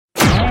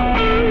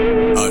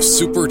a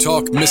Super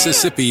Talk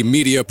Mississippi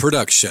media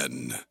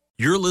production.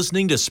 You're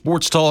listening to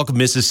Sports Talk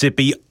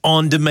Mississippi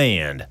On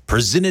Demand,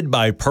 presented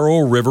by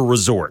Pearl River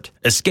Resort.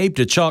 Escape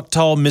to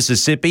Choctaw,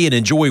 Mississippi and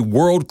enjoy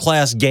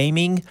world-class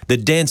gaming, the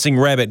Dancing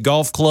Rabbit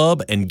Golf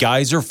Club, and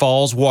Geyser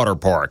Falls Water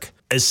Park.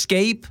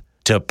 Escape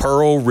to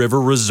Pearl River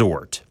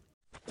Resort.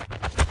 To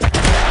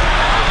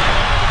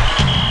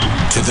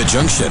the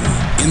junction,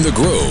 in the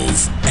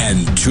Grove,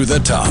 and to the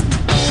top.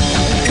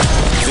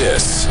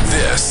 This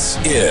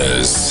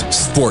is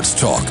Sports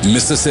Talk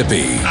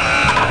Mississippi.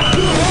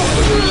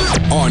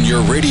 On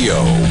your radio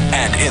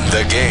and in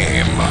the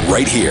game,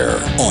 right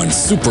here on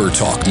Super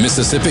Talk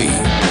Mississippi.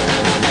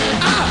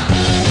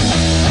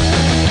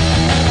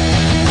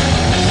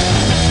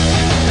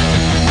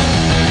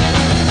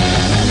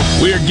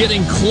 We are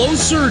getting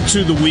closer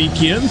to the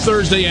weekend.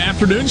 Thursday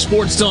afternoon,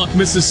 Sports Talk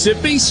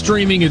Mississippi,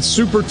 streaming at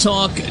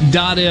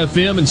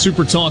supertalk.fm and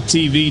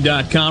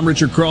supertalktv.com.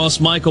 Richard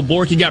Cross, Michael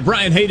Borky, got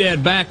Brian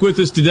Haydad back with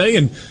us today,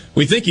 and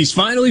we think he's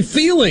finally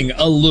feeling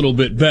a little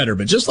bit better.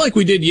 But just like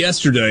we did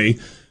yesterday,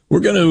 we're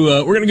gonna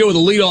go with a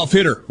leadoff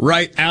hitter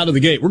right out of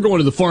the gate. We're going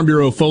to the Farm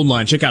Bureau phone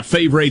line. Check out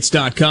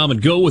favorites.com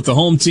and go with the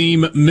home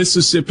team,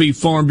 Mississippi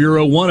Farm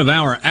Bureau, one of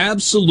our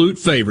absolute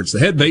favorites. The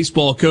head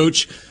baseball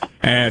coach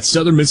at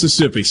Southern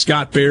Mississippi,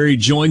 Scott Berry,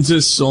 joins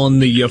us on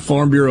the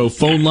Farm Bureau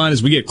phone line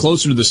as we get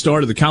closer to the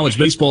start of the college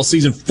baseball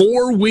season,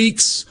 4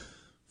 weeks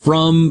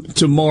from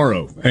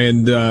tomorrow.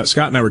 And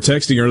Scott and I were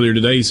texting earlier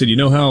today. He said, you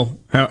know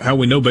how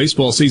we know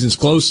baseball season's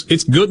close?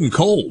 It's good and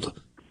cold.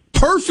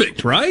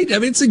 Perfect, right? I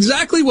mean, it's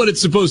exactly what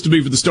it's supposed to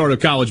be for the start of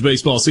college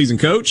baseball season,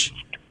 Coach.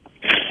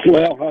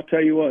 Well, I'll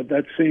tell you what,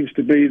 that seems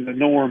to be the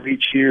norm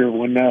each year.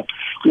 When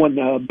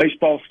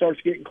baseball starts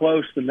getting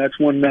close, then that's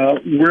when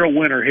real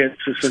winter hits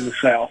us in the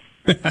South.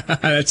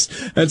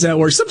 That's how it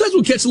works. Sometimes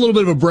we'll catch a little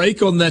bit of a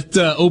break on that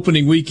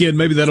opening weekend.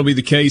 Maybe that'll be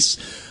the case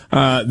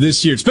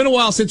this year. It's been a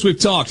while since we've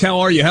talked. How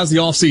are you? How's the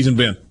off season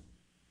been?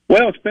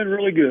 Well, it's been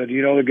really good.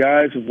 You know, the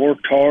guys have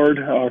worked hard.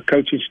 Our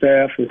coaching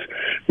staff has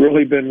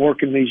really been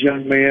working these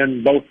young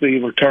men, both the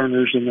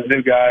returners and the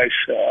new guys,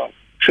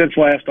 since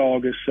last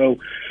August. So,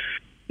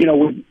 you know,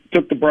 we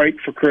took the break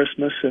for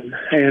Christmas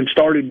and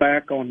started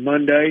back on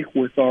Monday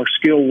with our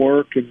skill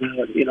work and,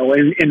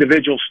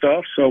 individual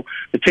stuff. So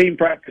the team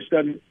practice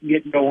doesn't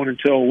get going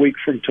until a week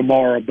from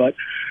tomorrow. But,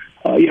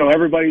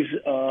 everybody's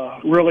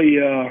really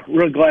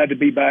glad to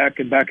be back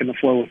and back in the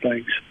flow of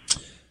things.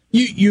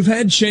 You've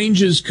had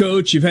changes,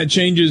 Coach. You've had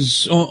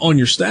changes on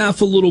your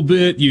staff a little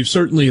bit. You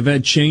certainly have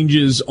had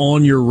changes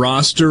on your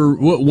roster.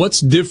 What's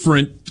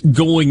different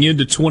going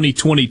into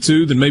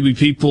 2022 than maybe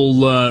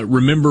people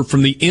remember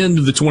from the end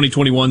of the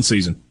 2021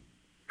 season?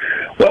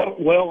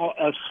 Well,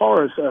 as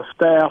far as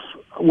staff,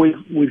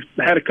 we've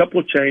had a couple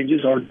of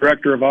changes. Our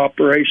director of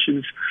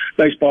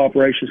baseball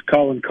operations,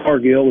 Colin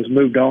Cargill, has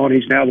moved on.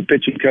 He's now the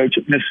pitching coach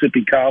at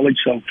Mississippi College.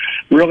 So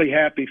really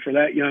happy for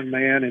that young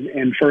man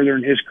and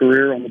furthering his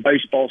career on the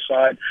baseball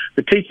side,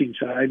 the teaching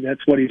side.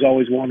 That's what he's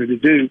always wanted to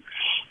do.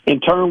 In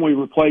turn, we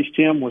replaced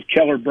him with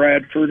Keller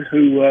Bradford,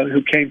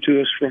 who came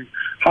to us from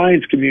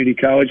Hines Community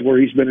College, where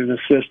he's been an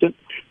assistant.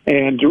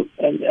 And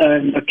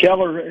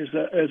Keller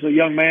is a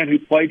young man who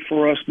played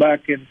for us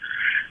back in,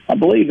 I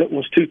believe it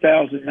was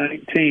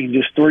 2019,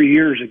 just 3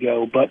 years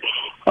ago. But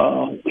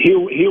he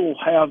will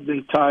have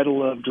the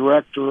title of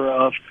Director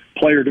of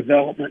Player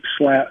Development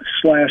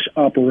 /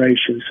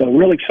 Operations. So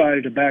really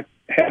excited to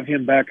have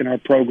him back in our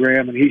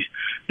program, and he's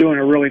doing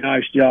a really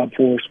nice job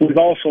for us. We've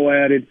also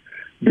added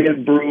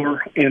Ben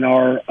Brewer in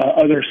our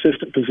other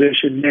assistant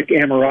position. Nick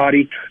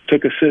Amorati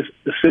took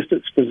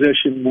assistant's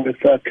position with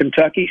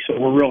Kentucky, so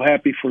we're real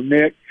happy for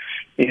Nick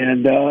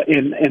and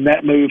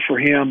that move for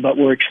him, but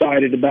we're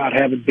excited about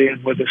having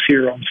Ben with us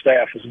here on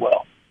staff as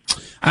well.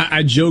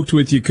 I joked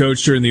with you,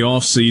 Coach, during the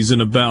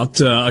offseason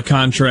about a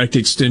contract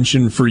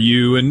extension for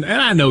you, and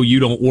I know you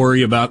don't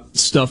worry about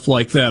stuff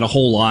like that a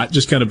whole lot,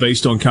 just kind of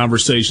based on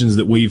conversations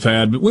that we've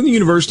had. But when the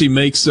university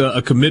makes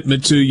a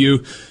commitment to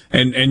you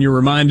and you're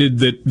reminded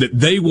that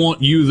they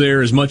want you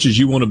there as much as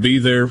you want to be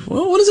there,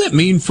 well, what does that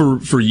mean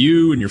for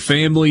you and your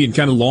family and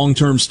kind of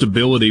long-term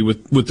stability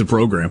with the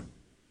program?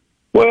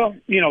 Well,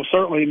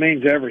 certainly it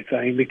means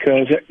everything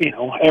because,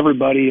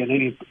 everybody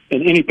in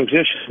any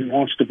position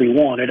wants to be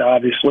wanted,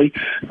 obviously.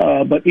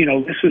 But,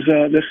 this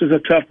is a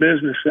tough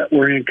business that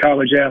we're in,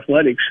 college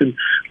athletics. And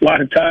a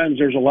lot of times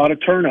there's a lot of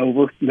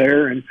turnover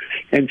there and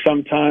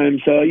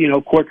sometimes,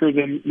 quicker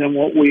than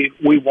what we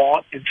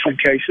want in some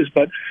cases.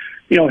 But,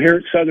 here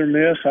at Southern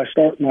Miss, I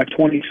start my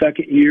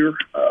 22nd year,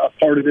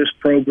 part of this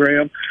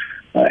program,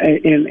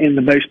 in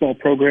the baseball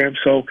program.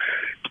 So,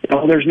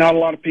 there's not a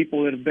lot of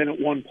people that have been at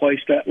one place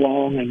that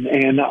long,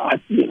 and I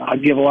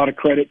give a lot of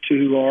credit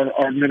to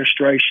our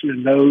administration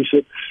and those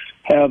that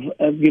have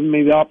given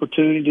me the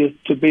opportunity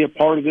to be a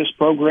part of this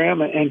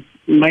program and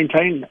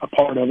maintain a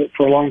part of it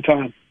for a long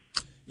time.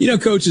 You know,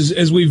 Coach,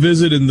 as we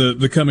visit in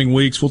the coming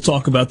weeks, we'll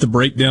talk about the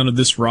breakdown of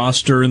this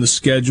roster and the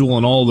schedule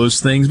and all those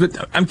things.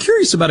 But I'm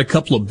curious about a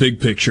couple of big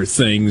picture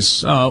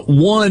things.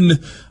 One,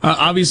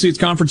 obviously it's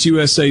Conference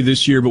USA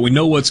this year, but we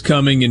know what's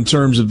coming in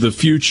terms of the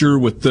future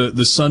with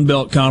the Sun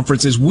Belt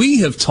Conference. As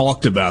we have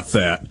talked about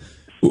that,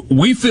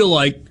 we feel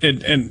like,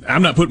 and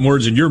I'm not putting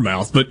words in your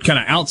mouth, but kind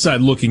of outside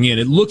looking in,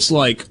 it looks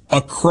like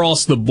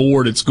across the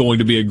board it's going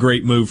to be a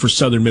great move for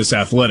Southern Miss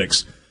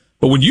Athletics.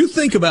 But when you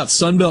think about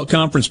Sun Belt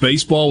Conference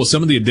baseball with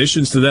some of the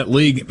additions to that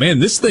league, man,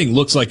 this thing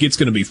looks like it's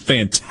going to be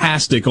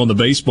fantastic on the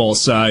baseball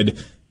side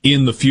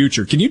in the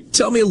future. Can you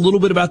tell me a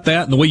little bit about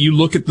that and the way you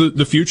look at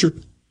the future?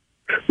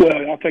 Well,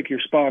 I think you're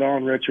spot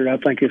on, Richard. I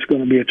think it's going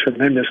to be a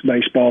tremendous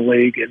baseball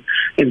league.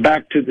 And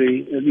back to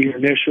the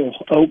initial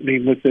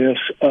opening with this,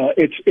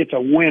 it's a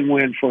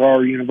win-win for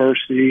our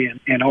university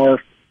and our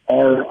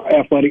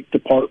athletic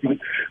department,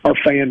 our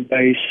fan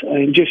base,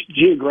 and just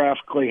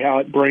geographically how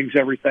it brings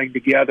everything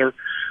together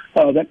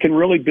that can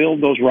really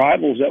build those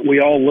rivals that we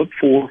all look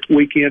for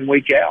week in,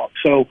 week out.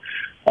 So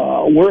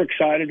we're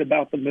excited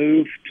about the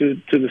move to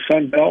the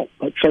Sun Belt,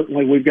 but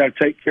certainly we've got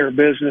to take care of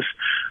business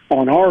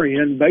on our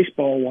end,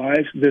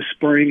 baseball-wise, this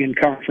spring in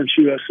Conference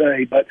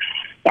USA. But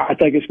I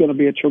think it's going to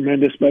be a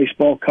tremendous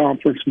baseball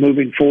conference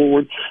moving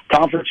forward.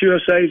 Conference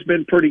USA has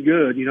been pretty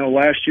good. You know,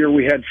 last year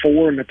we had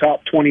 4 in the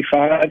top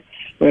 25.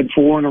 We had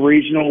 4 in a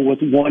regional with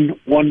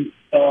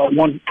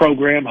one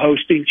program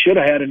hosting. Should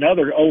have had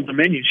another. Old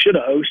Dominion should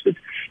have hosted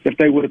if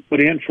they would have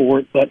put in for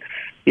it. But,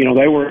 you know,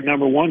 they were a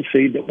number 1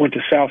 seed that went to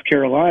South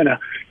Carolina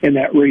in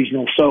that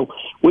regional. So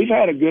we've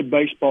had a good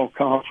baseball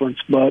conference,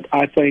 but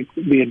I think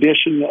the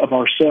addition of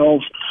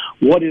ourselves,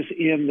 what is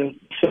in the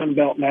Sun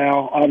Belt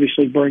now,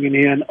 obviously bringing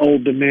in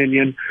Old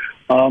Dominion,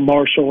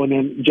 Marshall, and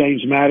then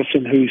James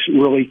Madison, who's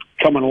really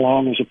coming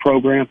along as a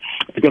program,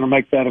 is going to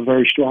make that a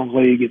very strong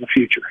league in the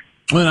future.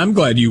 Well, I'm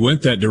glad you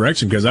went that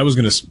direction because I was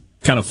going to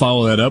kind of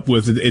follow that up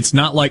with, it's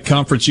not like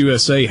Conference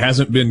USA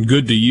hasn't been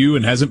good to you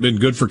and hasn't been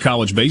good for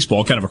college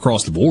baseball kind of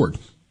across the board.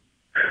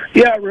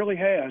 Yeah, it really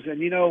has. And,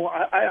 you know,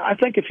 I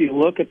think if you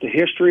look at the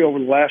history over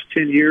the last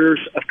 10 years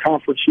of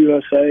Conference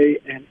USA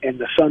and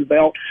the Sun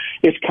Belt,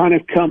 it's kind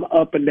of come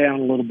up and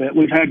down a little bit.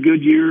 We've had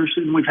good years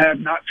and we've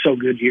had not so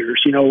good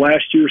years. You know,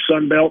 last year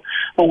Sun Belt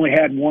only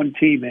had 1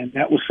 team in.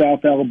 That was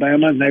South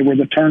Alabama, and they were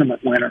the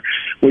tournament winner.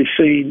 We've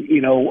seen,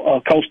 you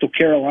know, Coastal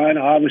Carolina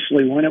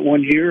obviously win it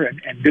one year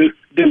and do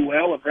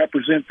well and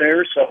represent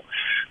there. So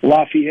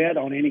Lafayette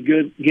on any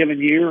good given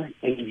year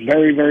is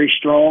very, very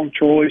strong.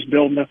 Troy's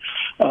building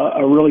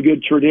a really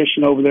good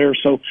tradition over there.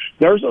 So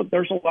there's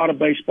a lot of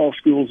baseball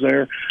schools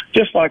there,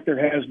 just like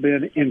there has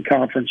been in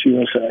Conference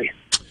USA.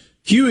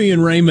 Huey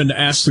and Raymond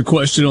asked the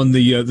question on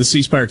the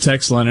C Spire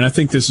text line, and I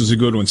think this is a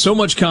good one. So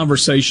much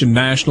conversation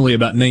nationally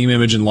about name,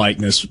 image, and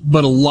likeness,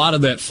 but a lot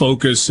of that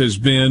focus has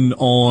been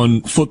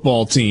on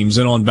football teams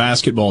and on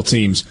basketball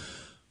teams.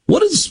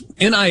 What does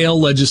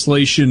NIL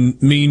legislation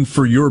mean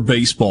for your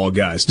baseball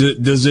guys?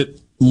 Does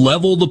it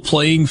level the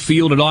playing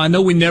field at all? I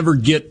know we never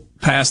get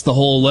past the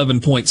whole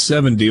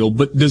 11.7 deal,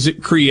 but does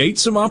it create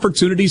some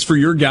opportunities for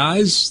your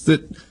guys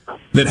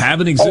that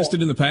haven't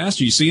existed in the past?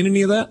 Are you seeing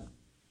any of that?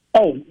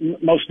 Oh,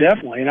 most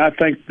definitely. And I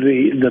think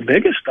the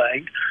biggest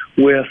thing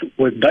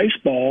with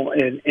baseball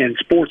and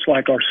sports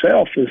like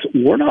ourselves is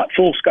we're not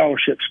full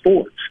scholarship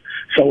sports.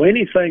 So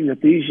anything that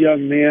these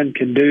young men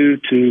can do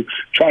to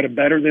try to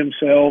better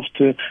themselves,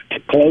 to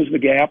close the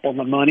gap on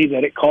the money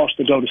that it costs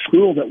to go to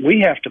school that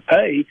we have to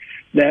pay,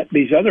 that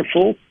these other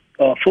full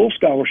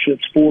scholarship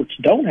sports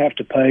don't have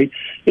to pay,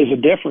 is a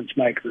difference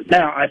maker.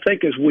 Now, I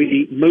think as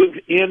we move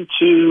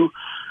into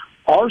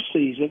our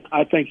season,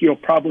 I think you'll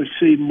probably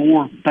see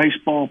more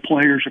baseball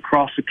players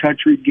across the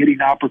country getting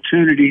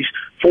opportunities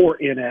for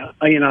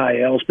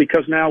NILs,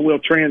 because now we'll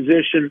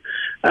transition.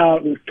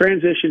 We've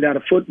transitioned out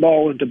of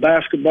football into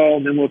basketball,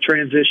 and then we'll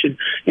transition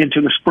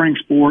into the spring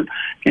sport,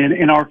 and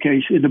in our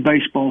case, into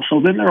baseball. So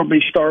then there'll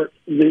be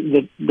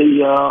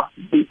the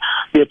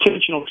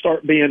attention will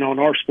start being on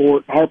our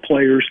sport, our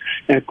players,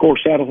 and of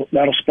course that'll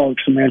spark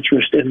some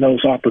interest in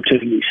those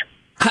opportunities.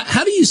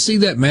 How do you see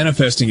that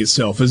manifesting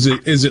itself? Is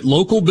it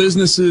local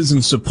businesses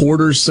and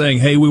supporters saying,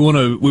 "Hey, we want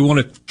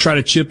to try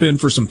to chip in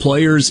for some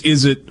players"?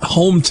 Is it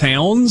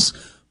hometowns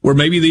where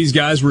maybe these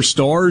guys were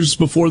stars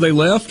before they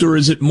left, or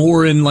is it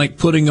more in like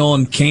putting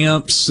on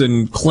camps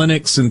and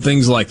clinics and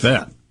things like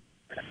that?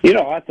 You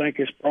know, I think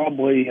it's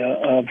probably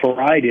a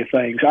variety of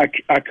things.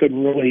 I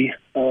couldn't really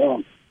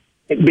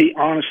be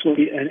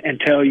honestly and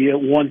tell you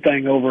one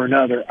thing over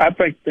another. I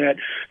think that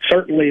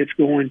certainly it's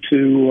going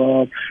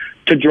to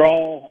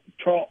draw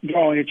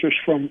interest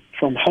from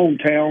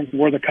hometowns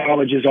where the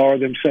colleges are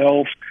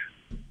themselves,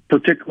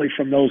 particularly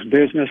from those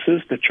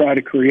businesses, to try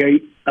to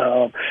create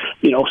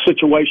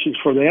situations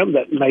for them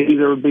that maybe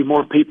there would be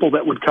more people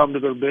that would come to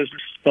their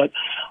business. But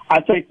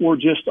I think we're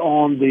just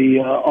on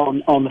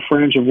the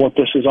fringe of what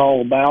this is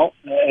all about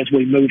as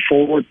we move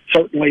forward.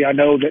 Certainly, I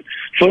know that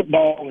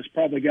football has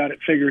probably got it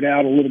figured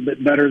out a little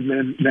bit better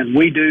than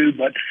we do,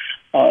 but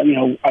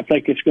I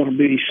think it's going to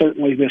be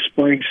certainly this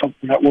spring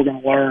something that we're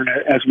going to learn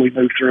as we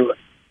move through it.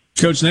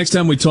 Coach, next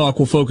time we talk,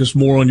 we'll focus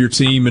more on your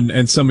team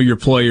and some of your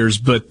players,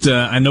 but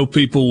I know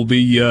people will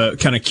be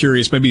kind of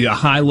curious, maybe a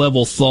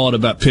high-level thought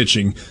about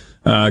pitching,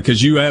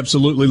 because you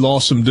absolutely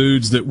lost some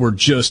dudes that were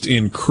just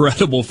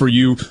incredible for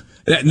you,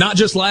 not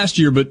just last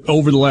year, but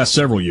over the last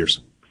several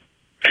years.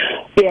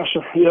 Yeah,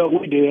 sure. Yeah,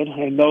 we did.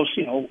 And those,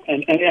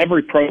 and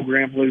every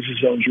program loses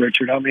those,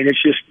 Richard. I mean,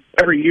 it's just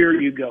every year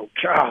you go,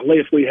 golly,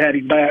 if we had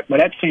him back. But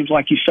that seems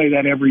like you say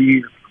that every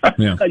year.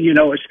 Yeah. That's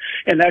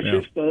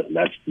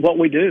what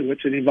we do.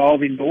 It's an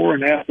evolving door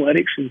in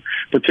athletics, and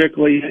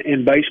particularly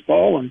in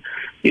baseball. And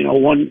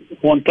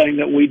one thing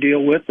that we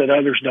deal with that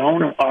others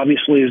don't,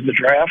 obviously, is the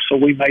draft. So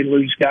we may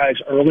lose guys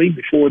early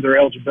before their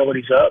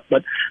eligibility's up,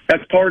 but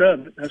that's part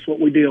of it. That's what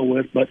we deal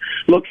with. But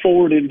look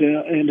forward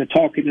into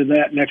talking to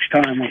that next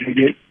time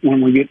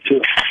when we get to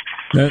it.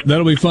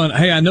 That'll be fun.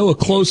 Hey, I know a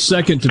close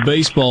second to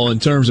baseball in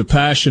terms of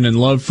passion and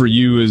love for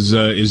you is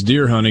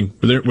deer hunting.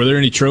 Were there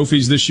any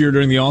trophies this year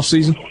during the off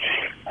season?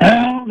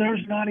 Well,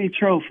 there's not any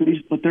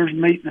trophies, but there's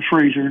meat in the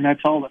freezer, and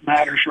that's all that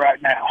matters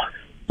right now.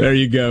 There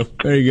you go.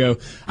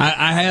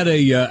 I had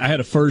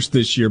a first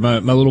this year. My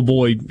little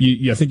boy,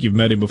 I think you've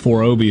met him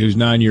before, Obi, who's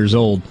 9 years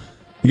old.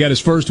 He got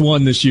his first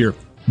one this year.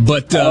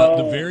 But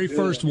the very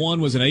first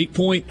one was an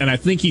 8-point, and I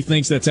think he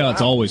thinks that's how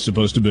it's always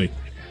supposed to be.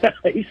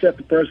 He set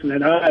the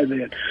precedent high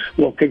then.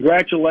 Well,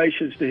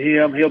 congratulations to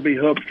him. He'll be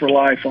hooked for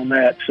life on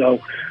that.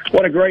 So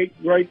what a great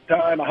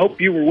time. I hope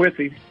you were with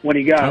him when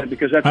he got it,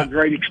 because that's a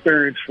great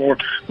experience for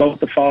both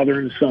the father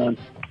and the son.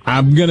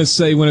 I'm going to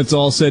say when it's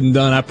all said and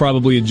done, I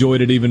probably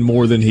enjoyed it even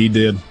more than he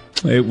did.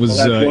 It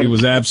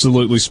was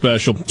absolutely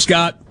special.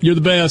 Scott, you're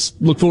the best.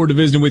 Look forward to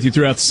visiting with you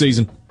throughout the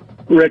season.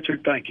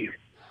 Richard, thank you.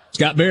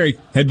 Scott Berry,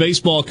 head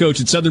baseball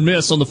coach at Southern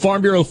Miss on the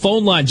Farm Bureau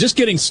phone line. Just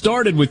getting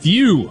started with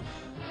you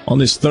on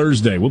this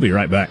Thursday. We'll be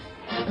right back.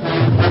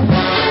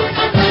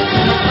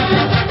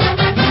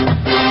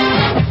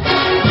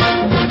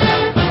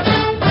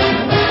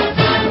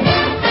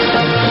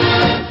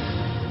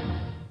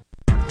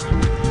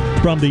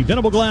 From the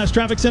Venable Glass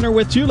Traffic Center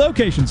with 2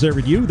 locations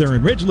serving you. They're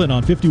in Ridgeland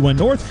on 51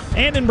 North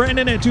and in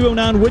Brandon at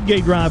 209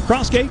 Woodgate Drive.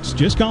 Crossgates,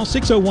 just call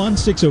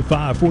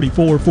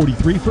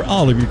 601-605-4443 for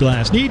all of your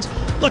glass needs.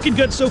 Looking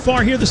good so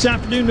far here this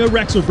afternoon. No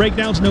wrecks or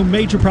breakdowns, no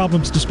major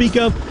problems to speak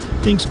of.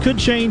 Things could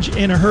change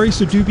in a hurry,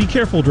 so do be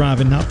careful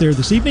driving out there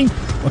this evening.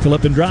 Buckle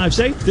up and drive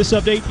safe. This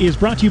update is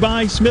brought to you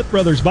by Smith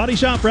Brothers Body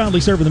Shop,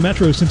 proudly serving the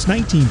Metro since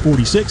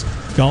 1946.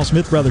 Call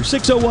Smith Brothers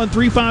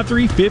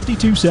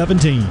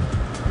 601-353-5217.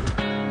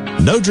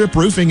 No Drip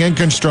Roofing and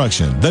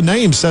Construction. The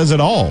name says it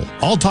all.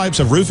 All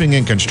types of roofing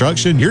and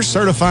construction. Your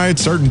certified,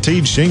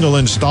 certainteed shingle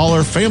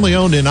installer, family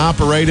owned and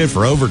operated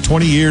for over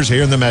 20 years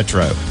here in the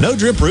Metro. No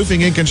Drip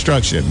Roofing and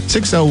Construction.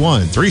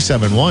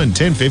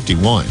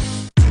 601-371-1051.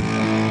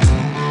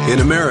 In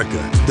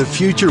America, the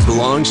future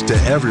belongs to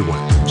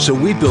everyone. So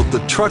we built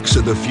the trucks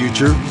of the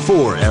future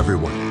for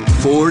everyone.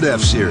 Ford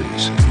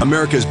F-Series,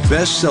 America's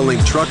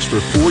best-selling trucks for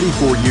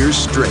 44 years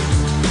straight.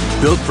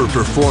 Built for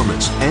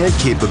performance and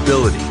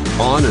capability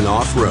on and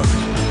off-road.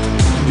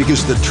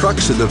 Because the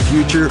trucks of the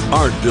future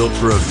aren't built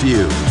for a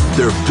few.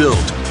 They're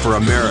built for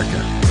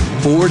America.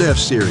 Ford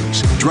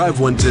F-Series. Drive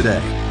one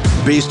today.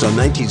 Based on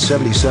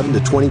 1977 to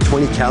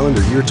 2020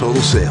 calendar year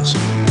total sales.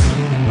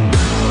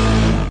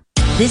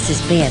 This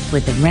is Beth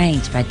with The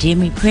Range by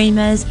Jimmy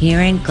Primo's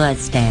here in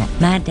Gluckstadt.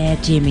 My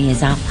dad Jimmy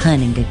is off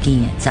hunting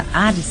again, so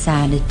I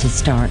decided to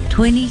start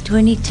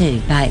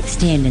 2022 by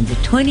extending the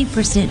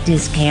 20%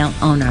 discount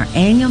on our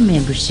annual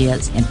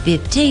memberships and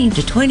 15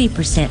 to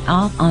 20%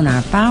 off on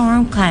our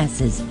firearm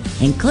classes,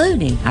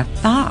 including our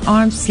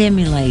firearm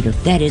simulator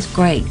that is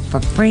great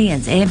for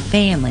friends and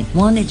family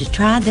wanting to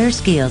try their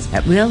skills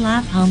at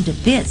real-life home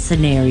defense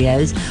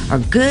scenarios or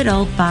good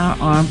old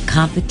firearm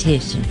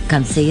competition.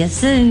 Come see us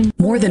soon.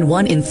 More than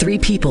 1 in 3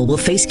 people will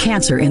face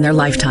cancer in their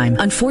lifetime.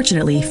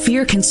 Unfortunately,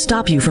 fear can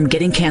stop you from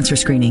getting cancer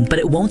screening, but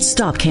it won't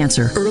stop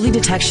cancer. Early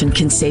detection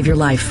can save your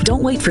life.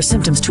 Don't wait for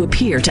symptoms to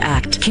appear to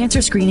act.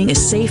 Cancer screening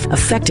is safe,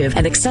 effective,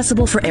 and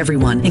accessible for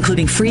everyone,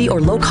 including free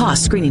or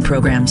low-cost screening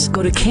programs.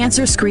 Go to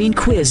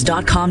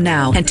CancerScreenQuiz.com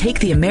now and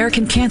take the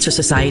American Cancer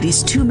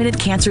Society's 2-minute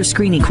cancer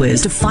screening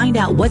quiz to find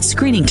out what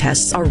screening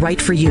tests are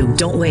right for you.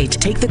 Don't wait.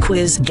 Take the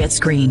quiz. Get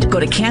screened. Go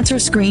to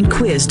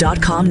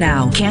CancerScreenQuiz.com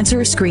now.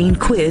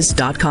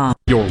 CancerScreenQuiz.com.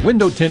 Your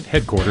window tint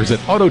headquarters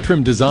at Auto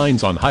Trim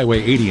Designs on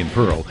Highway 80 in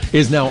Pearl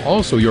is now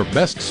also your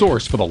best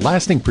source for the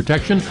lasting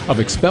protection of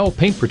XPEL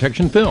paint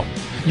protection film.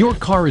 Your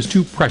car is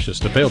too precious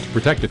to fail to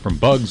protect it from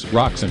bugs,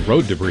 rocks, and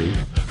road debris.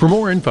 For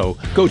more info,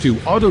 go to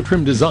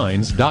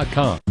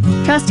autotrimdesigns.com.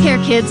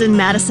 TrustCare Kids in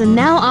Madison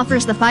now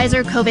offers the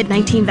Pfizer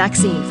COVID-19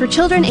 vaccine for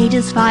children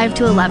ages 5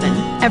 to 11.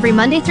 Every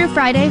Monday through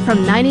Friday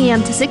from 9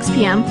 a.m. to 6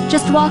 p.m.,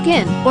 just walk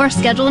in or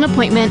schedule an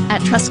appointment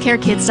at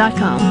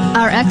trustcarekids.com.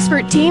 Our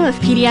expert team of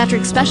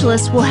pediatric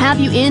specialists will have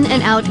you in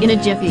and out in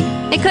a jiffy.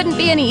 It couldn't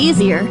be any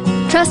easier.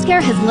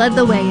 TrustCare has led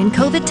the way in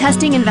COVID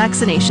testing and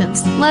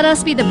vaccinations. Let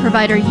us be the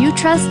provider you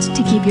trust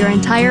to keep your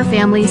entire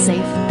family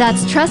safe.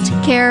 That's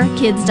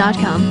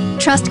trustcarekids.com.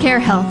 TrustCare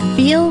Health.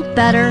 Feel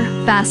better,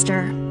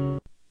 faster.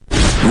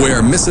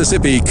 where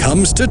Mississippi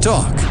comes to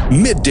talk.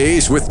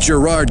 Middays with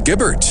Gerard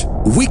Gibbert.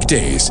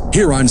 Weekdays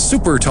here on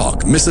Super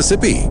Talk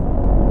Mississippi.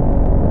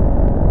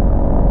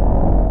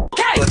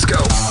 Okay, let's go.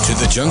 To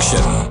the junction,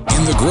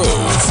 in the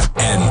Grove,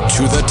 and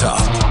to the top.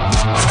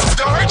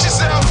 Don't hurt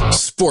yourself.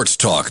 Sports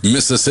Talk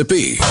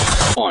Mississippi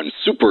on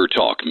Super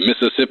Talk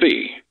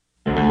Mississippi.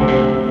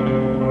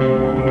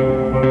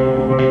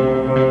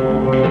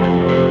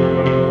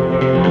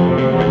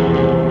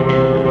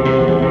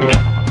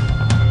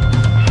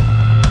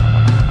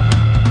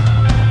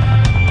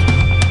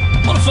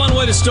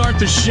 To start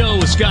the show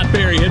with Scott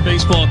Berry, head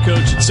baseball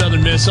coach at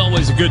Southern Miss.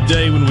 Always a good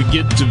day when we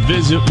get to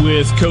visit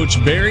with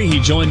Coach Berry. He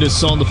joined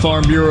us on the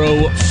Farm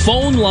Bureau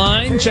phone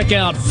line. Check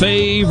out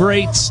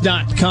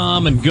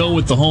favorites.com and go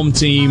with the home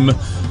team,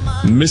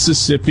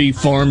 Mississippi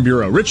Farm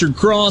Bureau. Richard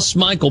Cross,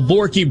 Michael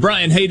Borky,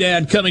 Brian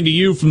Haydad coming to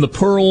you from the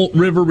Pearl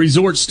River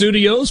Resort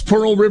Studios.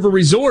 Pearl River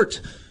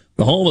Resort,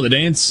 the home of the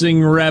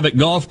Dancing Rabbit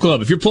Golf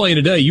Club. If you're playing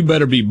today, you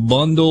better be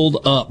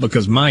bundled up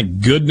because, my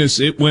goodness,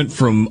 it went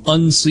from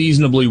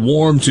unseasonably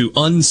warm to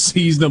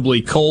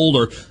unseasonably cold,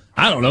 or,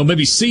 I don't know,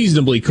 maybe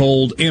seasonably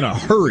cold in a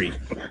hurry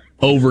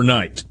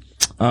overnight.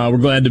 We're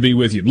glad to be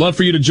with you. Love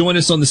for you to join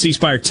us on the C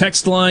Spire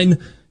text line.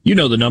 You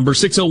know the number,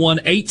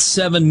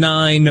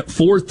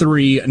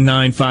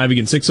 601-879-4395.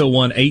 Again,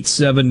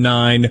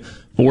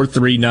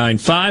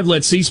 601-879-4395.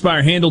 Let C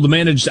Spire handle the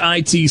managed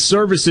IT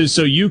services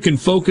so you can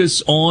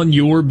focus on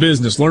your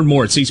business. Learn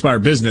more at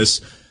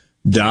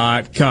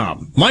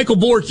cspirebusiness.com. Michael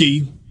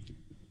Borky,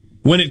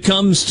 when it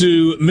comes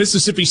to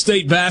Mississippi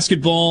State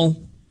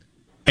basketball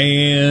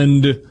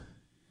and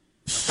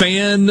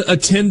fan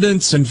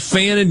attendance and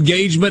fan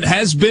engagement,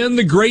 has been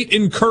the great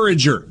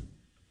encourager.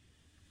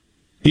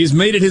 He has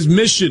made it his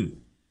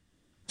mission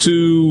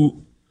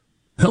to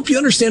help you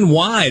understand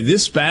why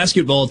this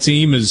basketball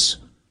team is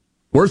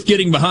worth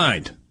getting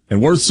behind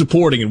and worth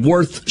supporting and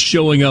worth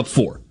showing up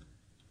for.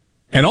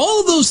 And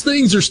all of those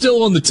things are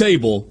still on the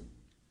table,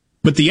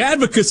 but the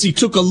advocacy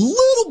took a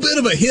little bit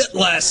of a hit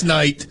last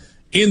night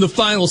in the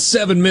final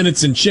 7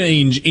 minutes and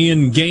change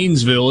in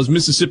Gainesville as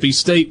Mississippi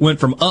State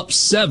went from up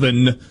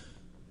 7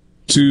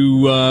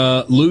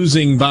 to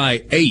losing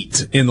by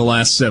 8 in the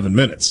last 7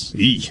 minutes.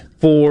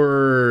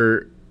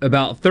 For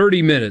about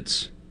 30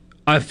 minutes,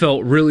 I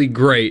felt really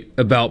great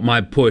about my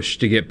push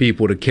to get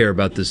people to care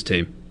about this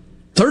team.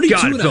 32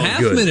 and a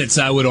half minutes,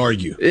 I would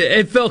argue.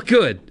 It felt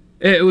good.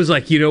 It was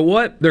like, you know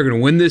what? They're going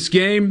to win this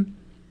game.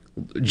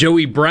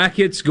 Joey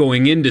Brackett's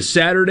going into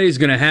Saturday is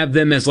going to have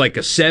them as like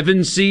a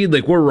 7 seed.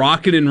 Like, we're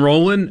rocking and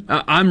rolling.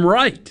 I'm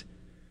right.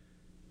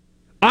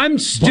 I'm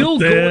still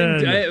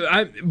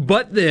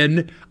but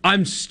then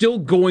I'm still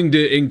going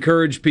to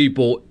encourage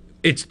people.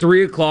 It's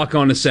 3:00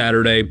 on a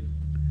Saturday.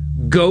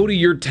 Go to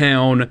your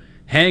town,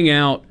 hang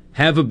out,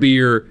 have a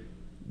beer,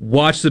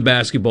 watch the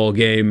basketball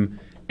game.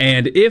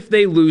 And if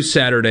they lose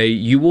Saturday,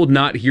 you will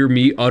not hear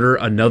me utter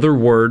another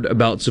word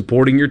about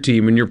supporting your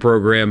team and your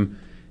program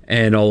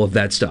and all of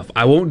that stuff.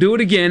 I won't do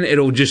it again.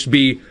 It'll just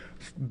be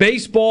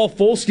baseball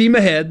full steam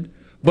ahead.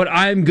 But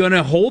I'm going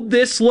to hold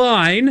this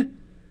line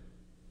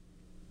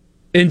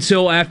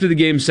until after the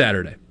game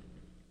Saturday.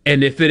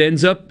 And if it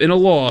ends up in a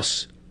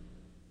loss,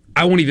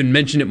 I won't even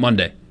mention it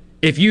Monday.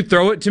 If you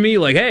throw it to me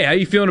like, hey, how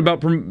you feeling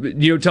about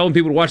telling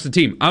people to watch the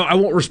team? I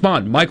won't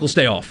respond. Michael,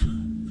 stay off.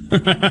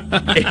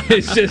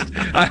 It's just,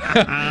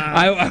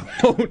 I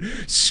won't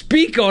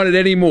speak on it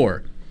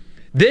anymore.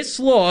 This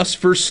loss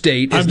for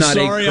State is not a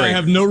great... I'm sorry, I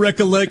have no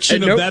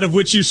recollection of that of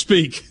which you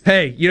speak.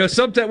 Hey,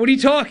 sometimes when you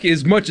talk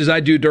as much as I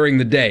do during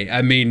the day, 2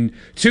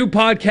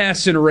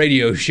 podcasts and a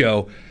radio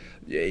show,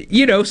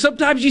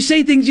 sometimes you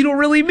say things you don't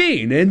really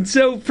mean, and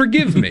so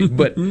forgive me.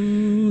 But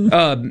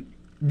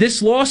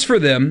this loss for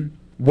them,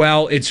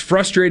 while it's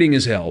frustrating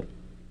as hell,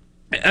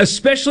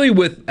 especially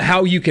with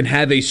how you can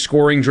have a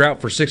scoring drought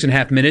for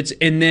 6.5 minutes,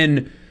 and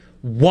then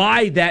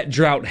why that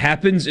drought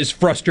happens is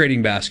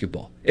frustrating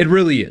basketball. It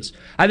really is.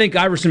 I think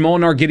Iverson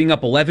Molinar getting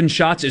up 11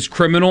 shots is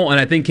criminal, and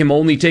I think him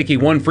only taking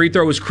 1 free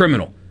throw is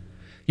criminal.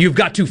 You've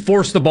got to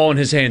force the ball in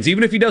his hands.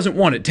 Even if he doesn't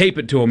want it, tape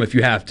it to him if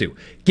you have to.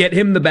 Get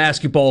him the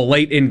basketball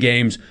late in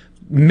games.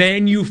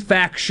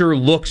 Manufacture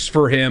looks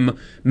for him.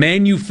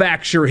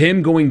 Manufacture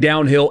him going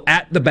downhill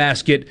at the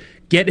basket.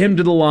 Get him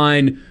to the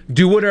line.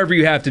 Do whatever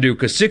you have to do,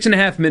 because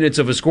 6.5 minutes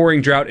of a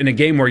scoring drought in a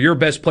game where your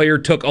best player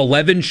took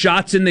 11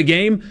 shots in the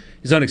game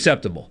is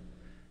unacceptable.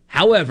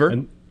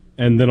 However...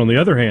 And then on the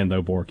other hand,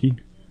 though, Borky,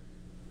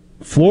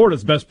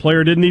 Florida's best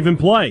player didn't even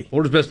play.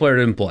 Florida's best player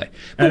didn't play.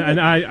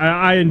 And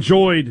I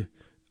enjoyed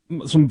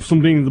some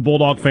being the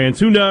Bulldog fans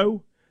who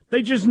know.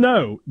 They just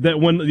know that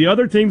when the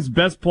other team's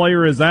best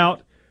player is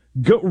out,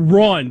 go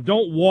run.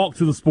 Don't walk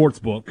to the sports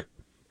book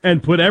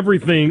and put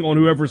everything on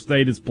whoever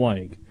State is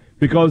playing.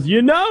 Because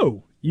you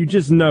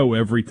just know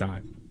every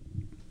time.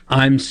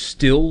 I'm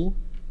still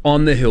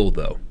on the hill,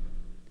 though.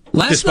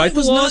 Last night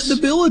was not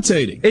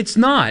debilitating. It's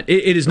not.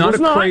 It is not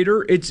a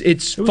crater.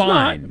 It's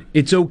fine.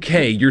 It's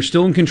okay. You're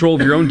still in control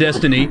of your own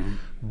destiny.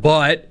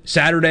 But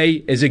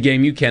Saturday is a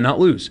game you cannot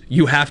lose.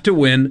 You have to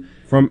win.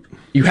 From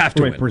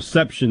a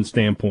perception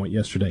standpoint,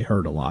 yesterday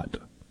hurt a lot.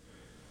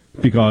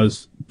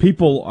 because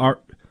people are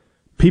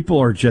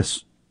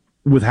just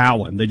with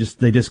Howland. They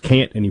just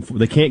can't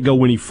they can't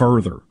go any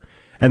further.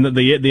 And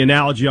the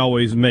analogy I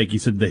always make, he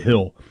said the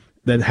hill,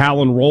 that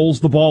Howland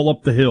rolls the ball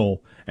up the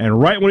hill,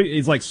 and right when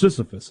he's like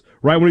Sisyphus,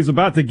 right when he's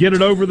about to get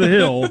it over the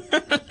hill,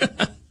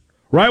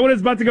 right when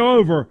it's about to go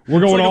over, we're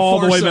going like all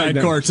the way back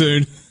down.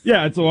 Cartoon.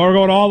 Yeah, we're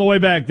going all the way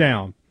back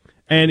down.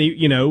 And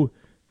you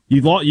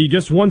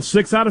just won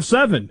 6 out of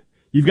 7.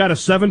 You've got a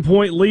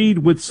 7-point lead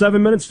with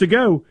 7 minutes to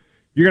go.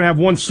 You're going to have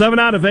won 7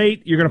 out of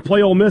 8. You're going to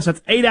play Ole Miss.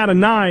 That's 8 out of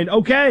 9.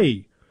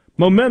 Okay,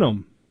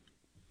 momentum.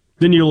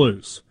 Then you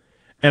lose.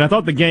 And I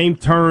thought the game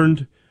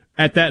turned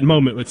at that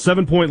moment with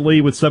 7-point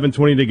lead with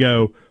 7:20 to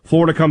go.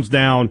 Florida comes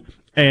down,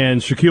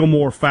 and Shaquille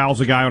Moore fouls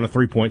a guy on a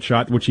 3-point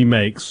shot, which he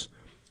makes.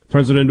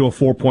 Turns it into a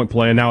 4-point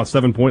play, and now a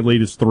 7-point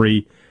lead is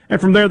 3.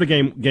 And from there, the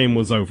game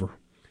was over.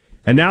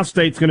 And now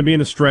State's going to be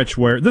in a stretch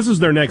where this is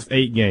their next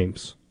 8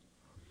 games.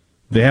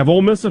 They have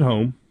Ole Miss at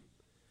home,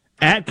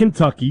 at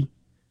Kentucky,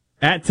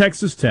 at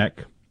Texas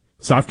Tech,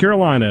 South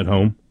Carolina at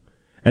home,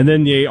 and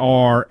then they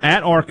are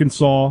at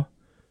Arkansas,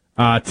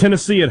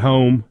 Tennessee at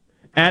home,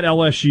 at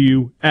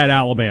LSU, at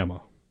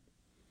Alabama.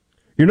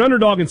 You're an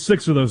underdog in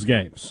 6 of those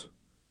games.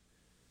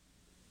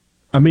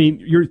 I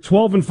mean, you're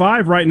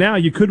 12-5 right now.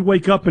 You could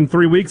wake up in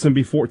 3 weeks and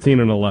be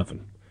 14-11,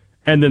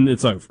 and then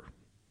it's over.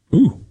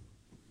 Ooh.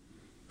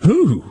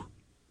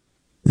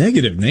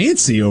 Negative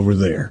Nancy over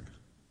there.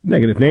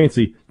 Negative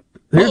Nancy.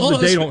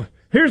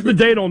 Here's the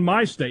date on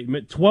my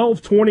statement,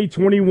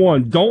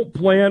 12/20/21. Don't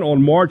plan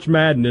on March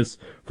Madness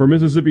for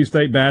Mississippi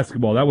State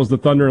basketball. That was the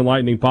Thunder and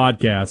Lightning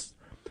podcast.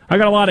 I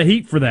got a lot of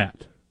heat for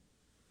that.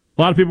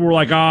 A lot of people were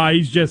like,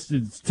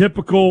 it's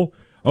typical,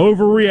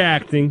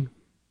 overreacting.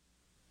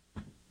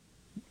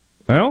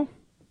 Well,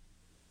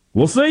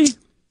 we'll see.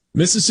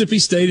 Mississippi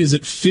State is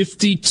at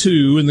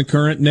 52 in the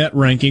current net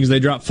rankings. They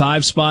dropped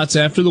 5 spots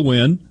after the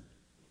win.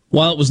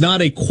 While it was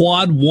not a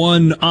quad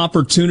 1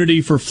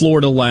 opportunity for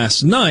Florida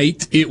last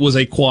night, it was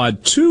a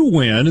quad 2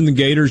 win, and the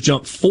Gators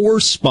jumped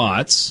 4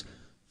 spots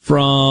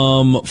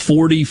from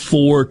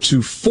 44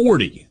 to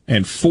 40.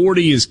 And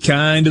 40 is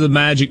kind of the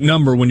magic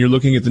number when you're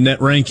looking at the net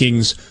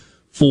rankings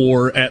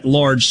for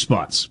at-large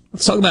spots.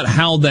 Let's talk about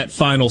how that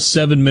final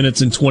 7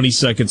 minutes and 20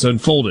 seconds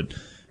unfolded.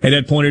 And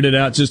Ed pointed it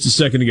out just a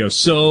second ago.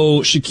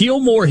 So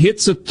Shaquille Moore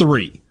hits a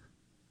 3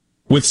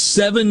 with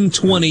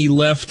 7:20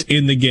 left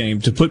in the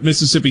game to put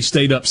Mississippi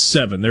State up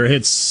 7. They're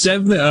ahead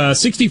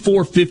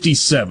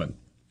 64-57.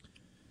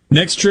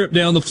 Next trip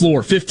down the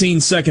floor,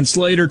 15 seconds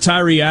later,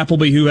 Tyree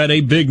Appleby, who had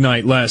a big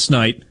night last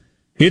night,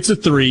 hits a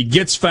 3,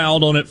 gets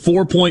fouled on it,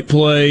 4-point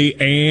play,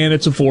 and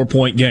it's a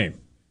 4-point game.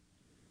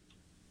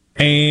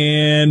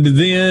 And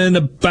then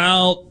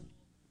about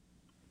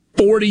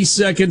 40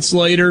 seconds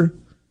later,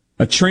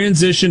 a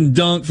transition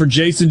dunk for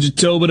Jason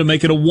Jatoba to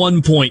make it a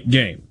 1-point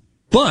game.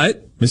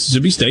 But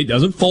Mississippi State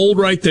doesn't fold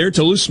right there.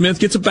 Tolu Smith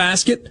gets a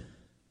basket.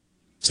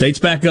 State's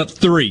back up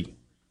 3.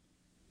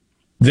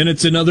 Then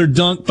it's another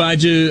dunk by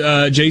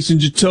Jason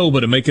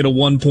Jatoba to make it a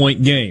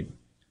 1-point game.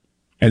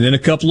 And then a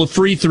couple of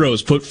free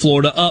throws put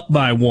Florida up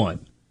by 1.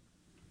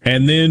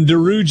 And then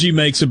Derugi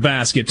makes a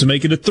basket to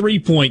make it a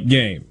 3-point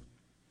game.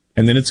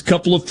 And then it's a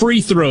couple of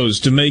free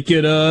throws to make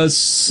it a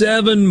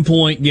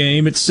 7-point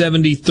game at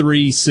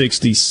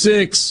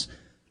 73-66.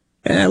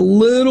 A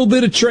little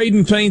bit of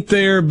trading paint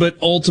there, but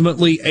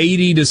ultimately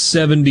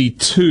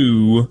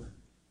 80-72.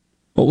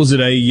 What was it?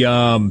 A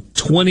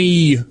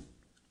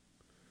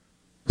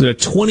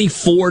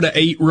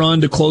 24-8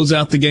 run to close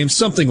out the game,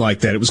 something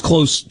like that. It was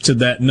close to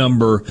that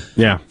number.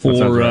 Yeah, for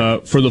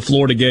the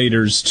Florida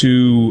Gators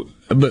to,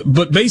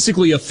 but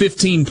basically a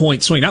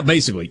 15-point swing. Not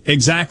basically,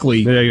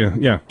 exactly.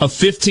 Yeah. A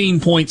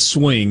 15-point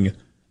swing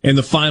in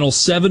the final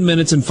 7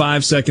 minutes and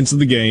 5 seconds of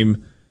the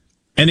game.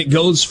 And it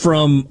goes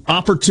from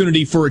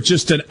opportunity for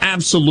just an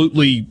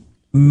absolutely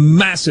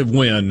massive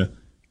win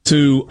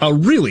to a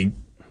really,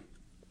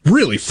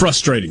 really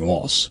frustrating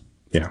loss.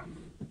 Yeah.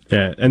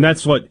 And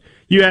that's what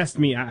you asked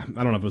me. I don't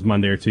know if it was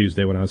Monday or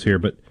Tuesday when I was here,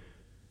 but,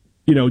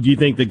 do you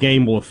think the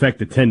game will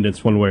affect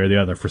attendance one way or the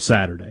other for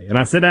Saturday? And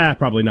I said,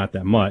 probably not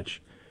that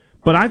much.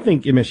 But I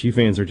think MSU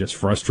fans are just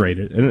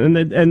frustrated.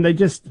 And they're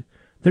just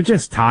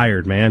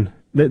tired, man.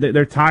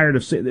 They're tired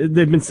of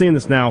they've been seeing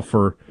this now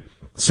for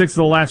 6 of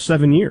the last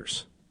 7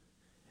 years.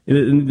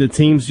 The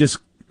teams just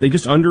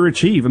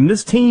underachieve. I mean,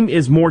 this team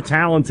is more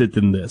talented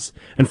than this.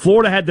 And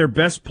Florida had their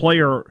best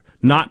player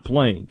not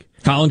playing.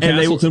 Colin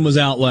Castleton was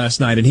out last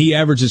night, and he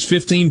averages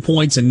 15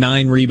 points and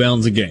 9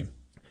 rebounds a game.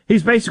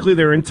 He's basically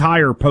their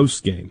entire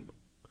post game.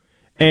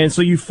 And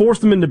so you force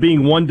them into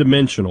being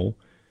one-dimensional,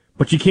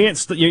 but you can't,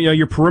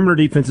 your perimeter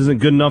defense isn't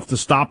good enough to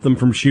stop them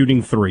from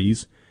shooting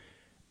threes.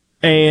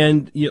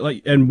 And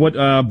what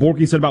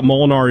Borky said about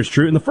Molinar is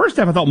true. In the first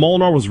half, I thought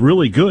Molinar was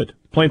really good,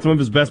 playing some of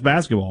his best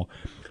basketball.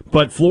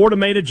 But Florida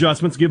made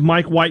adjustments. Give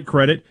Mike White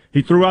credit.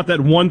 He threw out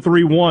that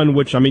 1-3-1,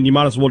 which, you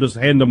might as well just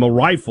hand him a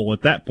rifle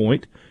at that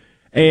point.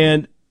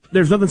 And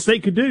there's nothing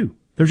State could do.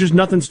 There's just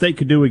nothing State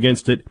could do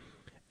against it.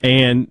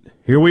 And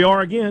here we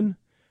are again.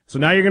 So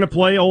now you're going to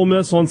play Ole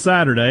Miss on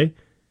Saturday,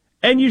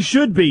 and you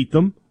should beat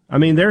them. I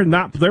mean,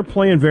 they're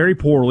playing very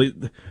poorly.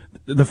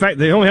 The fact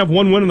they only have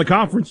one win in the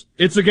conference,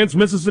 it's against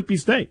Mississippi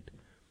State.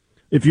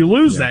 If you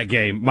lose that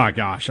game, my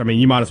gosh, I mean,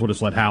 you might as well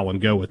just let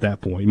Howland go at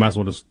that point. You might as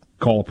well just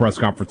call a press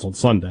conference on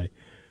Sunday.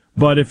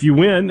 But if you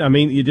win, I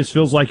mean, it just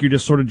feels like you're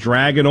just sort of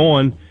dragging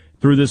on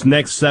through this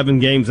next 7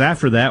 games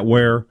after that,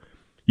 where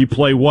you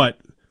play,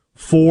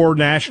 4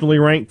 nationally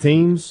ranked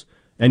teams,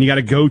 and you got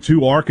to go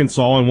to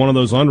Arkansas in one of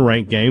those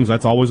unranked games.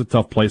 That's always a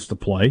tough place to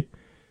play.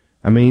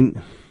 I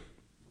mean,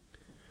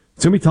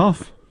 it's going to be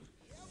tough.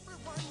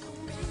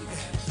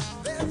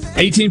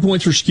 18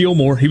 points for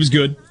Skillmore. He was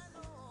good.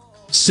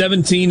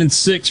 17 and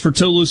 6 for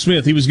Tolu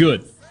Smith. He was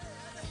good.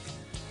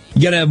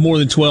 You got to have more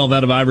than 12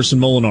 out of Iverson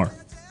Molinar.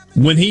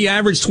 When he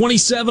averaged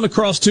 27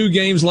 across 2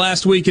 games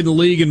last week in the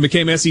league and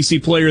became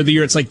SEC Player of the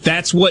Year, it's like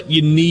that's what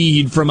you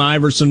need from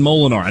Iverson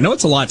Molinar. I know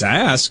it's a lot to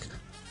ask.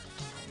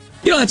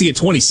 You don't have to get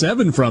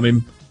 27 from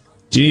him.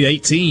 You need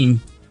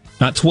 18,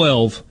 not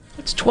 12.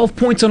 That's 12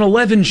 points on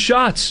 11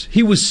 shots.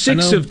 He was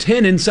 6 of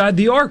 10 inside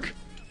the arc.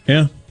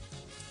 Yeah.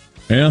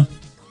 You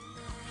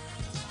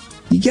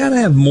got to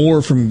have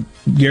more from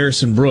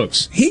Garrison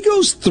Brooks. He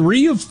goes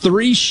 3 of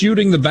 3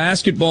 shooting the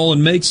basketball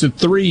and makes a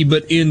 3,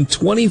 but in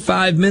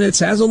 25 minutes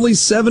has only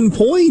 7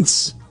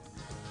 points.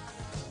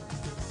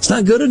 It's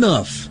not good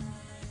enough.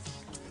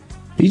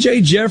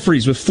 DJ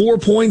Jeffries with 4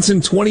 points in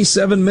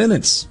 27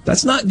 minutes.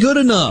 That's not good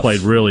enough.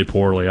 Played really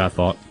poorly, I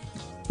thought.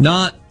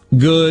 Not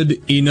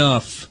good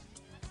enough.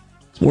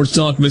 Sports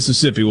Talk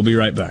Mississippi. We'll be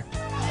right back.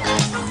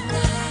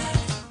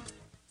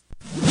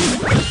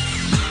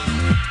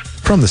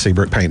 From the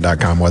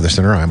SeabrookPaint.com Weather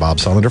Center, I'm Bob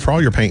Sullender. For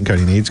all your paint and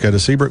coating needs, go to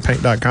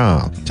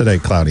SeabrookPaint.com. Today,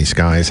 cloudy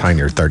skies, high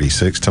near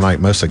 36. Tonight,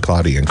 mostly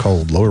cloudy and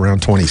cold, low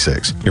around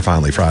 26. Your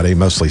finally Friday,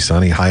 mostly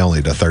sunny, high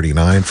only to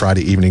 39.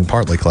 Friday evening,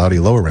 partly cloudy,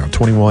 low around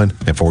 21.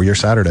 And for your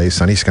Saturday,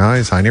 sunny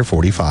skies, high near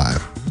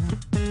 45.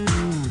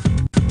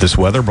 This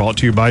weather brought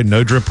to you by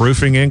No Drip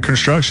Roofing and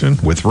Construction.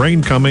 With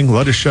rain coming,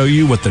 let us show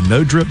you what the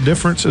No Drip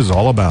difference is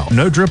all about.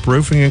 No Drip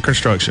Roofing and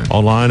Construction.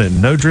 Online at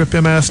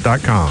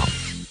NoDripMS.com.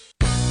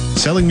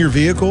 Selling your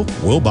vehicle?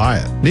 We'll buy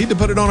it. Need to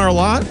put it on our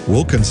lot?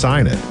 We'll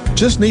consign it.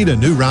 Just need a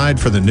new ride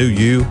for the new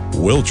you?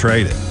 We'll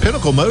trade it.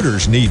 Pinnacle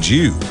Motors needs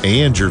you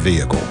and your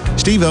vehicle.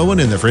 Steve Owen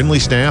and the friendly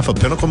staff of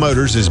Pinnacle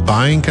Motors is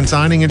buying,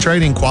 consigning, and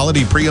trading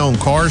quality pre-owned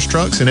cars,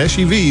 trucks, and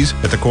SUVs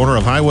at the corner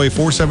of Highway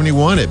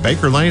 471 at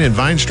Baker Lane and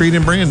Vine Street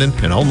in Brandon,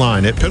 and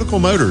online at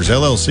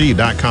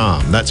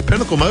PinnacleMotorsLLC.com. That's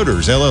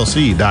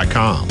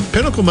PinnacleMotorsLLC.com.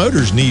 Pinnacle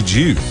Motors needs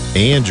you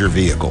and your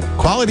vehicle.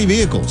 Quality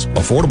vehicles,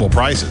 affordable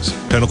prices.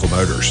 Pinnacle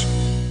Motors.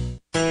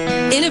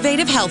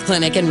 Innovative Health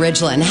Clinic in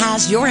Ridgeland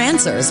has your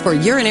answers for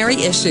urinary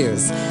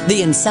issues.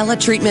 The Encella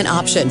treatment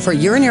option for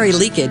urinary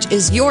leakage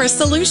is your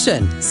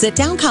solution. Sit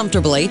down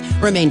comfortably,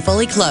 remain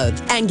fully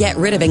clothed, and get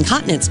rid of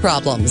incontinence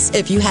problems.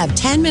 If you have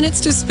 10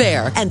 minutes to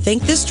spare and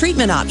think this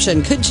treatment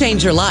option could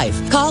change your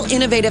life, call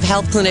Innovative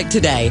Health Clinic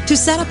today to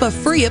set up a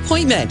free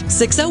appointment.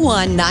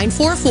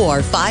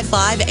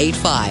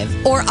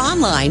 601-944-5585 or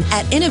online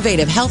at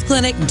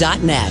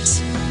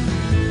innovativehealthclinic.net.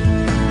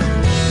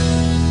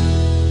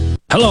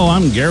 Hello,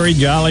 I'm Gary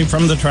Jolly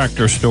from the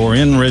Tractor Store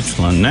in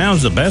Richland.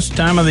 Now's the best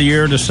time of the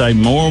year to save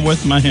more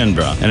with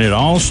Mahindra, and it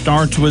all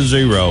starts with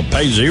zero.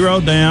 Pay zero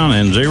down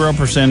and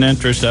 0%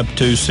 interest up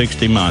to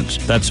 60 months.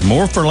 That's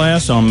more for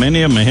less on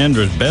many of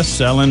Mahindra's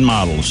best-selling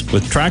models,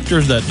 with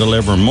tractors that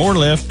deliver more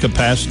lift,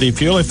 capacity,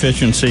 fuel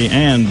efficiency,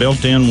 and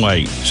built-in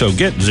weight. So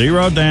get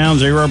zero down,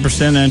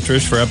 0%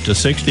 interest for up to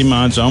 60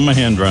 months on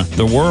Mahindra,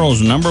 the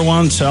world's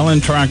 #1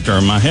 selling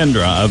tractor,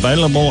 Mahindra,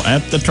 available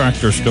at the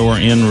Tractor Store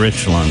in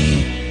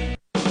Richland.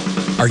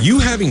 Are you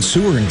having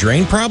sewer and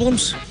drain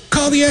problems?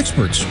 Call the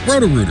experts,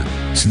 Roto-Rooter.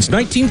 Since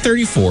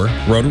 1934,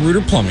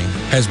 Roto-Rooter Plumbing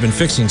has been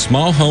fixing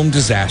small home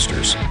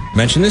disasters.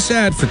 Mention this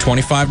ad for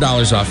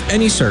 $25 off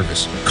any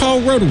service.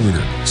 Call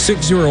Roto-Rooter,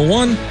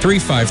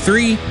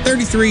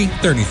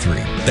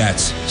 601-353-3333.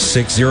 That's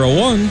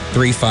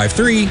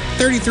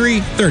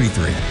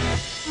 601-353-3333.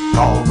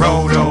 Call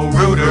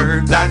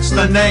Roto-Rooter, that's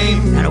the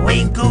name. And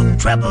away go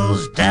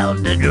troubles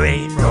down the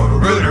drain.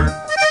 Roto-Rooter.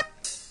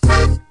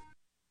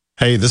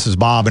 Hey, this is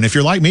Bob, and if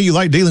you're like me, you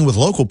like dealing with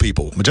local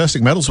people.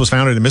 Majestic Metals was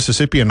founded in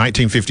Mississippi in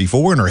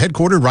 1954 and are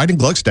headquartered right in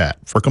Gluckstadt.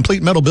 For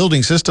complete metal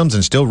building systems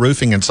and steel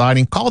roofing and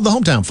siding, call the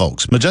hometown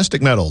folks.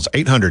 Majestic Metals,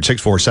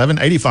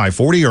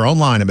 800-647-8540 or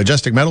online at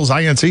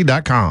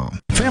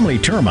majesticmetalsinc.com. Family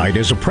Termite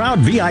is a proud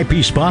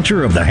VIP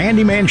sponsor of the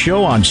Handyman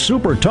Show on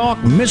Super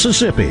Talk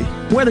Mississippi.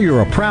 Whether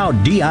you're a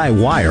proud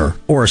DIYer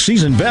or a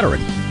seasoned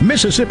veteran,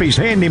 Mississippi's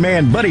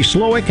handyman Buddy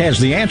Slowick has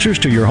the answers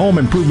to your home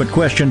improvement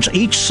questions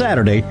each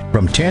Saturday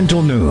from 10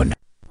 till noon.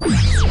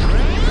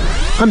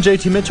 I'm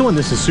JT Mitchell, and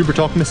this is Super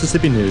Talk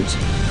Mississippi News.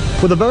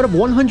 With a vote of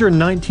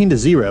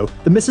 119-0,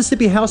 the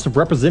Mississippi House of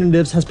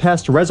Representatives has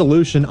passed a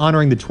resolution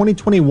honoring the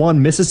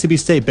 2021 Mississippi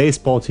State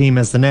baseball team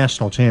as the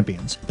national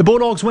champions. The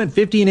Bulldogs went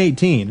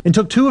 50-18 and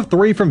took 2 of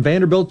 3 from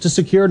Vanderbilt to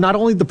secure not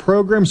only the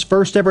program's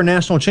first ever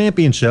national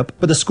championship,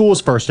 but the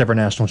school's first ever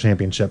national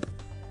championship.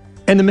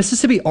 And the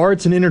Mississippi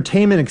Arts and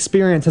Entertainment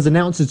Experience has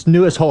announced its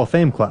newest Hall of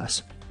Fame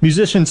class.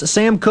 Musicians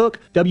Sam Cooke,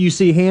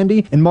 W.C.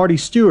 Handy, and Marty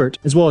Stewart,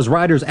 as well as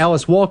writers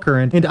Alice Walker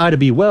and Ida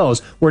B.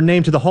 Wells, were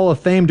named to the Hall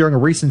of Fame during a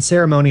recent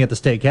ceremony at the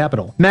state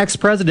capitol. MAC's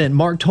president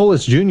Mark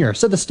Tolis Jr.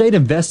 said the state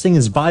investing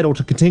is vital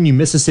to continue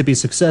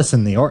Mississippi's success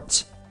in the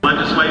arts.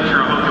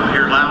 Legislature, I hope you'll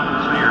hear loud and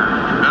clear.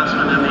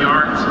 Investment in the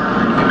arts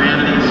and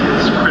humanities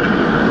is critical,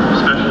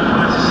 especially for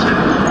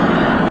Mississippi.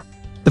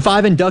 The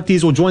 5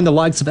 inductees will join the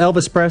likes of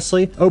Elvis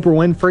Presley, Oprah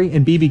Winfrey,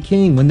 and B.B.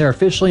 King when they're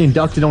officially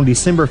inducted on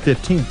December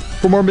 15th.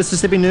 For more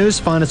Mississippi news,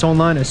 find us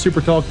online at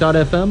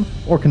supertalk.fm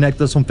or connect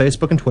with us on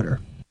Facebook and Twitter.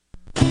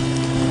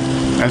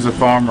 As a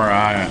farmer,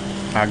 I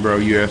grow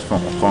U.S.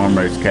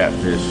 farm-raised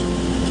catfish.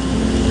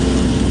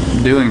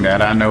 Doing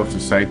that, I know it's a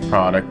safe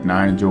product, and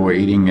I enjoy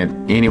eating it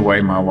any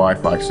way my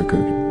wife likes to cook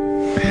it.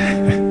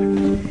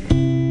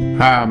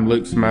 Hi, I'm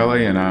Luke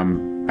Smelly, and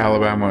I'm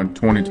Alabama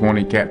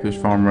 2020 Catfish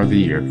Farmer of the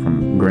Year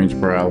from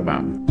Greensboro,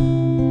 Alabama.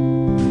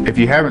 If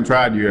you haven't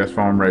tried U.S.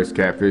 farm-raised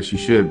catfish, you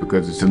should,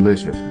 because it's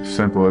delicious.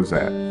 Simple as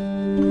that.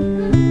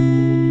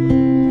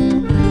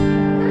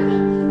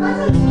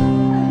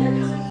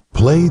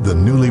 Play the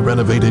newly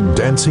renovated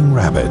Dancing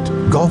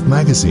Rabbit. Golf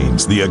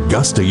Magazine's The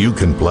Augusta You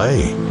Can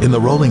Play. In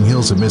the rolling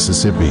hills of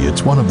Mississippi,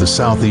 it's one of the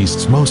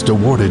Southeast's most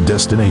awarded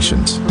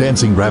destinations.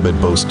 Dancing Rabbit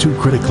boasts 2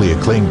 critically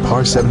acclaimed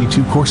par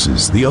 72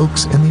 courses, the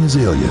Oaks and the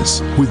Azaleas.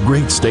 With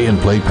great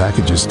stay-and-play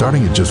packages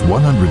starting at just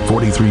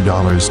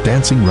 $143,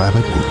 Dancing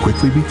Rabbit will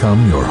quickly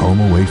become your home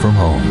away from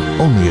home.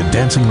 Only at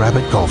Dancing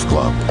Rabbit Golf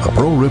Club, a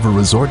Pearl River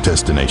resort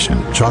destination,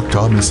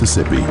 Choctaw,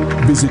 Mississippi.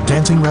 Visit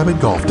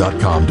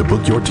DancingRabbitGolf.com to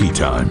book your tee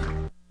time.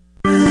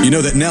 You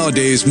know that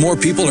nowadays more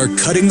people are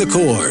cutting the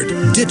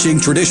cord,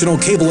 ditching traditional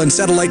cable and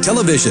satellite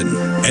television,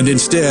 and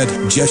instead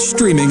just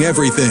streaming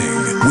everything.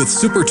 With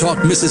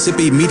SuperTalk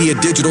Mississippi Media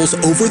Digital's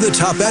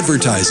over-the-top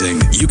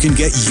advertising, you can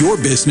get your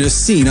business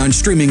seen on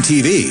streaming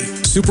TV.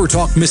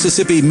 SuperTalk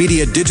Mississippi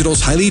Media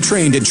Digital's highly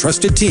trained and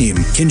trusted team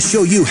can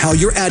show you how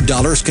your ad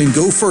dollars can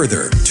go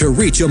further to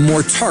reach a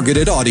more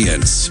targeted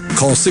audience.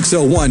 Call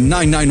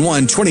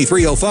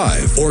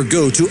 601-991-2305 or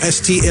go to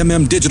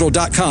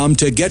stmmdigital.com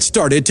to get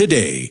started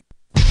today.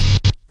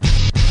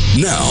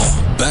 Now,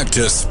 back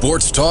to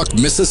Sports Talk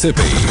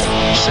Mississippi.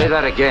 Say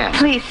that again.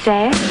 Please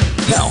say it.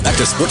 Now, back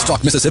to Sports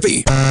Talk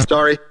Mississippi.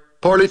 Sorry.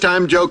 Poorly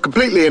timed joke,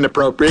 completely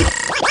inappropriate.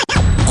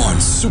 On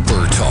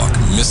Super Talk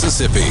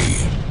Mississippi.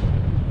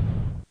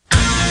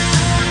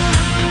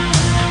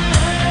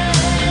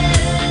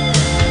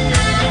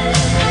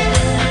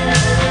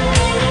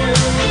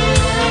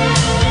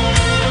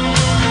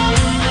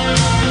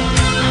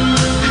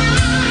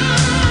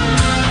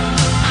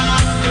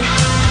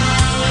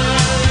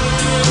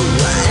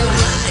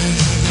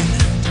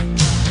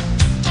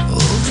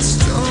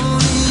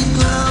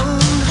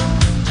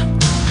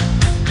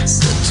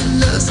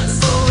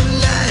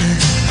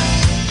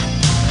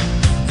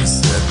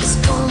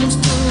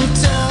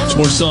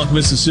 Sports Talk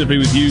Mississippi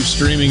with you,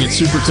 streaming at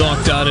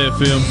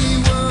supertalk.fm.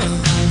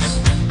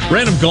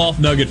 Random golf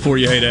nugget for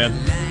you, hey, Dad.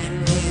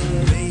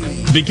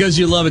 Because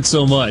you love it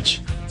so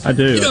much. I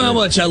do. You know how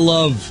much I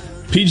love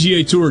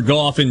PGA Tour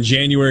golf in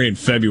January and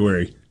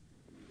February?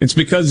 It's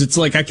because it's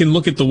like I can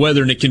look at the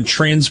weather and it can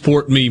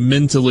transport me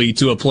mentally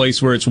to a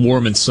place where it's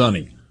warm and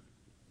sunny.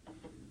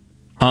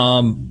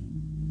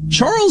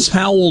 Charles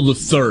Howell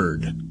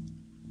III,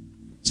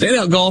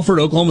 standout golfer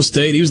at Oklahoma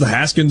State. He was the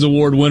Haskins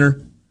Award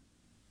winner.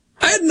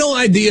 I had no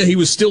idea he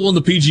was still on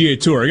the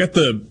PGA Tour. I got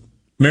the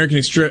American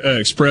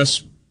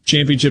Express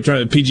Championship,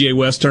 the PGA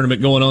West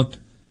tournament going on.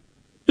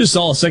 Just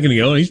saw a second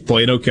ago, and he's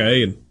playing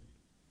okay. And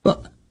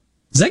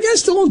is that guy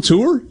still on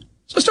tour?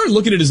 So I started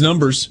looking at his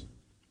numbers.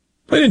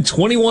 Played in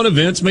 21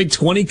 events, made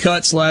 20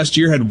 cuts last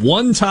year, had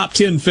 1 top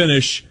 10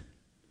 finish,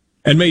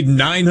 and made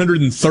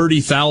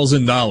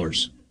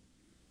 $930,000. I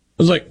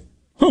was like,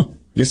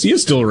 guess he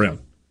is still around.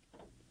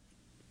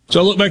 So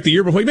I look back the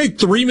year before. He made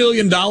 $3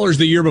 million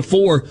the year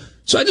before.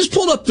 So I just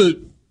pulled up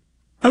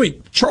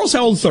Charles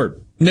Howell III,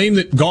 name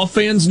that golf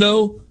fans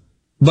know,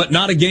 but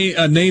not a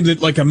name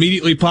that like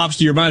immediately pops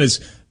to your mind is,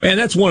 man,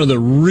 that's one of the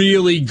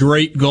really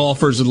great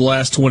golfers of the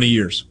last 20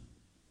 years.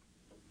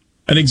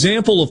 An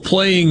example of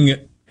playing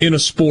in a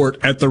sport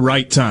at the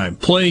right time,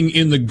 playing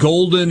in the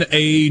golden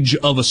age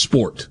of a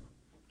sport.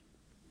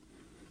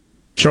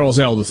 Charles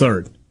Howell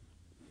III.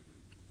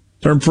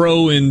 Turned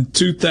pro in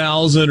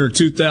 2000 or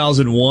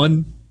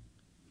 2001.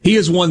 He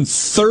has won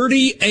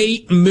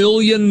 $38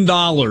 million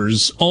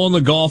on the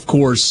golf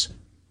course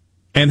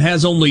and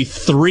has only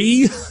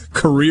 3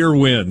 career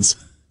wins.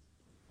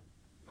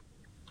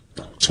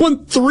 He's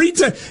won 3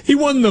 times. He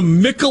won the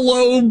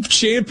Michelob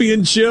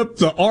Championship,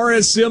 the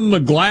RSM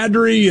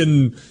McGladrey,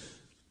 and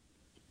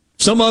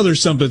some other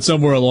something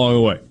somewhere along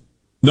the way.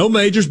 No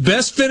majors.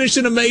 Best finish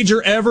in a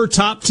major ever,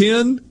 top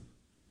 10.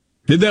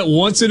 Did that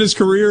once in his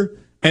career.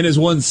 And has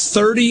won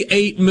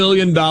 $38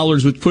 million,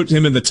 which puts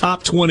him in the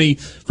top 20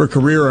 for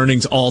career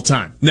earnings all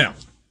time. Now,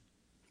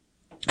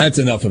 that's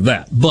enough of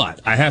that.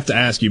 But I have to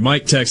ask you,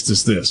 Mike texted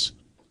us this.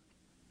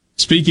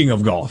 Speaking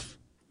of golf,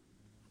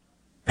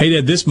 hey,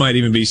 Dad, this might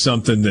even be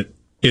something that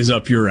is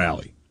up your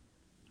alley.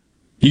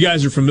 You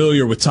guys are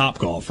familiar with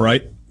Topgolf,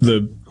 right?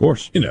 Of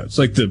course. It's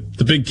like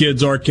the big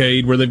kids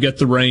arcade where they've got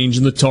the range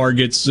and the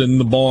targets and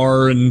the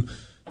bar and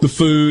the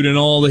food and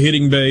all the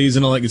hitting bays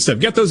and all that good stuff.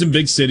 Got those in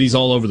big cities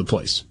all over the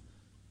place.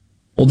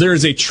 Well, there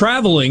is a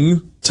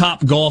traveling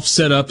Top Golf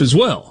setup as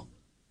well.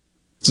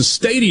 It's a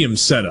stadium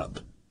setup.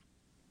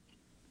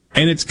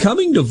 And it's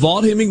coming to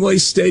Vaught Hemingway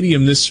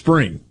Stadium this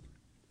spring.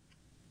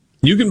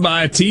 You can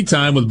buy a tee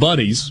time with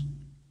buddies,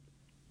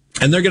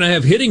 and they're going to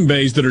have hitting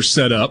bays that are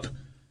set up,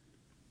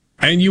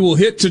 and you will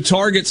hit to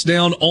targets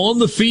down on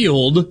the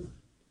field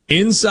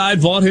inside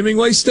Vaught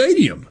Hemingway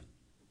Stadium.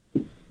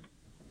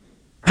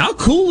 How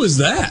cool is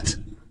that?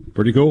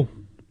 Pretty cool.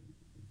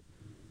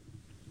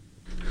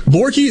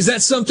 Borky, is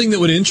that something that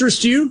would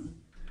interest you?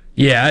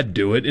 Yeah, I'd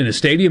do it in a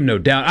stadium, no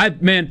doubt.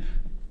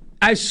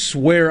 I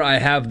swear I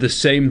have the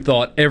same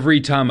thought every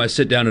time I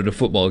sit down at a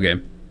football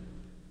game.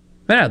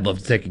 Man, I'd love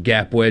to take a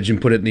gap wedge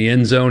and put it in the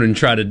end zone and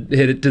try to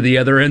hit it to the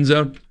other end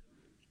zone.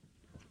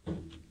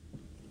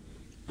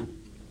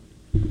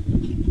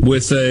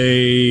 With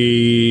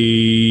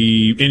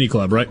any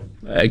club, right?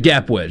 A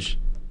gap wedge.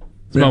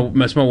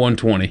 That's my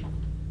 120.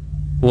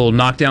 A little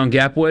knockdown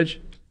gap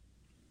wedge.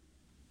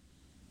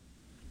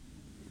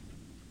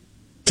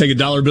 Take a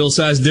dollar bill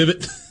size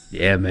divot.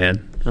 Yeah,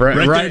 man.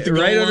 Right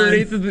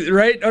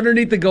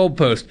underneath the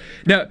goalpost.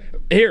 Now,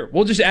 here,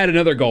 we'll just add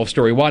another golf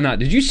story. Why not?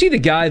 Did you see the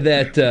guy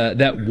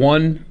that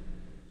won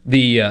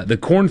the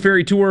Korn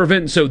Ferry Tour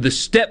event? So the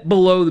step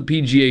below the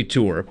PGA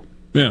Tour.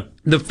 Yeah.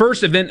 The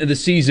first event of the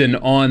season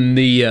on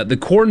the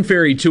Korn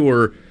Ferry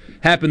Tour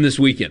happened this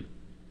weekend.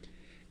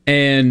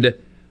 And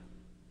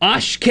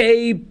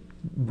Akshay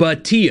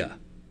Bhatia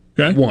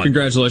won.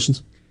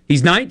 Congratulations.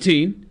 He's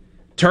 19.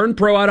 Turned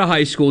pro out of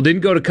high school,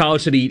 didn't go to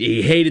college, said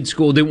he hated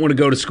school, didn't want to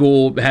go to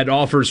school, had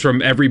offers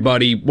from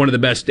everybody, one of the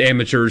best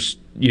amateurs,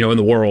 in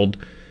the world,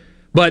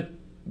 but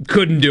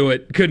couldn't do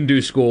it, couldn't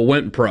do school,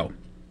 went pro.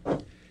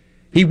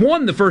 He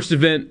won the first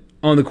event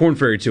on the Korn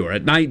Ferry Tour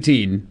at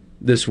 19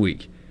 this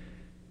week.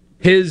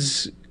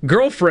 His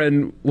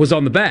girlfriend was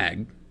on the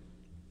bag,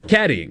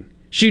 caddying.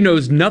 She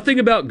knows nothing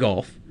about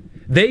golf.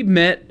 They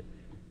met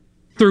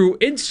through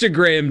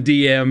Instagram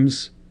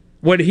DMs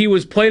when he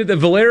was playing at the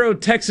Valero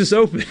Texas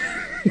Open.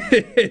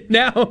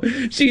 Now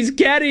she's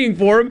caddying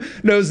for him,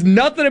 knows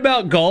nothing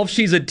about golf.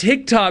 She's a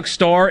TikTok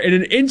star and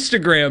an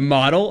Instagram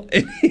model.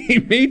 And he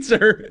meets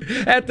her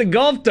at the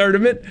golf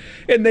tournament,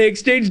 and they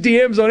exchange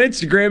DMs on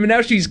Instagram, and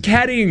now she's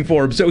caddying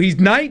for him. So he's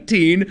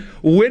 19,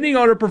 winning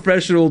on a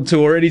professional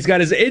tour, and he's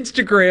got his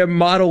Instagram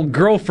model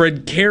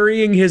girlfriend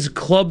carrying his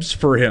clubs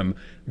for him.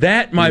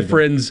 That, my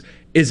friends,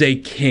 is a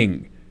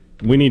king.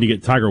 We need to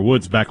get Tiger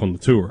Woods back on the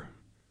tour.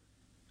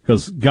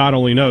 Because God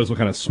only knows what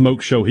kind of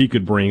smoke show he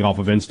could bring off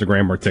of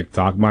Instagram or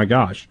TikTok. My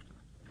gosh.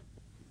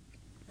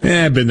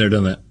 Yeah, I've been there,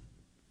 done that.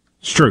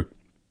 It's true.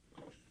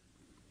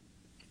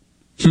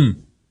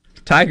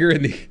 Tiger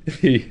in the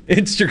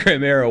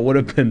Instagram era would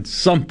have been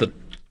something.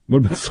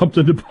 Would have been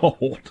something to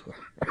behold.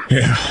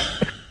 Yeah.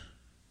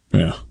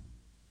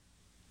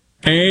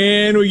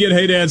 And we get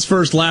Hey Dad's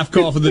first laugh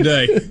cough of the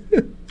day.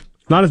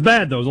 Not as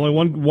bad, though. There's only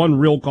one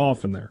real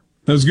cough in there.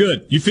 That was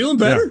good. You feeling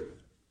better? Yeah.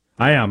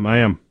 I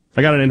am.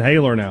 I got an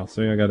inhaler now,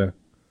 so they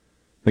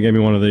gave me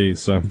one of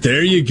these. So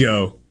there you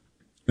go.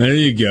 So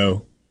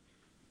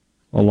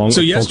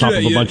yesterday, on top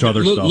of a bunch of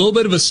other stuff. A little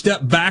bit of a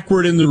step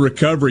backward in the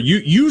recovery.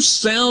 You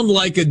sound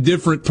like a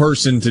different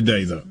person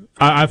today, though.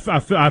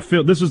 I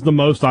feel this is the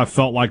most I've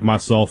felt like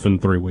myself in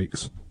 3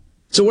 weeks.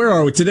 So where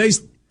are we? Today's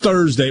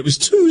Thursday. It was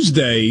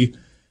Tuesday,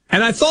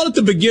 and I thought at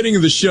the beginning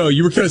of the show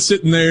you were kind of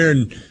sitting there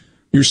and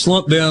you're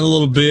slumped down a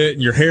little bit,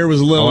 and your hair was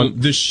a little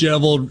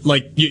disheveled.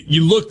 Like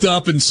you looked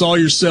up and saw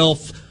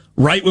yourself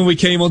right when we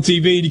came on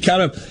TV, and you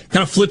kind of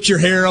flipped your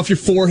hair off your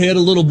forehead a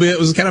little bit. It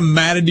was kind of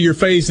matted to your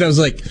face, and I was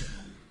like,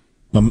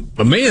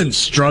 my man's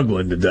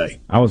struggling today.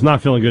 I was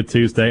not feeling good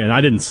Tuesday, and I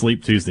didn't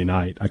sleep Tuesday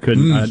night. I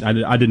couldn't.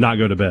 I did not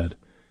go to bed,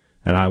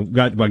 and I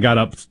got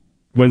up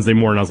Wednesday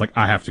morning. I was like,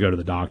 I have to go to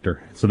the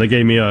doctor. So they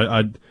gave me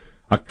a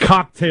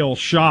cocktail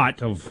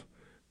shot of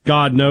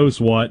God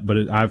knows what,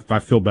 but I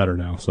feel better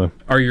now. So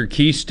are your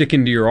keys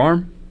sticking to your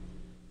arm?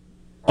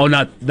 Oh,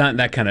 not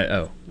that kind of.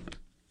 Oh.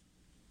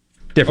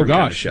 Different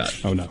kind of shot.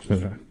 Oh, no.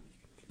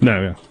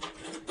 No.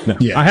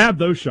 Yeah. I have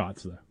those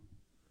shots, though.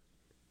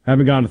 I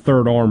haven't gotten a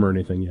third arm or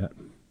anything yet.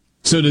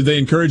 So did they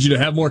encourage you to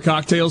have more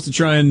cocktails to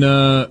try and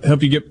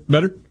help you get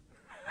better?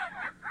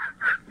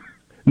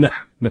 No.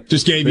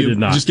 Just gave you the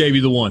one. Just gave me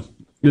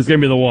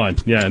the one.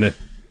 Yeah.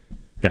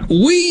 Yeah.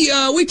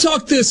 We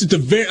talked about this at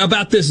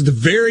the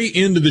very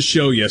end of the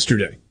show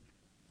yesterday.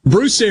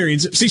 Bruce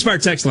Arians,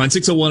 ceasefire text line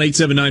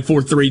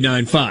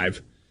 601-879-4395.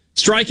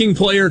 Striking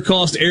player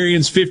cost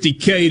Arians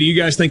 $50K. Do you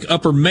guys think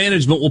upper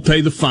management will pay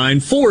the fine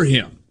for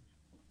him?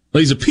 Well,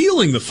 he's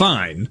appealing the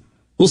fine.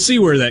 We'll see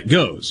where that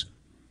goes.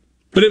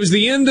 But it was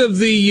the end of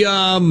the.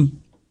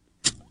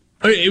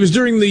 It was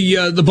during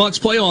the Bucks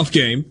playoff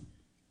game,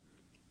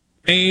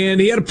 and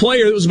he had a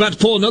player that was about to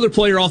pull another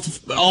player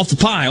off the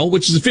pile,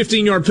 which is a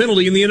 15-yard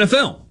penalty in the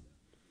NFL.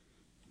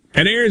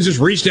 And Arians just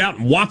reached out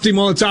and whopped him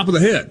on the top of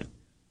the head.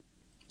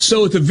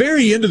 So at the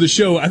very end of the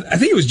show, I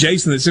think it was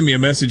Jason that sent me a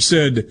message,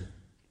 said,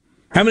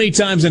 how many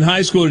times in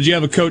high school did you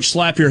have a coach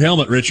slap your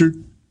helmet,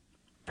 Richard?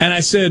 And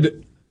I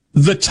said,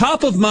 the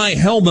top of my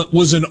helmet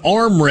was an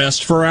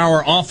armrest for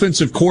our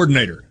offensive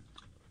coordinator.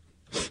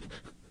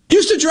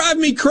 Used to drive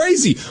me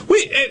crazy.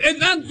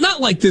 And not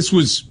like this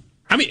was,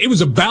 it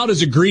was about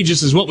as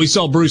egregious as what we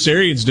saw Bruce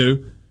Arians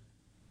do.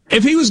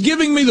 If he was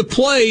giving me the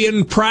play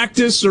in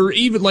practice or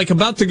even like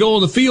about to go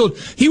on the field,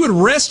 he would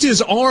rest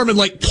his arm and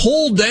like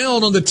pull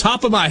down on the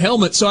top of my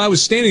helmet so I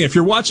was standing. If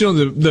you're watching on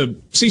the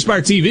C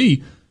Spire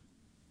TV,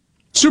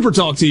 Super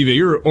Talk TV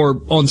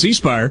or on C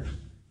Spire,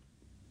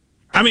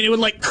 it would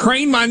like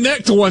crane my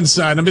neck to one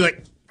side and I'd be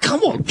like,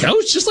 come on,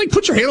 coach, just like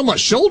put your hand on my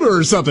shoulder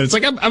or something. It's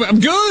like,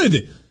 I'm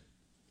good.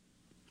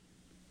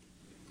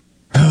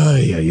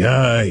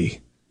 Ay.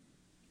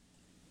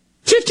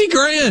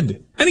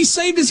 $50,000. And he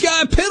saved his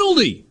guy a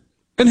penalty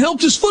and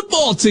helped his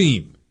football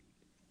team.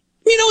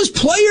 His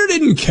player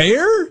didn't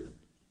care.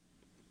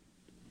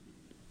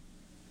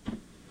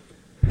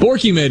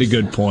 Borky made a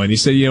good point. He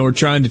said, we're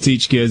trying to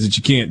teach kids that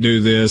you can't do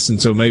this,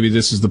 and so maybe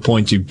this is the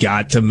point you've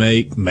got to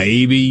make.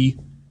 Maybe.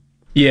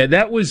 Yeah,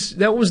 that was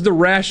the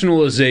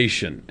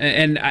rationalization,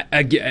 and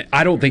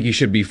I don't think he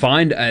should be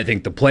fined. I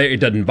think it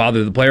doesn't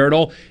bother the player at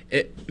all.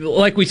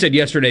 Like we said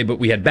yesterday, but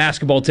we had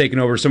basketball taking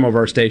over some of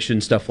our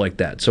stations, stuff like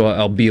that. So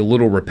I'll be a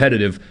little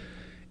repetitive.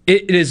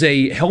 It is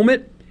a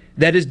helmet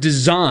that is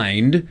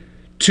designed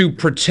to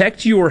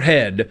protect your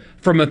head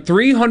from a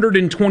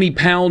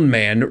 320-pound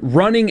man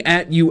running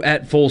at you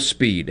at full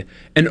speed.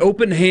 An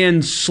open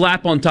hand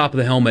slap on top of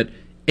the helmet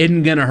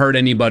isn't going to hurt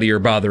anybody or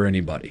bother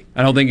anybody.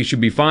 I don't think it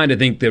should be fined. I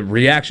think the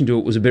reaction to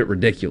it was a bit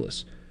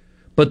ridiculous.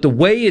 But the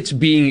way it's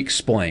being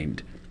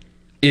explained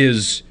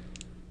is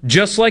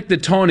just like the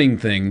taunting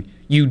thing,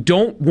 you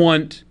don't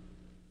want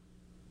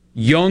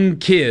young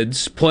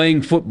kids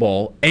playing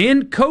football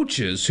and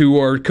coaches who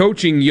are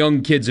coaching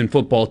young kids in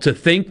football to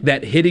think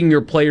that hitting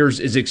your players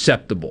is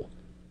acceptable.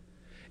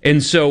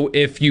 And so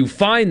if you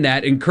find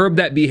that and curb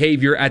that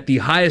behavior at the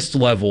highest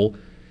level,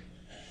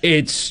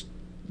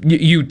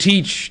 you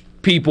teach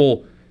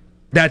people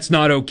that's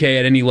not okay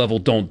at any level,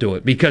 don't do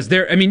it. Because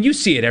you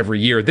see it every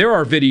year. There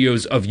are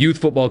videos of youth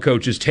football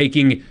coaches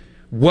taking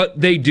what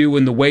they do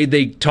and the way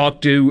they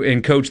talk to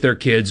and coach their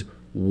kids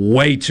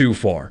way too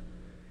far.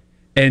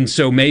 And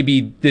so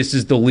maybe this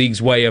is the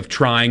league's way of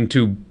trying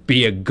to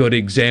be a good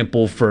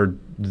example for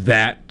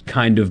that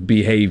kind of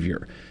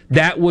behavior.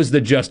 That was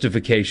the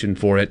justification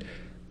for it.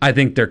 I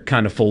think they're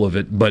kind of full of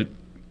it, but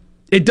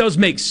it does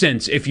make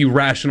sense if you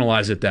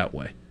rationalize it that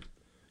way.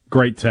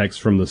 Great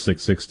text from the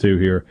 662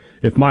 here.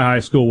 If my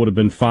high school would have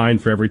been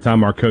fined for every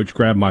time our coach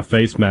grabbed my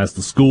face mask,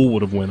 the school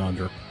would have went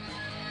under.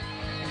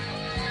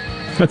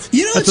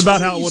 That's about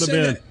how it would have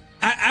been.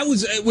 I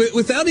was,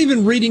 without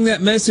even reading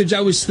that message, I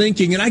was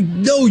thinking, and I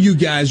know you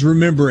guys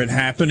remember it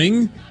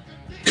happening.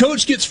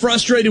 Coach gets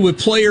frustrated with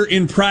player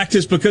in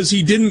practice because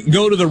he didn't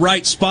go to the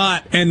right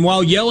spot, and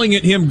while yelling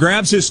at him,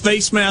 grabs his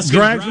face mask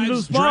drags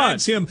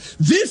him.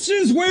 This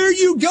is where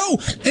you go.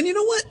 And you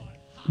know what?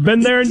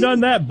 Been there and done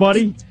that,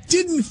 buddy. It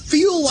didn't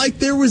feel like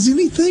there was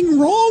anything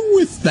wrong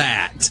with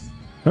that.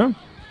 Huh?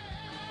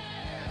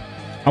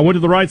 I went to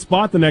the right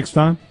spot the next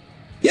time.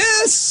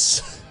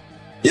 Yes.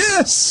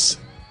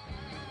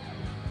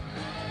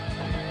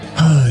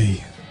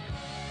 Hi.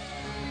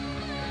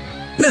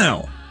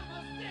 Now,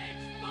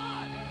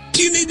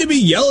 do you need to be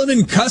yelling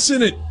and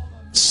cussing at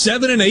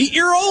 7 and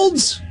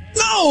 8-year-olds?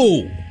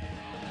 No.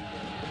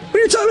 When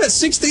you're talking about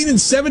 16 and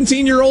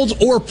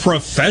 17-year-olds or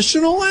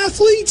professional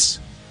athletes,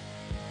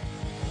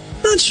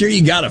 not sure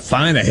you got to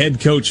fine a head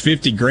coach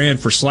 $50,000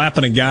 for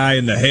slapping a guy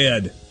in the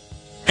head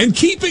and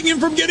keeping him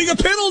from getting a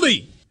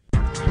penalty.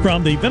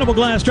 From the Venable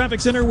Glass Traffic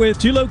Center with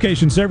 2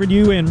 locations serving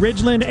you in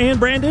Ridgeland and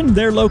Brandon.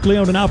 They're locally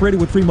owned and operated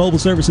with free mobile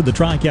service in the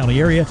Tri-County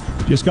area.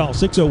 Just call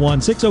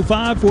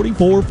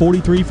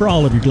 601-605-4443 for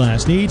all of your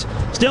glass needs.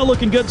 Still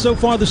looking good so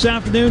far this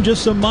afternoon.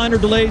 Just some minor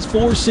delays.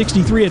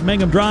 463 at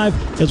Mangum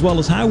Drive, as well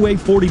as Highway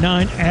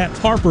 49 at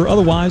Harper.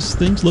 Otherwise,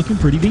 things looking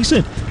pretty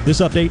decent.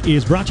 This update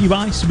is brought to you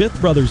by Smith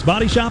Brothers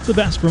Body Shop. The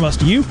best from us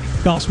to you.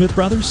 Call Smith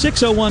Brothers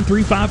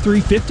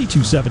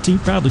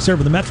 601-353-5217. Proudly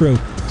serving the Metro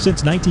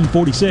since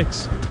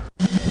 1946.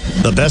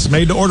 The best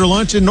made-to-order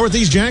lunch in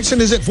Northeast Jackson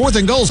is at 4th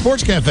and Gold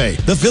Sports Cafe.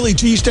 The Philly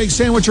cheesesteak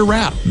sandwich or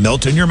wrap,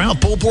 melt-in-your-mouth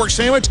pulled pork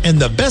sandwich, and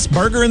the best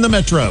burger in the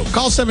Metro.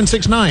 Call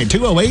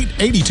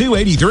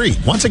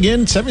 769-208-8283. Once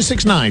again,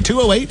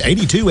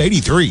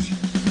 769-208-8283.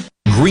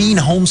 Green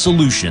Home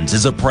Solutions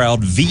is a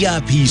proud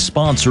VIP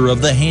sponsor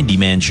of the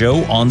Handyman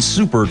Show on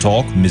Super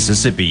Talk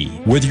Mississippi.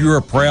 Whether you're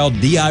a proud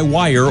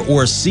DIYer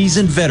or a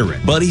seasoned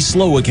veteran, Buddy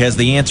Slowick has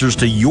the answers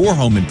to your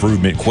home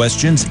improvement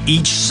questions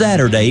each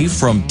Saturday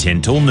from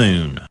 10 till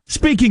noon.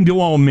 Speaking to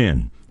all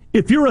men,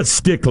 if you're a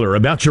stickler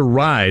about your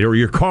ride or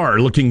your car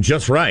looking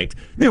just right,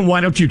 then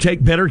why don't you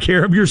take better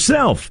care of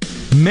yourself?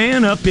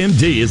 Man Up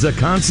MD is a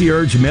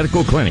concierge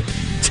medical clinic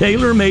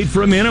tailor-made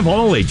for men of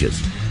all ages.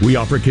 We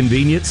offer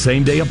convenient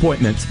same-day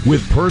appointments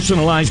with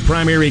personalized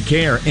primary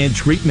care and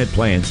treatment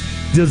plans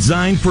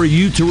designed for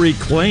you to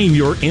reclaim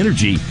your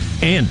energy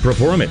and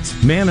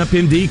performance. Man Up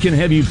MD can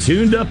have you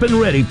tuned up and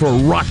ready for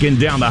rocking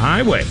down the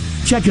highway.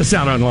 Check us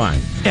out online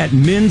at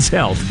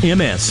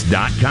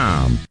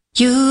menshealthms.com.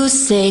 You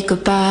say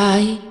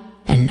goodbye,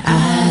 and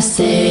I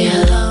say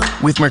hello.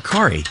 With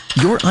Mercari,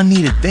 your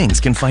unneeded things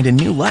can find a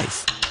new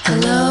life.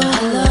 Hello,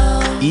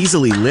 hello.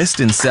 Easily list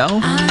and sell.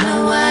 I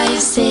know why you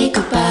say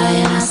goodbye,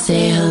 and I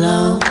say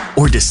hello.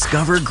 Or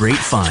discover great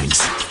finds.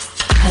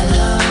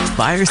 Hello.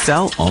 Buy or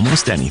sell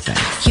almost anything.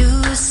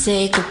 You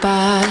say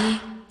goodbye,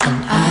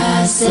 and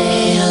I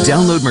say hello.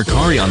 Download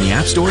Mercari on the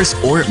app stores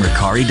or at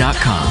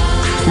Mercari.com.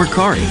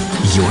 Mercari,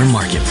 your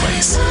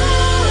marketplace.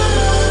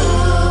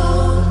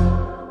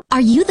 Are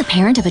you the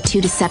parent of a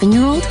 2 to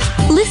 7-year-old?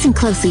 Listen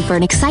closely for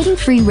an exciting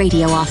free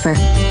radio offer.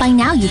 By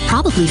now, you've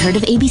probably heard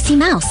of ABC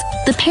Mouse,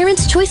 the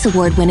Parents' Choice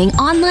Award-winning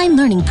online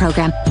learning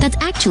program that's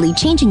actually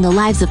changing the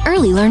lives of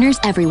early learners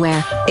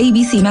everywhere.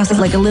 ABC Mouse is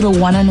like a little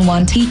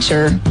one-on-one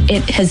teacher.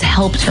 It has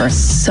helped her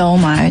so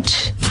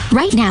much.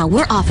 Right now,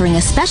 we're offering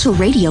a special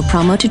radio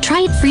promo to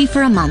try it free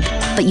for a month,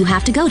 but you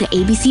have to go to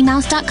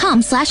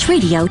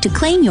abcmouse.com/radio to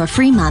claim your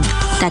free month.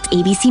 That's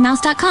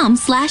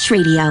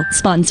abcmouse.com/radio.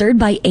 Sponsored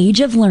by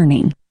Age of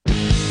Learning.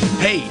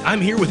 Hey, I'm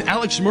here with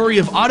Alex Murray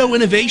of Auto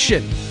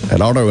Innovation.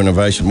 At Auto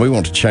Innovation, we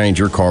want to change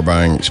your car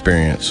buying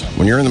experience.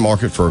 When you're in the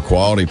market for a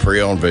quality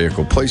pre-owned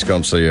vehicle, please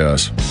come see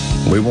us.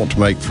 We want to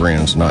make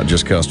friends, not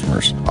just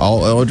customers.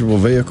 All eligible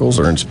vehicles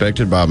are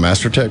inspected by a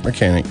MasterTech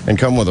mechanic and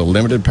come with a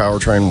limited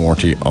powertrain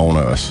warranty on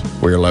us.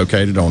 We are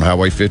located on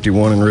Highway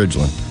 51 in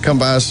Ridgeland. Come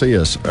by and see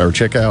us or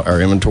check out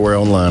our inventory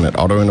online at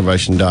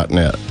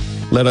autoinnovation.net.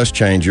 Let us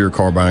change your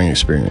car buying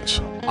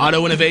experience.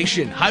 Auto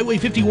Innovation, Highway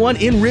 51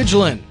 in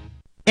Ridgeland.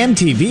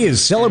 MTV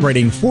is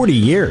celebrating 40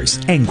 years,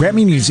 and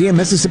Grammy Museum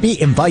Mississippi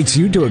invites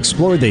you to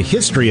explore the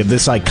history of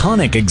this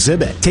iconic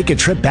exhibit. Take a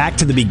trip back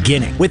to the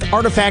beginning with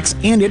artifacts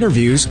and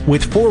interviews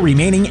with 4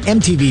 remaining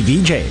MTV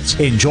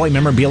VJs. Enjoy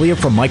memorabilia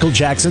from Michael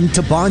Jackson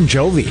to Bon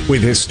Jovi,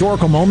 with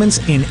historical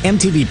moments in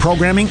MTV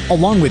programming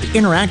along with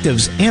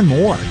interactives and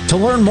more. To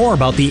learn more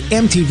about the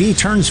MTV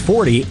Turns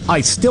 40,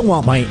 I Still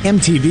Want My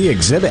MTV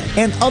exhibit,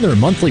 and other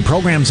monthly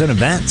programs and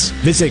events,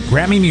 visit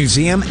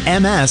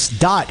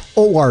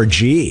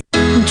GrammyMuseumMS.org.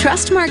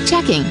 Trustmark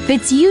checking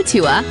fits you to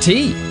a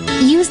T.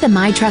 Use the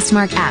My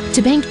Trustmark app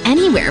to bank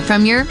anywhere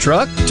from your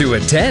truck to a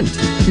tent.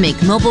 Make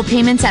mobile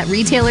payments at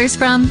retailers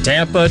from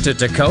Tampa to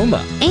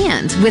Tacoma.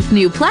 And with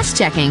new Plus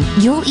checking,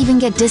 you'll even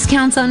get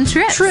discounts on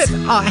trips.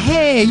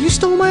 Hey, you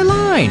stole my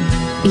line.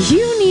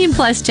 You need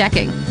Plus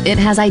checking. It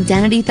has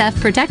identity theft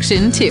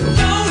protection too.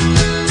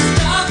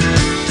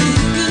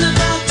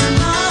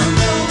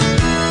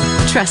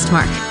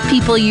 Trustmark.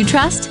 People you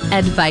trust.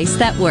 Advice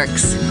that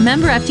works.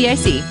 Member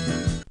FDIC.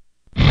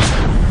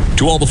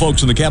 To all the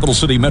folks in the Capital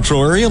City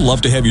metro area,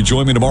 love to have you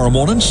join me tomorrow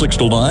morning, 6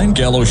 to 9,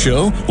 Gallo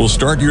Show. We'll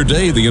start your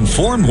day the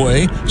informed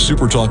way.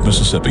 Super Talk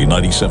Mississippi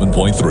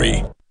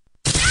 97.3.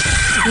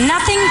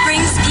 Nothing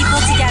brings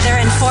people together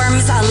and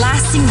forms a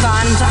lasting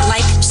bond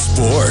like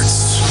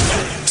sports.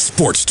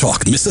 Sports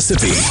Talk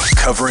Mississippi,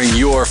 covering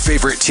your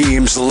favorite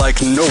teams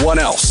like no one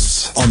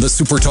else. On the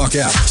Super Talk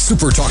app,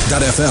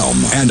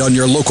 supertalk.fm, and on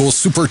your local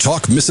Super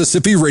Talk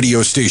Mississippi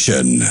radio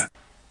station.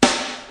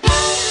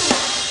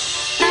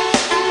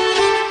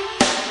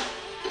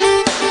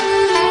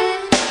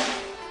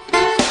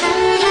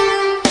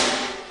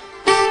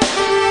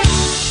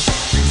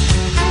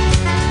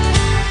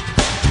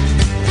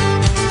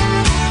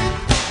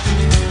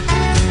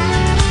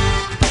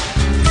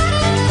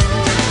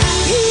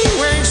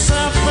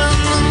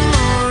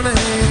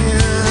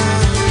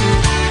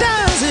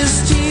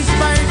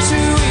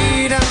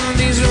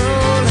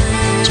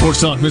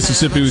 Sports Talk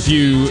Mississippi with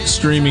you,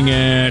 streaming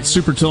at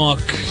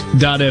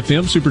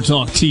supertalk.fm,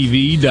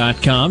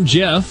 supertalktv.com.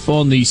 Jeff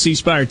on the C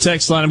Spire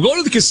text line. I'm going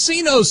to the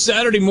casino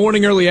Saturday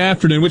morning, early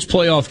afternoon. Which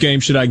playoff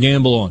game should I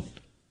gamble on?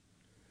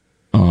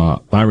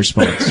 My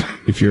response,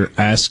 if you're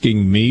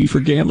asking me for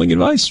gambling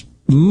advice,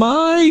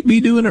 might be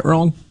doing it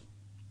wrong.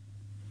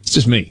 It's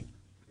just me.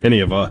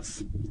 Any of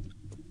us.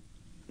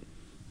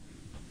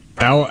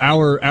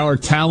 Our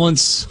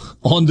talents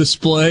on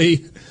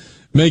display,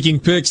 making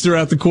picks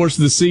throughout the course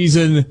of the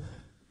season.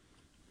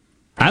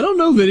 I don't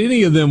know that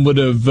any of them would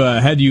have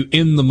had you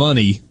in the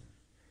money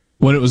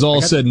when it was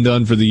all said and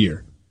done for the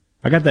year.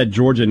 I got that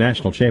Georgia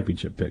National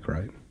Championship pick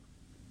right.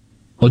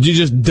 Well, did you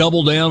just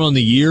double down on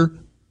the year?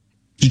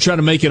 Did you try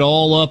to make it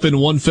all up in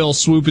one fell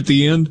swoop at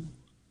the end?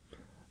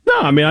 No,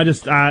 I mean,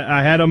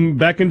 I had them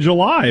back in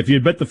July. If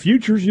you'd bet the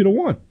futures, you'd have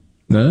won.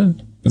 No,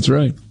 that's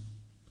right.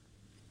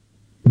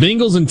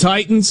 Bengals and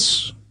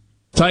Titans.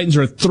 Titans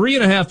are a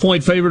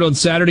 3.5-point favorite on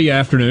Saturday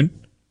afternoon.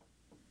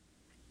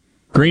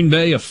 Green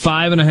Bay a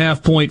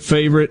 5.5-point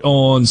favorite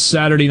on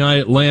Saturday night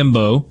at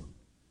Lambeau.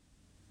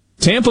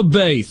 Tampa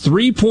Bay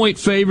 3-point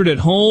favorite at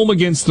home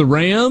against the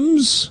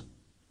Rams.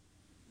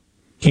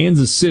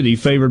 Kansas City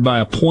favored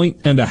by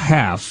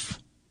 1.5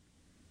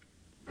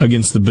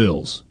 against the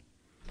Bills.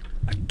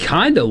 I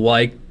kind of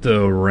like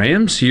the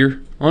Rams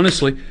here,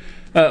 honestly.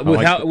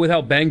 With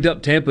how banged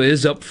up Tampa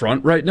is up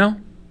front right now.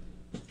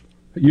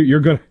 You're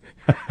gonna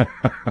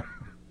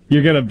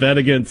bet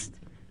against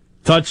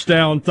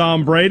touchdown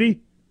Tom Brady,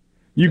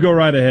 you go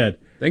right ahead.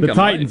 The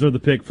Titans are the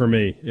pick for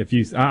me. If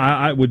you,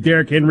 with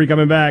Derrick Henry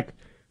coming back,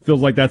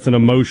 feels like that's an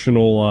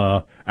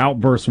emotional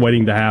outburst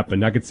waiting to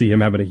happen. I could see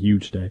him having a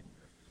huge day.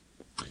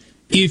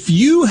 If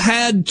you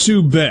had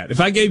to bet, if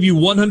I gave you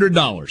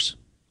 $100,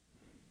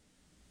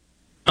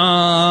 hold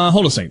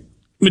on a second.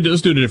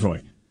 Let's do it a different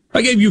way. If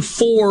I gave you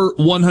 4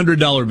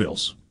 $100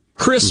 bills,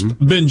 crisp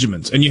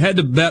Benjamins, and you had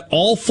to bet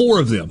all 4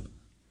 of them,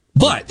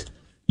 but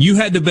you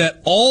had to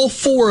bet all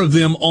 4 of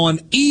them on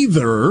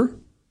either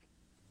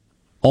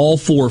all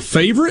 4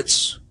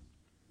 favorites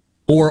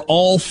or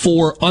all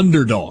 4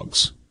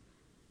 underdogs.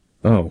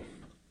 Oh.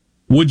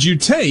 Would you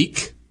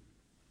take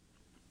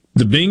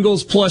the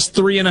Bengals plus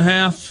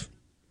 3.5,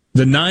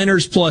 the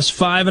Niners plus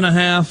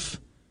 5.5,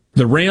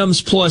 the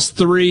Rams plus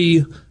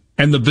 3,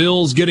 and the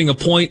Bills getting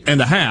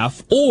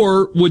 1.5,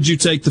 or would you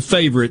take the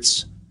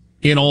favorites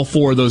in all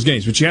 4 of those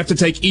games? But you have to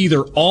take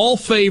either all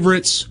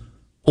favorites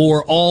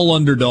or all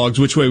underdogs.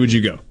 Which way would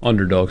you go?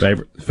 Underdogs.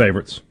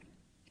 Favorites.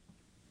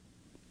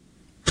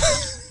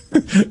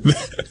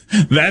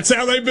 That's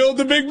how they build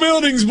the big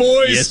buildings,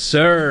 boys. Yes,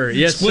 sir.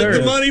 Yes, Split sir.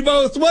 the money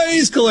both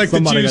ways, collect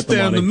Somebody the juice got the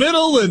down money. the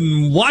middle,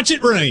 and watch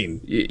it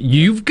rain.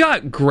 You've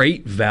got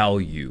great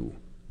value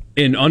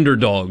in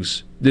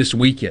underdogs this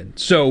weekend.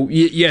 So,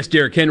 yes,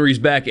 Derrick Henry's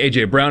back.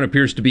 A.J. Brown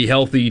appears to be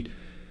healthy.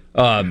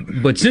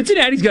 But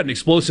Cincinnati's got an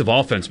explosive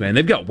offense, man.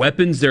 They've got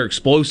weapons. They're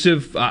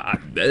explosive.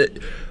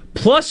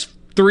 Plus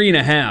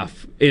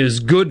 3.5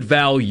 is good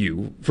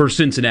value for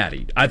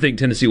Cincinnati. I think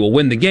Tennessee will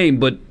win the game,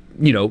 but,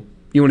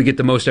 you want to get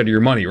the most out of your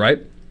money,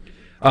 right?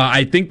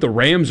 I think the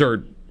Rams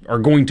are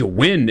going to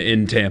win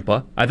in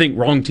Tampa. I think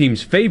wrong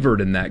team's favored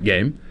in that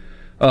game.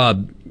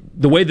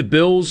 The way the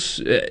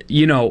Bills,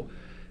 the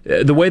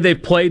way they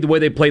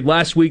played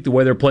last week, the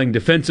way they're playing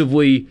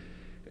defensively,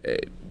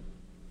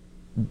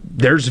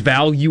 there's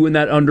value in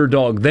that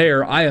underdog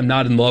there. I am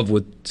not in love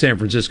with San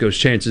Francisco's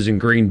chances in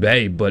Green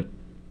Bay, but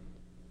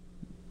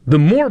the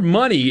more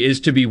money is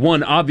to be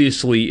won,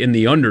 obviously, in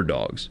the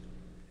underdogs.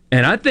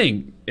 And I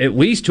think at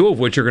least 2 of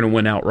which are going to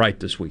win outright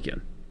this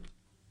weekend.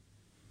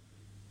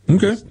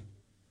 Okay.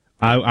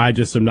 I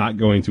just am not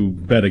going to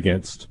bet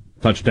against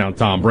touchdown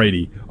Tom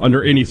Brady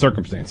under any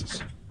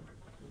circumstances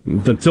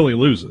until he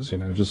loses.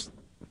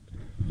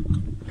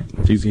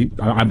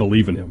 I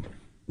believe in him.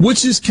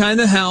 Which is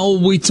kind of how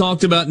we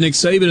talked about Nick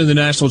Saban in the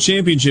national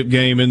championship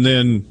game, and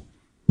then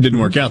didn't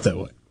work out that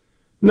way.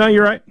 No,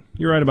 you're right.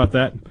 You're right about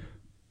that.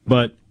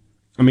 But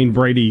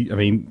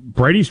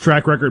Brady's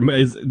track record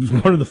is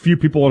one of the few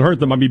people on earth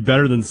that might be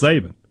better than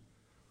Saban.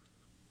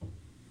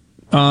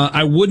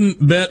 I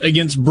wouldn't bet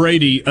against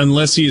Brady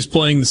unless he is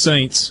playing the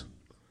Saints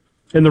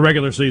in the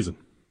regular season.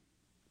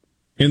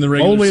 In the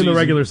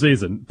regular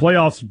season.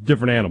 Playoffs,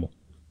 different animal.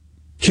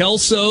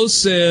 Kelso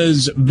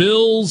says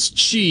Bills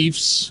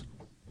Chiefs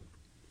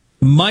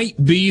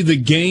might be the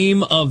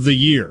game of the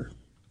year.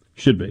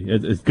 Should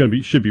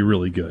be. Should be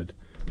really good.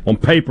 On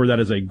paper,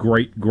 that is a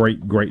great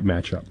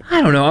matchup.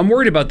 I don't know. I'm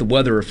worried about the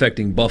weather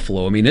affecting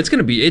Buffalo.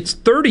 It's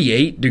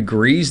 38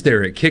 degrees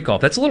there at kickoff.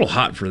 That's a little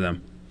hot for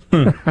them.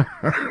 No,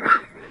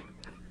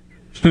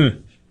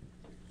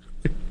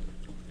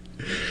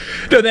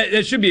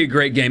 that should be a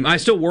great game. I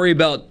still worry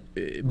about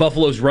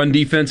Buffalo's run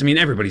defense.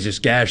 Everybody's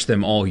just gashed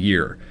them all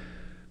year.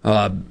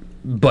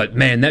 But,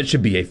 man, that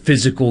should be a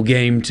physical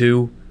game,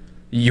 too.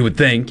 You would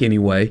think,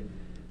 anyway.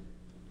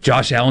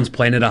 Josh Allen's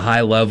playing at a high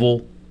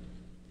level.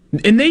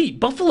 And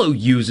Buffalo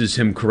uses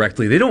him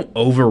correctly. They don't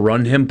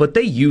overrun him, but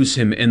they use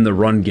him in the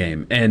run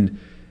game. And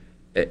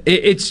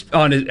it's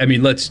on.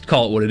 Let's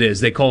call it what it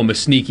is. They call him a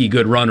sneaky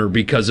good runner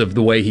because of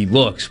the way he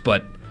looks,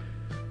 but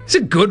he's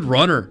a good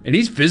runner, and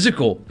he's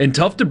physical and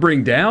tough to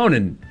bring down.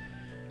 And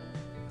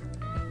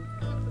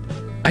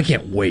I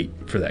can't wait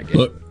for that game.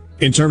 Look,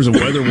 in terms of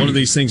weather, one of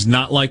these things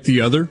not like the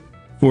other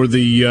for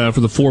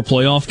the 4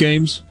 playoff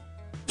games.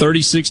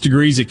 36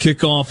 degrees at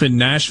kickoff in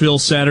Nashville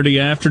Saturday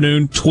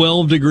afternoon,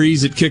 12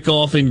 degrees at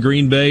kickoff in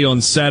Green Bay on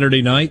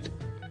Saturday night,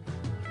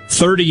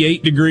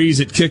 38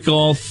 degrees at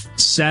kickoff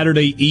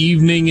Saturday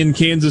evening in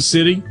Kansas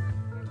City,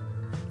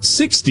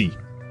 60.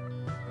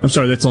 I'm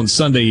sorry, that's on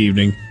Sunday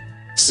evening,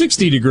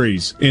 60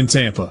 degrees in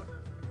Tampa,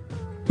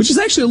 which is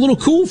actually a little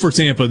cool for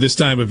Tampa this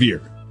time of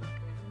year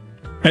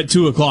at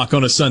 2 o'clock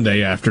on a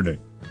Sunday afternoon.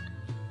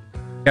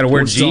 Got to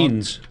wear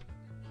jeans.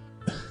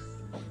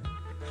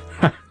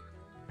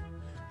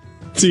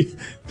 See,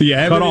 the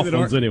cut off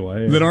ones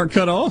anyway. That aren't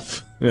cut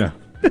off? Yeah.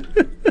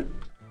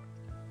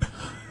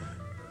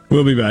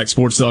 We'll be back.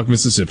 Sports Talk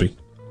Mississippi.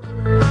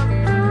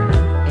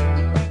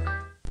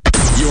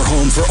 Your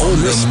home for Ole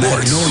Miss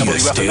sports.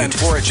 Recommend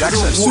Flora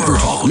Jackson. Super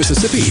Talk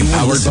Mississippi.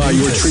 Powered by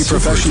your tree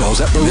professionals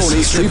at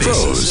Barone's Tree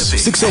Pros.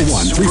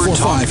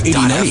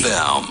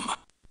 601-345-8090.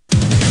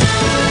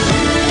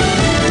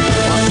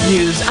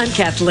 News. I'm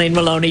Kathleen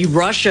Maloney.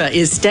 Russia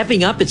is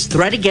stepping up its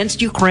threat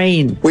against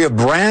Ukraine. We have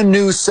brand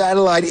new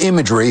satellite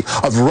imagery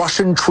of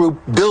Russian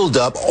troop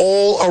buildup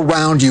all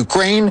around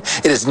Ukraine.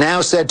 It is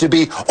now said to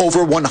be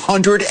over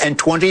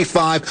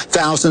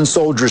 125,000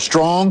 soldiers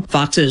strong.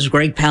 Fox's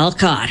Greg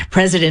Palcott.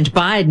 President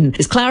Biden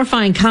is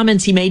clarifying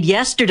comments he made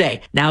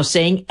yesterday, now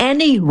saying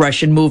any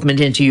Russian movement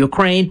into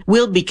Ukraine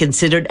will be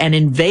considered an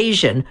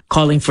invasion,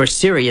 calling for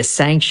serious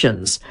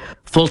sanctions.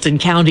 Fulton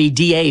County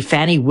DA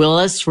Fannie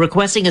Willis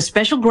requesting a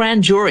special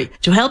grand jury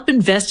to help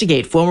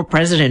investigate former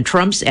President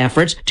Trump's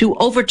efforts to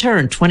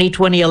overturn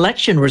 2020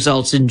 election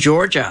results in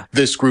Georgia.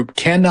 This group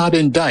cannot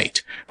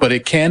indict, but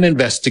it can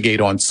investigate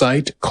on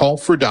site, call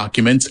for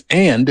documents,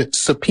 and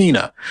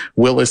subpoena.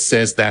 Willis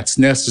says that's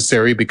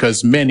necessary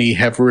because many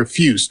have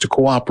refused to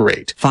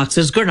cooperate.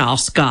 Fox's Gernal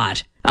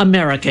Scott.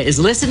 America is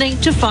listening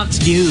to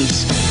Fox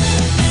News.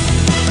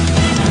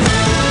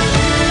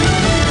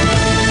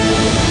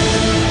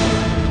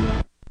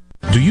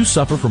 Do you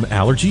suffer from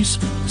allergies,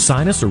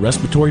 sinus, or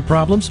respiratory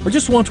problems, or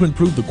just want to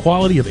improve the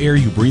quality of air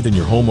you breathe in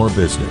your home or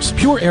business?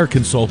 Pure Air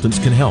Consultants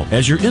can help.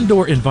 As your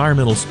indoor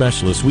environmental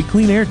specialist, we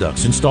clean air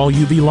ducts, install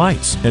UV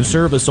lights, and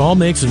service all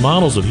makes and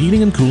models of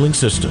heating and cooling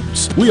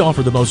systems. We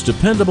offer the most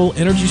dependable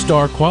Energy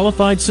Star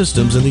qualified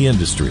systems in the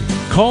industry.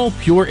 Call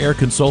Pure Air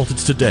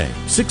Consultants today,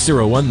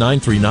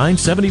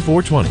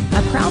 601-939-7420.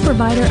 A proud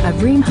provider of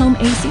Rheem Home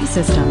AC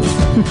systems.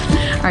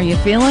 Are you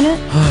feeling it?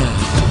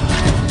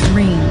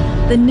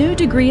 Rheem, the new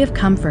degree of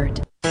comfort.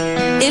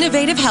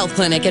 Innovative Health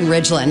Clinic in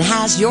Ridgeland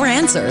has your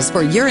answers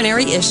for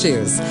urinary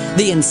issues.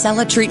 The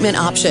Encella treatment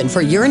option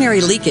for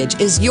urinary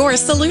leakage is your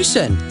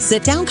solution.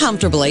 Sit down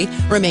comfortably,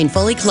 remain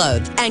fully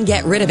clothed, and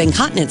get rid of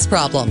incontinence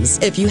problems.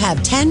 If you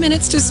have 10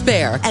 minutes to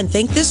spare and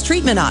think this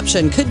treatment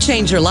option could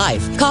change your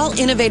life, call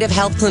Innovative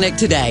Health Clinic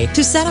today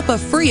to set up a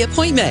free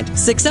appointment.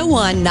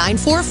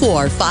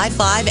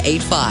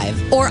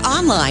 601-944-5585 or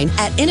online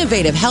at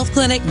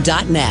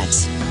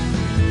innovativehealthclinic.net.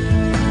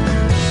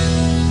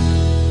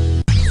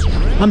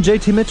 I'm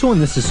JT Mitchell,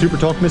 and this is Super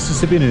Talk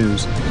Mississippi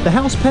News. The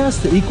House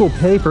passed the Equal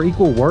Pay for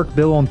Equal Work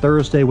bill on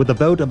Thursday with a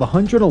vote of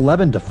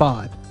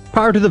 111-5.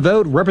 Prior to the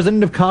vote,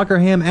 Representative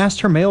Cockerham asked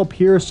her male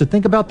peers to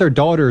think about their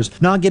daughters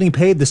not getting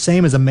paid the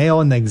same as a male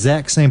in the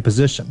exact same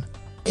position.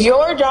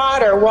 Your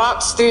daughter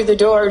walks through the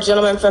door,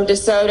 gentleman from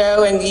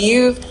DeSoto, and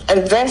you've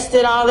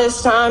invested all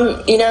this time,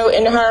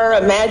 in her,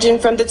 imagine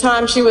from the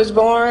time she was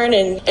born.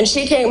 And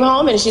she came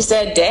home and she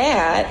said,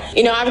 Dad,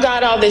 I've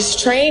got all this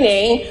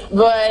training,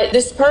 but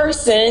this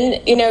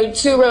person,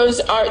 2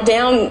 rows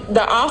down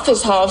the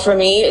office hall from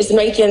me is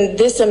making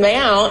this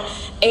amount.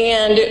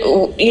 And,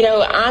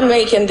 I'm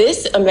making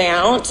this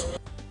amount.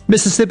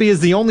 Mississippi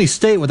is the only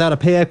state without a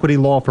pay equity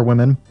law for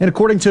women, and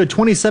according to a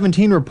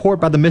 2017 report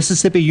by the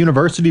Mississippi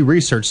University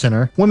Research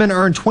Center, women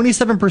earn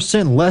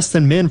 27% less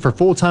than men for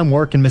full-time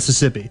work in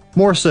Mississippi.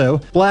 More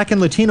so, Black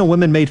and Latino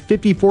women made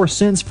 54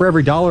 cents for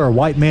every dollar a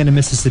white man in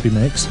Mississippi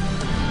makes.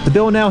 The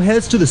bill now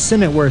heads to the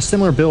Senate, where a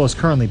similar bill is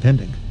currently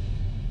pending.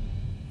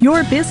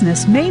 Your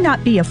business may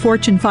not be a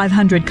Fortune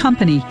 500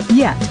 company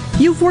yet.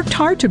 You've worked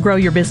hard to grow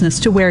your business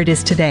to where it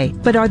is today,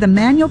 but are the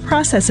manual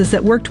processes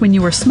that worked when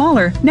you were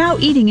smaller now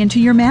eating into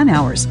your man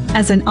hours?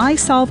 As an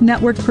iSolve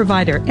network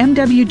provider,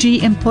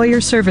 MWG Employer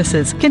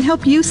Services can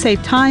help you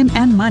save time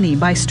and money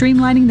by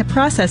streamlining the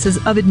processes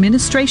of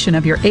administration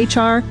of your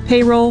HR,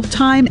 payroll,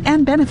 time,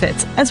 and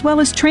benefits, as well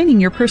as training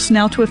your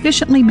personnel to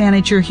efficiently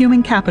manage your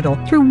human capital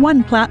through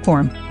one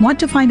platform. Want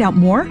to find out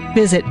more?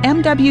 Visit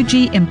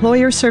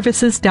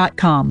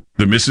MWGEmployerServices.com.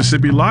 The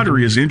Mississippi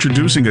Lottery is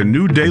introducing a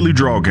new daily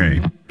draw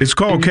game. It's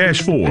called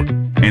Cash 4.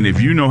 And if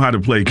you know how to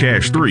play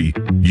Cash 3,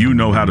 you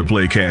know how to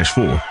play Cash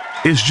 4.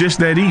 It's just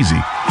that easy.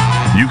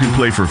 You can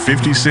play for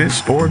 50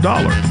 cents or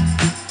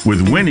 $1,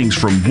 with winnings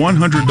from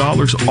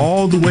 $100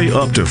 all the way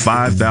up to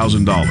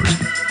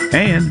 $5,000.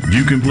 And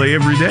you can play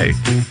every day,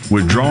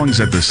 with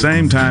drawings at the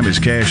same time as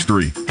Cash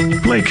 3.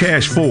 Play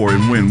Cash 4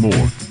 and win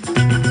more.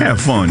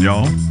 Have fun,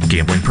 y'all.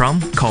 Gambling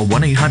problem? Call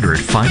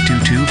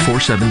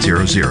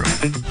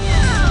 1-800-522-4700.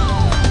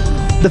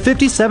 The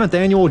 57th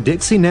annual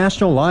Dixie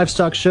National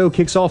Livestock Show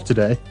kicks off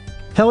today.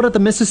 Held at the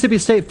Mississippi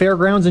State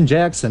Fairgrounds in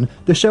Jackson,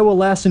 the show will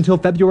last until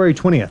February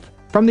 20th.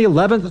 From the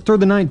 11th through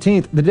the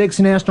 19th, the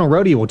Dixie National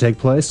Rodeo will take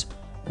place.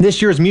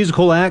 This year's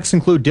musical acts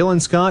include Dylan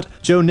Scott,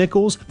 Joe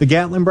Nichols, the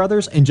Gatlin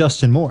Brothers, and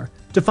Justin Moore.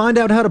 To find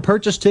out how to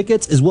purchase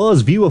tickets as well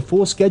as view a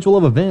full schedule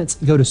of events,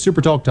 go to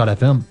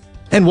supertalk.fm.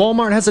 And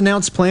Walmart has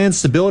announced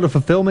plans to build a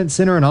fulfillment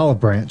center in Olive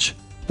Branch.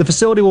 The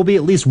facility will be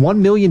at least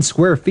 1 million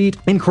square feet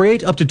and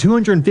create up to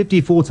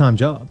 250 full-time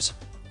jobs.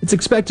 It's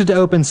expected to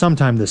open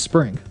sometime this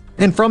spring.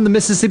 And from the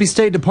Mississippi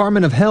State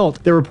Department of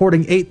Health, they're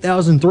reporting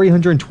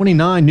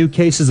 8,329 new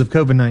cases of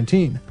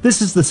COVID-19.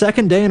 This is the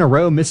second day in a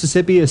row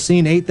Mississippi has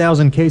seen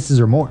 8,000 cases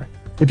or more.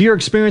 If you're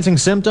experiencing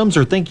symptoms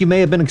or think you may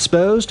have been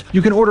exposed,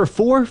 you can order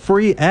 4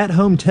 free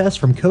at-home tests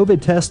from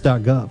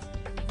covidtest.gov.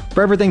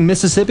 For everything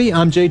Mississippi,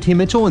 I'm JT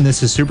Mitchell, and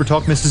this is Super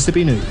Talk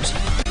Mississippi News.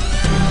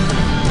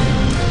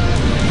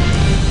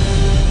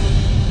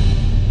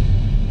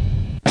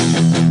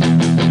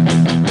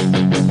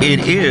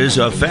 It is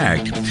a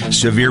fact.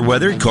 Severe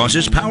weather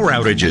causes power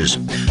outages.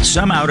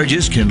 Some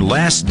outages can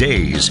last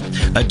days.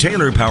 A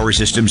Taylor Power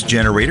Systems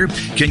generator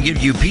can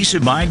give you peace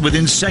of mind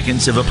within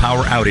seconds of a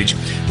power outage,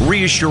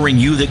 reassuring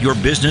you that your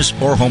business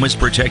or home is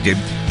protected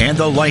and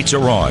the lights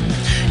are on.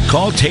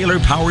 Call Taylor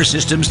Power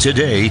Systems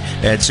today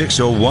at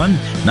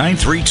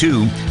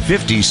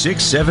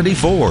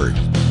 601-932-5674.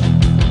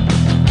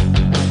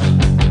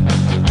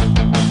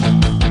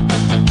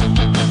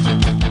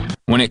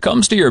 When it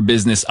comes to your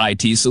business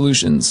IT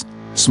solutions,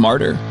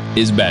 smarter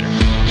is better.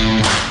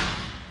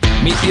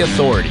 Meet the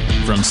authority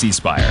from C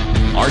Spire.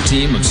 Our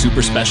team of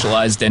super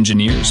specialized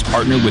engineers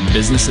partner with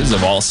businesses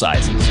of all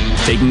sizes,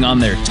 taking on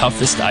their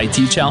toughest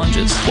IT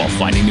challenges while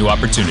finding new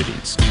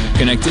opportunities.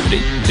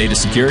 Connectivity, data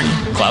security,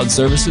 cloud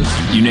services,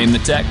 you name the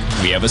tech,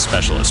 we have a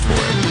specialist for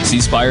it. C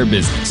Spire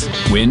Business.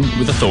 Win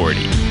with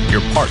authority.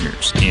 Your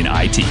partners in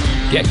IT.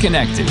 Get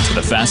connected to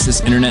the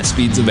fastest internet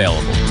speeds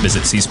available.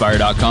 Visit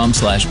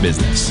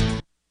cspire.com/business.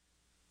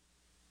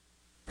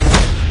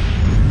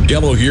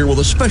 Gallo here with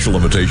a special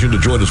invitation to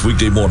join us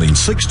weekday morning,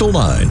 6 to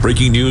 9.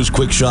 Breaking news,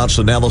 quick shots,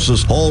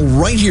 analysis, all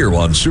right here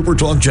on Super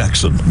Talk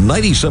Jackson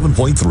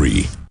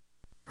 97.3. Take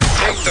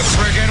the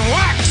friggin'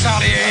 wax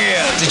out of your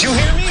ear. Did you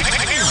hear me?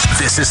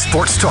 This is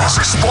Sports Talk.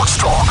 Sports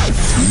Talk,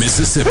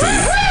 Mississippi.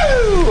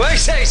 Woo! I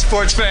say,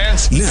 sports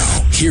fans.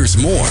 Now, here's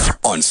more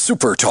on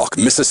Super Talk,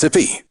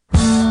 Mississippi.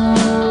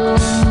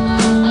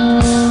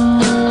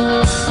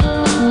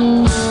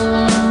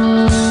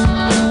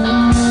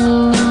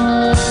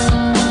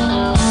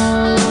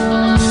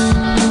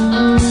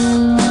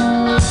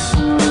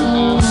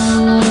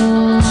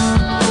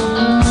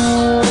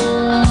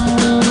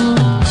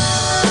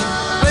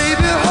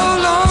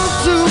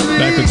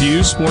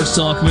 Sports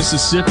Talk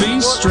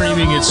Mississippi,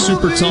 streaming at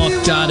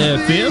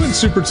supertalk.fm and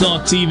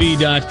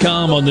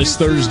supertalktv.com on this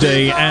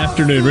Thursday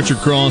afternoon. Richard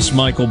Cross,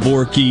 Michael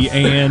Borky,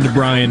 and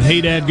Brian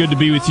Haydad. Good to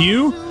be with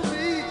you.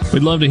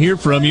 We'd love to hear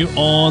from you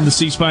on the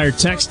C Spire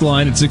text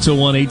line at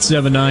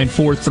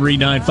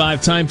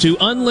 601-879-4395. Time to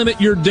unlimit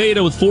your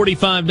data with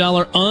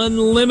 $45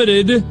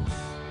 unlimited.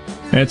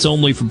 That's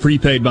only for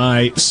prepaid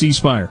by C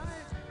Spire.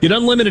 Get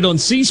unlimited on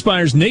C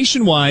Spire's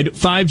nationwide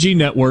 5G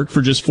network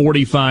for just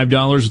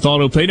 $45 with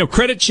autopay. No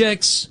credit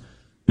checks,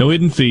 no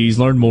hidden fees.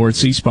 Learn more at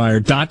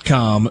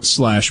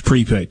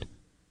cspire.com/prepaid.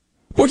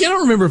 Boy, I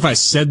don't remember if I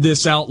said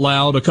this out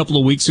loud a couple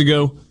of weeks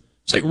ago.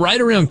 It's like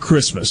right around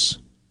Christmas.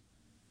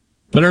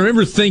 But I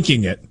remember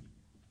thinking it.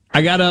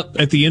 I got up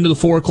at the end of the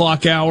 4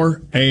 o'clock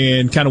hour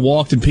and kind of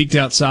walked and peeked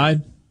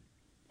outside,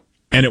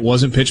 and it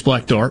wasn't pitch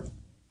black dark.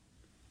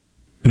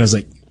 And I was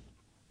like,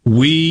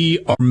 we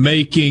are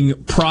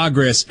making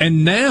progress.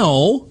 And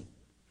now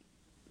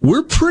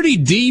we're pretty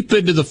deep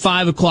into the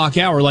 5 o'clock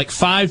hour, like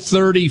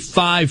 5:30,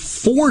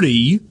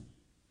 5:40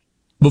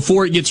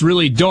 before it gets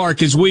really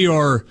dark, as we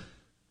are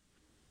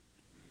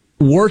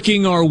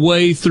working our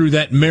way through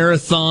that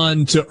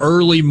marathon to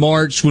early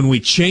March when we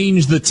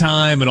change the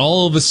time and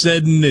all of a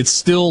sudden it's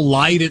still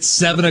light at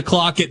 7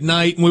 o'clock at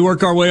night, and we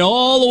work our way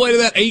all the way to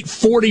that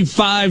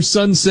 8:45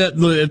 sunset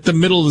at the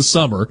middle of the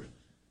summer.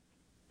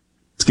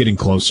 It's getting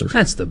closer.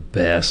 That's the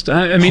best.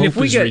 I mean, if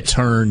we get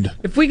returned,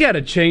 if we got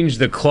to change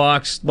the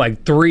clocks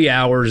like 3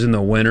 hours in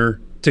the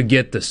winter to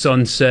get the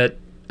sunset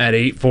at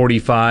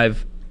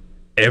 8:45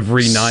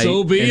 every night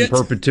in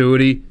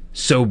perpetuity,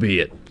 so be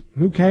it.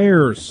 Who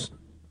cares?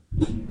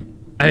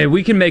 I mean,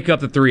 we can make up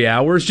the 3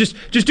 hours. Just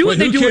do what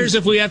they do. Who cares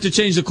if we have to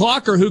change the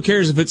clock, or who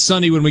cares if it's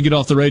sunny when we get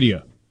off the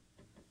radio?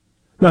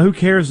 No, who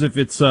cares if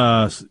it's we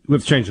have to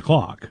change the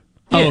clock?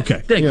 Oh,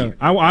 okay. Thank you.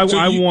 I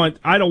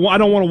don't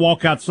want to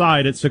walk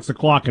outside at 6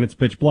 o'clock and it's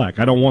pitch black.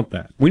 I don't want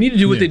that. We need to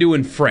do what they do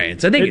in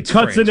France. I think it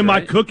cuts into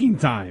my cooking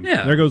time.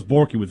 Yeah. There goes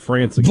Borky with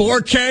France again.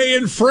 Borky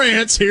in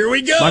France. Here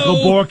we go. Michael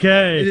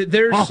Borky.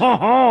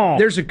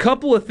 There's a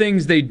couple of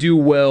things they do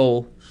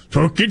well.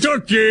 Turkey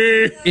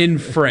in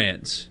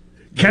France.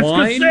 Qu'est-ce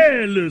que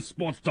c'est le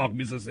Sports Talk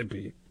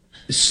Mississippi?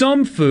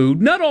 Some food,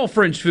 not all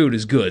French food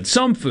is good.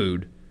 Some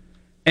food.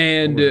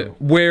 And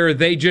where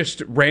they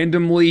just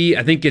randomly,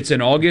 I think it's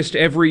in August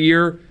every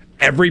year,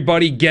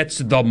 everybody gets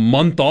the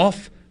month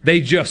off. They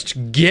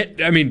just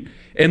get, I mean,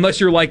 unless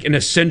you're like an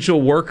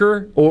essential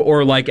worker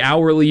or like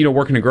hourly,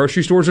 working in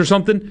grocery stores or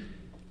something,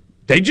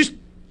 they just,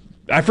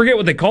 I forget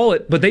what they call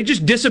it, but they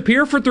just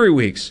disappear for 3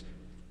 weeks.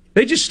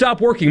 They just stop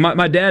working.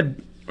 My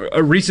dad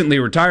recently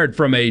retired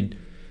from a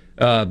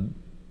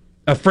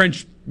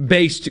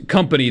French-based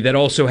company that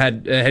also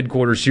had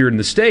headquarters here in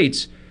the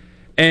States,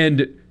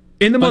 and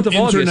in the month of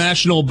August,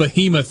 international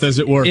behemoth, as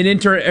it were, an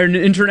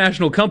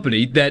international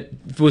company that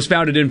was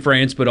founded in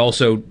France, but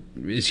also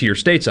is here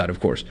stateside,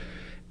 of course.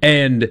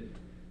 And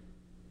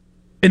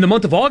in the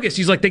month of August,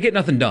 he's like, they get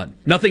nothing done.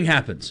 Nothing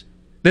happens.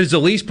 That is the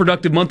least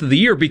productive month of the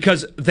year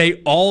because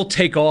they all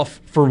take off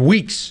for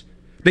weeks.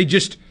 They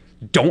just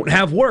don't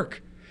have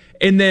work.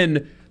 And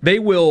then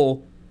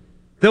they'll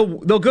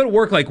go to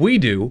work like we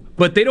do,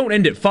 but they don't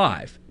end at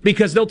 5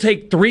 because they'll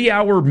take 3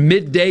 hour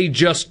midday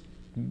just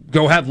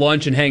go have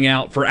lunch and hang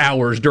out for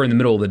hours during the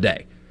middle of the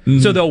day.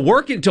 So they'll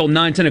work until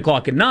 9, 10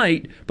 o'clock at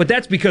night, but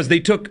that's because they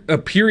took a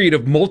period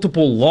of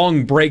multiple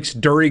long breaks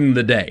during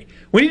the day.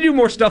 We need to do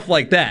more stuff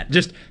like that.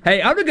 Just,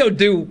 hey, I'm going to go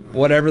do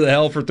whatever the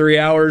hell for 3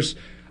 hours.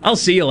 I'll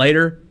see you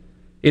later.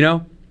 You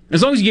know?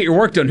 As long as you get your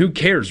work done, who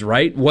cares,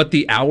 right? What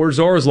the hours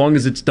are, as long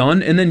as it's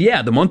done. And then,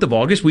 the month of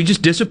August, we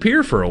just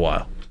disappear for a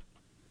while.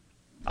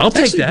 I'll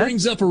take that.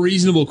 Brings up a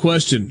reasonable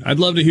question. I'd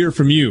love to hear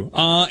from you.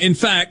 In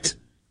fact,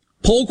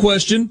 poll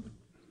question.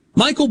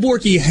 Michael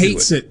Borky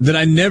hates it that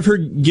I never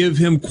give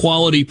him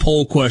quality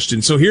poll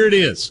questions. So here it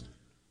is.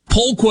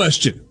 Poll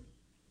question.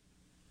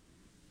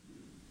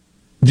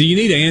 Do you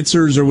need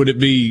answers, or would it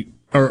be,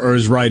 or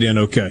is write in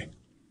okay?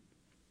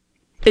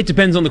 It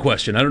depends on the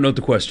question. I don't know what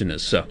the question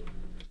is, so.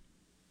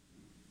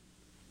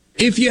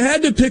 If you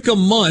had to pick a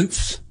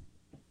month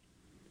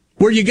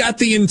where you got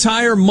the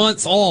entire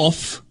month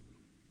off,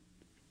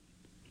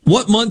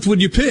 what month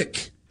would you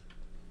pick?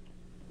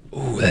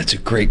 Oh, that's a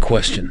great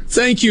question.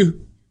 Thank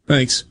you.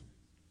 Thanks.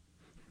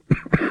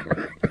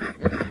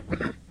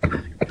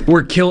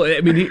 We're killing.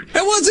 I mean, it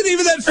wasn't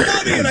even that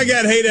funny, and I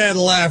got hate at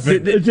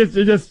laughing. It's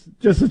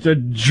just such a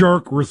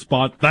jerk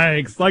response.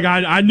 Thanks. Like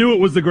I knew it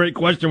was a great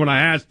question when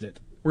I asked it.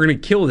 We're gonna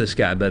kill this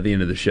guy by the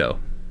end of the show.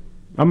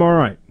 I'm all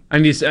right.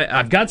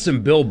 I've got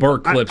some Bill Burr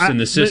clips in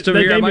the system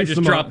here. I might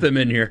just drop them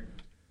in here.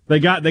 They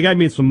got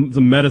me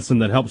some medicine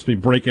that helps me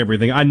break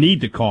everything. I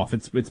need to cough.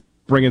 It's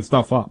bringing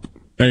stuff up.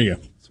 There you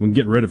go. So we can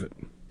get rid of it.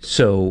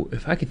 So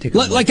if I could take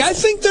I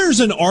think there's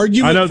an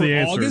argument for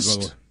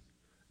August.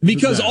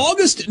 Because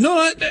August,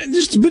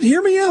 but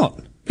hear me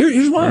out.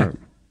 Here's why.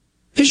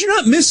 Because you're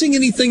not missing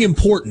anything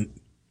important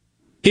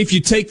if you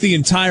take the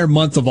entire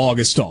month of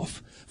August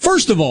off.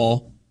 First of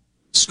all,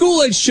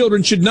 school-age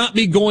children should not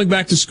be going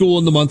back to school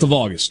in the month of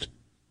August.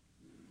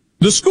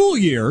 The school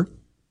year,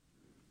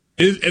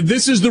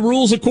 this is the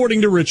rules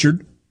according to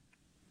Richard,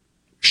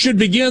 should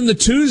begin the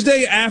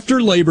Tuesday after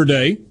Labor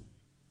Day,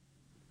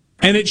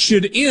 and it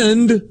should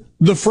end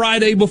the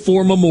Friday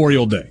before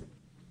Memorial Day.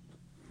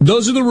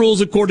 Those are the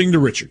rules according to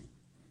Richard.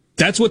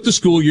 That's what the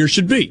school year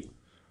should be.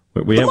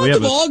 The month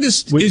of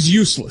August is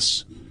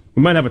useless.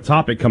 We might have a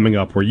topic coming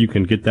up where you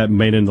can get that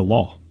made into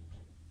law.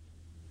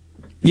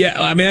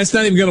 Yeah, I mean, that's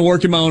not even going to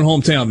work in my own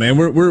hometown, man.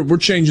 We're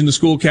changing the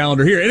school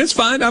calendar here, and it's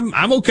fine.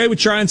 I'm okay with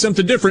trying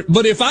something different.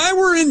 But if I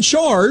were in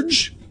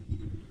charge,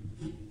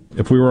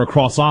 if we were a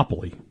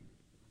crossopoly,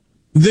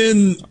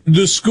 then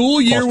the school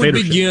year would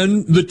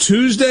begin the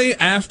Tuesday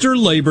after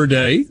Labor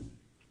Day,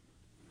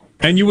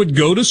 and you would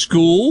go to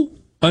school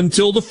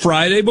until the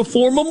Friday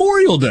before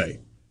Memorial Day.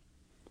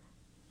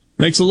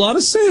 Makes a lot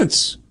of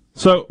sense.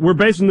 So we're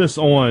basing this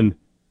on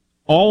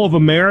all of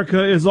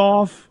America is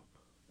off,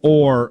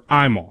 or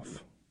I'm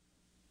off.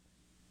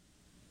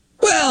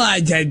 Well, I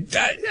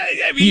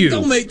mean,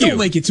 don't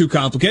make it too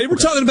complicated. We're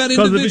talking about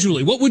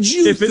individually. What would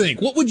you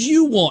think? What would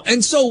you want?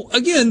 And so,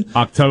 again,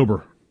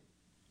 October.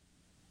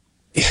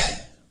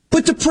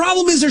 But the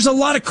problem is there's a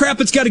lot of crap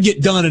that's got to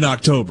get done in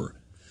October.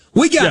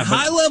 We got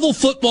high-level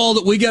football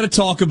that we got to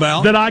talk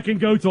about. That I can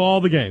go to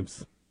all the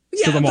games.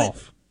 Because I'm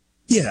off.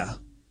 Yeah.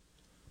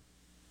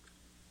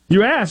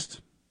 You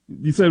asked.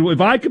 You said,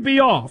 if I could be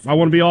off, I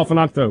want to be off in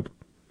October.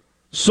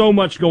 So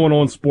much going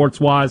on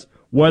sports-wise.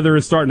 Weather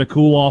is starting to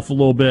cool off a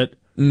little bit.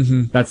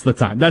 Mm-hmm. That's the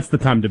time. That's the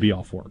time to be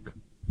off work.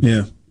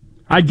 Yeah.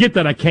 I get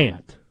that I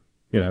can't.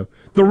 The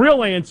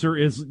real answer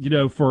is,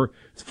 for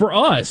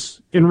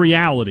us, in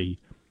reality,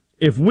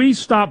 if we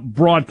stop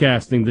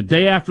broadcasting the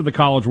day after the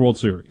College World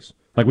Series,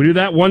 like we do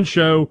that one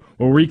show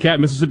where we recap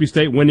Mississippi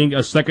State winning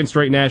a second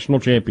straight national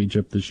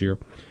championship this year,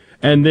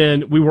 and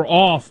then we were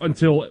off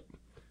until,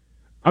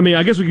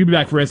 I guess we could be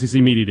back for SEC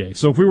Media Day.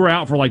 So if we were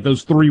out for like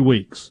those 3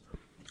 weeks.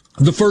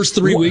 The first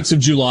 3 weeks of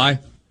July.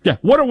 Yeah.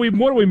 What are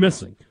we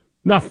missing?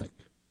 Nothing.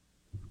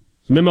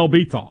 Some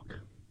MLB talk.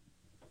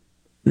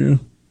 Yeah.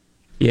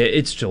 Yeah,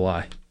 it's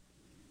July.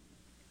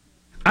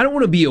 I don't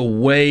want to be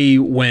away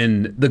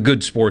when the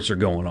good sports are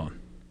going on.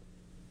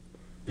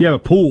 If you have a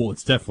pool,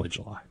 it's definitely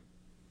July.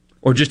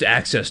 Or just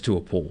access to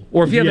a pool.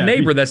 Or if you have a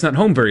neighbor that's not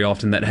home very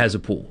often that has a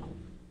pool.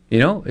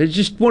 It's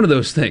just one of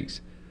those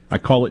things. I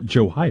call it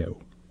Johio.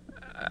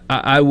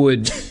 I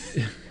would,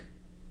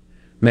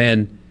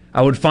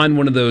 I would find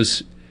one of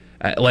those,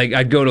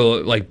 I'd go to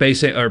like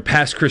Base or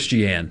Pass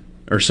Christian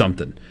or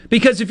something.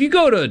 Because if you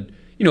go to,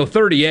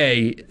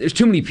 30A, there's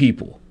too many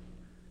people.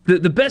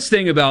 The best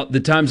thing about the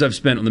times I've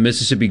spent on the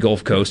Mississippi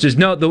Gulf Coast is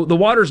the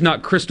water's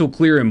not crystal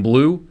clear and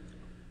blue,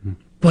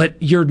 but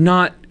you're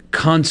not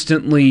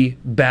constantly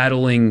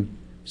battling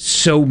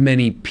so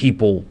many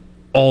people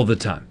all the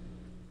time.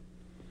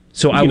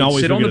 So I would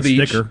sit on the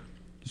beach. Sticker.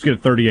 Just get a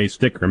 30A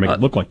sticker and make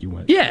it look like you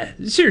went. Yeah,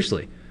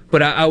 seriously.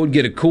 But I would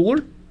get a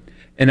cooler,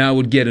 and I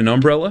would get an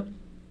umbrella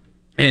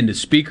and a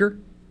speaker,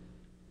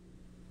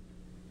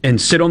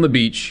 and sit on the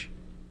beach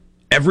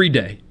every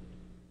day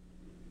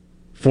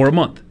for a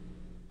month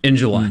in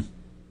July.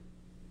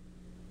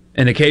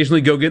 And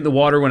occasionally go get in the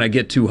water when I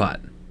get too hot.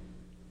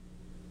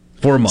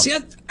 For a month. See,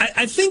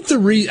 I think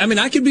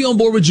I could be on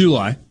board with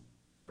July,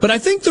 but I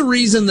think the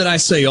reason that I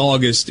say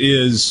August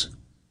is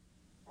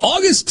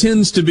August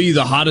tends to be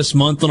the hottest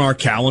month on our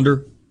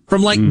calendar.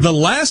 From like the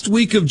last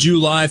week of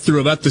July through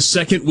about the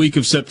second week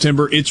of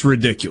September, it's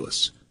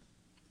ridiculous.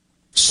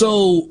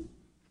 So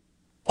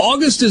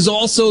August is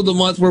also the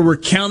month where we're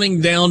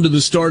counting down to the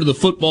start of the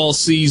football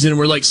season.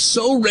 We're like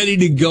so ready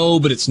to go,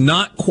 but it's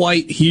not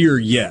quite here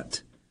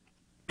yet.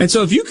 And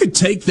so if you could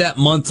take that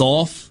month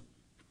off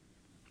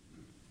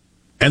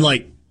and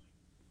like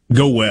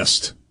go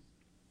west,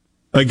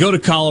 like go to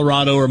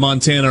Colorado or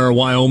Montana or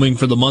Wyoming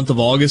for the month of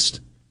August,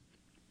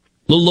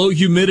 a little low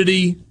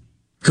humidity,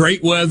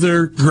 great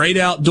weather, great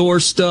outdoor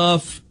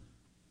stuff.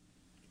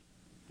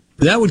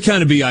 That would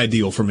kind of be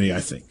ideal for me, I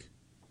think.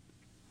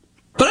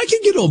 But I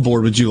could get on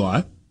board with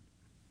July.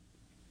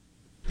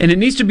 And it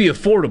needs to be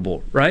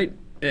affordable, right?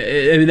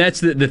 I mean, that's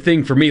the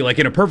thing for me. Like,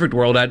 in a perfect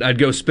world, I'd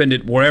go spend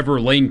it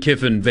wherever Lane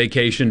Kiffin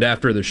vacationed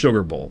after the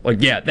Sugar Bowl.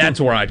 Like, yeah, that's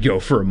where I'd go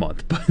for a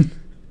month. But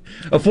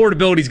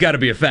affordability's got to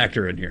be a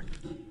factor in here.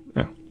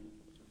 Yeah.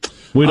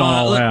 We don't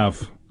all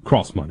have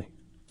cross money.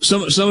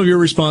 Some of your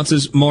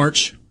responses,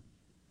 March.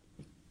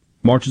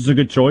 March is a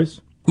good choice.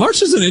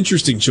 March is an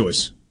interesting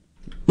choice.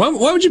 Why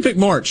would you pick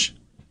March?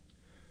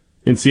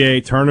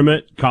 NCAA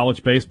tournament,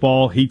 college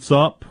baseball heats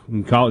up,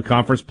 and college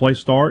conference play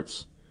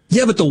starts.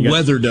 Yeah, but the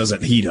weather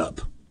doesn't heat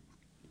up.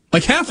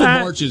 Like half of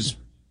March is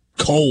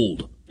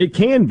cold. It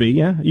can be,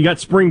 yeah. You got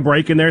spring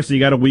break in there, so you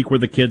got a week where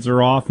the kids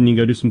are off and you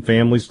can go do some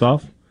family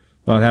stuff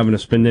without having to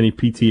spend any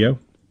PTO.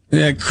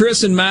 Yeah,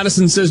 Chris in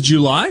Madison says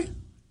July.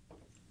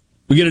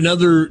 We get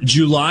another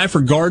July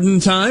for garden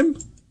time.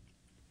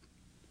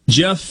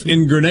 Jeff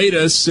in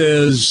Grenada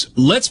says,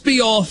 let's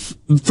be off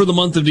for the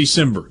month of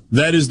December.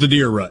 That is the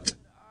deer rut.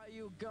 Are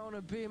you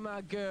gonna be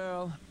my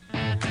girl?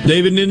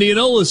 David in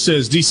Indianola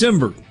says,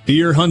 December,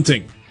 deer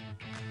hunting.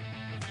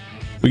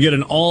 We get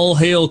an all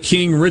hail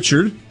King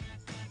Richard.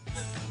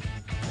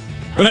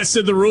 And I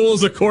said the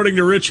rules according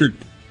to Richard.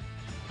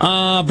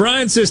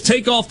 Brian says,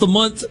 take off the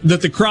month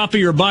that the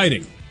crappie are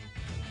biting.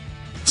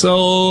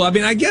 So, I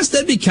mean, I guess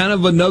that'd be kind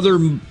of another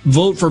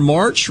vote for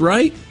March,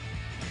 right?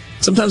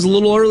 Sometimes a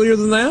little earlier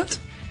than that.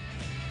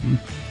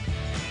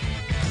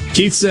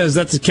 Keith says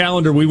that's the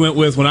calendar we went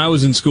with when I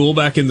was in school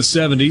back in the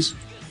 70s.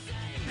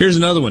 Here's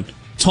another one.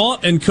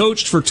 Taught and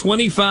coached for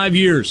 25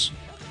 years.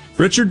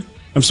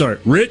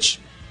 Rich,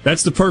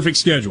 that's the perfect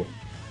schedule.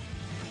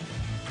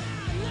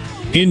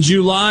 In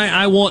July,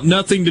 I want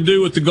nothing to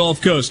do with the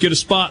Gulf Coast. Get a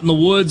spot in the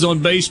woods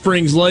on Bay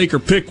Springs Lake or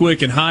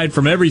Pickwick and hide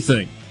from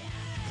everything.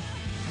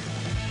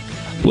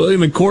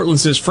 William in Cortland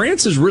says,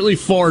 France is really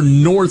far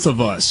north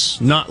of us,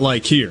 not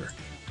like here.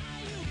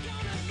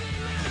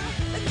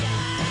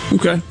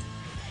 Okay.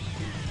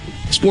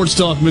 Sports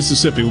Talk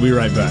Mississippi. We'll be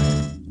right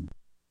back.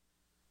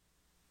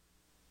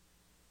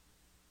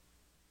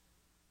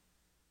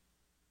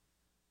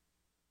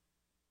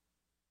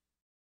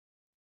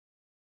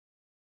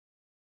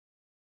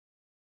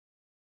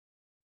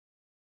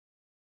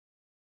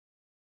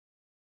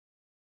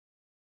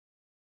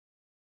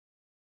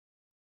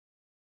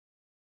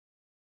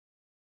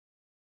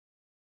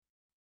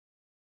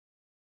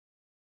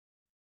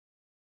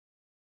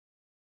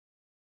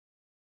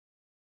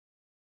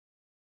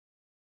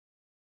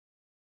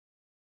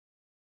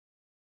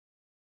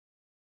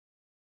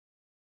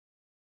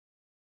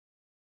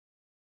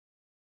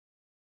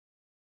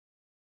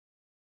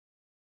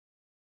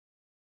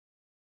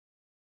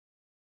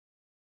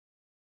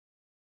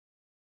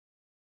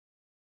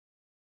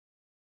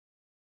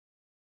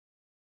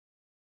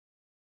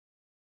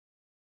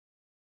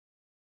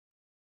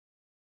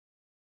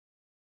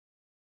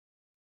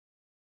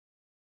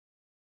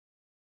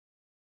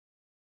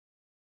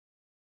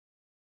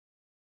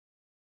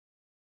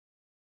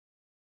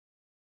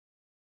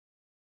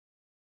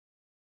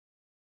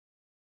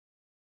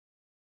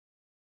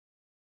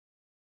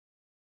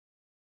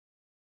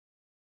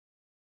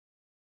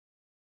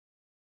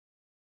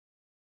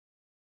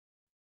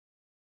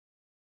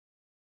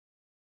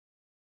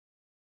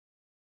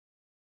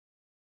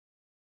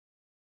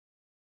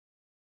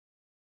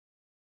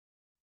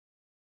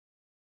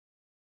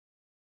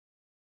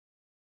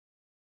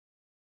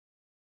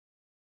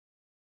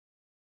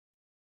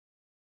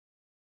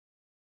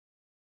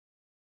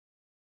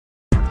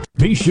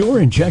 Be sure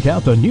and check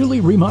out the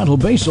newly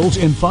remodeled Basil's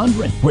in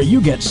Fondren, where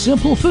you get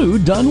simple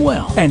food done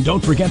well. And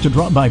don't forget to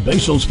drop by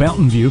Basil's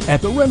Fountain View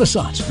at the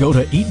Renaissance. Go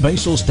to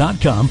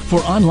eatbasils.com for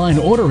online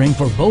ordering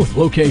for both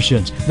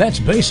locations. That's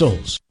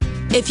Basil's.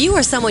 If you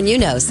or someone you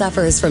know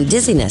suffers from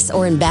dizziness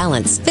or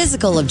imbalance,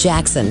 Physical of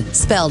Jackson,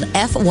 spelled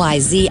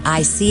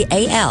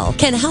F-Y-Z-I-C-A-L,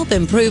 can help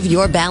improve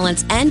your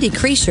balance and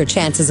decrease your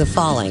chances of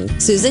falling.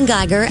 Susan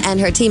Geiger and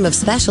her team of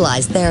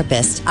specialized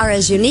therapists are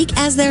as unique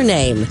as their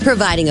name,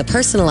 providing a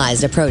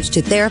personalized approach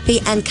to therapy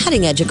and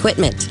cutting-edge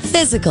equipment.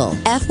 Physical,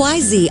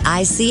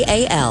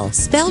 F-Y-Z-I-C-A-L,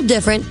 spelled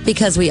different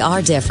because we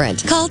are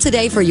different. Call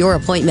today for your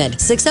appointment,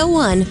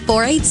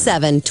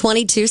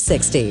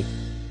 601-487-2260.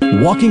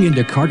 Walking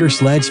into Carter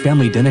Sledge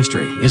Family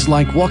Dentistry is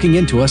like walking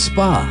into a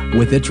spa.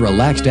 With its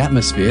relaxed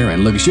atmosphere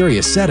and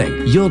luxurious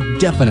setting, you'll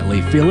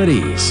definitely feel at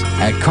ease.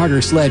 At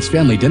Carter Sledge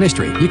Family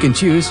Dentistry, you can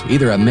choose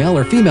either a male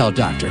or female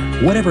doctor,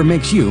 whatever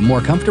makes you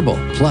more comfortable.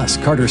 Plus,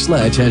 Carter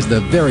Sledge has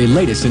the very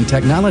latest in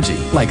technology,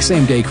 like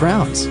same-day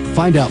crowns.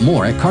 Find out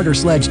more at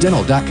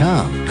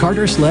cartersledgedental.com.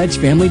 Carter Sledge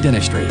Family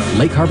Dentistry,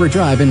 Lake Harbor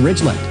Drive in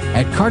Ridgeland.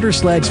 At Carter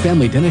Sledge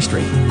Family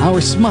Dentistry, our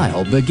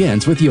smile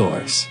begins with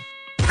yours.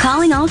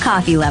 Calling all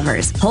coffee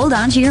lovers. Hold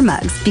on to your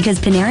mugs because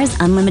Panera's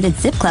Unlimited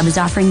Sip Club is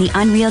offering the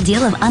unreal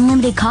deal of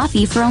unlimited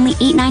coffee for only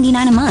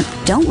 $8.99 a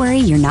month. Don't worry,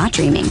 you're not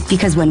dreaming,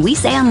 because when we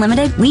say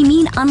unlimited, we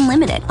mean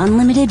unlimited.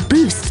 Unlimited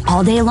boosts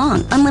all day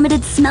long.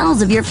 Unlimited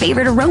smells of your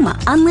favorite aroma.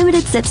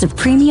 Unlimited sips of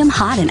premium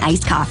hot and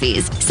iced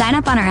coffees. Sign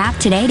up on our app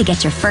today to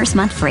get your first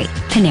month free.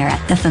 Panera,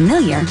 the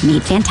familiar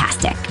made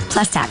fantastic.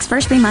 Plus tax.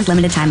 First free month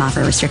limited time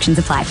offer. Restrictions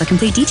apply. For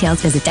complete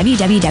details, visit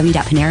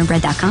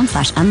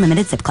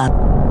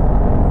www.panerabread.com/unlimitedSipClub.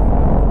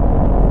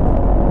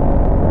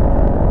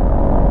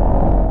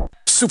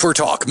 Super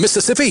Talk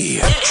Mississippi.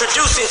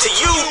 Introducing to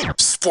you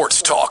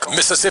Sports Talk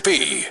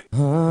Mississippi.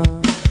 Well,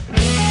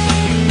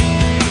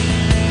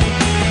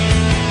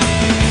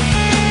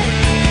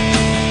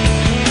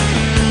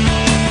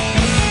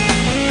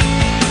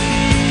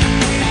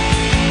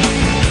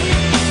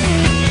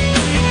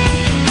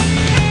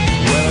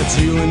 it's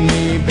you and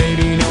me,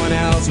 baby, no one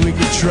else we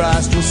could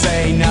trust. We'll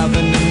say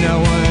nothing to no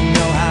one,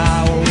 know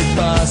how will we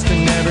bust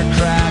and never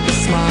crack a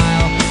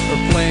smile or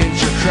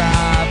flinch or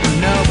cry for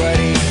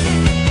nobody.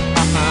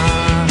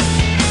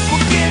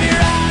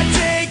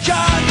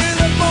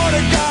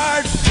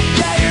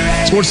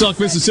 Sports Talk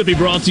Mississippi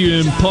brought to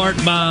you in part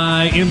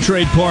by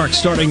M-Trade Park.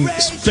 Starting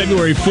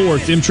February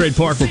 4th, M-Trade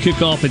Park will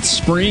kick off its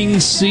spring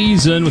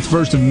season with the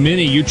first of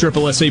many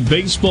USSSA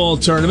baseball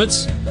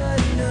tournaments.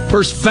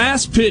 First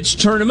fast pitch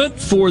tournament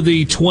for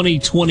the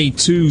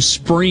 2022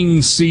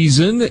 spring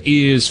season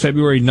is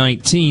February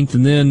 19th,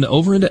 and then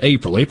over into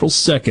April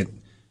 2nd.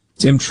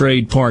 It's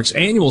M-Trade Park's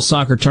annual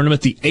soccer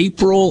tournament, the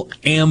April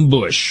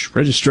Ambush.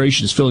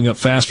 Registration is filling up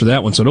fast for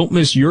that one, so don't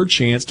miss your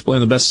chance to play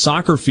on the best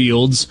soccer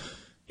fields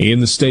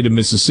in the state of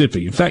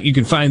Mississippi. In fact, you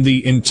can find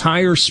the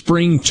entire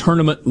spring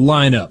tournament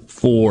lineup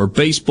for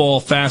baseball,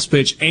 fast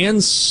pitch, and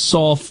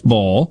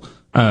softball.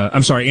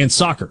 And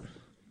soccer.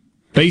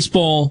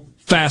 Baseball,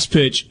 fast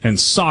pitch, and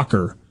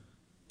soccer.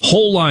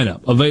 Whole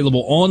lineup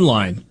available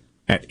online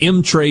at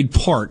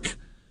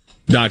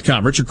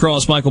mtradepark.com. Richard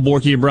Cross, Michael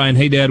Borky, and Brian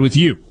Haydad with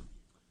you.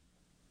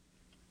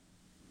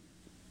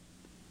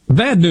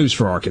 Bad news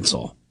for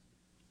Arkansas.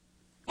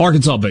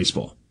 Arkansas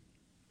baseball.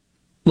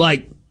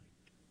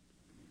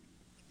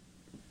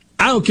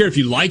 I don't care if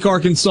you like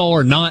Arkansas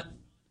or not.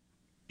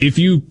 If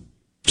you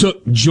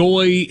took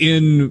joy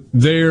in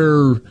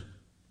their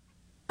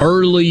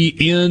early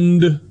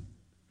end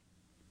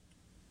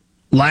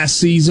last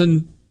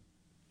season,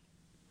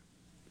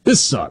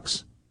 this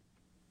sucks.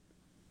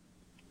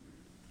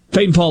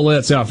 Peyton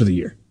Paulette's out for the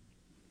year.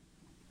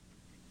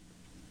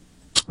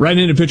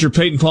 Right-handed pitcher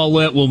Peyton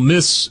Paulette will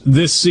miss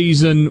this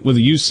season with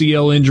a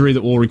UCL injury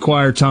that will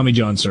require Tommy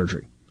John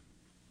surgery.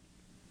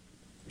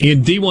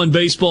 In D1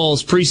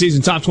 Baseball's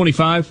preseason top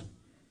 25,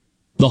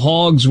 the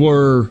Hogs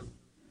were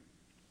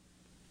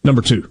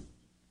number 2.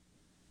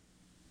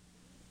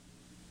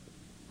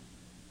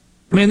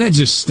 Man, that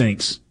just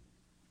stinks.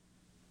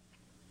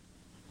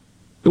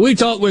 We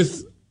talked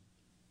with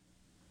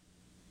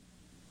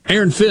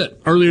Aaron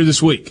Fitt earlier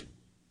this week.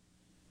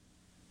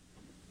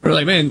 We're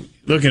like, man,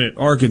 looking at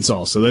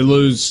Arkansas, so they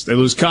lose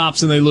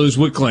Cops and they lose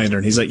Wicklander.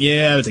 And he's like,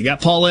 yeah, but they got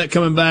Paulette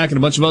coming back and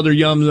a bunch of other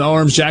young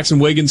arms, Jackson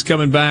Wiggins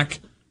coming back.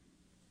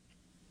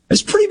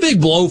 It's a pretty big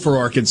blow for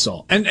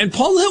Arkansas. And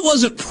Paulette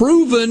wasn't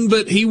proven,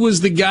 but he was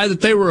the guy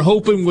that they were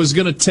hoping was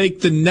going to take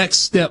the next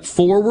step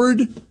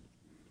forward.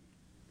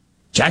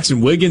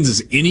 Jackson Wiggins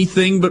is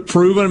anything but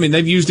proven. I mean,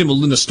 they've used him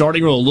in the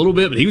starting role a little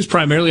bit, but he was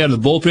primarily out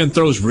of the bullpen,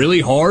 throws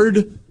really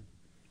hard.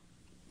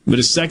 But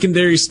his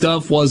secondary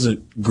stuff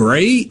wasn't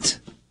great.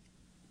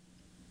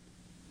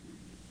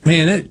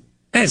 Man,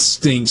 that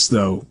stinks,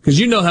 though, because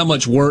you know how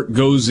much work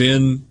goes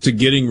into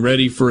getting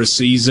ready for a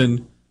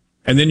season.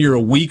 And then you're a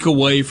week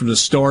away from the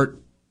start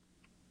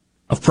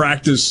of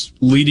practice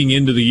leading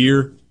into the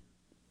year,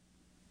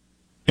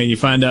 and you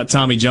find out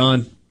Tommy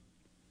John.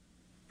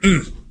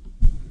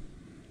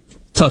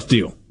 Tough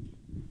deal.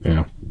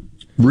 Yeah.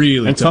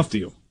 Really tough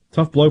deal.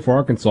 Tough blow for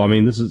Arkansas. I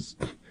mean, this is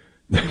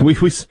we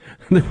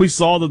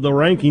saw the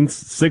rankings,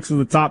 6 of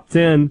the top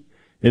 10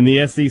 in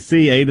the SEC,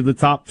 8 of the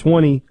top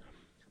 20.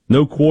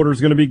 No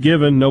quarter's going to be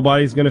given.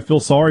 Nobody's going to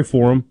feel sorry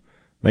for them.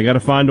 They got to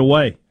find a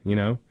way, you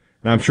know.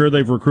 And I'm sure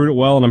they've recruited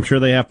well, and I'm sure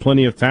they have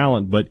plenty of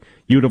talent, but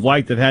you would have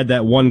liked to have had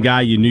that one guy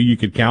you knew you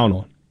could count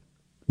on.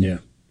 Yeah.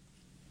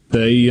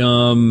 They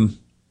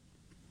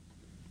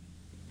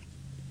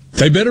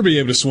better be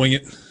able to swing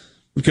it,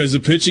 because the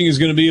pitching is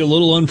going to be a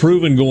little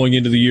unproven going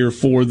into the year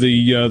for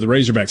the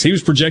Razorbacks. He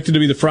was projected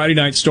to be the Friday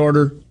night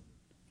starter,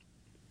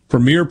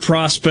 premier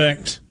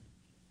prospect,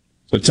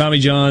 So Tommy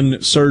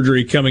John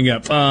surgery coming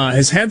up.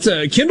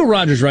 Kendall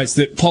Rogers writes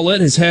that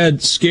Paulette has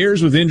had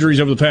scares with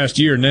injuries over the past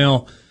year.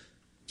 Now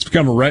it's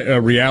become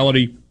a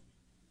reality.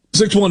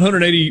 6'1",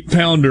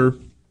 180-pounder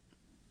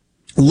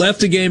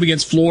left a game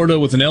against Florida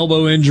with an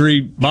elbow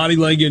injury. Body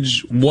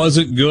language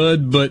wasn't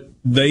good, but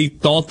they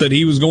thought that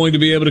he was going to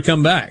be able to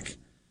come back.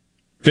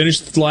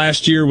 Finished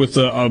last year with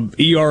a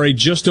ERA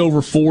just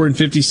over 4 in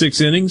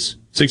 56 innings,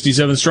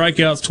 67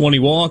 strikeouts, 20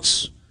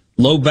 walks,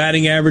 low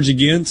batting average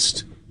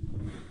against.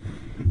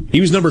 He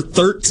was number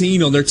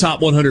 13 on their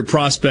top 100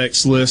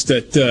 prospects list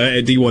at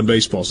D1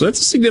 baseball. So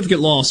that's a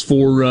significant loss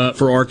for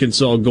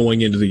Arkansas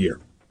going into the year.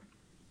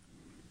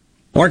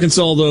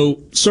 Arkansas,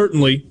 though,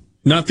 certainly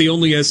not the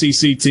only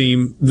SEC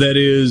team that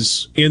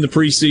is in the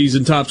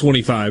preseason top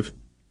 25.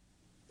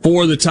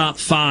 4 of the top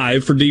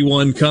 5 for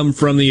D1 come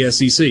from the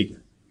SEC.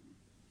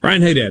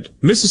 Ryan Haydad,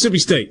 Mississippi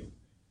State,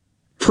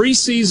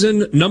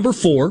 preseason number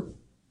 4,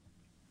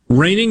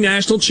 reigning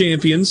national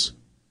champions,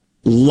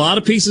 a lot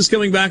of pieces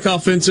coming back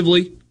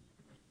offensively,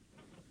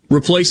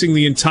 replacing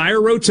the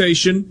entire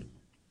rotation,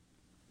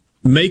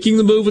 making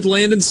the move with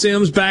Landon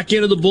Sims back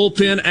into the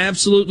bullpen,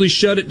 absolutely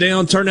shut it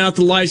down, turn out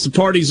the lights, the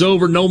party's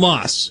over, no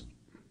mas.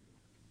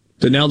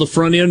 So now the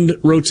front-end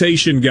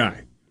rotation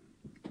guy.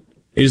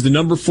 Is the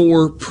number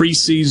 4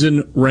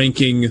 preseason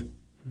ranking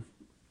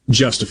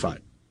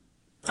justified?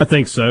 I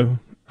think so.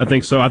 I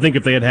think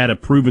if they had had a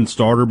proven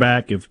starter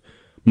back, if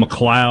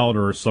McLeod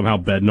or somehow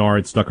Bednar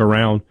had stuck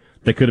around,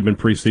 they could have been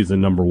preseason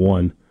number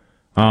 1.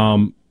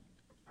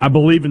 I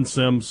believe in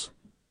Sims.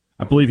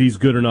 I believe he's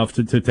good enough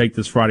to take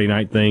this Friday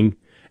night thing.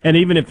 And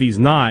even if he's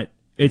not,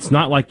 it's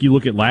not like you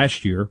look at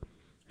last year.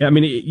 I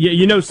mean,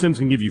 you know Sims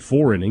can give you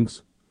 4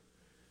 innings.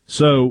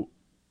 So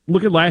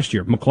look at last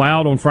year.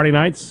 McLeod on Friday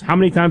nights, how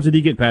many times did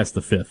he get past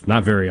the 5th?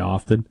 Not very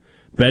often.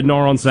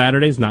 Bednar on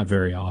Saturdays, not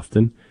very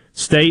often.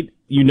 State,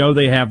 you know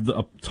they have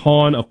a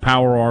ton of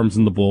power arms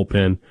in the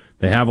bullpen.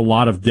 They have a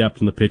lot of depth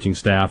in the pitching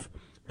staff.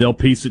 They'll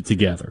piece it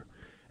together.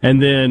 And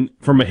then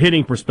from a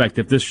hitting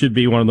perspective, this should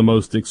be one of the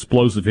most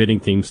explosive hitting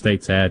teams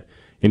State's had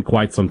in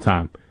quite some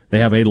time. They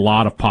have a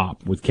lot of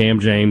pop with Cam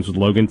James, with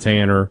Logan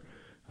Tanner,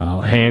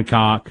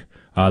 Hancock.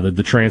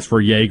 The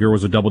transfer Yeager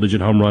was a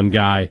double-digit home run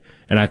guy.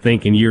 And I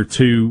think in year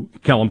 2,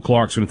 Kellum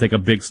Clark's going to take a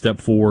big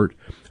step forward.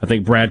 I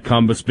think Brad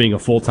Cumbus, being a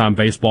full-time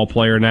baseball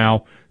player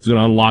now, is going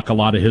to unlock a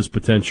lot of his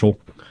potential.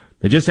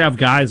 They just have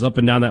guys up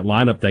and down that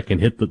lineup that can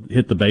hit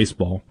the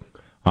baseball.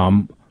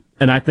 And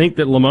I think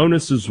that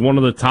Lemonis is one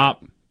of the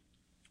top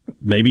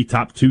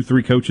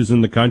 2-3 coaches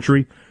in the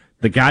country.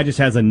 The guy just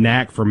has a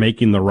knack for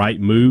making the right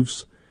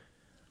moves.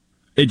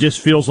 It just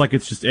feels like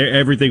it's just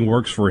everything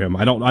works for him.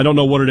 I don't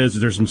know what it is.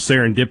 If there's some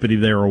serendipity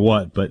there or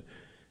what, but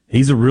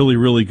he's a really,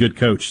 really good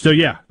coach. So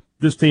yeah,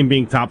 this team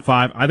being top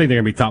 5, I think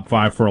they're going to be top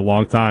 5 for a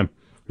long time.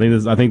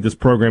 I think this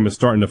program is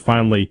starting to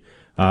finally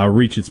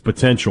reach its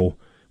potential.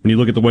 When you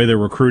look at the way they're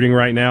recruiting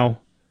right now,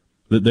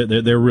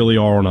 they really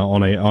are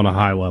on a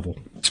high level.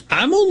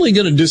 I'm only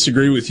going to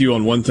disagree with you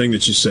on one thing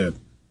that you said.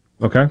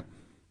 Okay.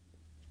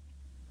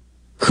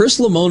 Chris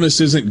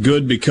Lemonis isn't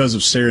good because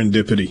of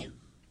serendipity.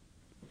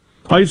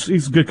 Oh,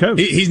 he's a good coach.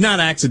 He's not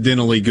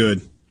accidentally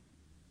good.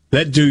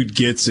 That dude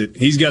gets it.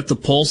 He's got the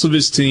pulse of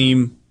his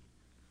team.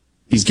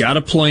 He's got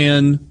a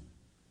plan.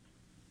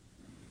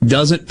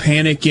 Doesn't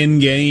panic in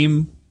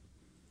game.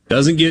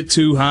 Doesn't get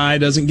too high.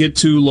 Doesn't get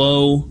too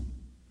low.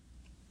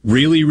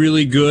 Really,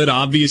 really good,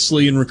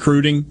 obviously, in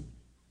recruiting.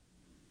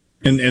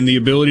 And the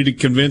ability to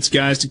convince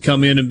guys to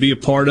come in and be a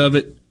part of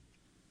it.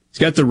 He's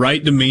got the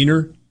right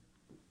demeanor.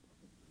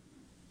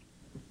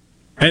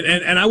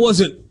 And I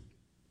wasn't...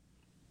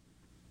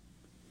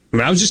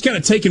 I was just kind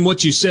of taking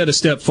what you said a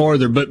step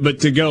farther, but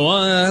to go,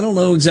 I don't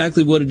know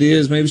exactly what it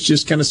is. Maybe it's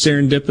just kind of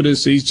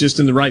serendipitous. He's just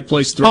in the right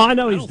place. I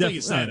know he's definitely. I don't think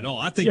it's that at all.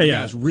 I think the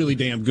guy's really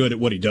damn good at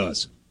what he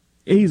does.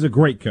 He's a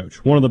great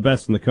coach, one of the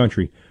best in the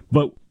country.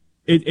 But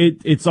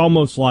it's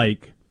almost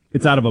like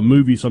it's out of a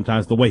movie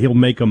sometimes, the way he'll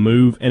make a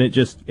move, and it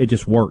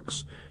just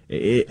works.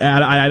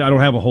 I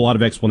don't have a whole lot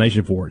of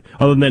explanation for it,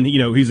 other than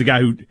he's a guy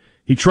who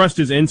he trusts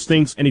his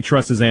instincts and he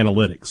trusts his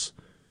analytics.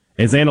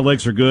 His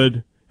analytics are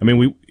good. I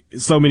mean,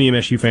 so many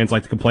MSU fans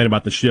like to complain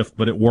about the shift,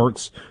 but it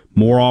works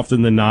more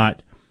often than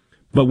not.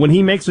 But when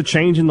he makes a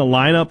change in the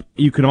lineup,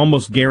 you can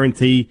almost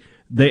guarantee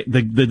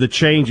the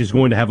change is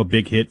going to have a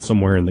big hit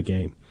somewhere in the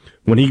game.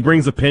 When he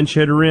brings a pinch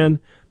hitter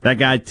in, that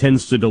guy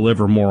tends to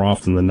deliver more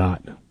often than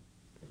not.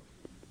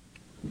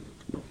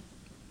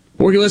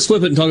 Okay, let's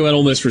flip it and talk about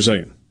Ole Miss for a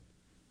second.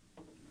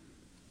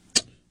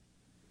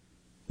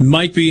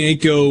 Mike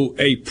Bianco,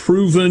 a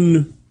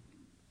proven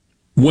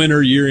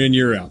winner year in,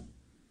 year out.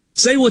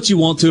 Say what you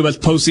want to about the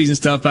postseason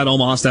stuff, about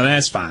Omaha stuff.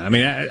 That's fine. I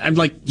mean, I'm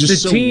like just the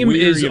so team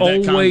is of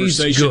that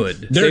always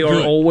good. They are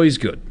always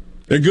good.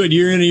 They're good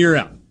year in and year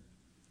out.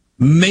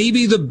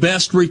 Maybe the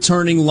best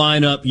returning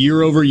lineup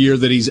year over year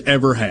that he's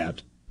ever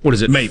had. What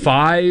is it? Maybe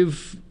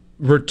 5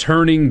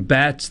 returning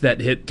bats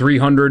that hit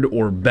 300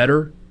 or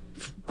better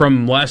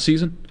from last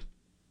season.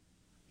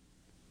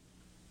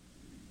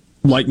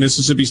 Like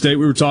Mississippi State,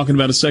 we were talking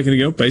about a second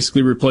ago,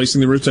 basically replacing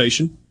the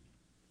rotation.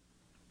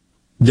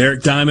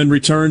 Derek Diamond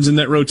returns in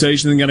that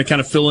rotation and going to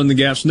kind of fill in the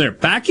gaps from there.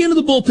 Back end of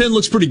the bullpen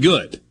looks pretty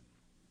good.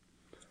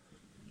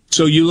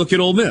 So you look at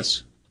Ole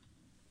Miss.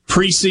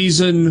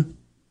 Preseason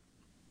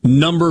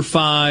number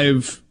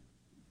 5,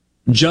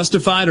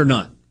 justified or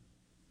not?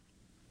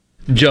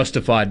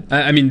 Justified.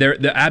 I mean, there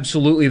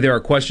absolutely there are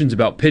questions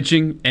about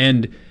pitching,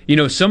 and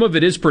some of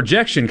it is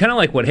projection, kind of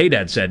like what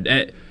Haydad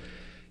said.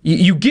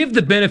 You give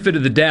the benefit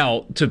of the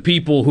doubt to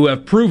people who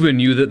have proven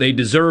you that they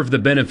deserve the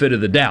benefit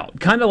of the doubt.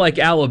 Kind of like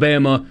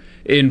Alabama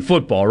in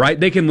football, right?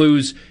 They can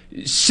lose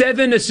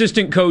 7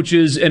 assistant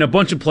coaches and a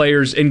bunch of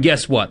players, and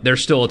guess what? They're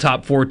still a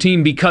top 4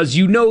 team because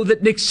you know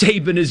that Nick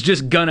Saban is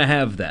just gonna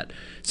have that.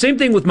 Same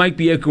thing with Mike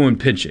Bianco in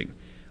pitching.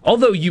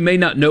 Although you may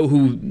not know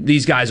who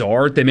these guys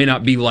are, they may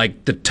not be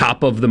like the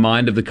top of the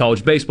mind of the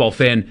college baseball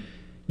fan,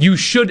 you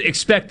should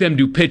expect them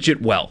to pitch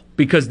it well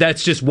because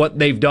that's just what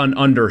they've done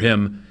under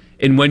him.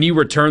 And when you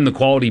return the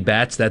quality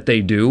bats that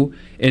they do,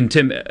 and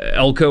Tim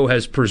Elko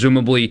has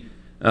presumably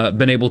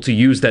been able to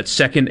use that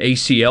second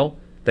ACL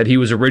that he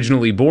was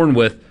originally born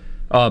with,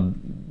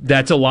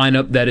 that's a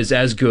lineup that is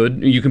as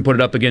good. You can put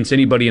it up against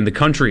anybody in the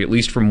country, at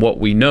least from what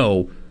we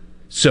know.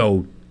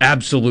 So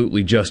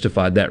absolutely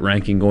justified that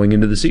ranking going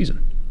into the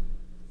season.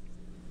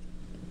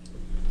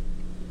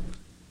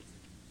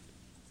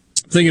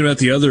 Thinking about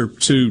the other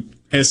 2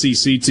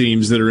 SEC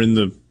teams that are in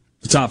the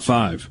top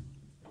 5.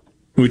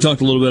 We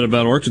talked a little bit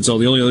about Arkansas.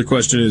 The only other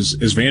question is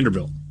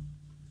Vanderbilt.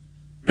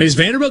 Is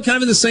Vanderbilt kind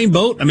of in the same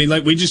boat? I mean,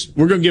 like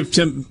we're going to give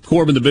Tim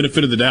Corbin the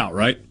benefit of the doubt,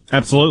 right?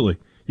 Absolutely.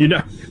 You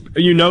know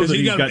that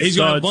he's got he's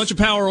got a bunch of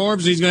power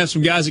arms, and he's going to have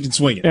some guys that can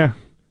swing it. Yeah,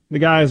 the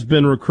guy has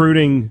been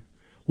recruiting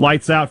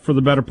lights out for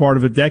the better part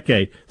of a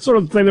decade. Sort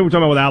of the thing that we're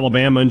talking about with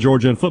Alabama and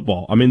Georgia in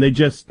football. I mean, it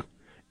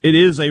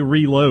is a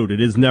reload.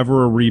 It is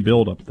never a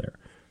rebuild up there.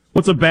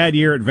 What's a bad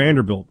year at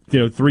Vanderbilt?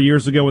 3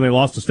 years ago when they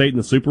lost to State in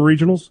the Super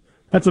Regionals?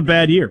 That's a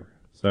bad year.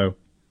 So,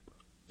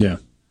 yeah.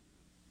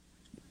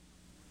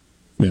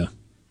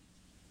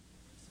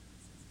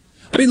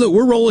 I mean, look,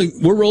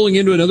 we're rolling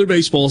into another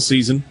baseball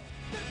season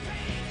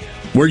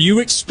where you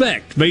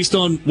expect, based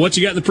on what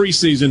you got in the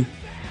preseason,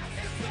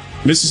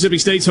 Mississippi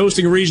State's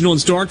hosting a regional in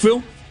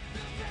Starkville.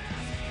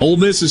 Ole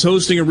Miss is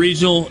hosting a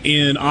regional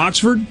in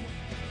Oxford.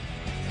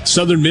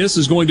 Southern Miss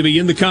is going to be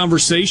in the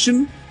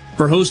conversation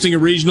for hosting a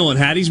regional in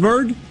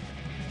Hattiesburg.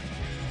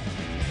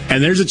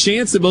 And there's a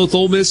chance that both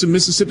Ole Miss and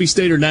Mississippi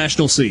State are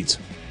national seeds.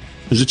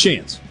 There's a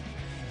chance.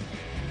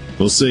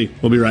 We'll see.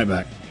 We'll be right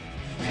back.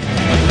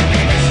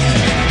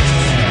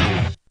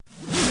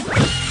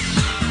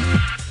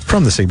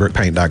 From the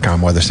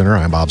SeabrookPaint.com Weather Center,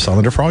 I'm Bob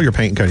Sullender. For all your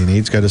paint and coating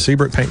needs, go to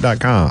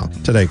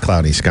SeabrookPaint.com. Today,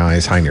 cloudy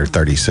skies, high near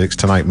 36.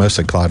 Tonight,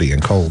 mostly cloudy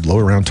and cold, low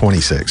around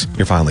 26.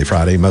 Your finally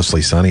Friday,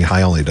 mostly sunny,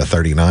 high only to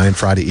 39.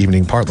 Friday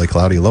evening, partly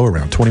cloudy, low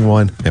around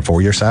 21. And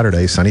for your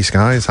Saturday, sunny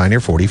skies, high near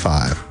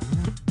 45.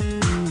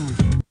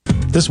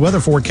 This weather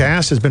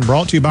forecast has been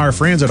brought to you by our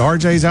friends at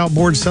RJ's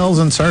Outboard Sales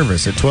and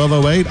Service at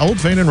 1208 Old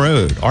Fannin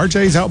Road.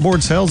 RJ's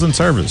Outboard Sales and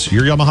Service,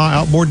 your Yamaha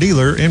outboard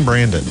dealer in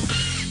Brandon.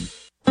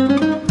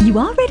 You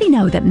already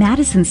know that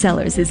Madison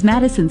Cellars is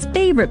Madison's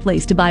favorite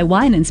place to buy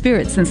wine and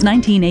spirits since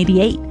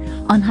 1988.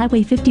 On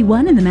Highway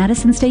 51 in the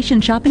Madison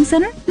Station Shopping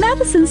Center,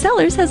 Madison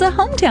Cellars has a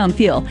hometown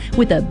feel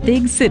with a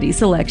big city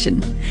selection.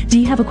 Do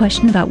you have a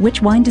question about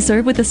which wine to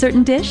serve with a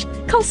certain dish?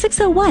 Call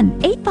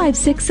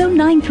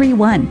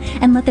 601-856-0931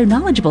 and let their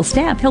knowledgeable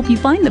staff help you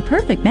find the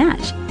perfect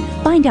match.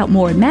 Find out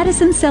more at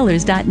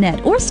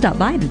MadisonCellars.net or stop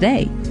by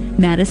today.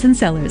 Madison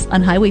Cellars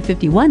on Highway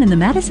 51 in the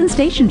Madison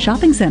Station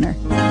Shopping Center.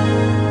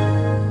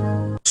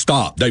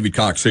 Stop. David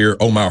Cox here,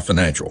 Omar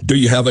Financial. Do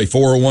you have a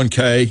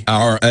 401k,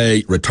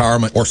 IRA,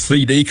 retirement, or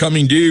CD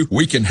coming due?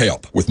 We can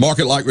help with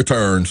market-like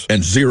returns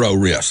and zero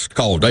risk.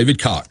 Call David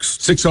Cox,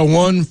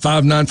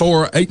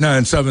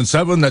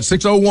 601-594-8977. That's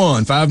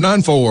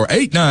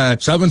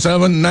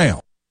 601-594-8977 now.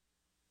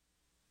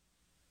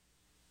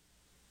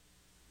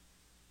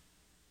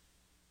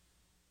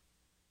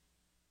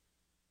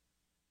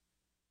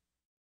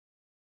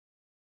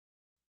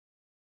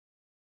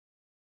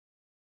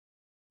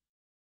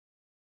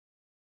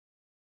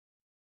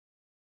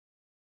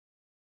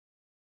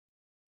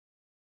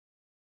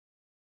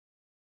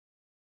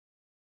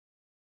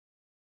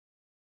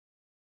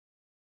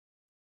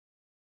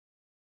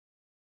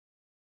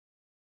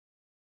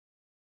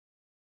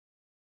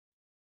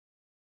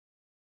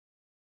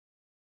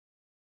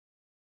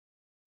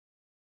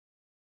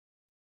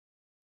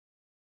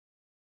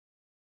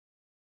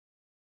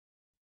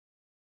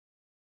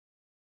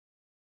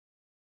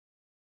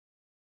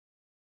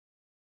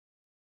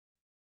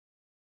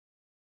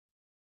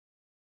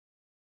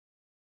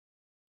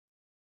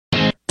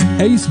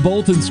 Ace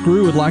Bolt and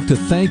Screw would like to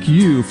thank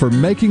you for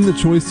making the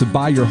choice to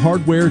buy your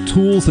hardware,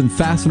 tools, and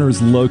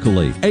fasteners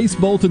locally. Ace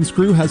Bolt and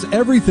Screw has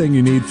everything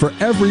you need for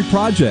every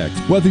project.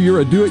 Whether you're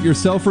a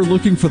do-it-yourselfer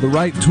looking for the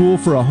right tool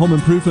for a home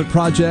improvement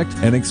project,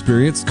 an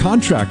experienced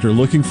contractor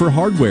looking for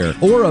hardware,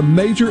 or a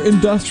major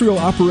industrial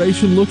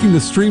operation looking to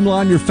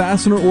streamline your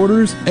fastener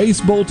orders, Ace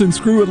Bolt and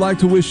Screw would like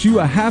to wish you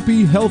a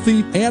happy,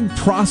 healthy, and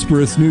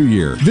prosperous new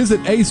year. Visit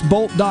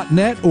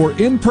acebolt.net or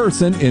in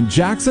person in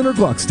Jackson or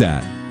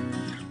Gluckstadt.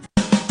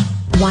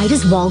 Why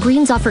does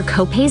Walgreens offer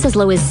copays as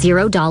low as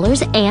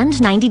 $0 and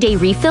 90-day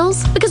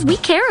refills? Because we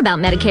care about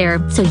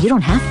Medicare, so you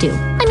don't have to.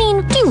 I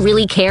mean, do you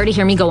really care to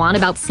hear me go on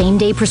about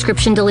same-day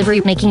prescription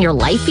delivery making your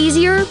life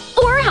easier?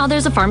 Or how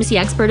there's a pharmacy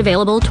expert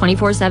available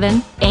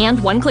 24/7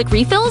 and one-click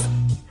refills?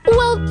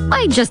 Well,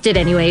 I just did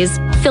anyways.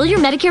 Fill your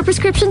Medicare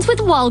prescriptions with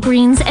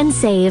Walgreens and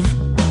save.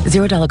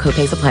 $0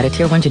 copays apply to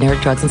Tier 1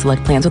 generic drugs and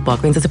select plans with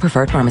Walgreens as a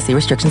preferred pharmacy.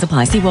 Restrictions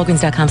apply. See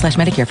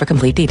walgreens.com/Medicare for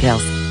complete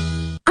details.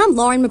 I'm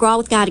Lauren McGraw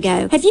with Gotta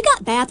Go. Have you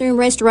got bathroom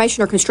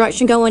restoration or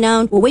construction going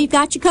on? Well, we've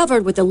got you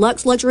covered with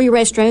deluxe luxury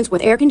restrooms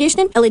with air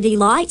conditioning, LED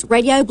lights,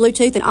 radio,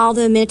 Bluetooth, and all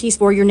the amenities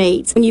for your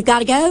needs. When you've got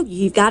to go,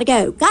 you've got to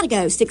go. Gotta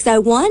Go,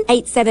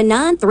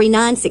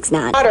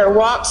 601-879-3969. Daughter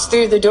walks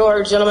through the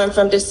door, gentleman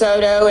from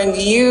DeSoto, and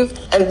you've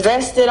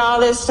invested all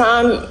this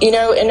time, in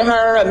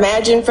her.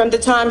 Imagine from the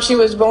time she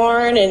was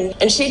born, and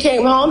she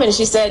came home and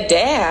she said,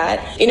 Dad,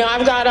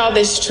 I've got all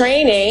this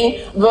training,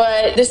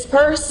 but this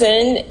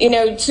person,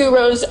 2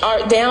 rows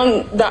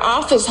down the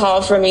office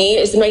hall for me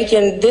is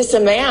making this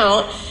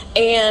amount,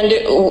 and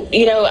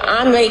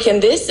I'm making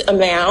this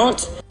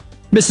amount.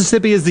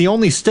 Mississippi is the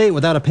only state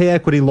without a pay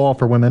equity law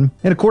for women,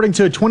 and according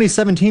to a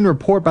 2017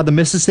 report by the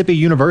Mississippi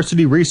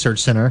University Research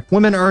Center,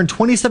 women earn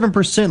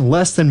 27%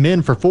 less than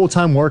men for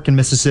full-time work in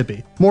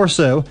Mississippi. More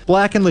so,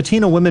 Black and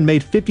Latino women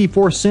made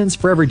 54 cents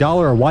for every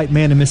dollar a white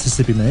man in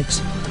Mississippi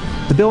makes.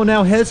 The bill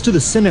now heads to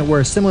the Senate, where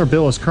a similar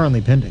bill is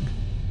currently pending.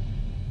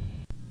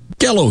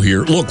 Gallo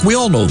here. Look, we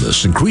all know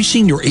this.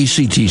 Increasing your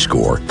ACT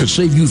score could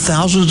save you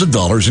thousands of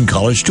dollars in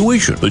college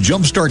tuition. The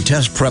Jumpstart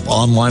Test Prep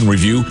online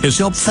review has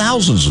helped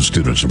thousands of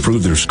students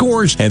improve their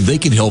scores, and they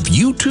can help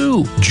you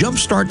too.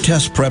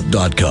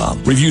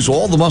 JumpstartTestPrep.com reviews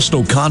all the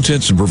must-know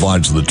contents and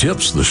provides the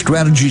tips, the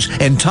strategies,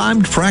 and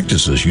timed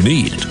practices you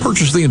need.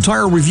 Purchase the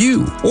entire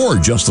review or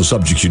just the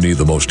subjects you need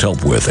the most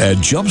help with at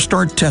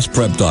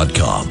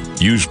JumpstartTestPrep.com.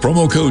 Use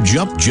promo code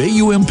JUMP,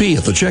 J-U-M-P,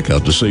 at the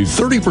checkout to save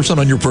 30%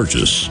 on your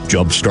purchase.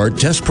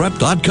 JumpstartTestPrep.com.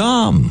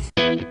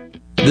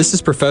 This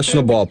is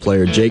professional ball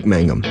player Jake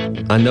Mangum.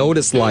 I know what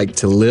it's like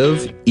to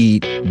live,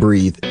 eat,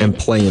 breathe, and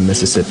play in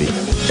Mississippi.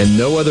 And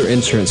no other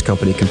insurance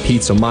company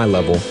competes on my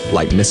level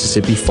like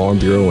Mississippi Farm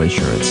Bureau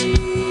Insurance.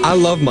 I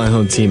love my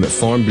home team at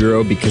Farm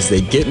Bureau because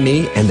they get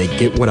me and they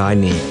get what I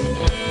need.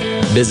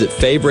 Visit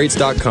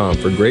favrates.com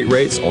for great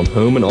rates on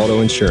home and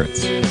auto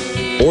insurance.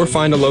 Or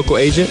find a local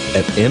agent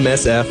at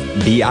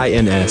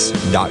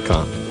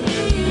msfbins.com.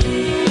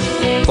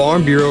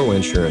 Farm Bureau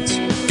Insurance.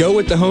 Go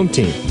with the home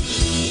team.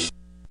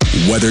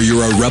 Whether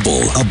you're a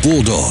Rebel, a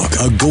Bulldog,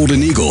 a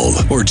Golden Eagle,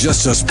 or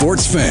just a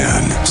sports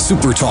fan,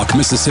 Super Talk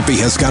Mississippi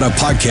has got a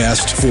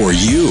podcast for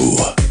you.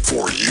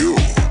 For you.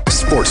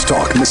 Sports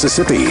Talk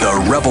Mississippi, the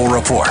Rebel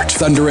Report,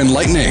 Thunder and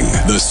Lightning,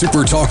 the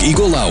Super Talk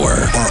Eagle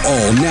Hour are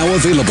all now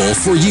available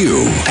for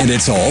you. And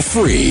it's all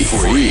free.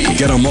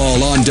 Get them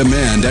all on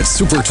demand at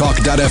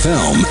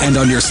supertalk.fm and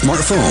on your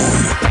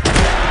smartphone.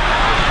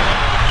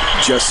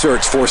 Just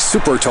search for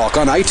Super Talk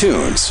on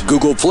iTunes,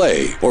 Google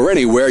Play, or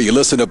anywhere you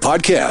listen to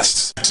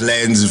podcasts.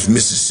 Lands of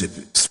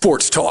Mississippi.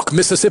 Sports Talk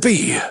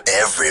Mississippi.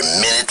 Every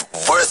minute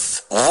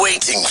worth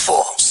waiting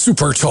for.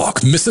 Super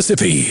Talk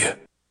Mississippi.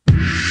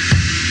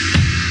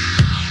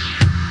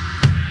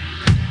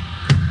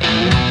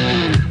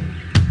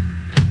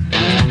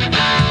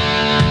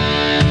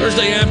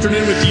 Thursday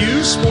afternoon with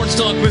you, Sports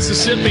Talk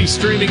Mississippi,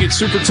 streaming at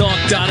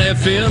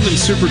supertalk.fm and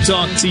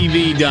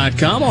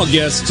supertalktv.com. All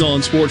guests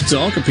on Sports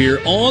Talk appear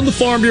on the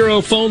Farm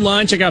Bureau phone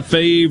line. Check out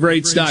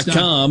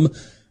favorites.com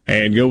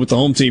and go with the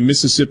home team,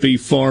 Mississippi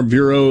Farm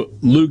Bureau.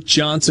 Luke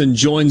Johnson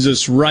joins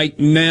us right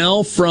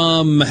now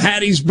from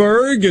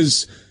Hattiesburg.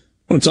 I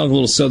want to talk a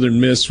little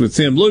Southern Miss with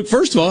him. Luke,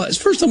 first of all, it's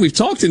the first time we've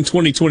talked in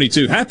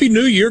 2022. Happy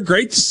New Year.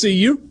 Great to see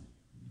you.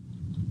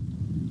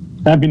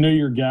 Happy New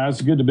Year, guys.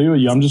 Good to be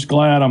with you. I'm just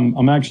glad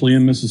I'm actually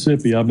in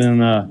Mississippi. I've been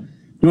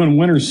doing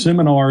winter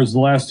seminars the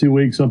last 2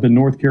 weeks up in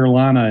North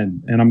Carolina,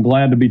 and I'm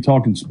glad to be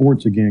talking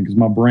sports again because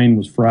my brain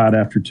was fried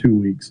after 2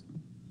 weeks.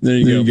 There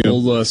you go.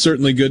 Well,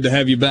 certainly good to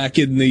have you back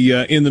in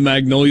the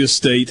Magnolia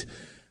State.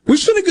 We've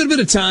spent a good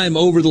bit of time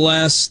over the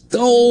last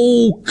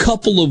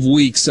couple of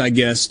weeks, I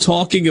guess,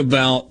 talking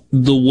about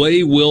the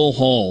way Will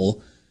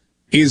Hall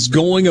is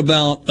going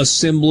about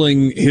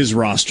assembling his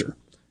roster.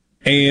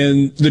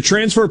 And the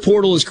transfer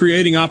portal is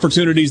creating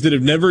opportunities that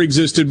have never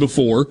existed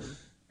before.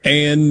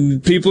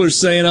 And people are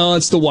saying, oh,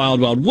 it's the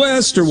Wild Wild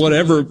West or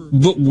whatever.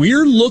 But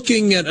we're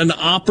looking at an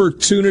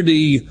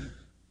opportunity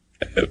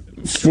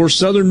for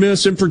Southern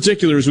Miss in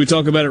particular, as we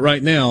talk about it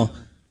right now,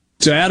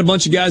 to add a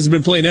bunch of guys who have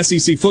been playing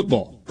SEC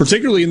football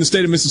particularly in the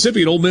state of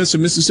Mississippi at Ole Miss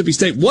and Mississippi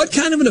State. What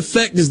kind of an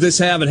effect does this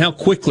have, and how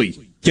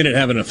quickly can it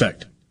have an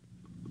effect?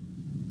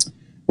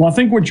 Well, I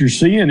think what you're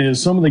seeing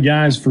is some of the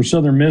guys for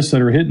Southern Miss that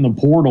are hitting the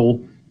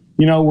portal,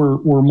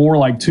 were more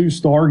like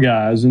 2-star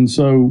guys. And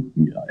so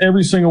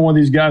every single one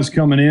of these guys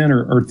coming in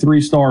are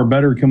 3-star or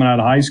better coming out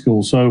of high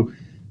school. So,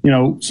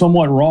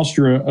 somewhat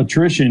roster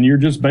attrition, you're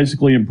just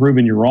basically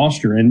improving your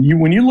roster. And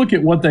when you look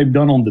at what they've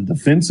done on the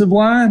defensive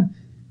line,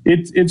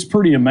 it's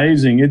pretty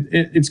amazing.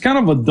 It's kind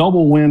of a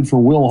double win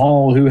for Will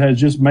Hall, who has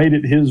just made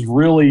it his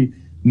really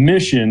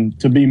mission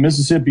to be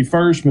Mississippi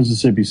first,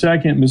 Mississippi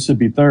second,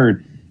 Mississippi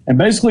third. And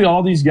basically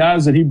all these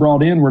guys that he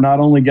brought in were not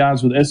only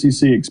guys with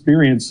SEC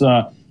experience.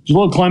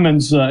 Jalil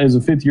Clemens is a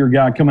 5th-year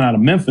guy coming out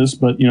of Memphis,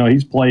 but,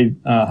 he's played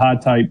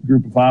high-type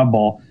Group of 5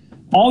 ball.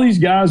 All these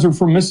guys are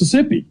from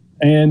Mississippi.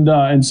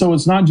 And so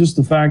it's not just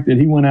the fact that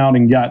he went out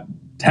and got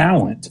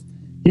talent.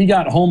 He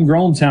got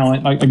homegrown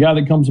talent. Like a guy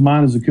that comes to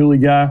mind is a Cooley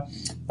guy,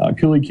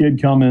 Cooley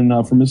kid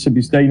coming from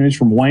Mississippi State. He's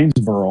from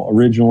Waynesboro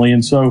originally.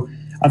 And so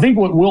I think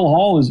what Will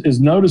Hall is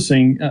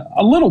noticing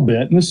a little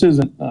bit, and this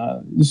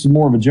is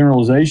more of a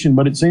generalization,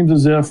 but it seems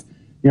as if,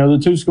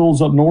 the 2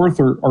 schools up north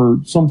are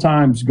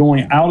sometimes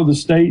going out of the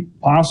state,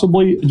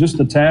 possibly just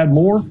a tad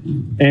more.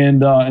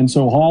 And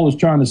so Hall is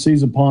trying to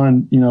seize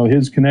upon,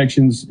 his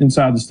connections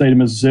inside the state of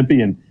Mississippi.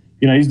 And,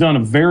 he's done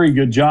a very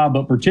good job,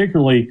 but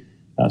particularly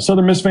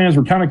Southern Miss fans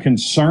were kind of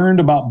concerned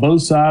about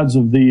both sides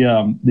of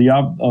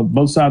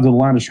both sides of the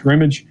line of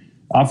scrimmage,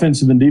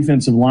 offensive and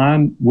defensive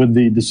line with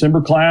the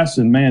December class.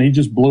 And man, he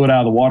just blew it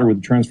out of the water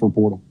with the transfer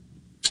portal.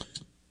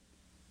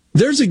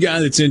 There's a guy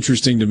that's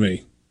interesting to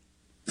me,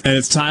 and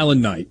it's Tylan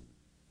Knight,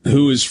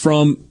 who is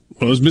from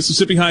one of those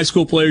Mississippi high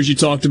school players you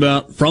talked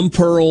about, from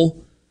Pearl.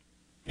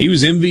 He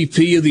was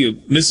MVP of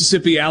the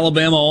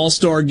Mississippi-Alabama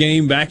All-Star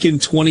game back in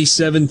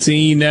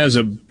 2017. That was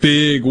a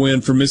big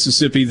win for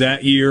Mississippi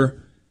that year.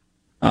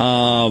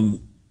 Won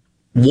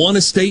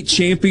a state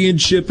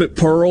championship at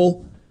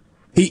Pearl.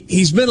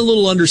 He's been a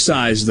little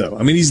undersized, though.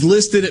 I mean, he's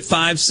listed at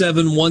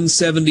 5'7",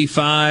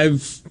 175.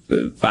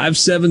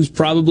 5'7's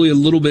probably a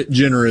little bit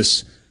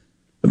generous.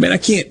 But, man, I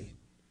can't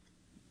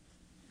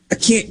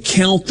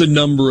count the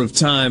number of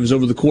times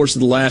over the course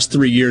of the last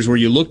 3 years where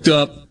you looked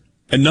up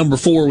and number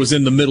 4 was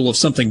in the middle of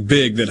something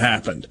big that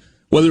happened.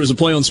 Whether it was a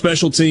play on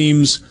special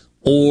teams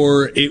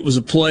or it was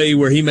a play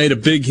where he made a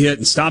big hit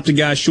and stopped a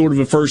guy short of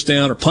a first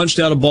down or punched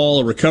out a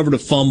ball or recovered a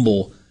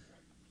fumble.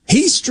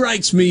 He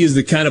strikes me as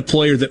the kind of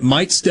player that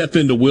might step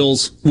into Will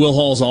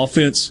Hall's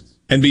offense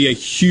and be a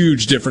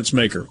huge difference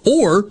maker,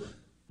 or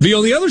be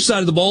on the other side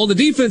of the ball, the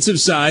defensive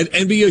side,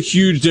 and be a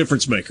huge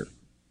difference maker.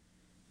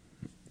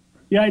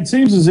 Yeah, it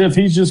seems as if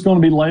he's just going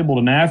to be labeled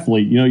an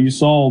athlete. You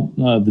saw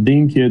the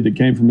Dean kid that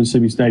came from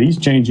Mississippi State. He's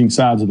changing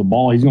sides of the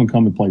ball. He's going to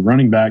come and play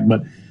running back.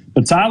 But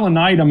Tylan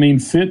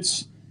Knight,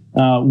 fits.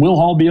 Will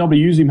Hall be able to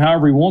use him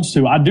however he wants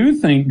to? I do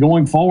think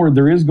going forward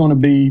there is going to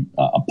be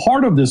a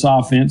part of this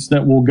offense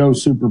that will go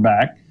super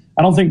back.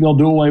 I don't think they'll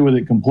do away with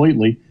it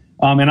completely.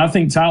 And I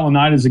think Tylan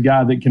Knight is a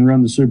guy that can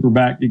run the super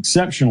back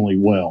exceptionally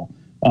well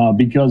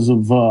because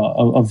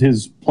of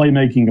his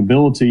playmaking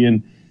ability.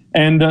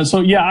 And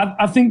so,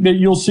 I think that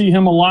you'll see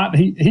him a lot.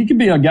 He could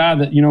be a guy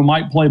that,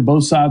 might play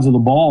both sides of the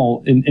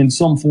ball in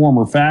some form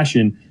or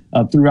fashion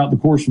throughout the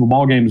course of a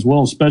ball game as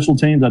well. Special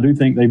teams, I do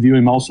think they view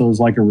him also as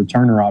like a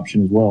returner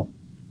option as well.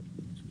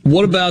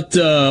 What about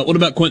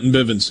Quentin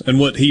Bivens and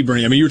what he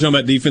brings? I mean, you were talking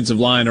about defensive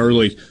line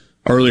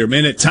earlier.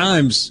 Man, at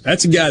times,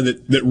 that's a guy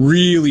that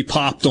really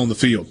popped on the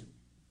field.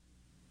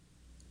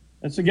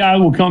 That's a guy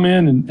who will come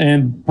in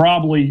and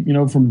probably,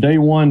 from day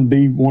one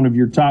be one of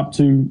your top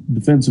 2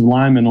 defensive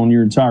linemen on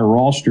your entire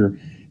roster.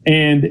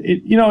 And,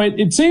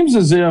 it seems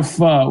as if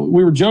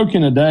we were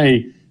joking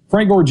today,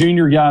 Frank Gore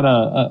Jr. got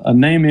a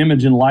name,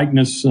 image, and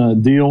likeness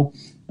deal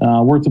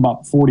worth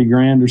about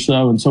 $40,000 or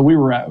so. And so we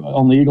were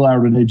on the Eagle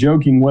Hour today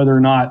joking whether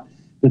or not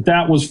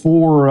that was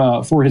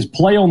for his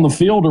play on the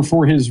field or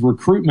for his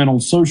recruitment on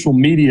social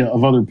media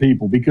of other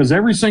people. Because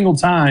every single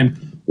time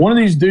one of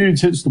these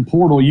dudes hits the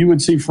portal, you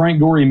would see Frank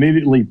Gore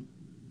immediately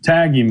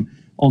tag him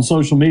on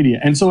social media.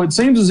 And so it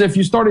seems as if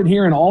you started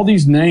hearing all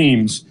these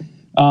names,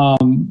 a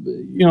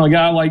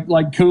guy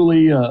like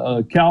Cooley,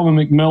 Calvin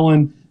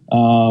McMillan,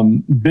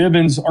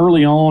 Bivens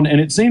early on,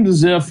 and it seemed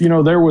as if,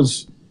 there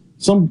was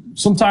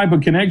some type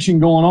of connection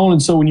going on.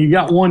 And so when you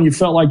got one, you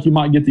felt like you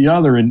might get the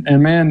other. And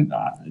man,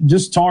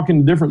 just talking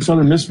to different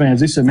Southern Miss fans,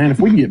 they said, man, if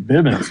we can get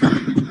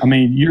Bivens, I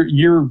mean,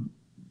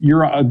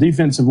 your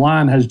defensive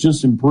line has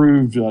just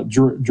improved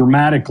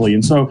dramatically.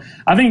 And so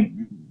I think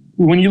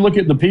when you look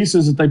at the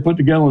pieces that they put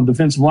together on the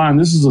defensive line,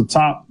 this is a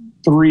top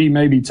 3,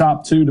 maybe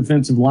top 2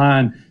 defensive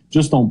line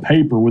just on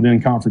paper within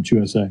Conference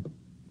USA.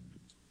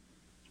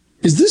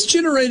 Is this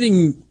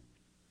generating,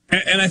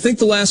 and I think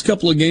the last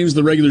couple of games of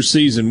the regular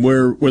season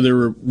where there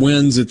were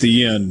wins at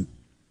the end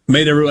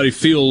made everybody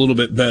feel a little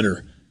bit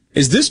better.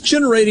 Is this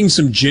generating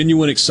some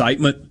genuine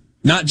excitement?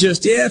 Not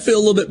just, I feel a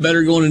little bit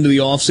better going into the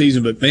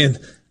offseason, but man,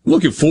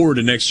 looking forward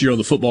to next year on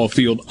the football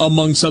field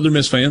among Southern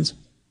Miss fans?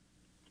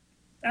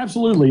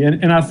 Absolutely.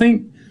 And I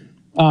think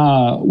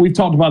we've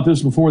talked about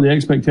this before. The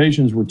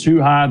expectations were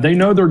too high. They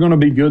know they're going to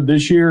be good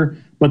this year,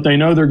 but they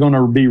know they're going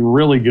to be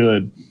really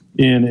good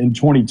in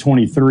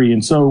 2023.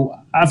 And so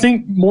I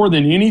think more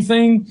than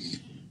anything,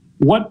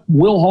 what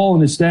Will Hall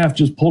and his staff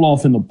just pulled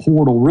off in the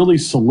portal really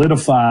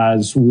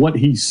solidifies what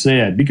he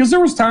said. Because there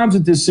was times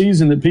at this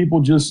season that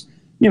people just,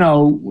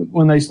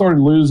 when they started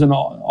losing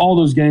all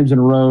those games in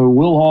a row,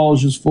 Will Hall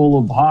is just full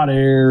of hot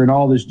air and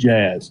all this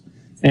jazz.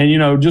 And, you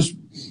know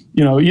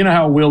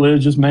how Will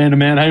is, just man to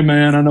man. Hey,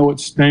 man, I know it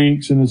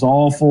stinks and it's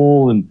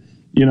awful and,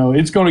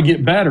 it's going to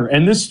get better.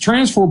 And this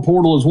transfer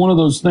portal is one of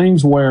those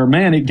things where,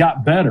 man, it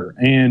got better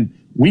and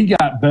we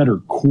got better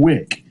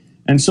quick.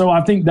 And so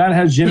I think that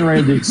has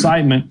generated the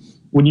excitement.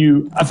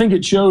 I think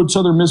it showed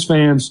Southern Miss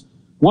fans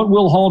what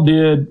Will Hall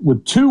did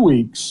with 2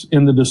 weeks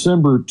in the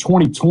December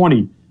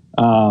 2020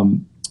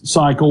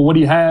 cycle, what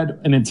he had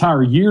an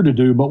entire year to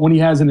do. But when he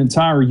has an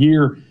entire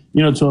year,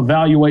 to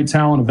evaluate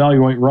talent,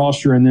 evaluate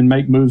roster, and then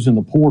make moves in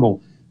the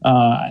portal,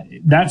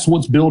 that's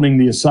what's building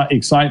the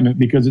excitement,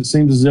 because it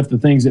seems as if the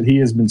things that he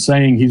has been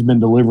saying he's been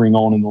delivering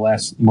on in the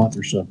last month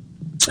or so.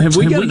 Have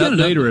we got an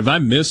update, or have I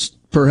missed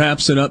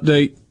perhaps an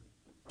update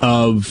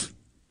of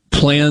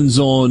plans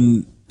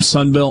on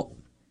Sunbelt?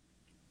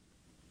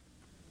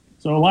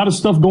 So a lot of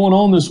stuff going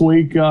on this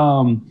week.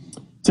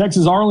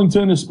 Texas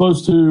Arlington is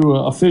supposed to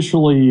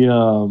officially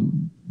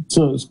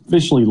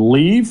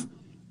leave,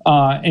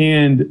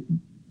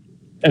 and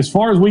as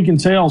far as we can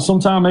tell,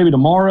 sometime maybe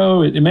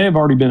tomorrow, it may have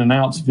already been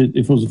announced. If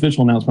it was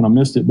official announcement, I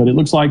missed it. But it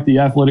looks like the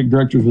athletic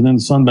directors within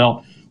the Sun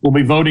Belt will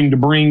be voting to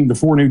bring the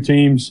 4 new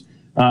teams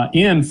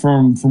in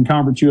from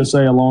Conference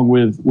USA along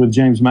with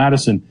James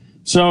Madison.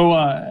 So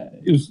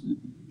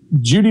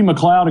Judy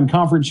McLeod and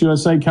Conference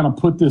USA kind of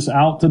put this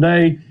out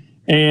today,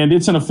 and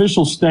it's an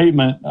official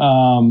statement.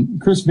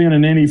 Chris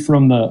Vananini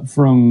from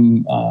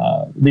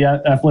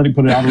the Athletic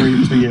put it out. I'll read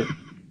it to you.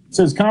 It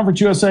says, Conference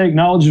USA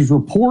acknowledges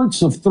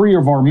reports of 3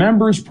 of our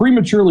members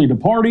prematurely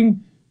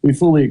departing. We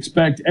fully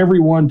expect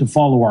everyone to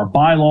follow our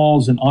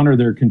bylaws and honor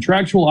their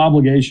contractual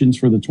obligations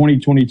for the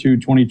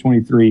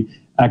 2022-2023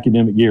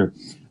 academic year.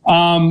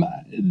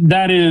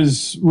 That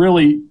is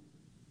really,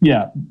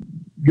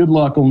 good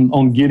luck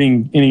on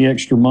getting any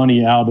extra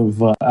money out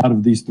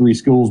of these 3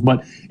 schools.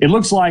 But it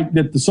looks like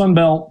that the Sun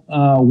Belt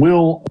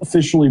will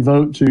officially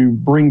vote to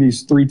bring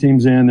these 3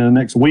 teams in the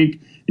next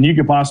week. And you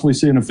could possibly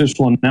see an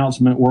official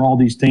announcement where all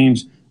these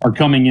teams are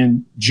coming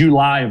in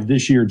July of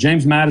this year.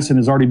 James Madison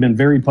has already been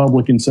very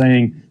public in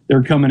saying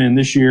they're coming in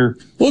this year.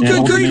 Well,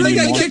 good grief, they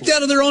got kicked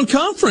out of their own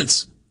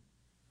conference.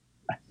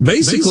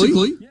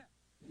 Basically.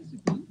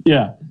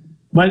 Yeah.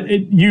 But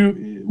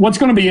what's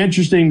going to be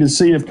interesting to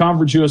see if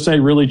Conference USA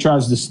really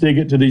tries to stick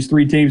it to these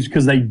 3 teams,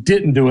 because they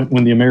didn't do it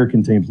when the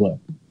American teams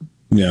left.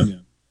 Yeah.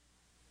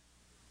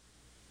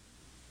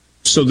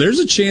 So there's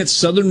a chance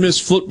Southern Miss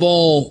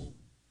football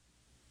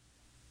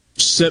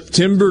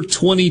September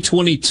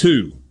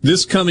 2022,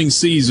 this coming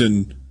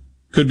season,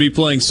 could be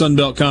playing Sun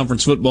Belt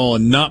Conference football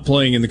and not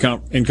playing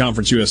in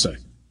Conference USA.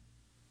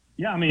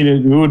 Yeah, I mean,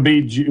 it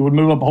would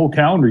move up a whole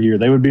calendar year.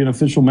 They would be an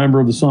official member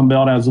of the Sun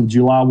Belt as of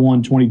July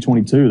 1,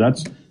 2022.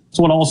 That's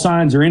what all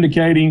signs are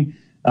indicating.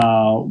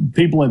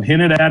 People have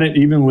hinted at it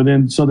even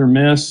within Southern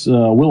Miss.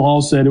 Will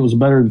Hall said it was a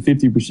better than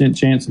 50%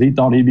 chance that he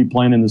thought he'd be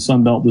playing in the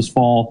Sun Belt this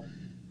fall.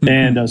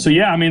 And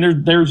I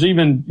mean, there's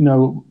even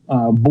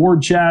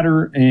board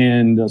chatter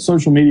and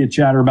social media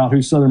chatter about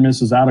who Southern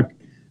Miss is out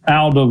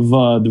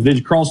of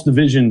division, cross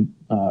division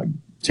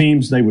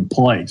teams they would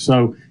play.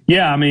 So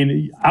I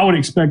mean, I would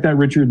expect that,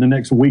 Richard, in the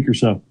next week or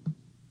so.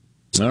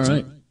 All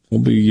right,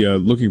 we'll be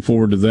looking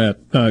forward to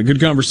that. Good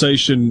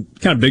conversation,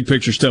 kind of big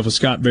picture stuff with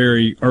Scott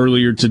Berry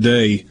earlier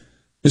today.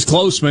 It's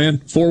close, man.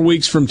 4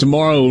 weeks from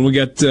tomorrow, and we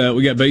got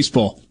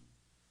baseball.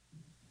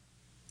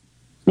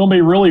 It's going to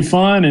be really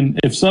fun, and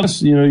if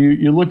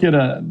you look at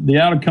the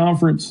out of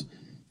conference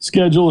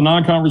schedule, the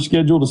non-conference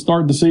schedule to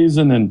start the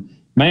season, and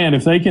man,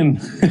 if they can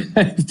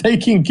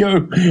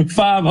go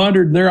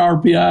 500, their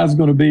RPI is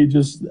going to be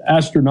just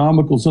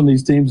astronomical. Some of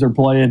these teams are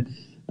playing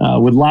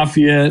with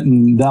Lafayette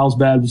and Dallas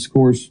Baptist, of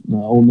course,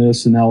 Ole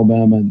Miss and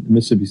Alabama and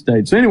Mississippi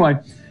State. So anyway,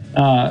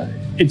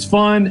 it's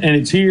fun and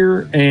it's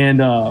here, and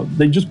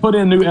they just put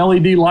in new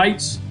LED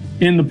lights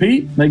in the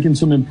Pete, making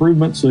some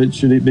improvements, so it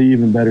should be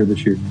even better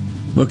this year.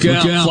 Look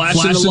out,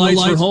 flashing the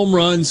lights for home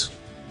runs.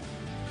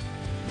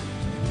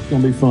 It's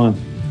going to be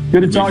fun.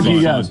 Good to talk to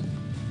you guys.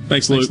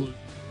 Thanks, Luke.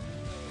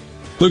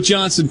 Luke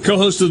Johnson,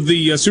 co-host of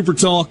the Super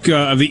Talk,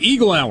 of the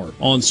Eagle Hour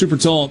on Super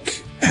Talk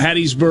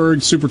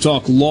Hattiesburg, Super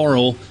Talk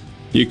Laurel.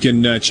 You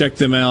can check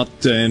them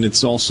out, and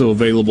it's also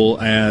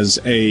available as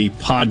a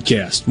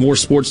podcast. More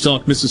Sports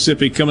Talk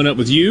Mississippi coming up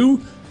with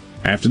you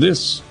after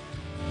this.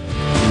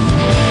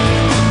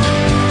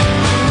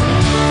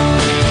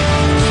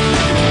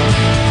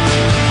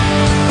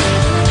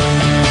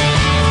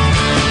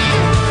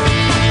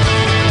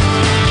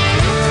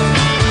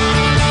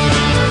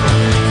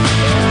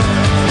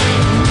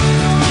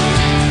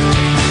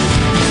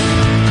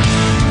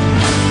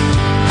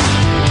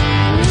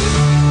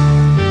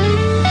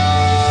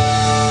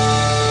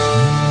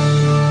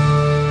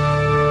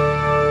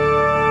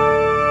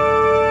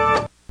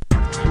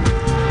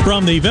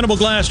 from the Venable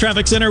Glass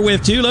Traffic Center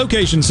with 2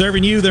 locations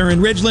serving you. They're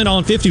in Ridgeland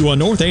on 51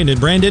 North and in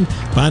Brandon.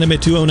 Find them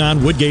at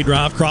 209 Woodgate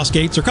Drive, Cross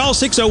Gates, or call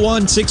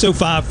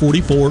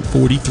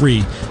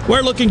 601-605-4443.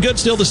 We're looking good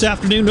still this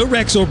afternoon. No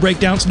wrecks or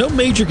breakdowns. No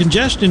major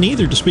congestion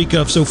either to speak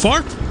of so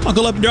far.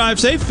 Buckle up and drive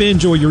safe.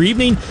 Enjoy your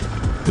evening.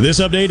 This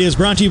update is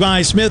brought to you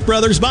by Smith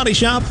Brothers Body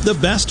Shop, the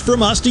best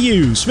from us to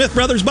you. Smith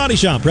Brothers Body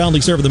Shop,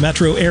 proudly serving the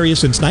metro area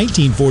since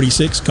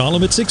 1946. Call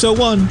them at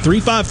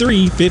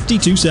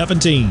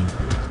 601-353-5217.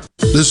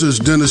 This is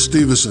Dennis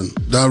Stevenson,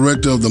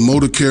 Director of the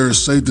Motor Carrier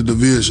Safety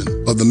Division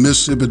of the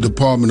Mississippi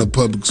Department of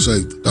Public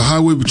Safety. The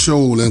Highway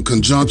Patrol, in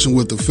conjunction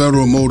with the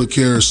Federal Motor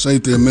Carrier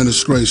Safety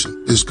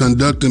Administration, is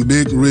conducting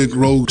big rig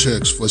road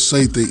checks for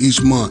safety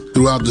each month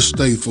throughout the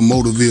state for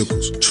motor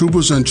vehicles.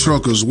 Troopers and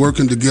truckers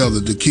working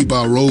together to keep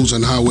our roads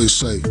and highways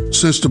safe.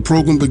 Since the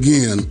program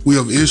began, we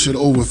have issued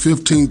over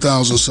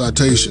 15,000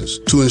 citations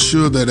to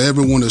ensure that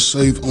everyone is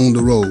safe on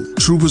the road.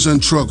 Troopers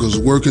and truckers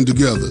working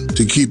together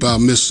to keep our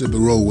Mississippi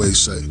roadways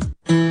safe.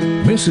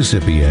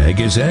 Mississippi Ag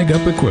is Ag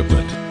Up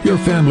Equipment, your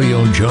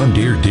family-owned John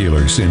Deere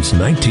dealer since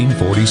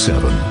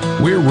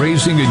 1947. We're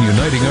raising and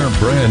uniting our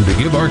brand to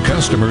give our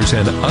customers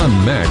an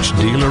unmatched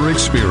dealer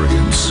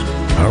experience.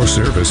 Our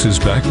service is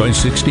backed by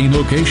 16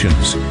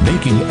 locations,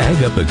 making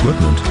Ag Up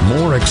Equipment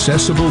more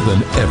accessible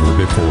than ever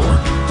before.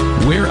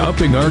 We're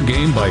upping our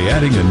game by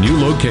adding a new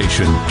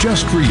location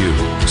just for you.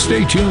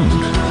 Stay tuned.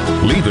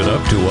 Leave it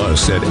up to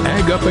us at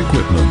Ag Up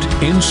Equipment,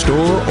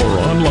 in-store or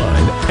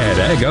online at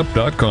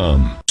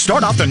agup.com.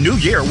 Start off the new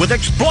year with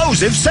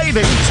explosive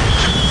savings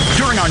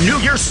during our New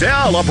Year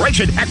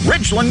celebration at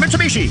Ridgeland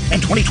Mitsubishi. In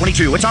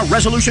 2022, it's our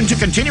resolution to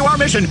continue our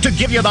mission to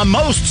give you the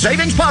most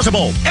savings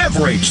possible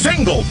every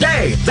single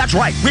day. That's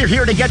right. We're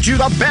here to get you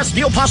the best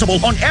deal possible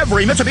on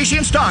every Mitsubishi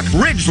in stock.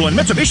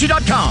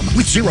 RidgelandMitsubishi.com.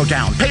 With 0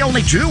 down. Pay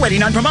only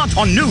 $289 per month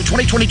on new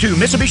 2022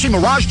 Mitsubishi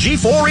Mirage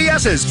G4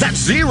 ESs. That's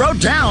 0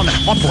 down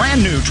on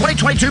brand new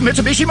 2022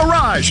 Mitsubishi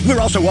Mirage. We're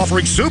also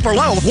offering super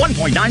low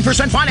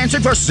 1.9%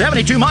 financing for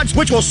 72 months,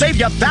 which will save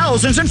you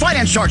thousands in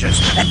finance charges.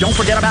 And don't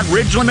forget about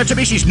Ridgeland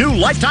Mitsubishi's new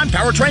lifetime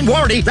powertrain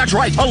warranty. That's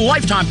right, a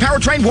lifetime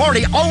powertrain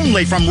warranty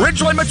only from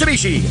Ridgeland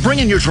Mitsubishi. Bring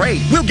in your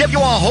trade. We'll give you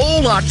a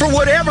whole lot for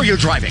whatever you're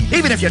driving,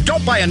 even if you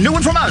don't buy a new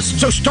one from us.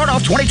 So start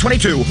off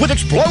 2022 with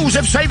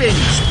explosive savings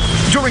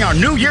during our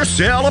New Year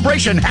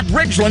celebration at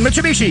Ridgeland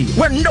Mitsubishi,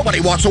 where nobody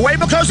walks away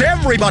because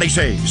everybody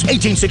saves.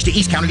 1860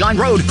 East County Line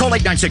Road. Call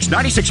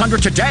 896-9600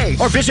 today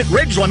or visit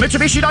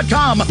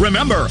RidgelandMitsubishi.com.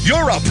 Remember,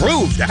 you're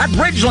approved at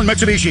Ridgeland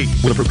Mitsubishi.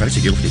 Will approve credit. See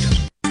dealer for details.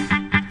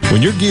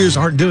 When your gears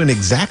aren't doing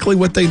exactly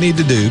what they need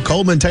to do,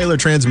 Coleman Taylor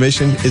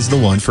Transmission is the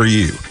one for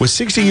you. With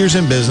 60 years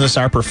in business,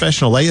 our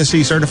professional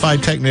ASE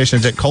certified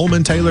technicians at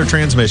Coleman Taylor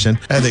Transmission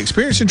have the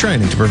experience and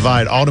training to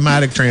provide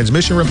automatic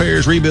transmission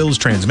repairs, rebuilds,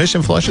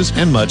 transmission flushes,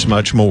 and much,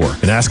 much more.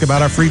 And ask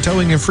about our free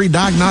towing and free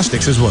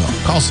diagnostics as well.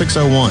 Call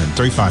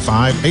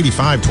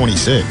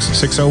 601-355-8526,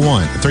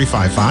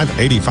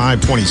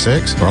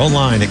 601-355-8526, or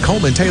online at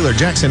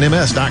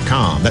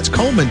ColemanTaylorJacksonMS.com. That's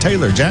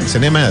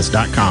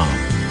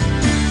ColemanTaylorJacksonMS.com.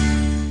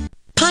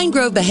 Pine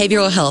Grove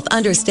Behavioral Health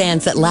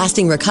understands that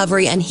lasting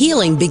recovery and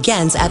healing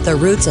begins at the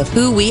roots of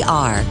who we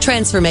are.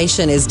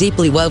 Transformation is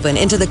deeply woven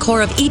into the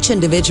core of each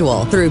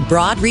individual through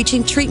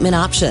broad-reaching treatment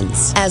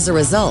options. As a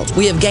result,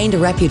 we have gained a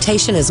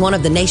reputation as one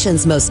of the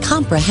nation's most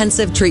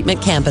comprehensive treatment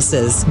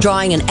campuses,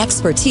 drawing an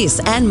expertise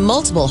and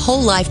multiple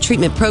whole-life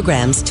treatment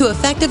programs to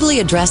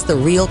effectively address the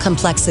real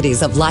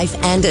complexities of life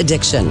and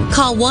addiction.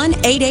 Call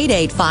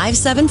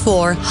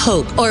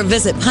 1-888-574-HOPE or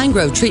visit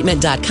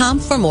pinegrovetreatment.com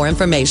for more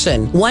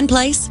information. One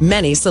place,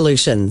 many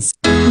solutions.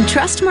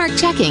 Trustmark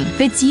Checking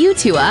fits you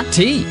to a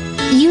T.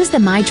 Use the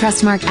My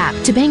Trustmark app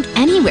to bank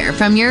anywhere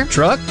from your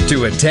truck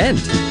to a tent.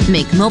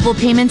 Make mobile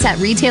payments at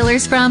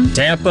retailers from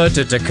Tampa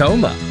to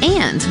Tacoma.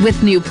 And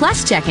with new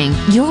Plus Checking,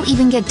 you'll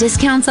even get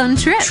discounts on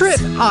trips.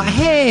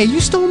 Hey, you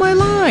stole my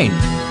line.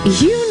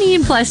 You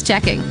need Plus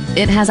Checking.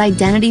 It has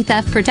identity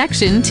theft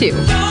protection too.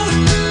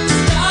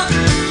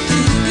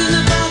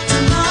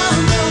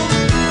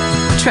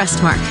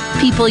 Trustmark.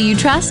 People you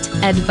trust.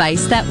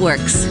 Advice that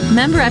works.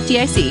 Member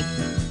FDIC.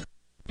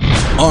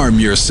 Arm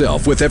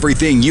yourself with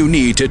everything you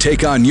need to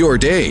take on your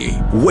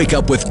day. Wake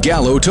up with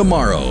Gallo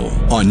tomorrow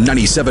on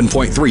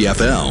 97.3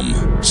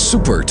 FM.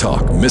 Super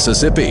Talk,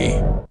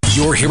 Mississippi.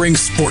 You're hearing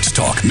Sports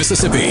Talk,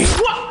 Mississippi.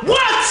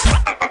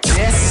 What?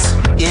 This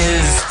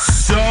is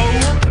so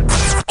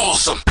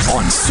awesome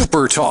on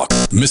Super Talk,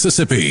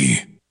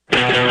 Mississippi.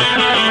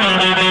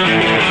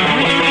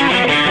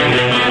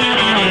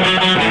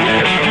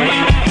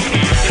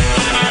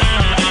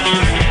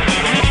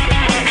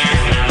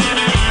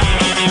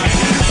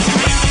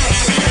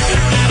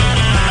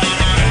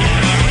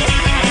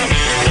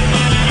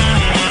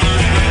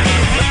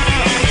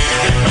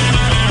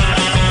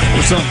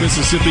 Talk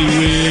Mississippi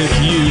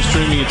with you,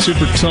 streaming at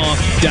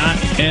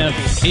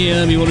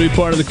supertalk.fm. You want to be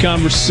part of the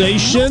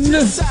conversation? Join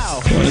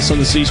us on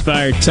the C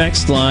Spire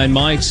text line.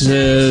 Mike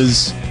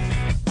says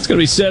it's going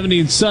to be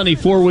 70 and sunny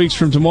 4 weeks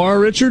from tomorrow,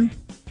 Richard.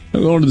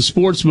 I'm going to the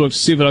sports book to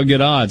see if I'll get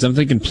odds. I'm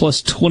thinking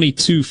plus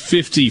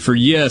 2250 for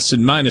yes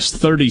and minus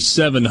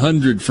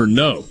 3700 for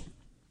no.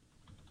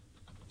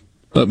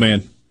 Look,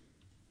 man,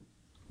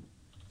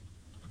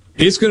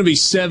 it's going to be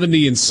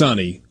 70 and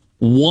sunny,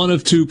 one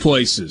of two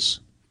places,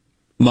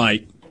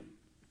 Mike,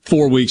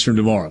 4 weeks from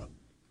tomorrow.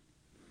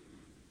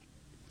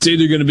 It's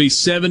either going to be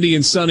 70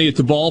 and sunny at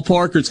the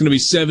ballpark or it's going to be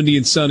 70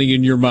 and sunny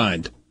in your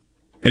mind.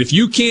 And if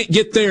you can't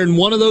get there in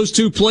one of those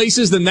two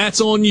places, then that's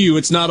on you.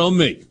 It's not on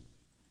me.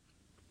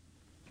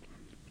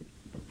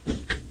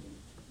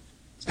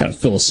 It's kind of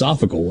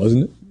philosophical,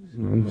 wasn't it?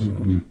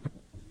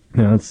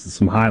 Yeah, that's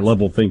some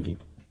high-level thinking.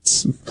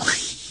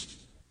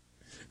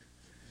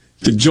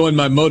 To join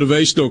my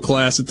motivational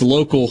class at the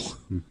local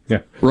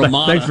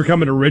Ramada. Thanks for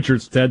coming to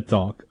Richard's TED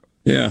Talk.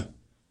 Yeah.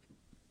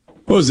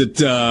 What was it?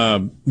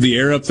 The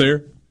Air up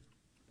there?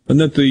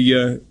 Wasn't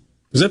that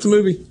was that the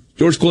movie?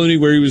 George Clooney,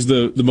 where he was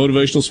the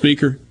motivational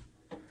speaker?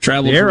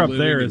 The Air Up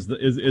There is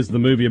the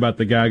movie about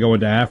the guy going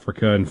to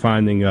Africa and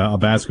finding a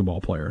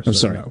basketball player. I'm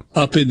sorry.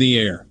 Up in the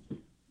Air.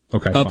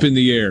 Okay. Up in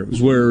the Air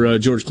was where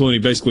George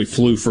Clooney basically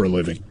flew for a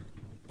living.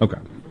 Okay.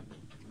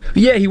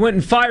 Yeah, he went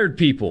and fired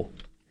people.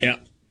 Yeah.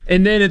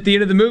 And then at the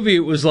end of the movie, it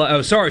was like,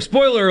 oh, sorry,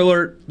 spoiler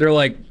alert. They're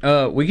like,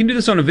 we can do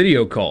this on a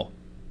video call.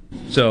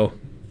 So,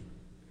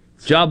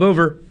 job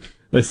over.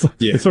 They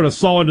sort of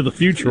saw into the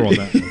future on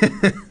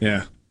that.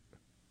 Yeah.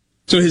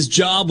 So his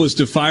job was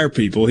to fire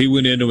people. He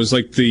went in and was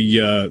like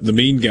the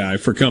mean guy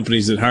for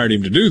companies that hired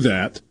him to do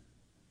that.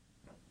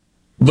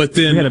 But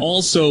then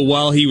also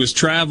while he was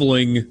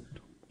traveling,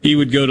 he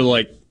would go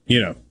to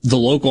the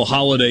local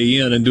Holiday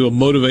Inn and do a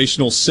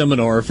motivational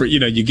seminar for,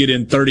 you get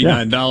in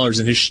 $39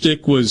 and his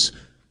shtick was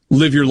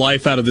live your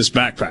life out of this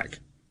backpack.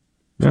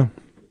 Yeah.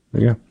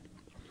 Yeah.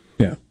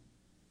 Yeah.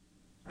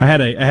 I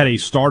had a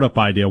startup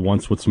idea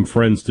once with some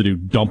friends to do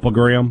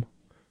Dumpagram.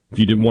 If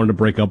you didn't want to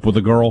break up with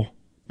a girl,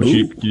 but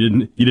you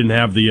didn't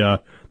have the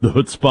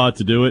chutzpah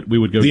to do it, we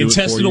would go. The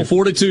intestinal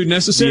fortitude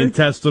necessary. The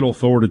intestinal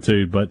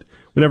fortitude, but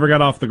we never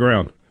got off the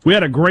ground. We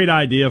had a great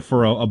idea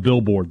for a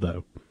billboard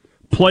though.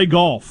 Play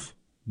golf,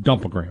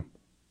 Dumpagram.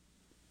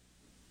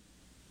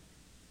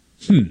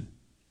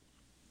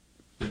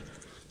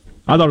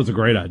 I thought it was a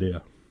great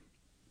idea.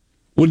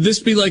 Would this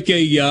be like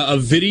a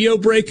video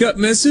breakup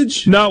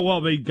message? No,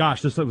 well,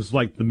 this was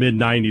like the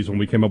mid-'90s when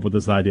we came up with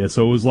this idea.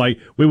 So it was like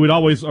we would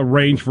always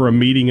arrange for a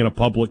meeting in a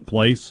public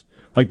place.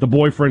 Like the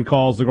boyfriend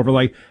calls the girlfriend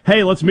like,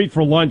 hey, let's meet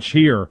for lunch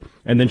here.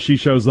 And then she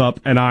shows up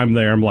and I'm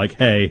there. I'm like,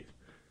 hey,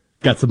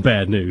 got some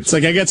bad news. It's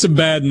like, I got some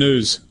bad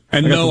news.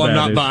 And no, I'm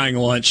not buying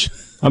lunch.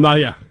 I'm not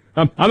even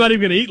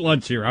going to eat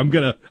lunch here. I'm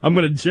going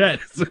to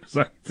jet.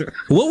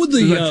 What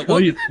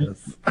would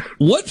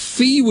what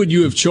fee would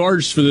you have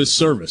charged for this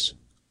service?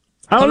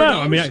 I don't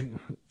know. I mean,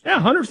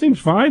 $100 seems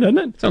fine, doesn't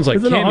it? Sounds like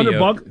Isn't Cameo.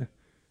 $100?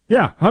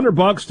 Yeah,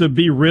 $100 to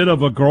be rid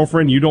of a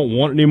girlfriend you don't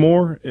want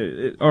anymore,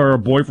 or a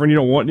boyfriend you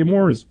don't want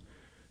anymore. Isn't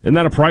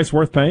that a price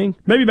worth paying?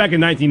 Maybe back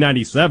in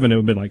 1997 it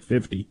would have been like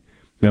 $50.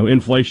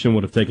 Inflation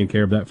would have taken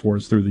care of that for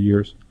us through the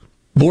years.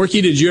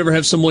 Borky, did you ever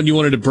have someone you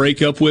wanted to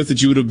break up with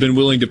that you would have been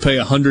willing to pay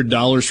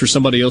 $100 for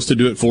somebody else to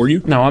do it for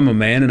you? No, I'm a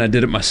man and I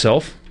did it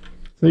myself.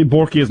 See,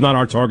 Borky is not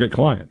our target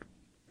client.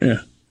 Yeah.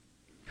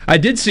 I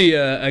did see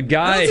a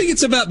guy. I don't think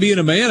it's about being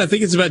a man. I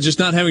think it's about just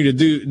not having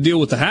to deal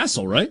with the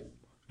hassle, right?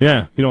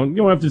 Yeah, you don't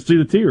have to see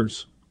the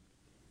tears.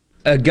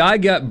 A guy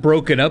got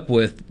broken up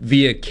with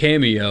via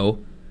Cameo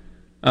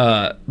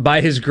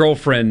by his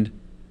girlfriend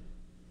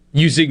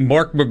using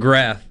Mark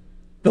McGrath,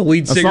 the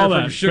lead singer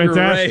from Sugar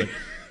Ray.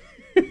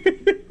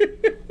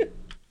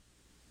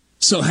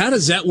 So how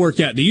does that work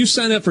out? Do you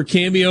sign up for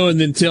Cameo and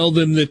then tell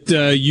them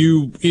that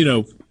you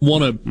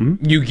want to?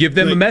 You give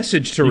them a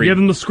message to read. You give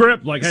them the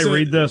script, like, hey,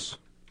 read this.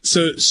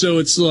 So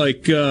it's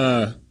like,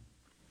 hey,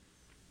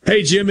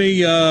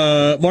 Jimmy,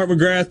 Mark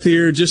McGrath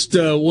here. Just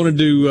wanted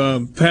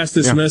to pass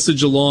this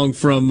message along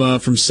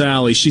from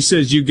Sally. She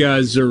says you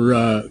guys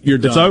are you're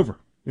done. It's over.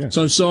 Yeah.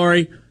 So I'm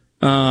sorry.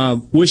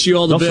 Wish you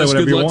all the best.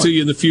 Good luck to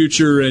you in the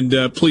future,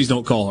 and please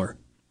don't call her.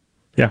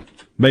 Yeah,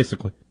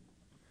 basically.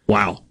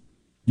 Wow.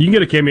 You can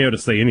get a Cameo to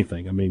say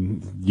anything. I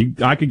mean,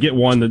 I could get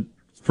one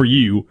for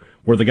you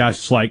where the guy's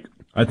just like,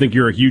 I think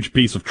you're a huge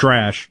piece of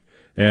trash.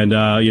 And,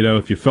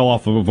 if you fell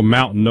off of a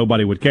mountain,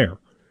 nobody would care.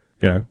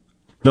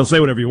 They'll say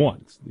whatever you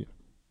want.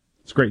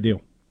 It's a great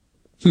deal.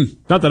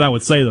 Not that I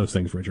would say those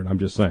things, Richard. I'm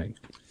just saying.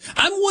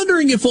 I'm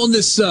wondering if on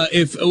this,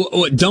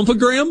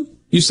 Dumpagram,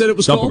 you said it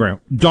was called?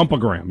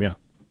 Dumpagram, yeah.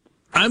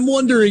 I'm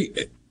wondering,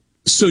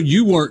 so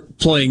you weren't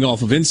playing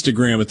off of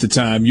Instagram at the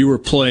time. You were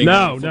playing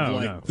no.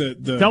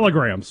 The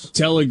Telegrams.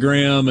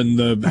 Telegram and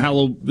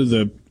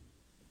the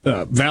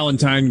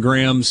Valentine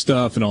Graham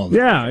stuff and all that.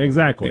 Yeah,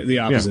 exactly. The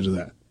opposite of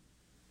that.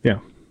 Yeah.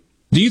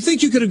 Do you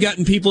think you could have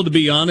gotten people to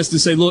be honest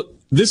and say, look,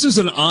 this is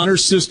an honor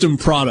system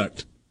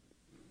product.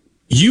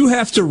 You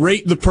have to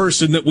rate the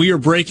person that we are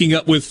breaking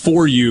up with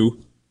for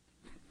you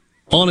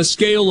on a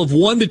scale of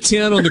 1 to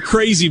 10 on the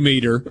crazy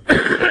meter.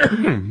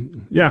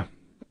 Yeah.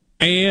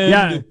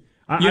 And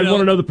I want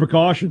to know the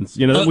precautions.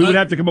 We would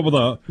have to come up with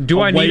a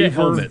need a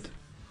helmet?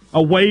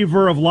 A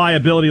waiver of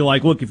liability.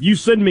 Like, look, if you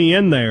send me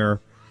in there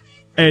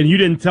and you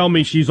didn't tell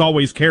me she's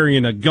always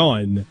carrying a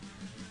gun,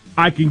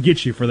 I can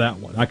get you for that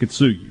one. I could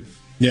sue you.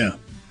 Yeah.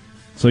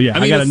 So, yeah,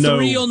 I got to mean, know.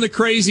 3 on the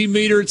crazy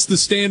meter, it's the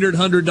standard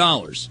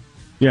 $100.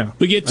 Yeah.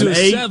 We get to An a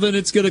 8. 7,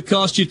 it's going to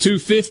cost you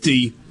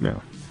 $250. Yeah.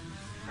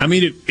 I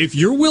mean, if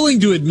you're willing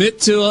to admit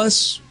to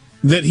us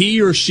that he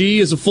or she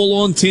is a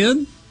full-on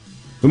 10,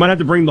 we might have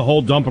to bring the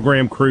whole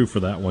Dumpagram crew for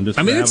that one. it's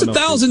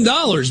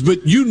 $1,000,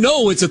 but you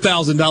know it's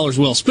 $1,000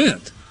 well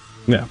spent.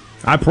 Yeah,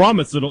 I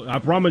promise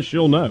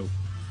she'll know.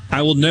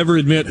 I will never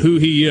admit who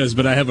he is,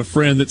 but I have a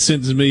friend that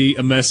sends me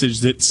a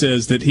message that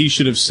says that he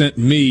should have sent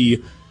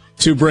me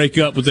to break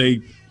up with a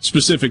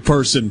specific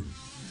person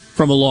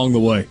from along the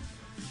way.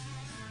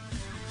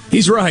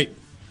 He's right.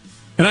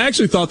 And I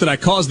actually thought that I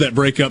caused that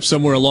breakup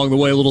somewhere along the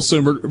way a little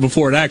sooner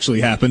before it actually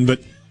happened,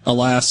 but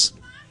alas,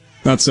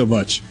 not so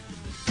much.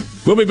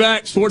 We'll be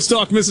back. Sports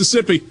Talk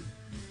Mississippi.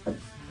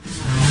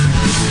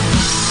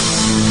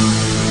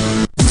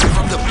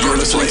 You're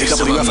listening to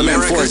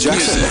WFMN for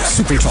Jackson.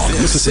 Super Talk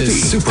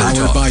Mississippi.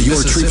 Powered by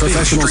your tree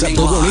professionals at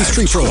Baroni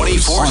Tree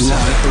Pros. Online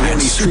at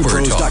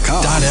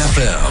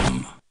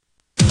BaroniTreePros.com.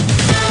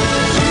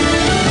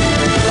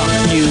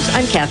 News.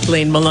 I'm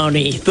Kathleen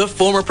Maloney. The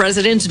former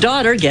president's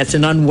daughter gets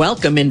an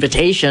unwelcome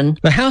invitation.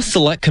 The House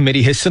Select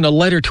Committee has sent a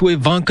letter to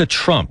Ivanka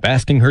Trump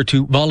asking her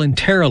to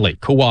voluntarily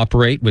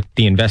cooperate with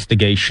the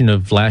investigation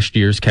of last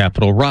year's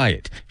Capitol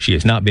riot. She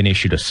has not been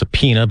issued a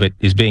subpoena, but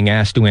is being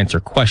asked to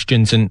answer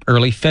questions in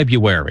early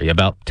February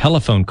about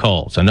telephone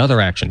calls and other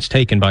actions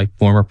taken by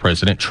former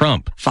President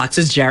Trump.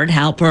 Fox's Jared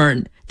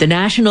Halpern. The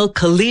National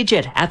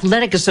Collegiate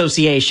Athletic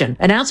Association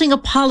announcing a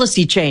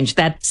policy change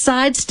that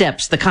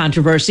sidesteps the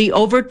controversy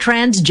over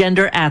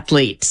transgender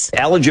athletes.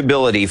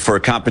 Eligibility for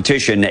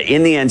competition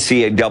in the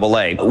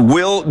NCAA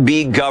will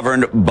be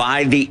governed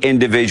by the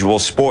individual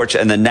sports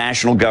and the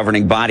national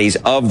governing bodies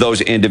of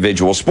those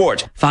individual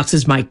sports.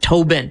 Fox's Mike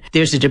Tobin.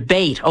 There's a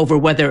debate over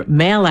whether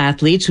male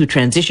athletes who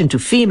transition to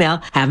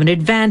female have an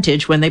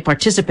advantage when they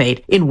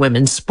participate in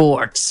women's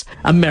sports.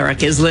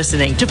 America is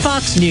listening to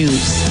Fox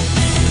News.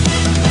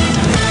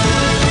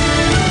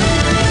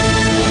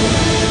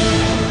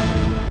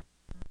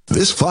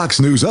 This Fox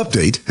News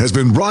update has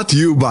been brought to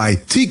you by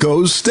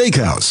Tico's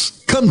Steakhouse.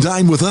 Come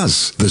dine with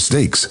us. The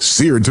steaks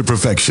seared to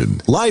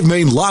perfection. Live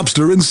Maine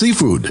lobster and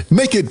seafood.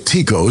 Make it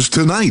Tico's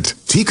tonight.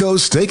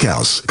 Tico's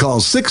Steakhouse.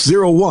 Call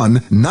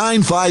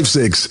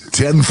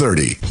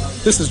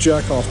 601-956-1030. This is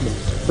Jack Hoffman.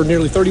 For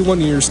nearly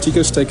 31 years,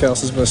 Tico's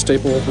Steakhouse has been a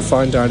staple for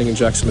fine dining in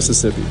Jackson,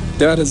 Mississippi.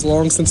 Dad has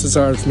long since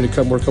desired for me to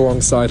come work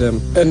alongside him.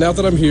 And now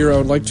that I'm here, I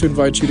would like to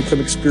invite you to come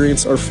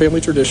experience our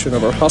family tradition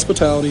of our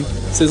hospitality,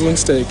 sizzling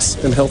steaks,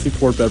 and healthy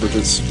poured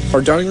beverages.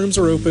 Our dining rooms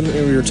are open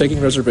and we are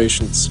taking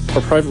reservations. Our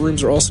private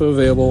rooms are also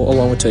available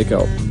along with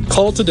takeout.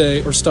 Call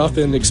today or stop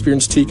in and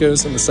experience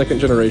Tico's in the second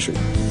generation.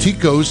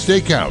 Tico's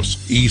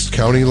Steakhouse, East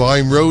County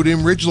Line Road in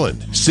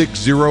Ridgeland,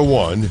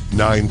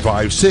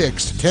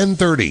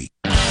 601-956-1030.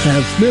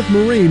 Have Smith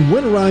Marine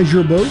winterize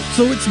your boat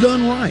so it's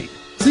done right.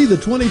 See the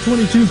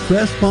 2022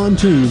 Crest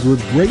pontoons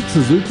with great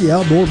Suzuki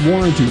outboard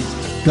warranties.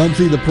 Come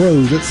see the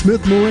pros at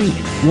Smith Marine,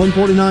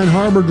 149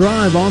 Harbor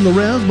Drive on the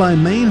res by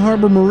Main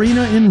Harbor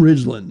Marina in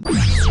Ridgeland.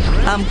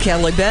 I'm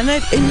Kelly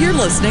Bennett, and you're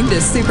listening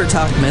to Super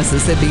Talk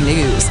Mississippi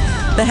News.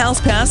 The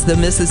House passed the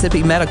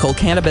Mississippi Medical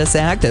Cannabis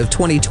Act of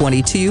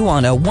 2022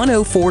 on a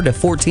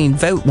 104-14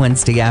 vote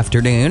Wednesday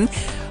afternoon.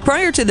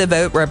 Prior to the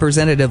vote,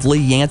 Representative Lee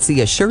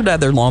Yancey assured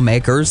other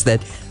lawmakers that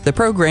the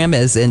program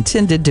is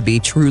intended to be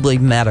truly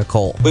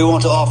medical. We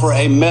want to offer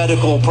a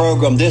medical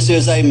program. This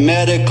is a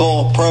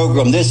medical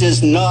program. This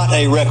is not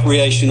a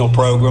recreational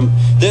program.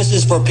 This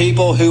is for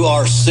people who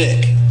are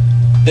sick.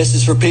 This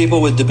is for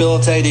people with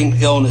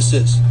debilitating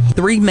illnesses.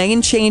 3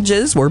 main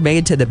changes were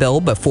made to the bill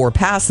before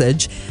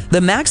passage.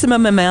 The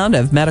maximum amount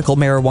of medical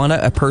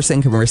marijuana a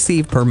person can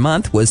receive per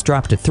month was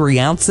dropped to 3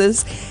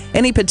 ounces.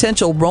 Any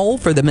potential role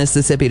for the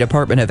Mississippi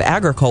Department of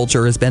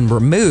Agriculture has been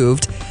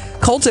removed.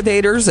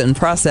 Cultivators and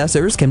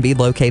processors can be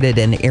located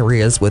in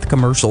areas with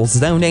commercial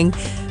zoning.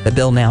 The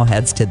bill now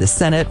heads to the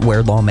Senate,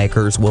 where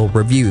lawmakers will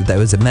review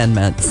those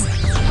amendments.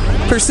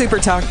 For Super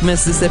Talk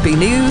Mississippi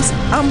News,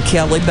 I'm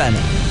Kelly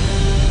Bennett.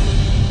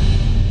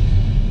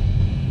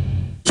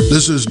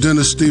 This is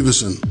Dennis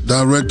Stevenson,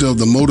 Director of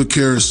the Motor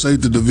Carrier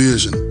Safety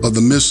Division of the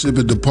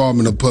Mississippi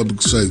Department of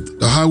Public Safety.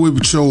 The Highway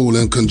Patrol,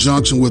 in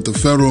conjunction with the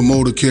Federal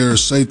Motor Carrier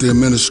Safety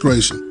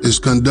Administration, is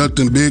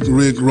conducting big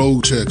rig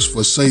road checks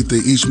for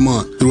safety each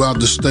month throughout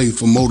the state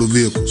for motor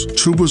vehicles.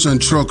 Troopers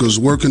and truckers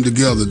working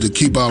together to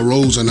keep our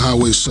roads and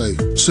highways safe.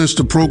 Since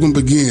the program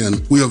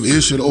began, we have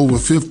issued over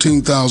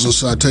 15,000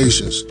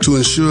 citations to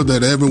ensure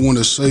that everyone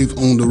is safe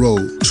on the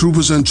road.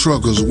 Troopers and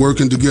truckers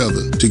working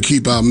together to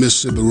keep our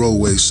Mississippi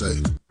roadways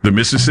safe. The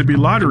Mississippi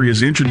Lottery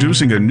is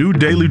introducing a new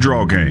daily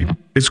draw game.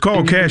 It's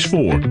called Cash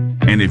 4.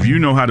 And if you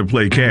know how to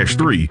play Cash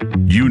 3,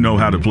 you know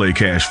how to play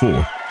Cash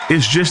 4.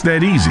 It's just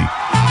that easy.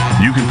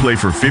 You can play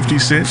for 50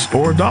 cents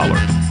or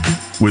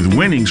 $1, with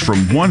winnings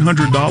from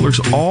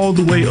 $100 all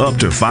the way up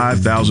to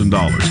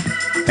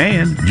 $5,000.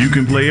 And you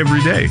can play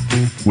every day,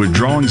 with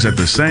drawings at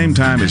the same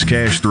time as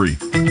Cash 3.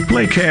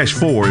 Play Cash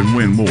 4 and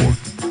win more.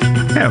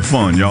 Have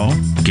fun, y'all.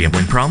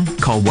 Gambling problem?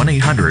 Call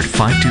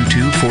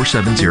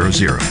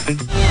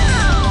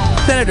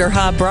 1-800-522-4700. Senator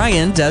Hob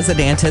Bryan doesn't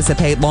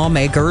anticipate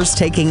lawmakers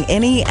taking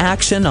any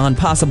action on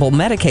possible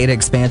Medicaid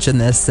expansion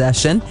this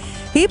session.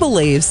 He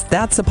believes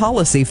that's a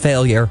policy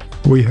failure.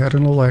 We had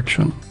an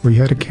election. We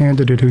had a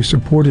candidate who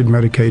supported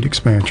Medicaid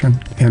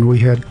expansion, and we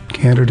had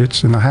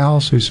candidates in the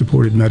House who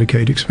supported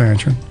Medicaid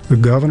expansion. The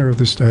governor of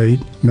the state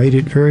made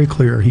it very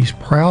clear he's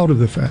proud of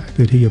the fact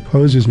that he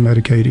opposes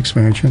Medicaid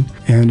expansion,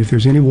 and if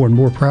there's anyone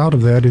more proud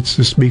of that, it's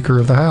the Speaker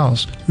of the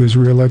House, who was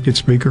reelected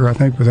Speaker, I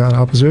think, without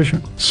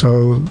opposition.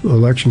 So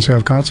elections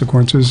have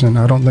consequences, and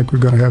I don't think we're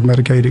going to have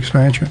Medicaid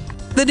expansion.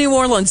 The New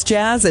Orleans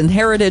Jazz and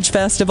Heritage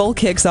Festival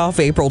kicks off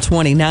April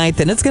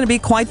 29th, and it's going to be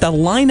quite the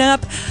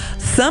lineup.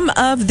 Some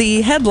of the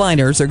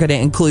headliners are going to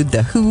include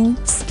The Who,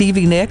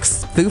 Stevie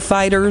Nicks, Foo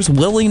Fighters,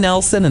 Willie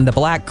Nelson, and the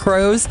Black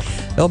Crowes.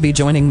 They'll be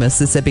joining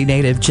Mississippi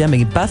native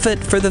Jimmy Buffett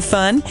for the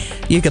fun.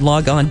 You can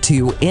log on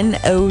to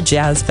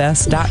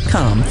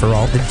nojazzfest.com for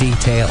all the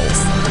details.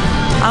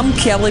 I'm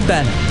Kelly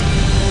Bennett.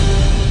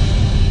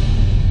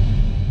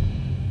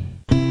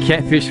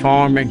 Catfish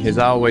farming has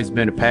always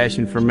been a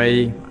passion for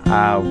me.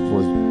 I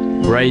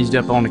was raised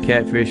up on the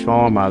catfish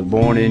farm. I was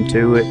born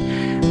into it.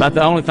 But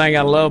the only thing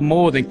I love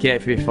more than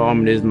catfish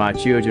farming is my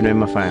children and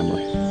my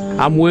family.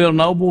 I'm Will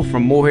Noble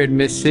from Morehead,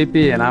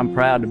 Mississippi, and I'm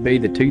proud to be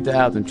the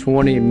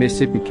 2020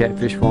 Mississippi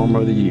Catfish Farmer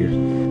of the Year.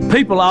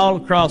 People all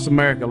across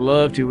America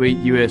love to eat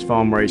U.S.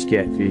 farm-raised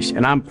catfish,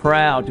 and I'm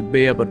proud to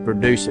be able to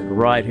produce it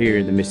right here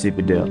in the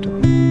Mississippi Delta.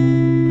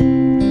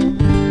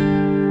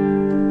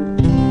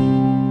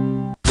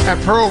 At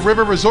Pearl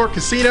River Resort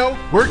Casino,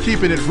 we're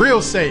keeping it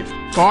real safe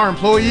for our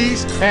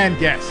employees and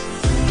guests.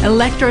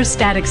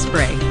 Electrostatic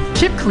spray,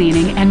 chip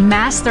cleaning, and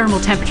mass thermal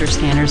temperature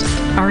scanners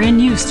are in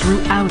use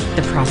throughout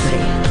the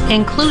property,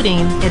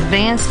 including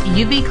advanced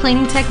UV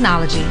cleaning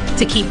technology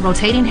to keep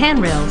rotating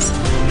handrails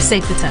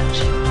safe to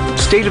touch.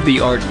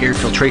 State-of-the-art air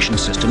filtration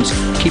systems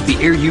keep the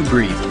air you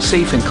breathe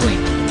safe and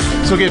clean.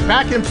 So get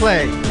back and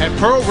play at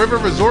Pearl River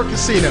Resort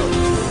Casino.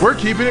 We're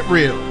keeping it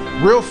real.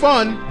 Real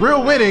fun,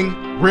 real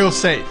winning, real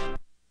safe.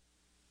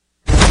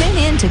 Tune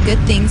in to Good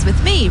Things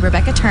with me,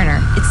 Rebecca Turner.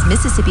 It's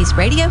Mississippi's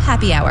Radio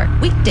Happy Hour,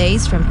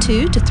 weekdays from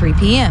 2 to 3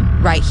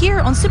 p.m. right here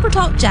on Super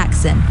Talk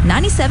Jackson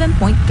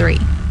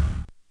 97.3.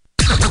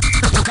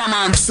 Come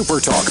on, Super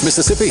Talk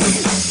Mississippi.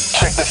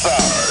 Check this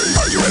out.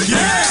 Are you ready?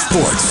 Yeah!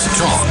 Sports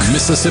Talk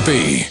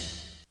Mississippi.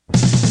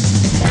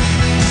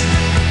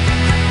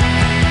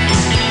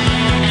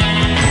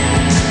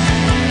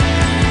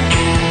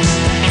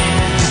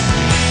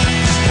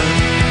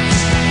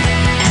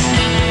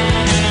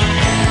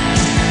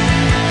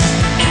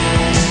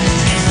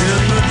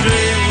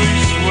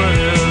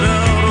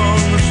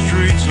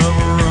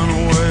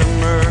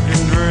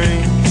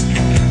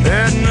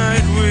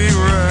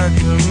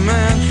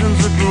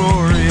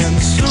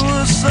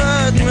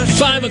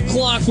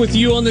 With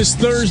you on this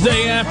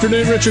Thursday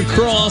afternoon. Richard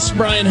Cross,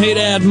 Brian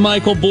Haydad,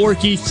 Michael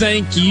Borky,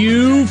 thank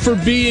you for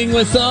being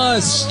with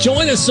us.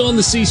 Join us on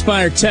the C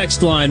Spire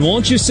text line,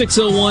 won't you?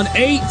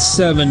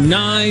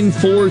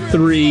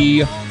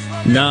 601-879-4395.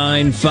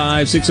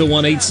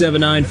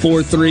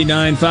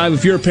 601-879-4395.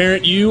 If you're a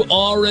parent, you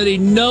already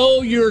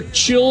know your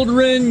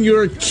children,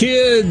 your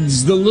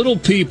kids, the little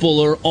people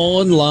are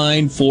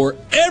online for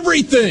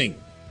everything.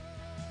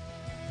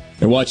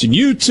 They're watching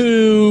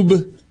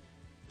YouTube.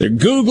 They're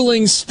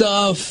Googling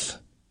stuff.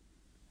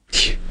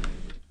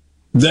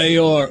 They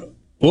are...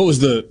 What was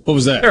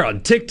that? They're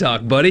on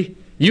TikTok, buddy.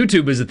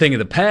 YouTube is a thing of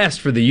the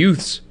past for the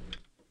youths.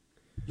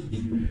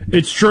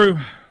 It's true.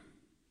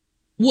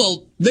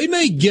 Well, they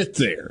may get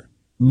there,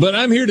 but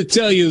I'm here to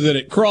tell you that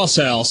at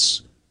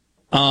Crosshouse...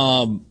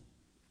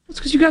 It's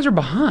because you guys are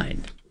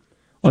behind.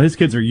 Well, his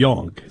kids are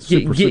young.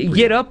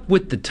 Get up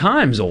with the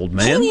times, old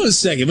man. Hold on a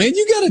second, man.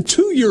 You got a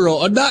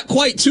 2-year-old, a not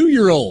quite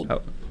 2-year-old.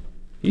 Oh,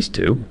 he's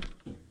 2.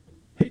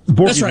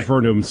 Borky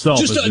referred to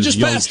himself as his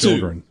young past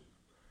children.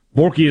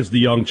 Borky is the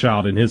young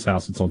child in his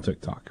house. It's on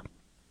TikTok.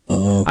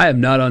 I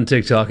am not on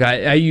TikTok.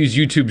 I use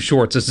YouTube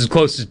Shorts. That's as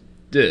close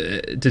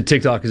to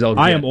TikTok as I'll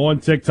get. I am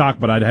on TikTok,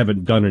 but I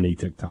haven't done any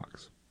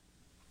TikToks.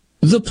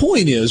 The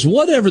point is,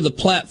 whatever the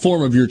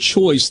platform of your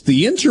choice,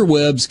 the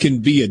interwebs can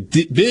be a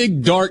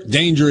big, dark,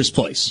 dangerous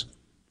place.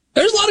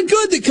 There's a lot of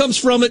good that comes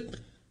from it.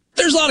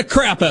 There's a lot of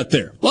crap out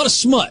there, a lot of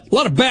smut, a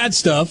lot of bad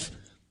stuff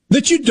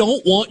that you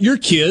don't want your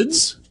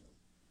kids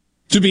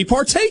to be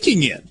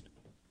partaking in.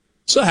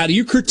 So how do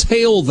you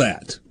curtail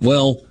that?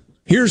 Well,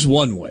 here's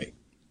one way.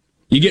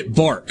 You get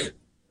Bark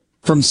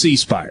from C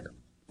Spire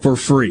for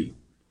free.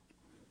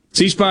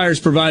 C Spire is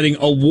providing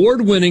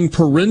award-winning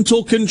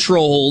parental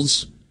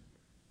controls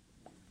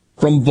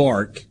from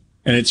Bark,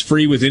 and it's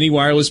free with any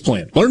wireless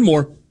plan. Learn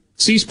more.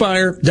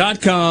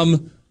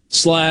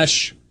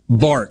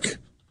 cspire.com/Bark.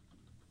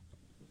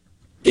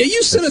 Yeah,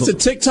 you sent us a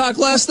TikTok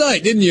last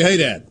night, didn't you? Hey,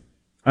 Dad.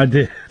 I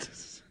did.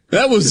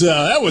 That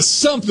was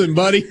something,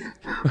 buddy.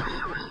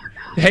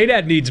 Hey,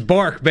 Dad needs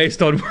Bark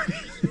based on what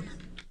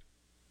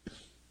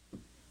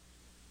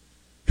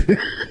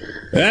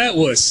That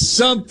was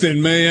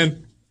something,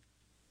 man.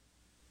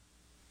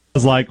 I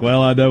was like,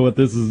 well, I know what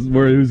this is.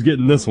 Who's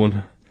getting this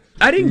one?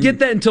 I didn't get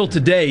that until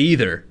today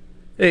either.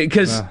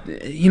 Because,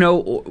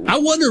 I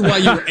wonder why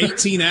you were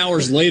 18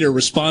 hours later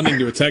responding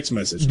to a text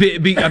message.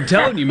 I'm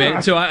telling you,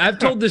 man. So I've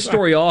told this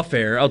story off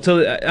air. I'll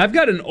tell you, I've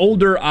got an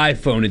older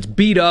iPhone. It's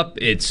beat up.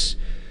 It's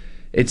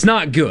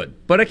not good,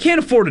 but I can't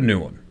afford a new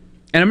one.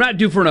 And I'm not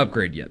due for an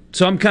upgrade yet.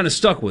 So I'm kind of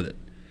stuck with it.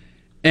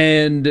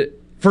 And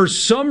for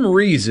some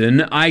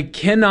reason, I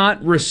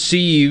cannot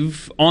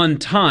receive on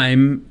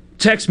time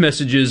text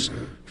messages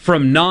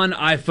from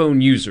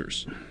non-iPhone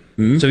users.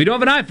 Mm-hmm. So if you don't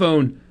have an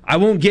iPhone, I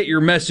won't get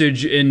your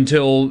message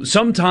until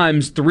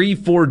sometimes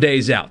 3-4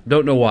 days out.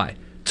 Don't know why.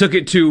 Took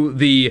it to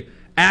the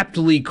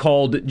aptly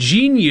called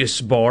Genius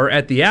Bar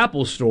at the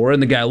Apple Store,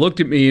 and the guy looked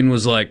at me and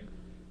was like,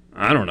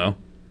 I don't know.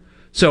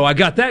 So I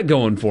got that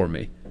going for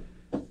me.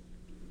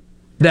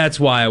 That's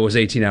why I was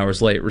 18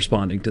 hours late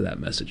responding to that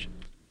message.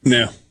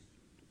 No.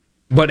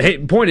 But hey,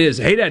 point is,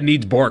 Hey Dad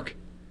needs bark.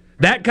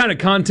 That kind of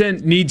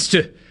content needs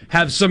to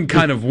have some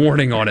kind of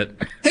warning on it.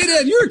 Hey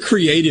Dad, you're a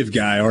creative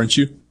guy, aren't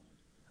you?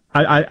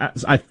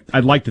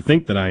 I'd like to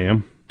think that I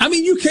am. I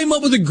mean, you came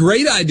up with a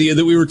great idea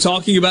that we were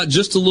talking about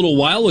just a little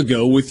while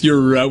ago with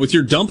your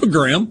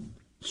Dumpagram.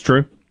 It's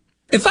true.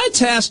 If I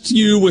tasked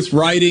you with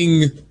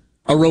writing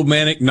a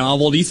romantic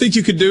novel, do you think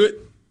you could do it?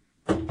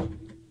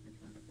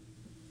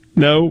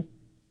 No.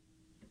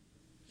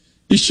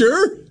 You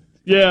sure?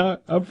 Yeah,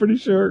 I'm pretty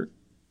sure.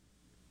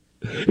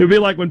 It'd be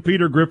like when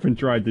Peter Griffin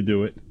tried to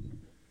do it.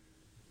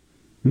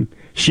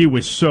 She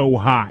was so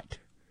hot.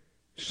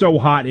 So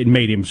hot it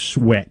made him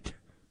sweat.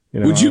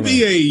 Would you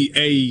be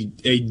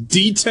a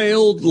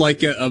detailed,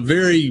 like a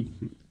very...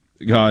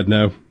 God,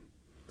 no.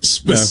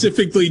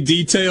 Specifically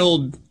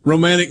detailed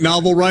romantic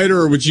novel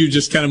writer, or would you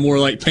just kind of more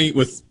like paint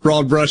with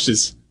broad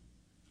brushes?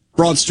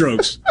 Broad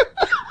strokes?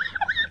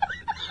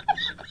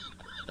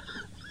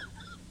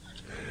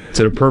 It's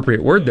an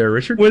appropriate word there,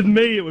 Richard. With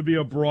me, it would be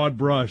a broad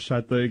brush,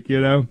 I think,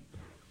 Don't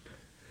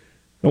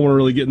want to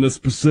really get into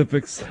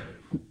specifics.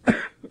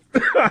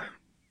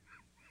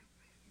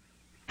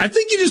 I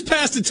think you just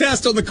passed a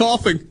test on the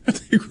coughing. I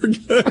think we're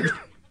good.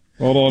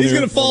 Hold on. He's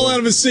going to fall out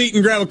of his seat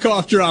and grab a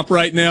cough drop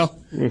right now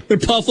and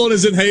puff on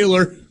his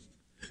inhaler.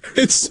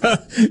 It's oh,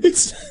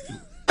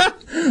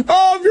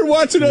 if you're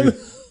watching on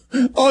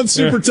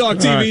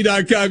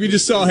SuperTalkTV.com, you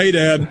just saw Hey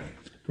Dad.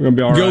 We're going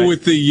to be all right. Go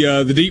with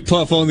the deep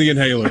puff on the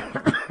inhaler.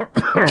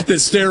 That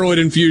steroid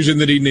infusion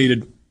that he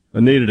needed.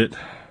 I needed it.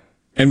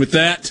 And with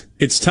that,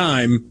 it's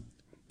time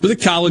for the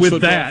college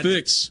football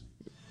fix.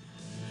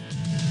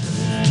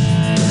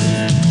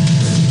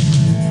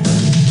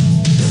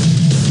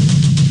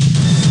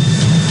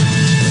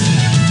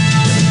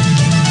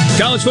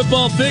 College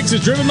Football Fix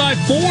is driven by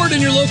Ford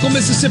and your local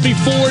Mississippi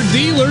Ford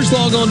dealers.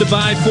 Log on to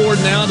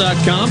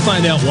buyfordnow.com.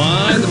 Find out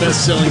why the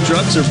best-selling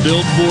trucks are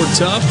built Ford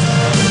tough.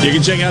 You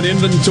can check out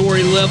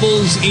inventory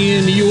levels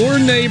in your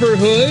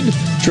neighborhood.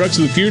 Trucks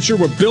of the future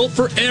were built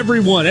for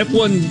everyone.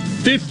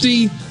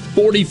 F-150,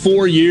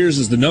 44 years,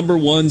 is the number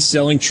one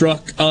selling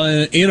truck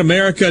in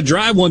America.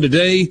 Drive one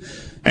today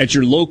at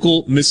your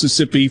local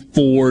Mississippi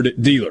Ford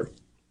dealer.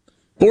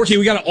 Borky,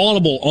 we got an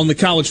audible on the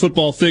College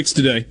Football Fix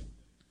today.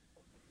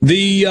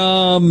 We've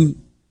had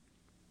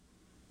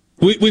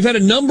a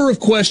number of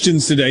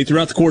questions today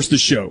throughout the course of the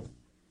show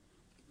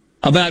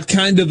about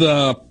kind of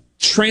a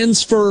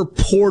transfer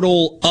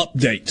portal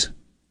update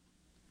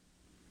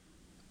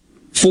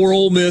for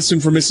Ole Miss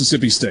and for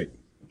Mississippi State.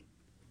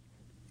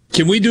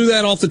 Can we do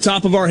that off the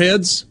top of our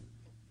heads?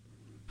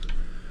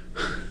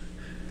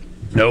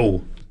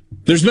 No.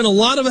 There's been a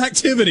lot of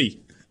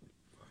activity.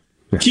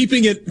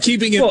 Keeping it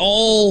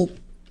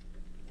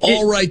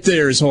all right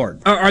there is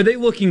hard. Are they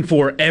looking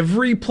for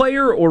every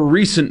player or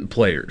recent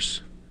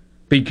players?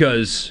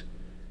 Because...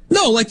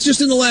 No, like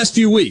just in the last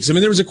few weeks. I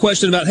mean, there was a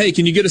question about, hey,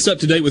 can you get us up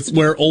to date with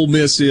where Ole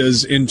Miss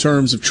is in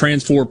terms of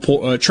transfer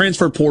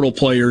portal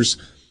players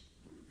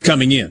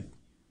coming in?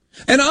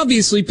 And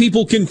obviously,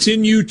 people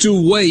continue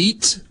to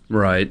wait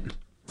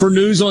for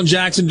news on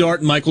Jackson Dart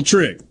and Michael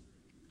Trigg.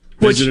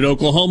 Visited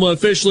Oklahoma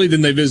officially,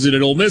 then they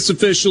visited Ole Miss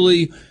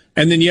officially.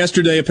 And then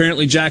yesterday,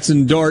 apparently,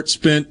 Jackson Dart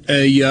spent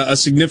a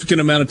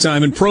significant amount of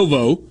time in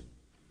Provo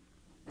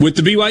with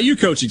the BYU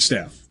coaching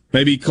staff.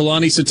 Maybe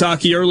Kalani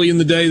Sitake early in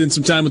the day, then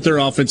some time with their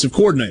offensive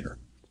coordinator.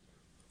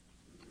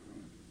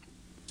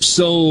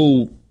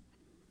 So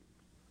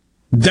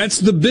that's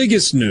the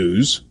biggest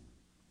news.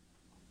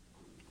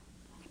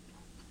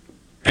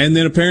 And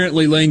then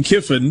apparently Lane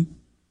Kiffin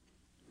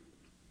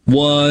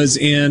was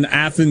in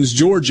Athens,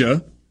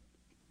 Georgia,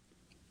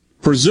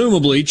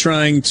 presumably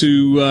trying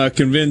to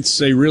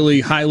convince a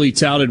really highly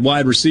touted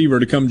wide receiver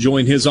to come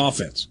join his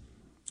offense.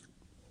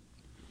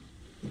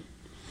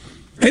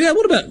 Hey, Dad,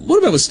 what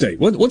about with State?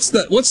 What's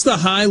the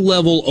high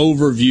level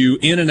overview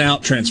in and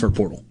out transfer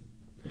portal?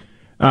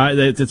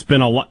 It's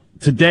been a lot.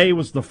 Today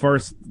was the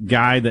first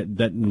guy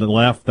that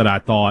left that I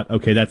thought,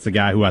 okay, that's the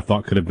guy who I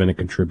thought could have been a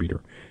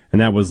contributor, and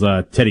that was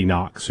Teddy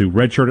Knox, who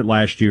redshirted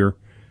last year,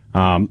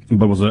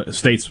 but was a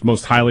State's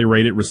most highly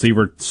rated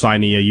receiver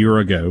signee a year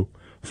ago.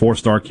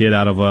 4-star kid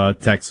out of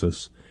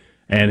Texas.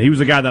 And he was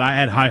a guy that I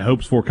had high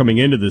hopes for coming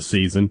into this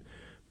season,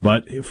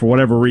 but for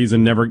whatever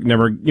reason, never,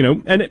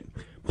 and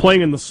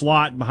playing in the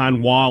slot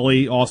behind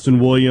Wally, Austin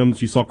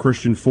Williams. You saw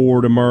Christian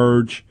Ford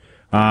emerge.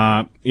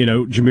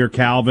 Jameer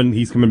Calvin,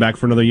 he's coming back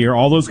for another year.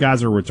 All those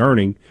guys are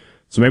returning.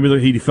 So maybe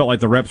he felt like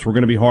the reps were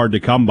going to be hard to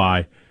come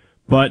by.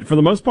 But for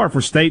the most part,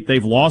 for State,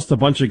 they've lost a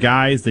bunch of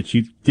guys that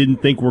you didn't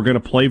think were going to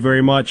play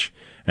very much,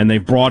 and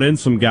they've brought in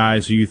some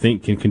guys who you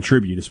think can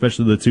contribute,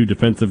 especially the two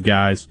defensive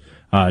guys,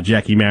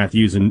 Jackie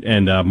Matthews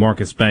and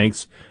Marcus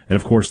Banks, and,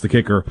 of course, the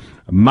kicker,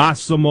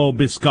 Massimo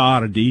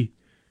Biscardi.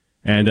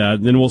 And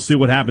then we'll see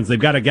what happens. They've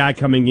got a guy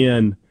coming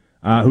in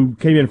who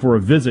came in for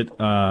a visit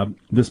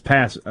this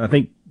past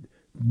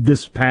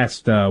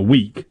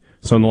week,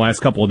 so in the last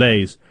couple of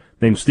days,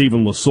 named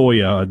Stephen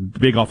Lasoya, a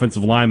big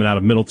offensive lineman out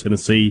of Middle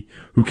Tennessee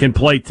who can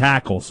play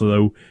tackle.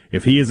 So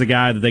if he is a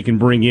guy that they can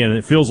bring in, and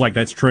it feels like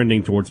that's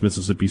trending towards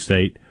Mississippi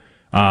State,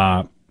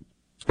 that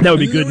would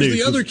be good news.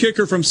 The other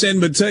kicker from San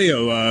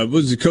Mateo,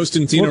 was it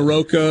Costantino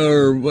Roca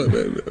or what?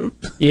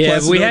 Yeah,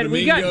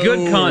 we got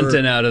good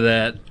content out of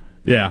that.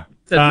 Yeah.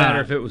 Doesn't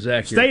matter if it was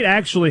accurate. State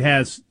actually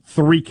has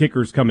 3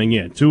 kickers coming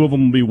in. 2 of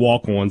them will be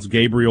walk-ons.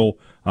 Gabriel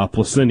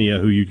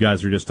Placinia, who you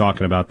guys were just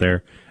talking about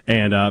there,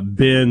 and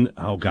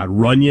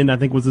Runyon, I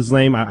think was his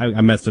name. I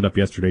messed it up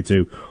yesterday,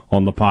 too,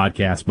 on the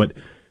podcast. But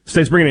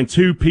State's bringing in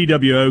 2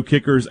 PWO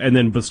kickers, and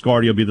then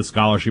Biscardi will be the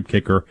scholarship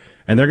kicker.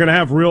 And they're going to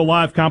have real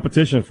live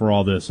competition for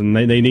all this, and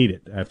they need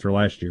it after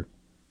last year.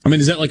 I mean,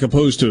 is that like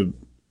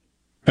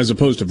as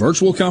opposed to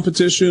virtual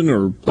competition,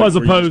 or like as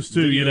opposed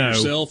to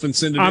yourself and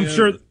send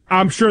it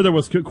I'm sure there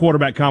was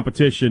quarterback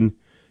competition,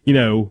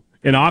 in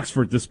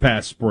Oxford this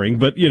past spring,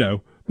 but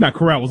Matt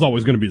Corral was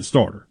always going to be the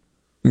starter.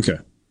 Okay,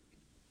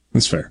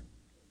 that's fair.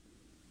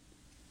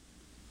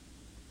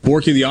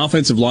 Borky, the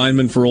offensive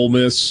lineman for Ole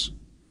Miss,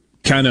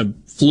 kind of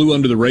flew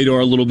under the radar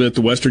a little bit.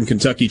 The Western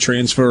Kentucky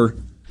transfer.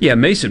 Yeah,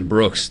 Mason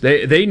Brooks.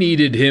 They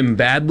needed him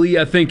badly,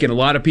 I think, and a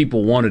lot of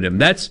people wanted him.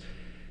 That's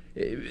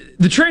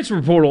the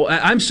transfer portal.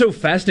 I'm so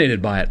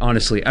fascinated by it,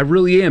 honestly. I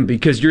really am,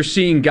 because you're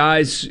seeing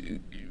guys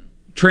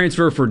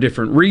transfer for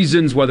different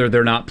reasons, whether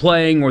they're not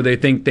playing or they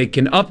think they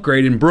can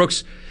upgrade. And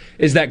Brooks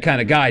is that kind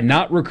of guy.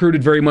 Not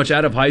recruited very much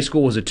out of high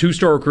school, was a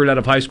 2-star recruit out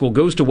of high school,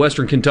 goes to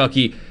Western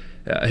Kentucky.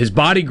 His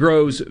body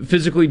grows,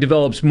 physically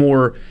develops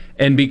more,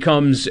 and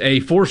becomes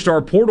a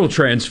 4-star portal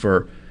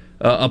transfer,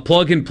 a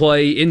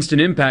plug-and-play,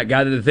 instant impact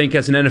guy that they think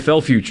has an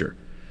NFL future.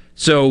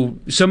 So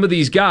some of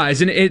these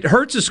guys, and it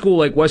hurts a school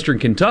like Western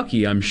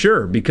Kentucky, I'm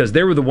sure, because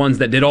they were the ones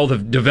that did all the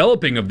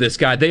developing of this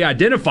guy. They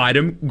identified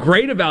him.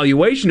 Great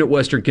evaluation at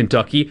Western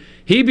Kentucky.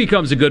 He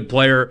becomes a good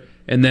player,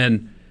 and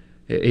then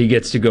he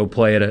gets to go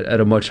play at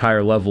a much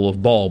higher level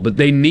of ball. But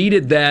they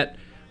needed that.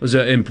 It was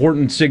an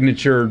important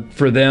signature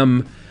for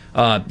them.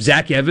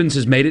 Zach Evans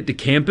has made it to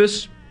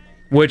campus,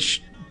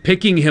 which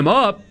picking him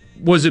up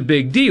was a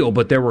big deal,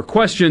 but there were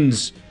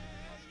questions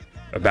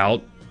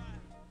about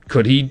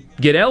could he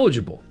get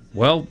eligible.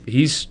 Well,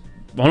 he's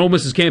on Ole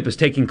Miss's campus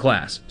taking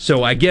class.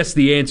 So I guess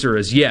the answer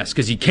is yes,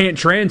 because you can't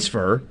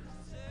transfer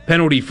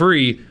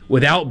penalty-free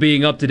without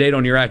being up to date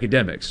on your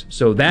academics.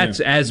 So that's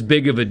as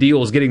big of a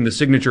deal as getting the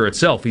signature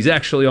itself. He's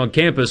actually on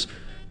campus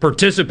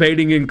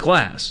participating in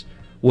class,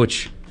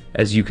 which,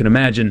 as you can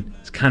imagine,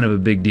 is kind of a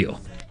big deal.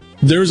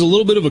 There's a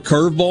little bit of a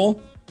curveball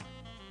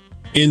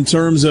in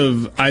terms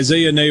of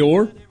Isaiah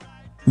Nayor,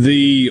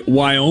 the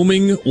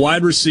Wyoming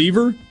wide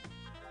receiver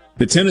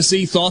that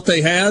Tennessee thought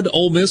they had,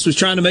 Ole Miss was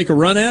trying to make a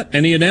run at,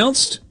 and he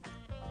announced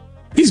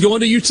he's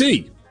going to UT.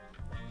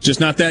 Just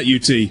not that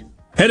UT.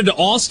 Headed to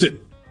Austin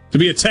to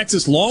be a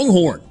Texas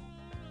Longhorn.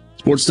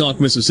 Sports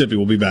Talk Mississippi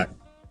will be back.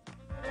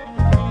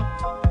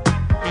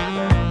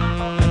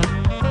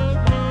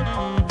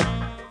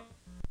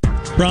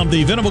 From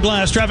the Venable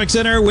Glass Traffic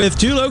Center with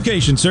 2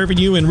 locations serving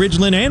you in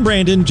Ridgeland and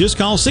Brandon, just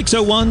call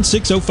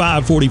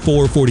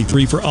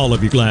 601-605-4443 for all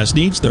of your glass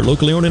needs. They're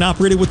locally owned and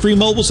operated with free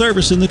mobile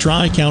service in the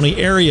Tri-County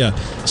area.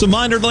 Some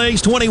minor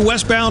delays, 20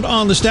 westbound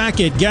on the Stack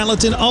at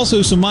Gallatin.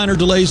 Also some minor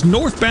delays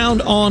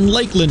northbound on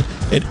Lakeland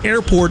at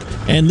Airport,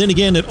 and then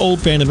again at Old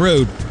Fannin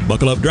Road.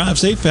 Buckle up, drive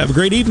safe, have a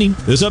great evening.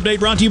 This update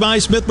brought to you by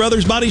Smith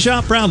Brothers Body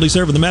Shop, proudly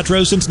serving the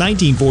Metro since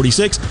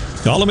 1946.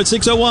 Call them at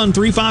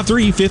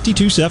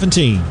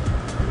 601-353-5217.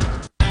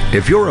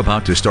 If you're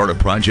about to start a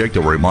project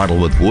or remodel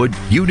with wood,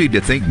 you need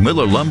to think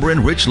Miller Lumber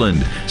in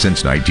Richland.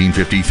 Since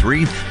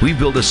 1953, we've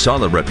built a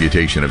solid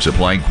reputation of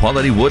supplying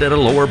quality wood at a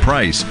lower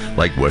price,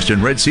 like Western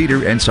Red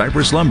Cedar and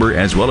Cypress Lumber,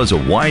 as well as a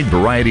wide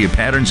variety of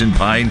patterns in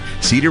pine,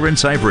 cedar, and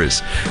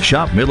cypress.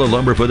 Shop Miller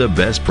Lumber for the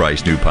best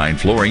price new pine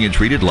flooring and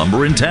treated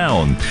lumber in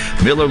town.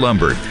 Miller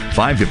Lumber,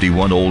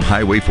 551 Old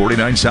Highway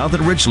 49 South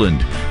in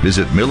Richland.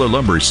 Visit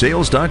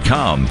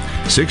MillerLumberSales.com,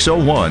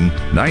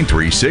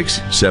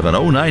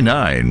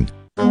 601-936-7099.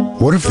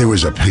 What if there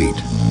was a paint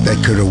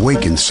that could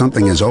awaken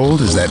something as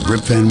old as that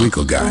Rip Van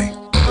Winkle guy?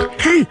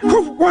 Hey,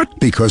 what?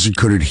 Because it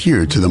could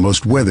adhere to the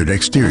most weathered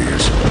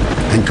exteriors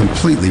and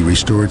completely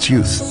restore its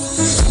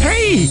youth.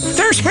 Hey,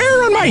 there's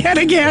hair on my head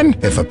again!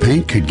 If a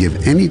paint could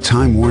give any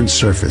time-worn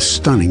surface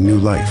stunning new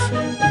life,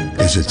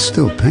 is it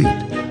still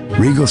paint?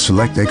 Regal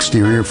Select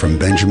Exterior from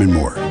Benjamin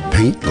Moore.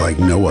 Paint like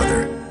no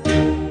other.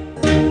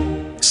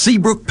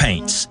 Seabrook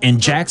Paints in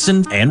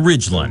Jackson and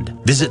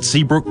Ridgeland. Visit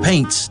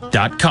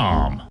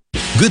SeabrookPaints.com.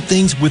 Good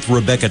Things with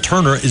Rebecca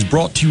Turner is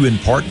brought to you in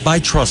part by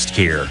Trust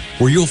Care,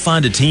 where you'll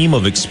find a team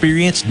of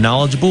experienced,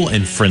 knowledgeable,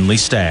 and friendly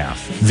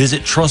staff.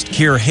 Visit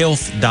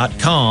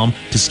TrustCareHealth.com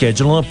to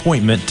schedule an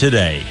appointment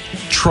today.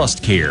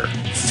 Trust Care.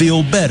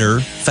 Feel better,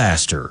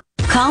 faster.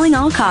 Calling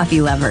all coffee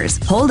lovers.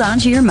 Hold on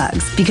to your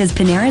mugs because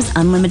Panera's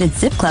Unlimited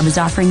Sip Club is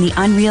offering the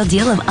unreal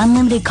deal of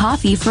unlimited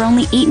coffee for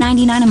only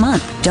 $8.99 a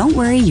month. Don't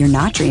worry, you're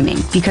not dreaming,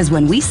 because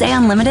when we say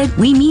unlimited,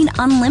 we mean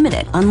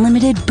unlimited.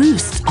 Unlimited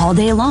boosts all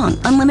day long.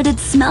 Unlimited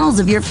smells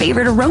of your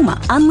favorite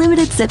aroma.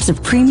 Unlimited sips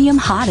of premium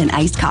hot and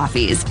iced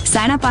coffees.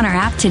 Sign up on our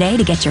app today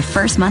to get your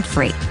first month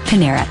free.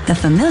 Panera, the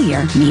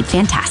familiar made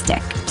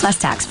fantastic. Plus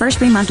tax. First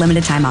 3 month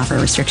limited time offer.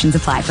 Restrictions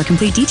apply. For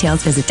complete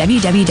details, visit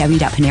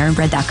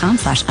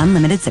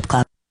www.panerabread.com/unlimited sip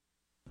club.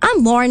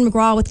 I'm Lauren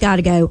McGraw with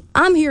Gotta Go.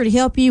 I'm here to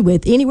help you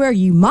with anywhere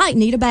you might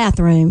need a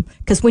bathroom.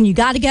 Because when you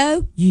gotta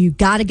go, you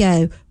gotta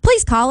go.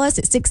 Please call us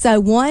at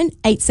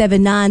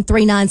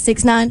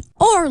 601-879-3969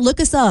 or look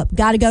us up,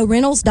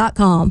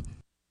 gottagorentals.com.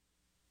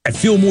 At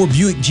Fillmore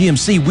Buick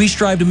GMC, we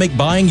strive to make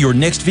buying your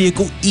next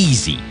vehicle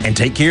easy and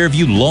take care of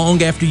you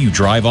long after you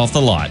drive off the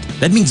lot.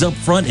 That means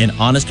upfront and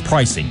honest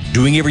pricing,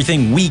 doing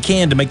everything we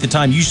can to make the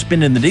time you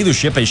spend in the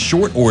dealership as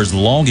short or as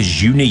long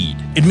as you need.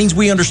 It means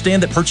we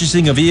understand that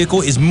purchasing a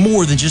vehicle is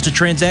more than just a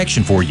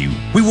transaction for you.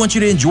 We want you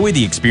to enjoy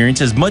the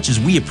experience as much as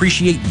we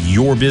appreciate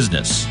your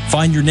business.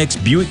 Find your next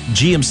Buick,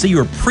 GMC,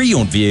 or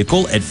pre-owned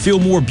vehicle at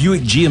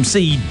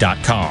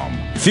FillmoreBuickGMC.com.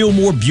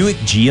 Fillmore Buick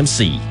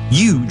GMC.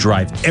 You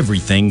drive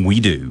everything we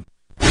do.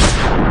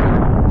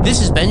 This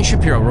is Ben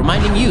Shapiro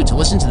reminding you to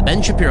listen to The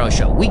Ben Shapiro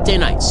Show weekday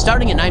nights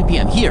starting at 9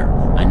 p.m. here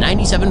on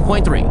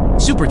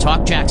 97.3 Super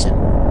Talk Jackson.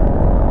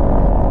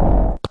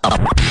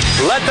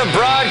 Let the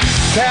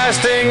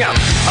broadcasting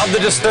of the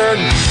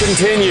Disturbed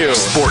continue.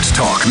 Sports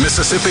Talk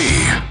Mississippi.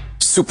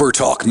 Super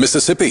Talk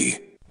Mississippi.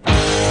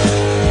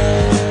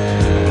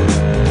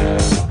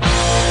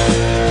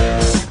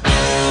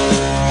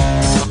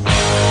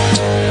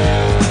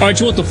 All right,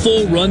 you want the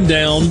full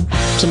rundown?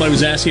 Somebody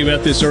was asking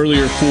about this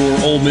earlier for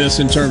Ole Miss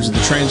in terms of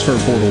the transfer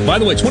portal. By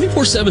the way,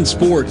 24/7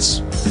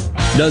 Sports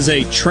does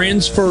a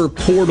transfer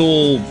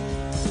portal,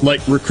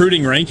 like,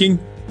 recruiting ranking.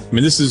 I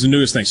mean, this is the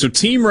newest thing. So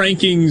team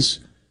rankings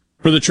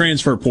for the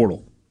transfer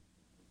portal.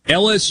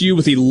 LSU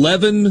with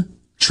 11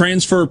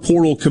 transfer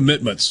portal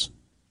commitments.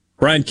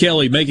 Brian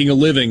Kelly making a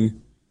living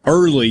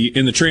early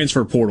in the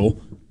transfer portal.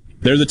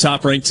 They're the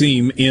top-ranked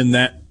team in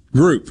that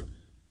group.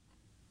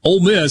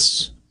 Ole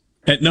Miss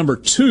at number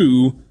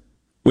 2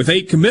 with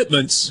 8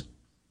 commitments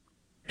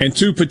and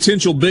 2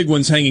 potential big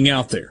ones hanging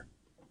out there.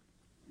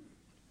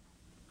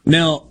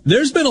 Now,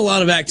 there's been a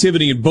lot of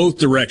activity in both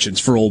directions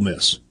for Ole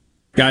Miss.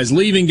 Guys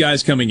leaving,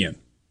 guys coming in.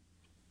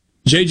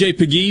 J.J.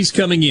 Pegues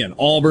coming in,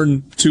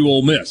 Auburn to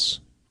Ole Miss,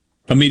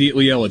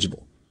 immediately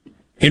eligible.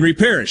 Henry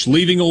Parrish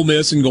leaving Ole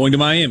Miss and going to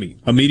Miami,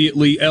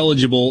 immediately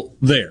eligible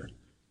there.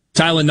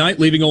 Tylen Knight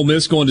leaving Ole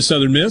Miss, going to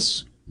Southern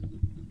Miss.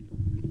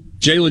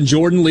 Jalen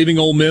Jordan leaving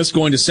Ole Miss,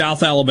 going to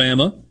South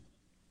Alabama.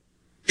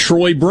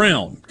 Troy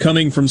Brown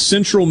coming from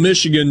Central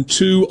Michigan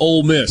to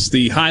Ole Miss,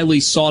 the highly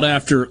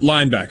sought-after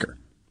linebacker.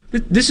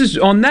 This is,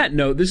 on that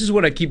note, this is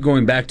what I keep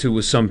going back to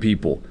with some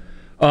people.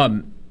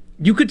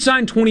 You could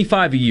sign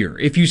 25 a year.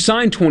 If you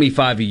sign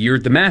 25 a year,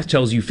 the math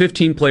tells you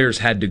 15 players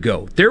had to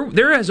go.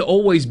 There has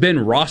always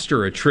been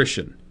roster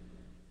attrition.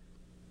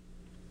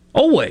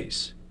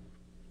 Always.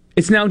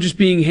 It's now just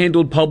being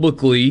handled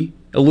publicly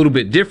a little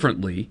bit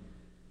differently.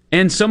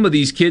 And some of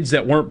these kids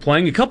that weren't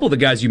playing, a couple of the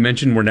guys you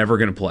mentioned were never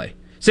going to play.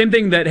 Same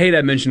thing that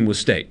I mentioned with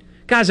State.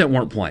 Guys that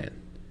weren't playing.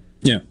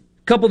 Yeah.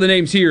 A couple of the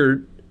names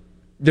here,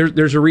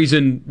 there's a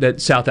reason that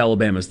South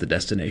Alabama is the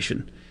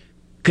destination.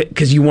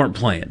 Because you weren't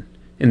playing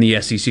in the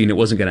SEC and it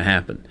wasn't going to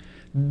happen.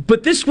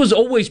 But this was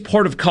always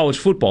part of college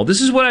football. This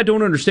is what I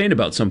don't understand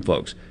about some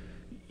folks.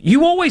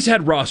 You always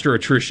had roster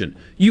attrition.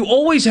 You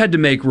always had to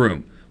make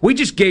room. We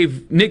just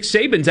gave Nick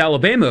Saban's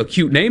Alabama a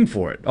cute name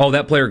for it. Oh,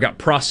 that player got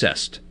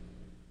processed.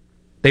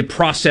 They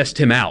processed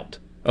him out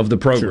of the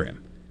program.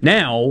 Sure.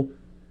 Now,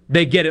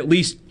 they get at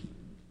least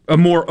a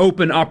more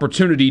open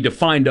opportunity to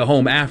find a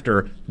home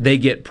after they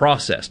get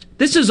processed.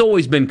 This has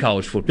always been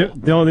college football.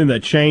 The only thing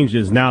that changed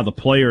is now the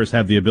players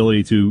have the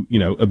ability to,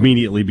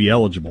 immediately be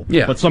eligible.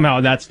 Yeah. But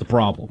somehow that's the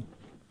problem.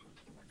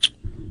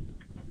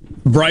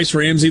 Bryce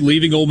Ramsey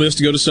leaving Ole Miss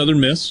to go to Southern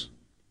Miss.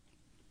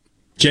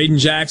 Jaden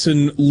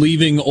Jackson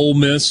leaving Ole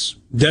Miss,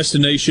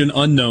 destination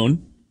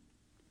unknown.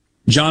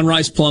 John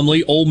Rice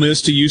Plumlee, Ole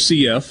Miss to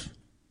UCF.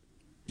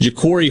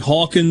 Ja'Cory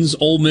Hawkins,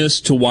 Ole Miss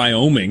to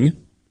Wyoming.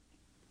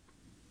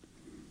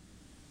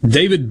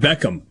 David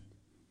Beckham.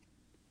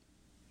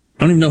 I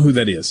don't even know who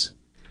that is.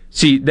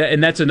 See,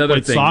 and that's another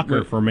thing.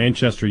 Soccer for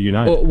Manchester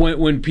United.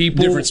 When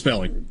people... Different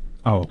spelling.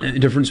 Oh, okay.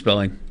 Different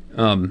spelling.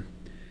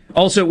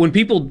 Also, when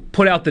people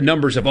put out the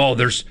numbers of,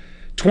 there's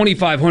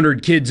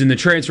 2,500 kids in the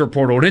transfer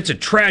portal, and it's a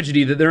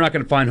tragedy that they're not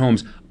going to find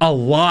homes, a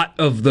lot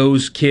of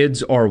those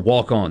kids are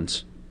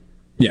walk-ons.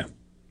 Yeah.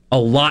 A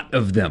lot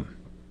of them.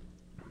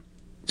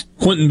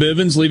 Quentin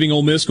Bivens leaving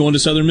Ole Miss, going to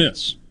Southern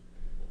Miss.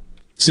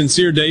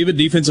 Sincere David,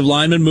 defensive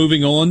lineman,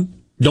 moving on.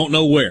 Don't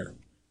know where.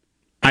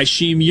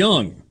 Isheem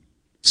Young,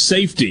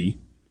 safety,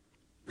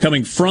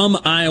 coming from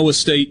Iowa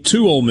State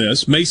to Ole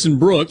Miss. Mason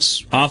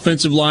Brooks,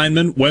 offensive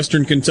lineman,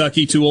 Western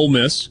Kentucky to Ole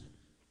Miss.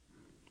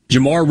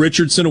 Jamar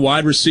Richardson, a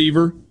wide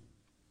receiver,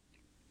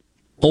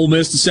 Ole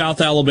Miss to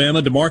South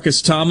Alabama.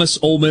 DeMarcus Thomas,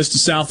 Ole Miss to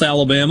South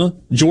Alabama.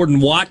 Jordan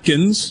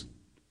Watkins,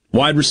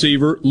 wide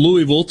receiver,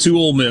 Louisville to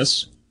Ole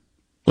Miss.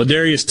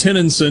 Ladarius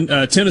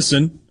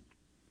Tennyson,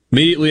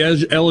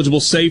 immediately eligible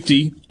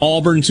safety,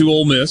 Auburn to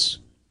Ole Miss.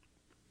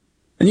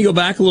 And you go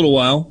back a little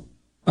while.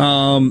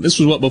 This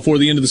was before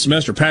the end of the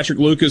semester. Patrick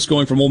Lucas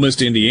going from Ole Miss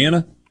to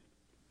Indiana.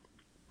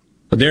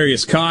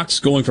 Ladarius Cox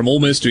going from Ole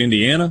Miss to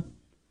Indiana.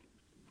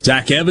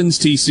 Zach Evans,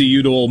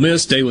 TCU to Ole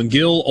Miss. Dalen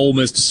Gill, Ole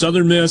Miss to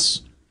Southern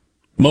Miss.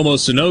 Momo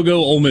Sonogo,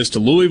 Ole Miss to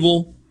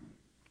Louisville.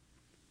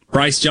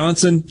 Bryce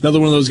Johnson, another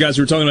one of those guys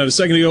we were talking about a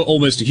second ago, Ole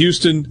Miss to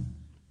Houston.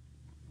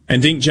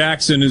 And Dink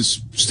Jackson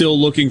is still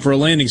looking for a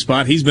landing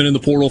spot. He's been in the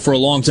portal for a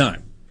long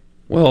time.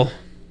 Well,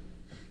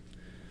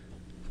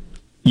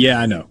 yeah,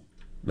 I know.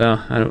 No,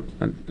 I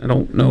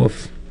don't know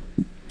if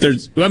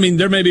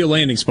there may be a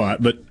landing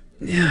spot, but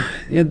yeah,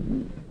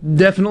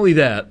 definitely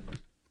that.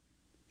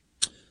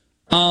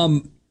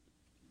 And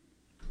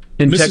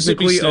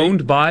technically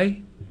owned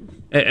by,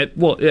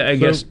 I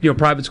guess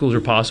private schools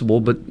are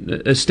possible, but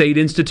a state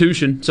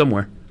institution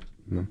somewhere.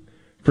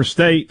 For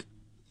state,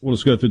 we'll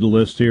just go through the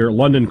list here.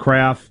 London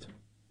Kraft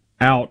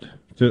out,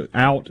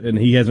 and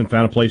he hasn't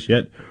found a place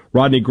yet.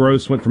 Rodney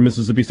Gross went from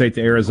Mississippi State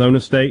to Arizona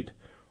State.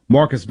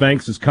 Marcus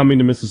Banks is coming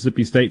to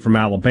Mississippi State from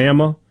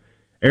Alabama.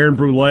 Aaron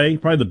Brule,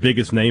 probably the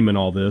biggest name in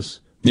all this.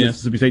 Yeah.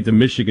 Mississippi State to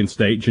Michigan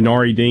State.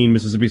 Janari Dean,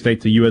 Mississippi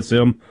State to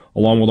USM,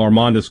 along with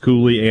Armandus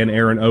Cooley and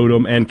Aaron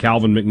Odom and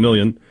Calvin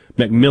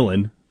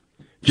McMillan.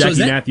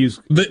 Jackie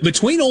Matthews.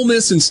 Between Ole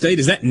Miss and State,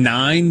 is that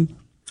 9?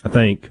 I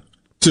think.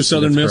 To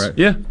Southern Miss? Correct.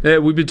 Yeah,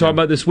 we've been talking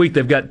about this week.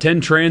 They've got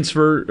 10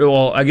 transfer.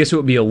 Well, I guess it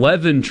would be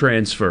 11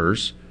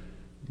 transfers,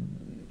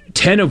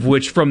 10 of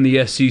which from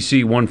the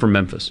SEC, 1 from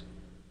Memphis.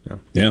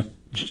 Yeah.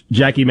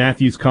 Jackie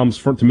Matthews comes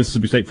to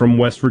Mississippi State from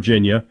West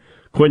Virginia.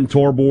 Quentin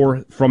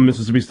Torbor from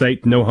Mississippi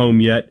State, no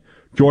home yet.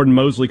 Jordan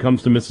Mosley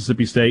comes to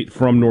Mississippi State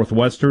from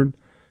Northwestern.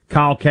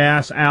 Kyle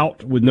Cass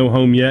out with no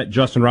home yet.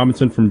 Justin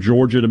Robinson from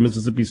Georgia to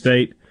Mississippi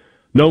State.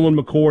 Nolan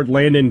McCord,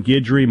 Landon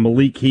Guidry,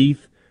 Malik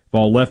Heath have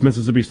all left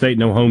Mississippi State,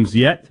 no homes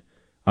yet.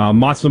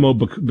 Massimo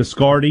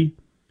Biscardi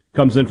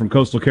comes in from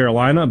Coastal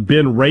Carolina.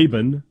 Ben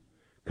Rabin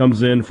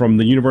comes in from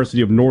the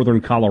University of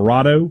Northern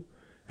Colorado.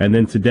 And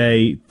then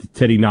today,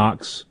 Teddy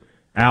Knox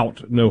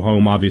out, no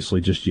home,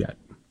 obviously, just yet.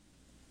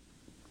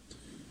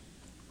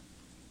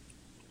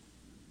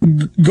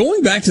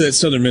 Going back to that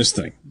Southern Miss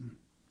thing,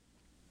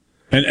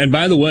 and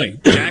by the way,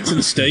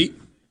 Jackson State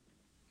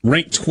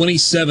ranked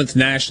 27th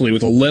nationally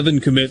with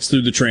 11 commits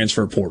through the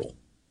transfer portal.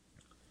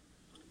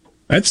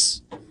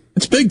 That's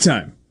big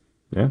time.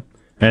 Yeah,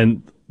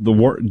 and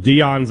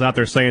Dion's out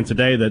there saying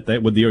today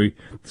that with the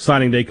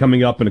signing day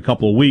coming up in a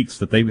couple of weeks,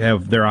 that they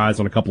have their eyes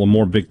on a couple of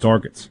more big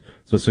targets.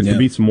 So it could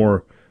be some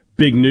more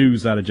big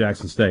news out of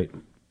Jackson State.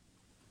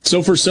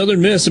 So for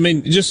Southern Miss,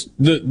 just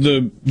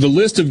the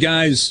list of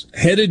guys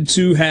headed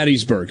to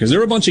Hattiesburg, because there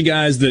were a bunch of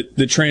guys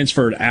that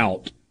transferred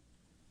out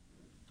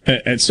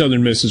at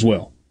Southern Miss as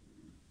well.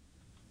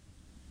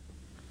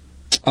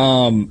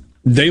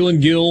 Dalen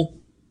Gill,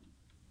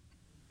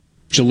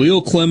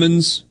 Jaleel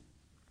Clemens,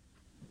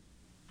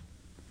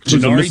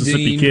 He's a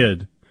Mississippi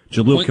kid.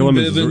 Jaleel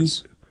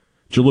Clemens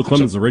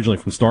is originally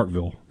from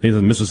Starkville. He's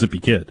a Mississippi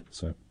kid.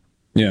 So,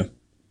 yeah,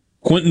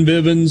 Quentin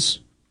Bivens,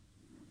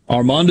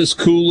 Armandus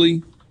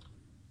Cooley,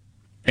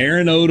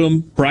 Aaron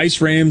Odom,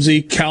 Bryce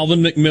Ramsey,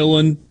 Calvin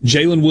McMillan,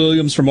 Jalen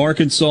Williams from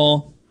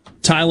Arkansas,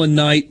 Tylen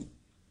Knight.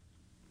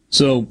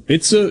 So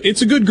it's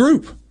a good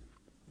group.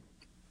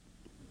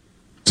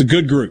 It's a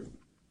good group.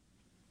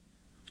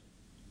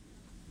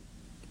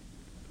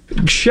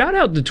 Shout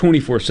out to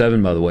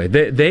 24/7, by the way.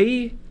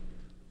 They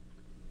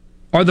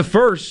are the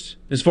first,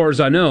 as far as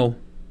I know,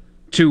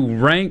 to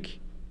rank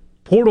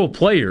portal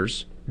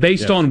players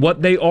based on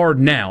what they are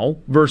now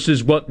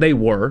versus what they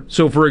were.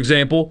 So, for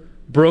example,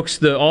 Brooks,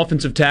 the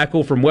offensive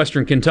tackle from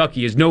Western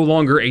Kentucky, is no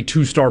longer a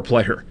 2-star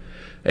player,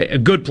 a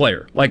good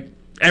player. Like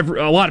a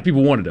lot of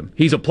people wanted him.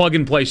 He's a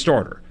plug-and-play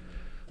starter.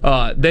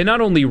 They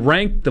not only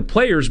rank the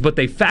players, but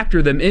they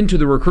factor them into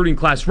the recruiting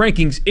class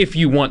rankings if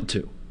you want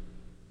to.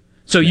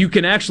 So you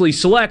can actually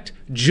select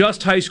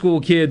just high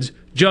school kids,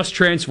 just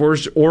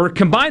transfers, or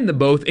combine them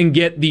both and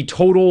get the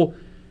total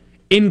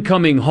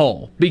incoming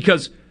haul.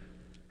 Because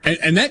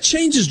and that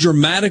changes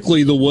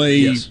dramatically the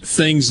way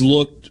things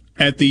looked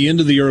at the end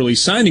of the early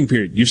signing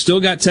period. You've still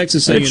got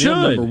Texas A&M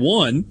number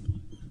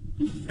 1,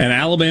 and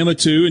Alabama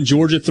 2, and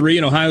Georgia 3,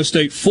 and Ohio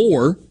State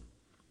 4.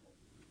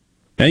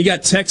 Now you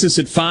got Texas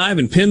at 5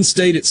 and Penn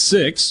State at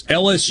 6,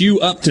 LSU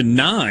up to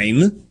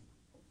 9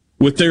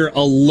 with their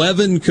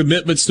 11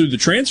 commitments through the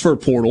transfer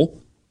portal.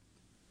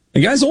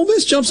 And guys, Ole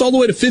Miss jumps all the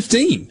way to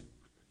 15.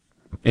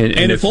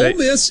 And if Ole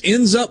Miss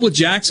ends up with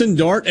Jackson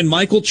Dart and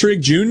Michael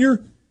Trigg Jr.,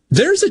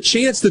 there's a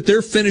chance that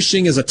they're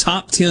finishing as a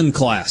top 10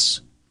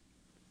 class.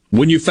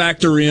 when you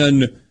factor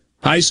in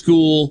high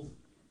school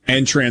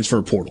and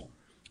transfer portal.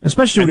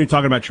 Especially when you're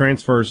talking about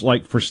transfers,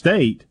 like for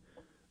state,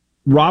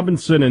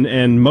 Robinson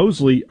and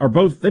Mosley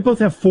they both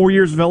have 4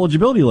 years of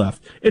eligibility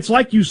left. It's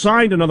like you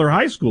signed another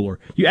high schooler.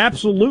 You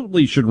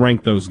absolutely should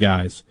rank those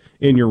guys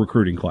in your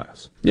recruiting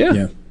class.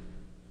 Yeah.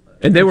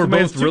 And they were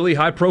both really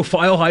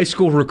high-profile high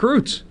school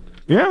recruits.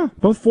 Yeah,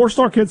 both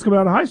 4-star kids coming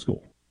out of high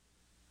school.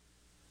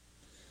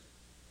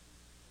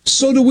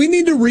 So do we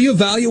need to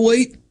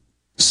reevaluate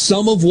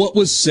some of what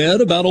was said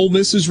about Ole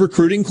Miss's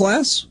recruiting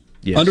class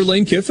under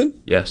Lane Kiffin?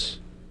 Yes.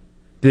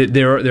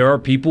 There are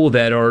people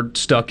that are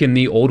stuck in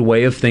the old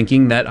way of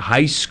thinking that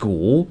high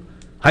school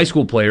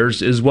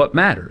players is what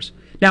matters.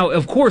 Now,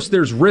 of course,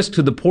 there's risk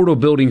to the portal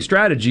building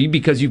strategy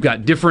because you've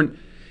got different,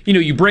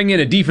 you bring in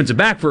a defensive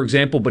back, for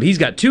example, but he's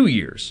got 2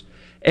 years.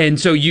 And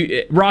so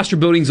roster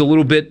building's a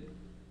little bit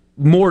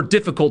more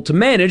difficult to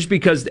manage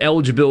because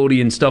eligibility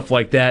and stuff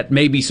like that.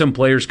 Maybe some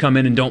players come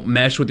in and don't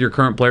mesh with your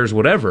current players,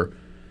 whatever.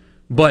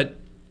 But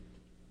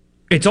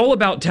it's all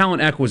about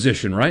talent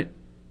acquisition, right?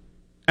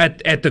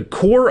 At the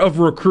core of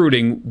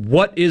recruiting,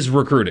 what is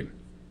recruiting?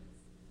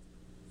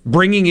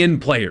 Bringing in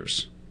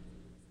players.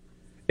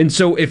 And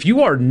so if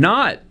you are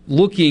not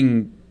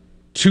looking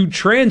to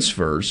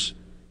transfers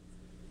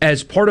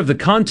as part of the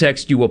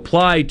context you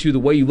apply to the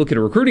way you look at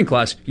a recruiting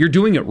class, you're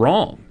doing it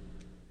wrong.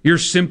 You're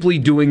simply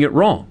doing it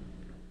wrong.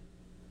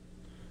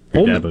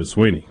 Dabo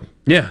Sweeney.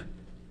 Yeah.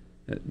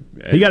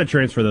 He got a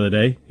transfer the other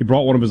day. He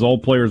brought one of his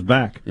old players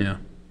back. Yeah.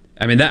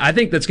 I mean, I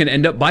think that's going to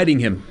end up biting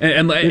him,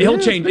 and he'll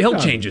change. He'll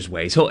change his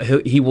ways.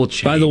 He will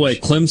change. By the way,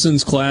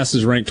 Clemson's class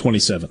is ranked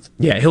 27th.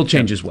 Yeah, he'll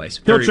change his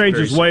ways. He'll change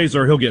his ways,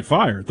 or he'll get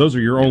fired. Those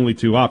are your only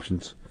two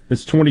options.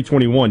 It's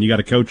 2021. You got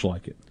to coach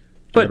like it.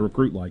 You got to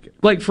recruit like it.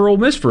 Like for Ole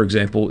Miss, for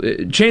example,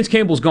 Chance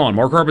Campbell's gone.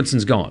 Mark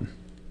Robinson's gone.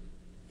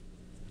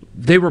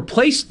 They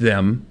replaced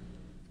them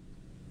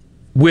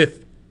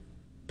with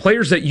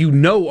players that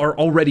are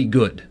already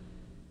good.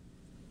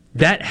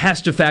 That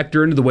has to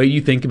factor into the way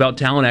you think about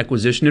talent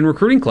acquisition and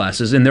recruiting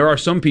classes. And there are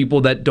some people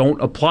that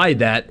don't apply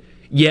that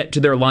yet to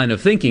their line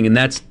of thinking, and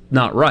that's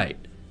not right.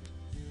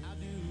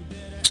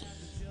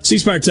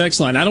 C-Spire text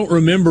line, I don't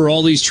remember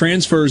all these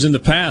transfers in the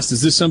past.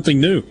 Is this something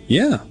new?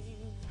 Yeah.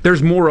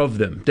 There's more of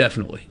them,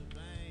 definitely.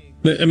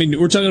 I mean,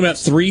 we're talking about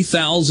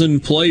 3,000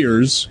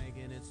 players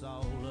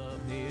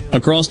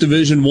across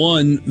Division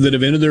I that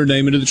have entered their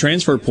name into the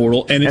transfer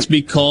portal, and it's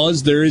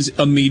because there is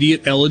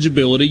immediate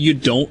eligibility. You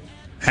don't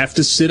have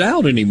to sit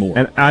out anymore.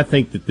 And I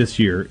think that this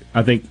year,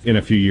 in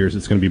a few years,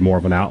 it's going to be more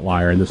of an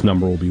outlier, and this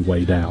number will be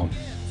way down.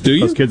 Do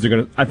you?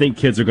 I think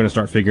kids are going to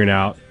start figuring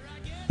out,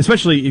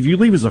 especially if you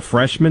leave as a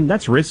freshman,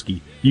 that's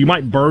risky. You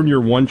might burn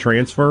your one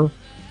transfer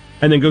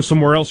and then go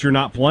somewhere else you're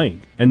not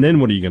playing. And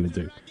then what are you going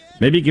to do?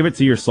 Maybe give it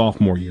to your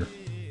sophomore year.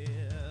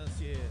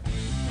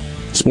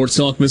 Sports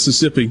Talk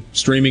Mississippi,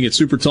 streaming at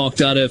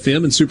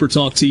supertalk.fm and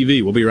Supertalk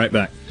TV. We'll be right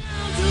back.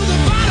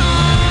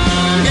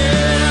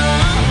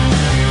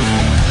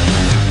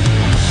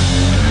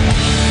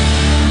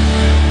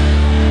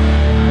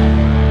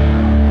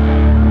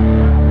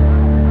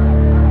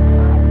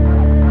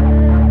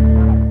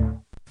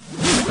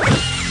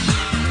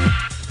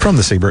 From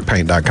the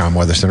SeabrookPaint.com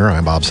Weather Center,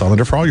 I'm Bob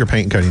Sullender. For all your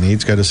paint and coating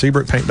needs, go to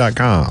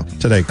SeabrookPaint.com.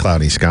 Today,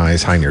 cloudy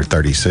skies, high near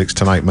 36.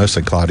 Tonight,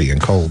 mostly cloudy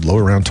and cold, low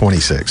around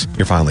 26.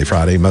 Your finally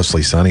Friday,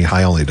 mostly sunny,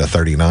 high only to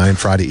 39.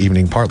 Friday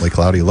evening, partly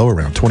cloudy, low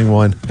around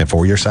 21. And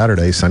for your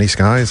Saturday, sunny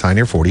skies, high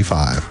near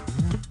 45.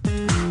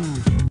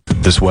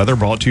 This weather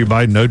brought to you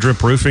by No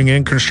Drip Roofing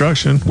and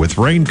Construction. With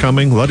rain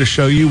coming, let us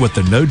show you what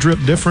the No Drip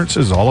difference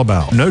is all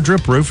about. No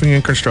Drip Roofing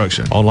and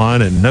Construction.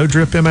 Online at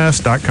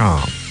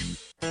NoDripMS.com.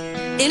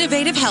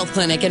 Innovative Health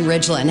Clinic in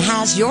Ridgeland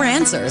has your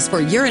answers for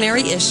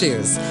urinary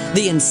issues.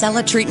 The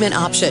Encella treatment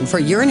option for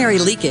urinary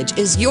leakage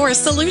is your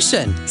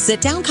solution.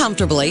 Sit down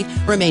comfortably,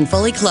 remain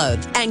fully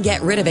clothed, and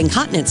get rid of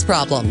incontinence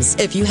problems.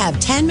 If you have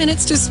 10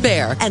 minutes to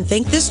spare and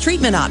think this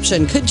treatment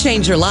option could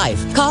change your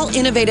life, call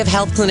Innovative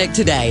Health Clinic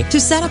today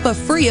to set up a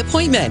free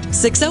appointment.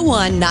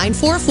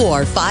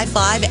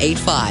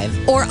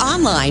 601-944-5585 or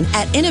online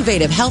at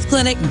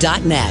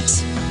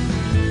innovativehealthclinic.net.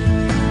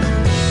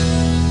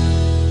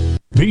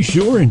 Be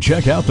sure and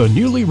check out the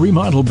newly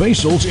remodeled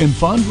Basil's in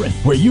Fondren,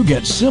 where you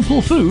get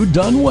simple food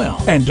done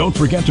well. And don't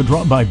forget to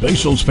drop by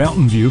Basil's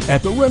Fountain View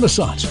at the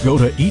Renaissance. Go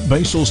to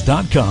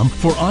eatbasils.com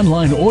for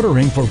online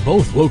ordering for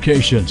both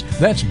locations.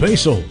 That's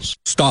Basil's.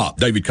 Stop.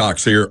 David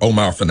Cox here,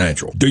 Omar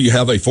Financial. Do you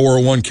have a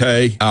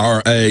 401k,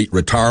 IRA,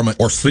 retirement,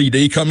 or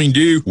CD coming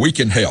due? We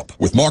can help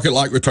with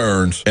market-like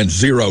returns and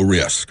zero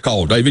risk.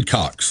 Call David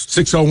Cox,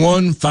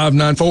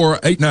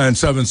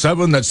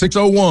 601-594-8977. That's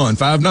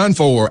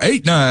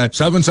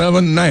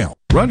 601-594-8977. Open now.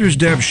 Rogers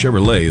Dabbs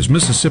Chevrolet is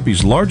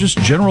Mississippi's largest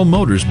General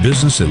Motors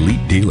business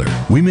elite dealer.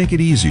 We make it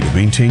easy to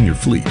maintain your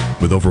fleet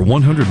with over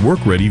 100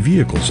 work-ready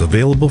vehicles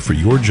available for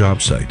your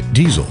job site.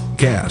 Diesel,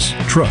 gas,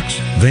 trucks,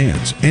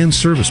 vans, and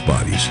service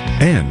bodies.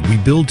 And we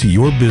build to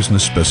your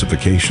business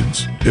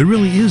specifications. It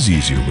really is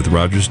easier with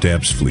Rogers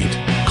Dabbs Fleet.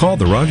 Call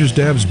the Rogers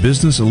Dabbs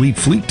Business Elite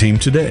Fleet Team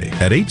today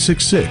at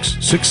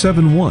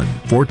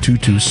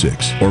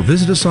 866-671-4226 or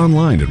visit us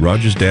online at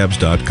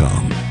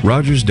rogersdabbs.com.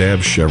 Rogers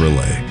Dabbs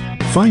Chevrolet.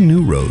 Find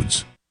new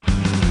roads.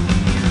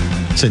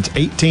 Since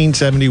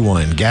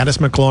 1871, Gaddis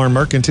McLaurin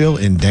Mercantile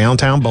in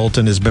downtown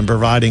Bolton has been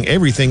providing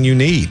everything you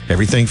need.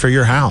 Everything for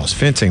your house,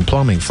 fencing,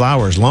 plumbing,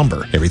 flowers,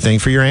 lumber. Everything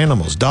for your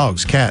animals,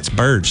 dogs, cats,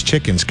 birds,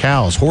 chickens,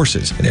 cows,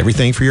 horses, and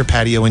everything for your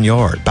patio and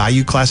yard.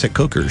 Bayou Classic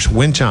cookers,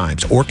 wind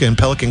chimes, Orca and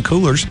Pelican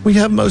coolers. We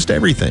have most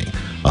everything.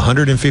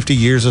 150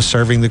 years of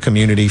serving the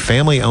community,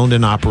 family owned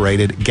and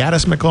operated.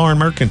 Gaddis McLaurin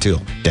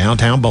Mercantile,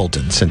 downtown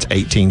Bolton since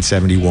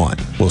 1871.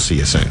 We'll see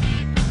you soon.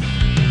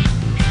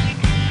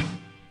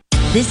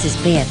 This is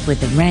Beth with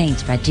The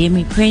Range by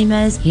Jimmy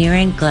Primos here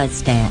in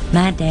Gluckstadt.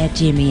 My dad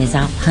Jimmy is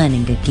off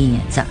hunting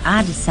again, so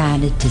I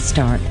decided to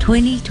start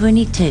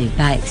 2022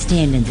 by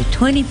extending the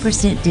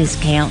 20%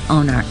 discount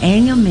on our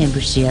annual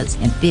memberships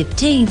and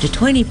 15 to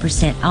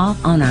 20%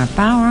 off on our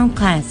firearm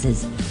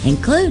classes,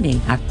 including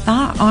our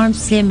firearm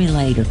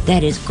simulator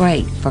that is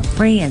great for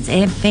friends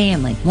and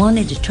family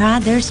wanting to try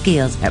their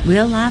skills at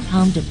real-life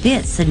home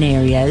defense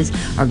scenarios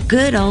or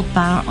good old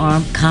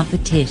firearm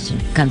competition.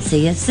 Come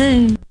see us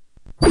soon.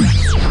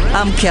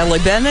 I'm Kelly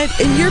Bennett,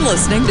 and you're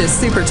listening to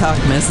Super Talk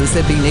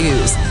Mississippi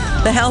News.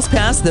 The House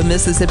passed the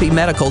Mississippi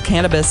Medical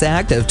Cannabis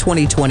Act of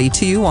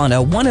 2022 on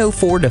a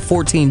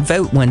 104-14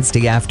 vote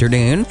Wednesday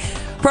afternoon.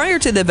 Prior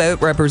to the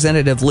vote,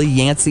 Representative Lee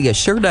Yancey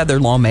assured other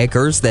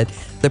lawmakers that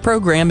the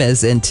program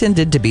is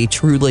intended to be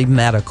truly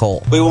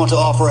medical. We want to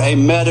offer a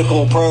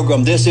medical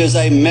program. This is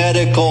a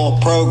medical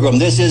program.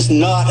 This is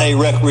not a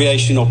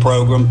recreational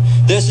program.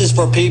 This is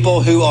for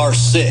people who are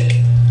sick.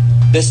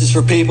 This is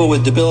for people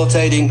with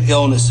debilitating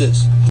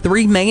illnesses.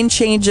 3 main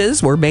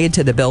changes were made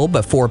to the bill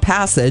before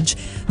passage.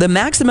 The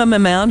maximum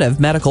amount of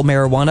medical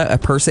marijuana a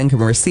person can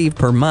receive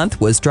per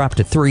month was dropped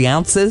to 3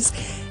 ounces.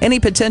 Any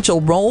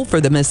potential role for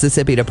the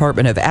Mississippi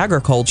Department of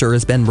Agriculture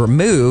has been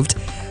removed.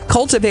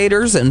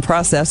 Cultivators and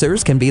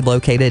processors can be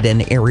located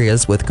in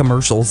areas with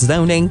commercial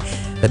zoning.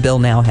 The bill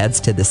now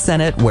heads to the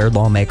Senate, where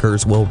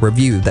lawmakers will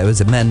review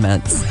those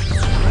amendments.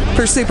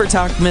 For Super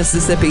Talk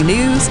Mississippi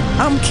News,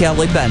 I'm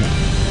Kelly Bennett.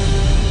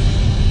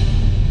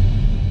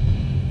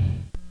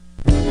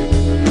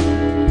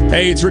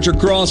 Hey, it's Richard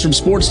Cross from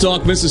Sports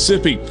Talk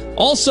Mississippi.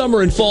 All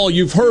summer and fall,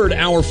 you've heard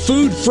our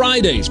Food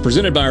Fridays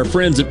presented by our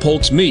friends at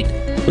Polk's Meat.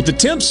 With the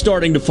temps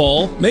starting to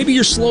fall, maybe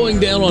you're slowing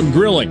down on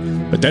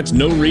grilling, but that's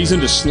no reason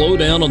to slow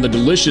down on the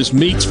delicious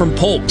meats from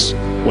Polk's.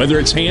 Whether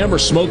it's ham or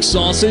smoked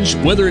sausage,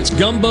 whether it's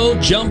gumbo,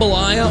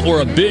 jambalaya, or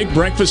a big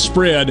breakfast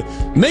spread,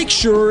 make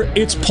sure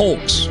it's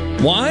Polk's.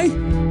 Why?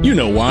 You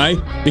know why.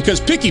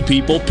 Because picky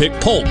people pick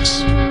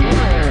Polk's.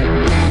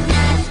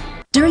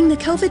 During the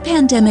COVID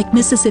pandemic,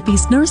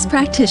 Mississippi's nurse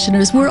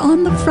practitioners were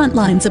on the front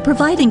lines of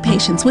providing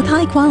patients with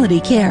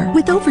high-quality care.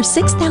 With over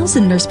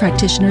 6,000 nurse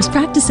practitioners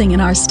practicing in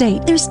our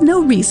state, there's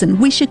no reason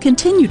we should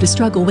continue to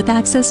struggle with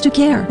access to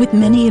care, with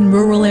many in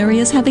rural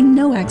areas having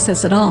no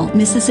access at all.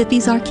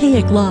 Mississippi's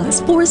archaic laws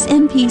force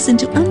NPs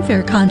into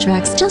unfair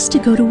contracts just to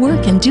go to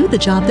work and do the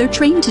job they're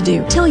trained to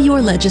do. Tell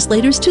your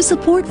legislators to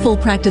support full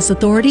practice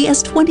authority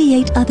as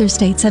 28 other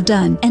states have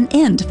done, and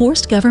end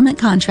forced government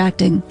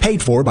contracting.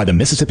 Paid for by the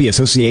Mississippi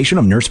Association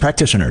of Nurse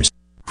Practitioners.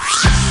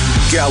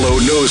 Gallo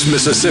knows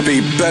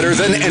Mississippi better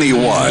than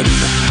anyone.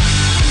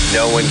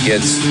 No one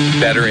gets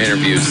better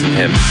interviews than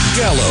him.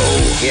 Gallo.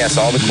 He asks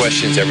all the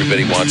questions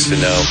everybody wants to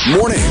know.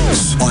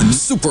 Mornings on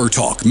Super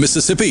Talk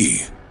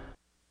Mississippi.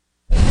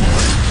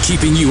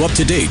 Keeping you up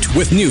to date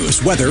with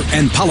news, weather,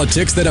 and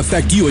politics that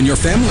affect you and your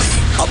family.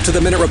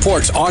 Up-to-the-minute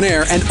reports on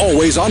air and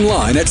always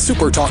online at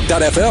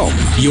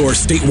supertalk.fm. Your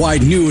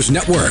statewide news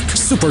network.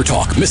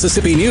 Supertalk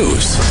Mississippi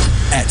News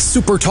at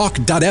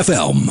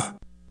supertalk.fm.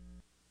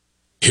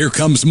 Here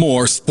comes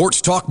more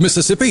Sports Talk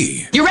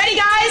Mississippi. You ready,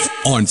 guys?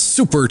 On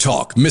Super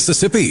Talk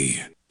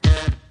Mississippi.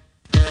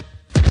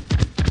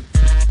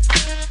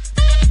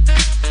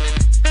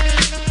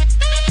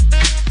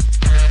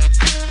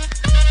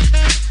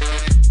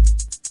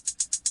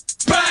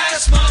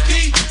 Brass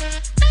monkey,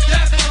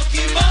 that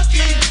funky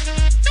monkey.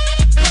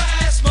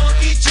 Brass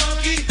monkey,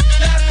 chunky,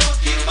 that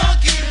funky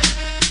monkey.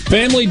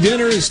 Family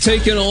dinner is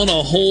taking on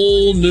a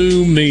whole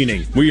new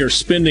meaning. We are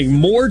spending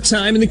more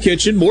time in the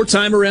kitchen, more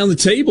time around the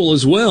table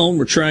as well.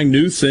 We're trying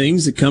new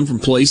things that come from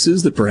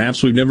places that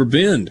perhaps we've never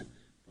been,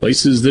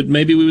 places that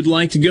maybe we would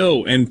like to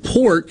go. And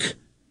pork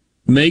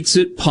makes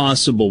it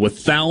possible with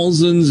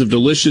thousands of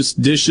delicious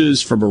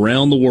dishes from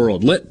around the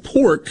world. Let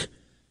pork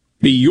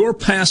be your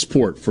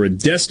passport for a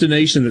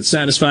destination that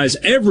satisfies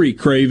every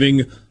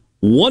craving.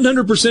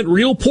 100%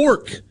 real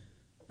pork.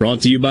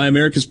 Brought to you by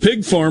America's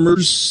Pig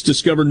Farmers.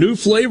 Discover new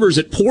flavors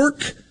at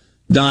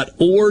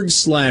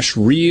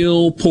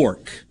pork.org/real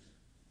pork.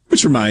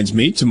 Which reminds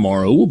me,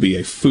 tomorrow will be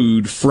a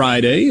Food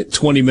Friday at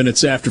 20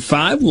 minutes after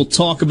 5. We'll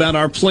talk about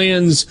our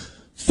plans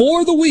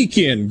for the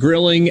weekend,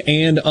 grilling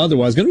and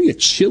otherwise. It's going to be a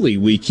chilly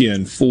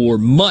weekend for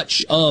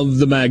much of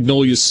the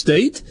Magnolia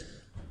State,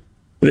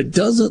 but it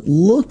doesn't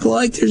look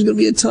like there's going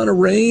to be a ton of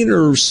rain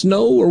or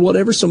snow or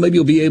whatever, so maybe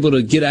you'll be able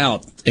to get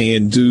out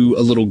and do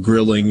a little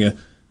grilling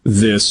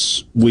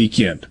this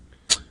weekend.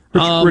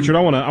 Richard, I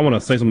want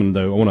to say something,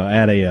 though. I want to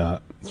add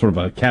a sort of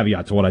a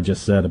caveat to what I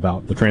just said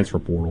about the transfer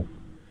portal.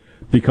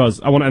 Because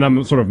and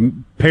I'm sort of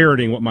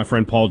parroting what my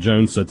friend Paul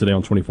Jones said today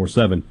on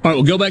 24/7. All right,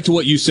 well, go back to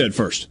what you said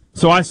first.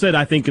 So I said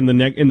I think in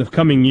the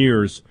coming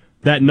years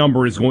that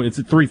number is it's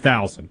at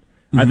 3,000.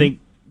 Mm-hmm. I think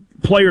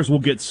players will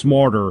get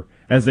smarter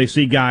as they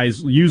see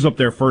guys use up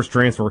their first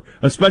transfer,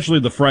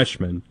 especially the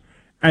freshmen,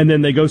 and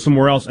then they go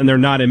somewhere else and they're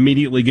not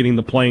immediately getting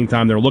the playing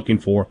time they're looking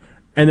for,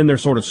 and then they're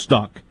sort of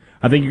stuck.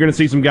 I think you're going to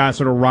see some guys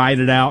sort of ride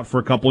it out for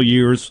a couple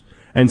years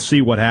and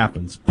see what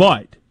happens.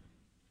 But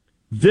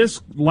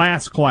this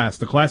last class,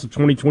 the class of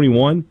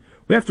 2021,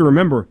 we have to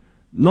remember,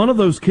 none of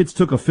those kids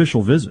took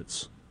official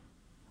visits.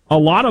 A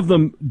lot of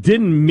them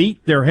didn't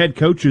meet their head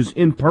coaches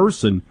in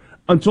person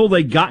until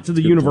they got to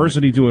the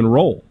university to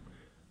enroll.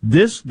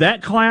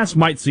 That class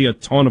might see a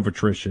ton of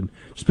attrition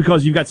just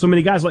because you've got so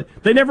many guys.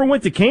 They never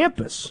went to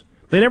campus.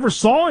 They never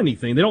saw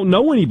anything. They don't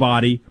know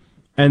anybody.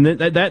 And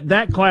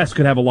that class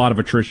could have a lot of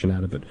attrition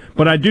out of it.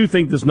 But I do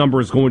think this number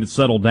is going to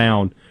settle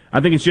down. I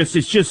think it's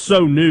just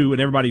so new,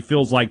 and everybody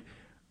feels like,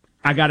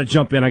 I got to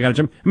jump in. I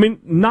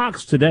mean,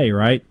 Knox today,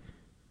 right?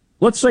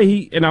 Let's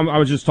say I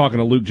was just talking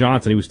to Luke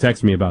Johnson. He was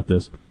texting me about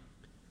this.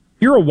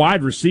 You're a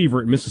wide receiver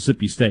at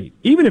Mississippi State.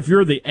 Even if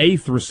you're the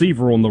 8th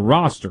receiver on the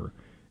roster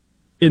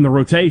in the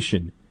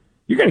rotation,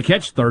 you're going to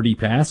catch 30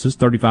 passes,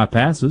 35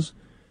 passes.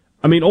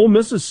 I mean, Ole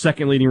Miss's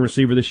second leading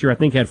receiver this year, I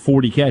think, had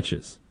 40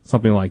 catches,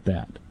 something like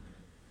that.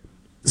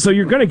 So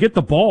you're going to get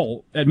the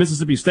ball at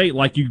Mississippi State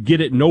like you get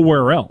it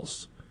nowhere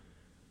else.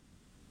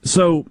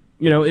 So,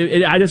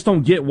 I just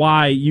don't get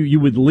why you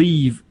would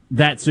leave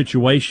that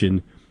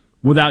situation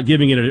without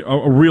giving it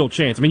a real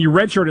chance. I mean, you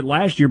redshirted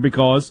last year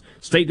because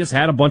State just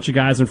had a bunch of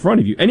guys in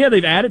front of you. And yeah,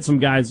 they've added some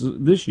guys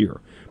this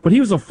year. But he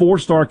was a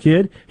 4-star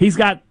kid. He's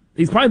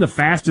probably the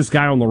fastest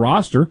guy on the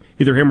roster,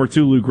 either him or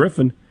Tulu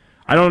Griffin.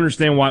 I don't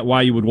understand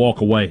why you would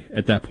walk away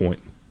at that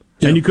point.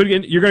 Yeah. And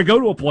you're going to go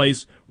to a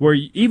place where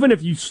even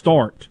if you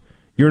start,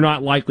 you're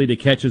not likely to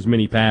catch as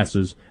many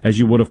passes as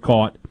you would have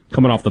caught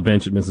coming off the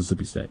bench at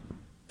Mississippi State.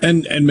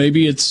 And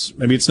maybe it's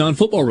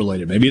non-football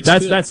related. Maybe it's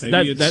that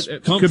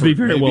could be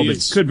very well be.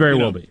 Could very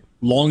well be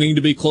longing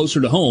to be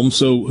closer to home.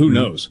 So who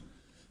knows?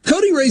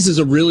 Cody raises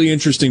a really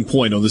interesting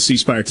point on the C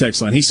Spire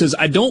text line. He says,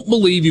 "I don't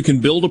believe you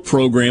can build a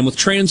program with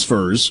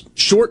transfers.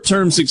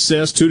 Short-term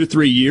success, 2 to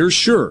 3 years,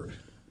 sure,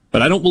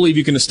 but I don't believe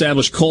you can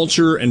establish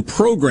culture and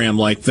program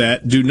like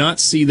that. Do not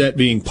see that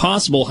being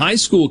possible. High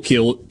school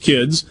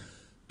kids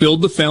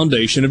build the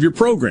foundation of your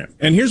program."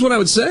 And here's what I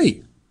would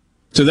say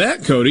to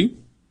that, Cody.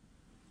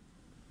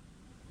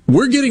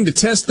 We're getting to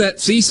test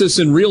that thesis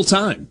in real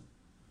time.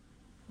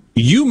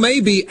 You may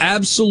be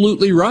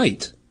absolutely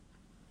right,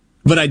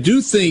 but I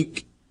do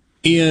think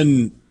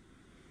in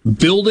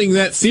building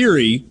that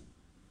theory,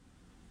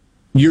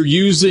 you're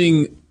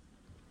using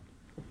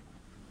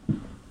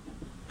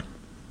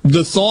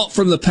the thought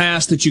from the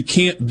past that you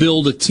can't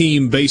build a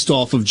team based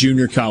off of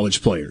junior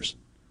college players.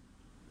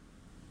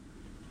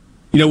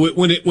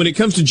 When it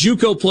comes to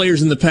JUCO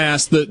players in the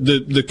past,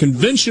 the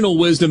conventional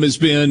wisdom has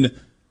been,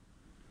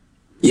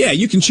 yeah,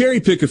 you can cherry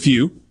pick a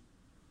few,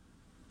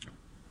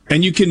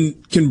 and you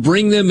can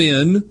bring them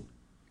in.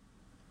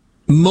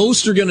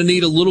 Most are going to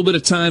need a little bit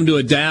of time to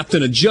adapt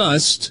and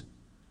adjust,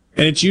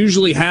 and it's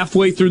usually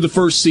halfway through the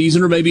first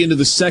season or maybe into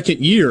the second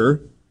year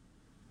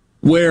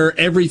where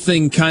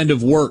everything kind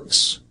of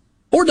works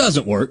or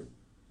doesn't work.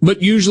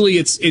 But usually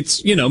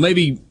it's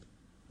maybe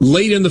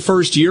late in the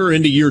first year or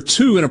into year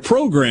 2 in a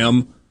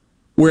program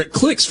where it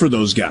clicks for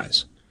those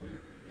guys.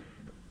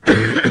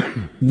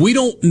 We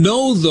don't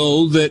know,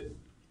 though, that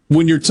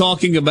when you're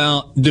talking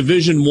about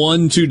Division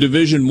I to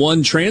Division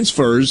I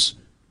transfers,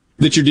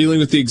 that you're dealing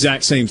with the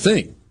exact same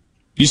thing.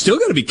 You still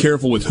got to be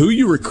careful with who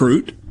you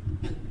recruit.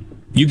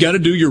 You got to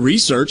do your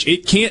research.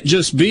 It can't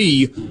just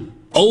be,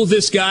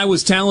 this guy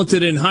was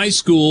talented in high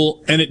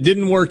school and it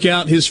didn't work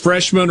out his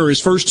freshman or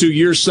his first 2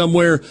 years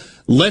somewhere.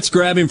 Let's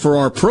grab him for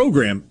our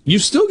program.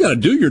 You've still got to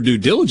do your due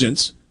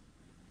diligence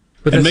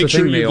and make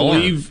sure you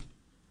believe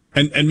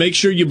and make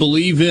sure you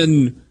believe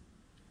in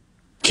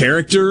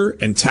character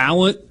and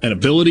talent and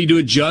ability to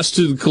adjust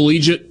to the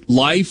collegiate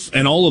life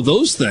and all of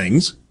those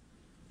things.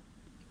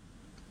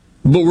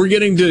 But we're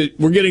getting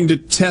to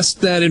test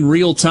that in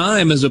real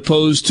time as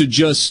opposed to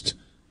just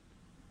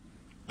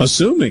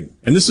assuming.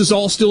 And this is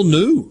all still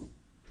new.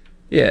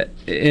 Yeah,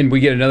 and we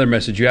get another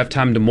message. You have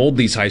time to mold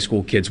these high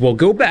school kids. Well,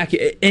 go back,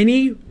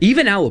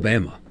 even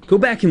Alabama, go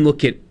back and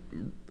look at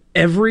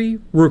every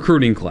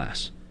recruiting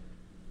class.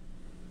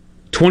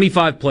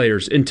 25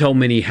 players, and tell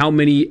me how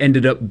many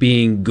ended up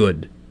being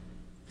good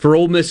for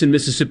Ole Miss and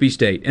Mississippi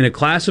State, in a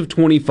class of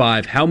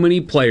 25, how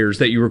many players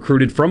that you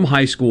recruited from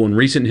high school in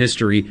recent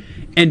history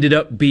ended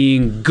up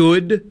being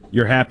good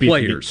You're happy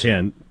players? If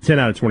you get 10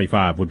 out of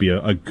 25 would be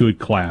a good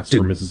class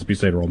for Mississippi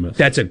State or Ole Miss.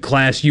 That's a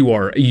class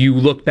you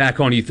look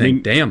back on, you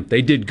think, damn,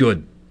 they did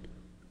good.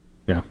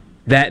 Yeah.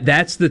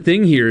 That's the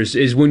thing here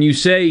is when you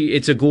say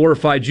it's a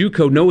glorified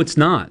JUCO, no, it's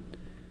not.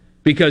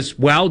 Because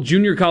while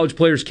junior college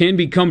players can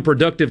become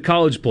productive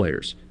college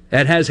players,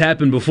 that has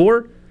happened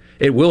before,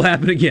 it will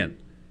happen again.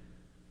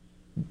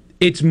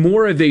 It's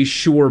more of a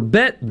sure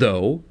bet,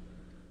 though,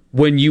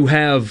 when you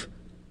have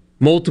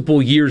multiple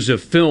years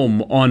of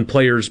film on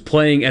players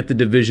playing at the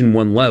Division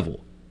I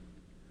level.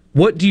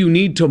 What do you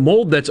need to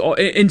mold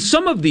in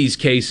some of these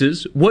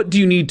cases, what do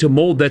you need to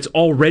mold that's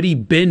already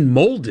been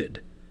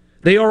molded?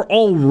 They are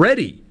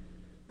already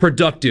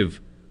productive,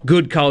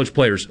 good college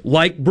players.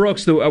 Like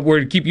Brooks, we're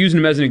going to keep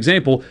using him as an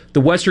example, the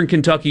Western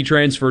Kentucky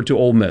transfer to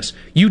Ole Miss.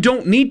 You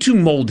don't need to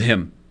mold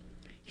him.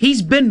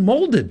 He's been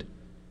molded.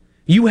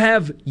 You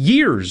have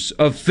years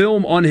of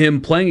film on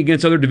him playing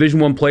against other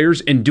Division I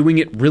players and doing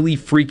it really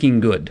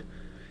freaking good.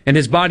 And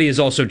his body has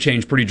also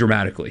changed pretty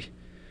dramatically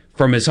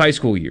from his high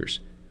school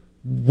years.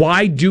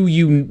 Why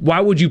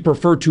would you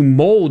prefer to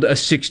mold a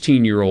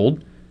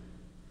 16-year-old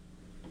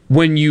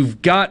when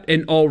you've got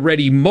an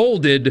already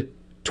molded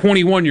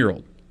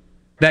 21-year-old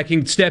that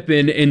can step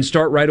in and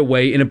start right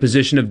away in a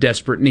position of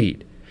desperate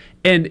need?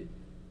 And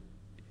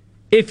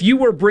if you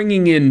were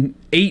bringing in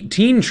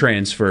 18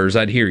 transfers,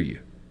 I'd hear you.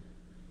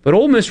 But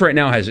Ole Miss right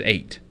now has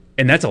 8,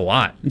 and that's a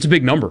lot. It's a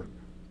big number.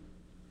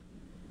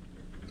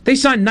 They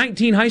signed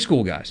 19 high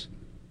school guys.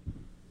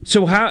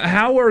 So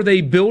how are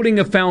they building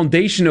a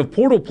foundation of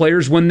portal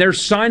players when they're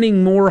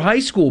signing more high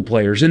school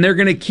players, and they're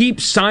going to keep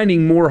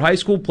signing more high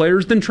school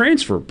players than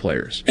transfer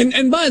players?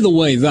 And by the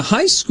way, the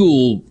high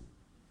school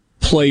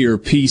player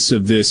piece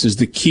of this is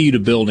the key to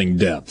building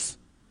depth.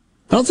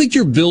 I don't think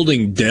you're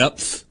building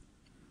depth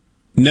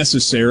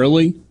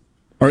necessarily,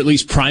 or at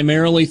least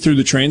primarily through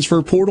the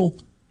transfer portal.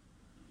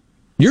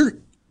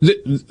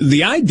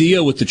 The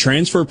idea with the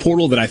transfer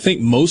portal that I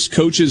think most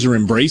coaches are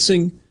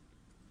embracing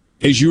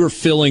is you are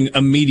filling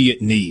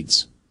immediate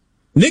needs.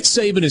 Nick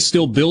Saban is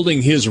still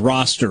building his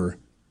roster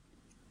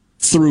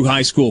through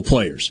high school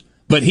players,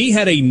 but he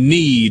had a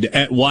need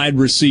at wide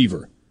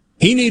receiver.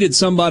 He needed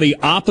somebody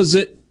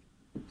opposite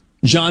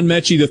John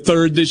Mechie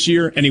III this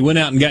year, and he went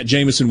out and got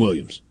Jamison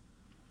Williams.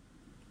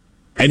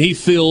 And he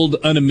filled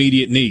an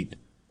immediate need.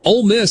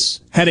 Ole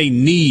Miss had a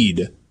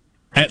need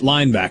at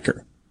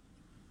linebacker,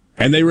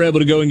 and they were able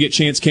to go and get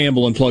Chance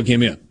Campbell and plug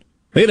him in.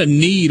 They had a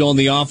need on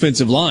the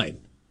offensive line,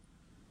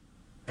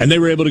 and they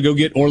were able to go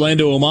get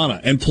Orlando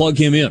Omana and plug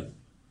him in.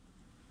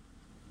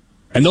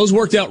 And those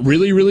worked out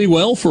really, really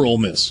well for Ole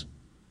Miss.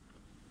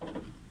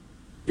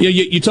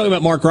 You talk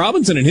about Mark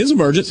Robinson and his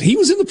emergence. He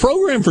was in the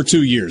program for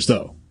 2 years,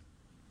 though.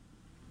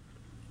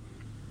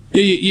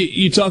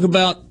 You talk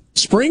about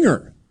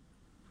Springer.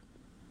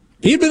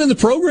 He had been in the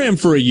program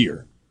for a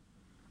year.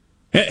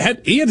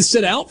 He had to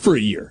sit out for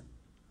a year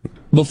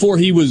before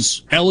he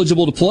was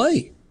eligible to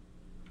play.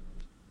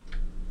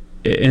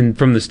 And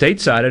from the State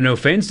side, I know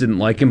fans didn't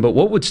like him, but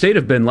what would State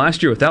have been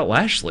last year without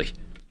Lashley?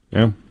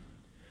 Yeah.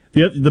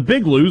 The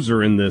big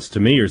loser in this, to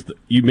me, is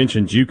you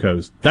mentioned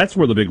JUCOs. That's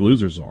where the big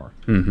losers are.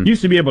 Mm-hmm.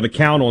 Used to be able to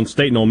count on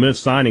State and Ole Miss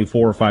signing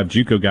 4 or 5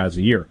 JUCO guys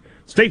a year.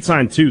 State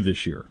signed 2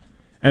 this year,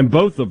 and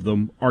both of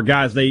them are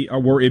guys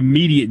were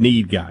immediate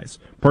need guys.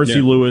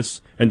 Percy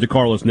Lewis and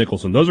DeCarlos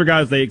Nicholson. Those are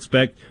guys they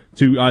expect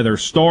to either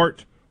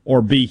start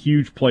or be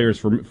huge players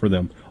for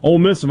them. Ole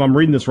Miss, if I'm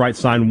reading this right,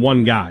 signed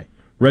 1 guy,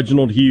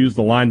 Reginald Hughes,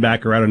 the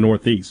linebacker out of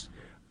Northeast.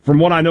 From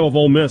what I know of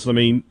Ole Miss, I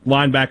mean,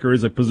 linebacker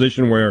is a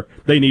position where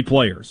they need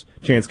players.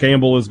 Chance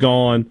Campbell is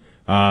gone.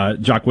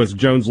 Jacquez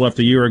Jones left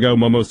a year ago.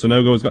 Momo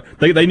Sonogo is gone.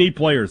 They need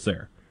players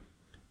there.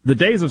 The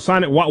days of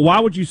signing, why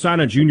would you sign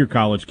a junior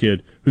college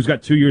kid who's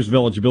got 2 years of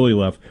eligibility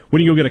left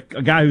when you go get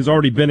a guy who's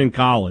already been in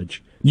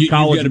college? You've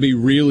got to be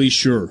really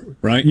sure,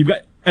 right?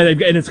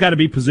 And it's got to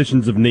be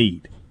positions of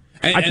need.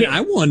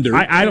 I wonder.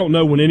 I don't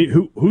know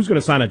who's going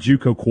to sign a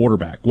JUCO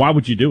quarterback. Why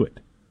would you do it?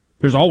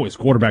 There's always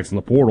quarterbacks in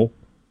the portal.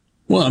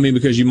 Well, I mean,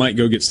 because you might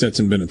go get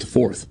Stetson Bennett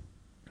IV.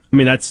 I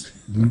mean, that's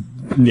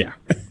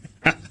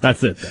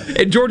it. Though.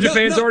 And Georgia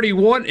fans already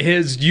want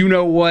his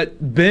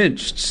you-know-what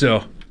benched,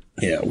 so.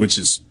 Yeah, which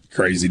is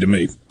crazy to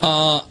me.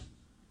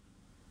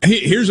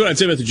 Here's what I'd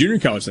say about the junior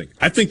college thing.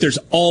 I think there's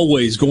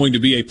always going to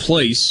be a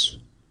place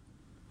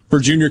for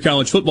junior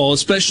college football,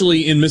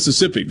 especially in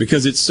Mississippi,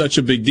 because it's such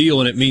a big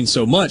deal and it means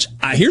so much.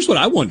 Here's what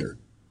I wonder.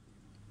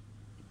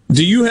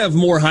 Do you have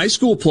more high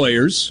school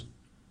players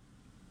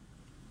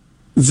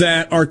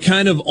that are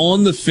kind of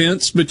on the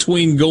fence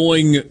between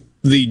going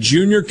the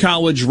junior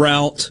college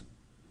route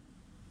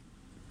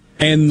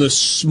and the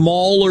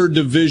smaller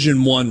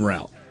Division I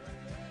route?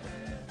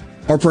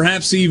 Or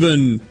perhaps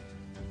even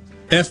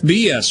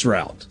FBS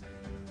route,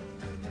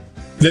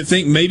 that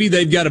think maybe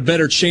they've got a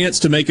better chance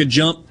to make a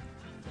jump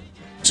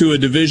to a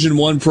Division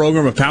I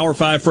program, a Power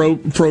 5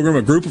 program,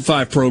 a Group of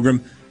 5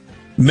 program.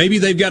 Maybe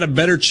they've got a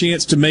better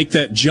chance to make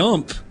that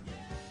jump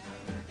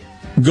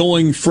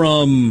going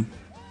from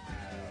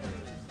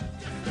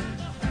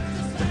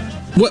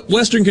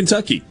Western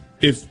Kentucky,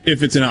 if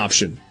it's an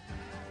option,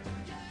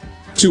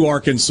 to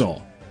Arkansas.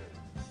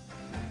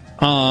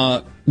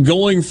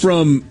 Going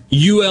from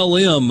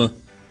ULM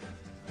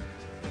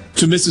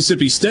to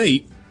Mississippi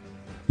State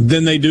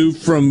than they do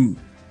from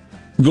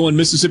going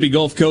Mississippi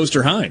Gulf Coast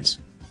or Hines.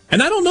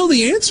 And I don't know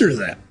the answer to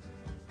that.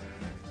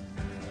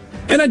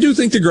 And I do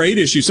think the grade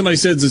issue, somebody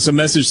said this, a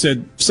message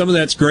said some of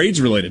that's grades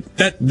related.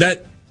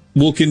 That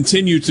will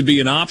continue to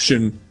be an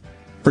option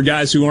for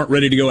guys who aren't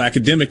ready to go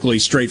academically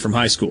straight from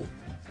high school.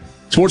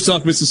 Sports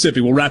Talk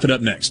Mississippi. We'll wrap it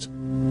up next.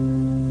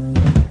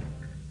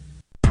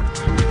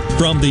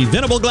 From the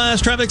Venable Glass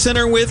Traffic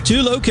Center with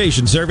 2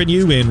 locations serving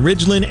you in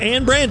Ridgeland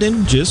and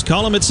Brandon, just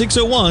call them at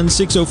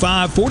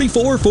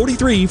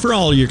 601-605-4443 for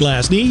all your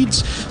glass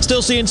needs.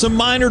 Still seeing some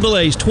minor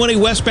delays. 20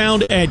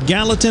 westbound at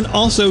Gallatin.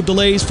 Also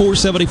delays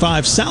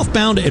 475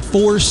 southbound at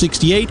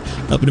 468.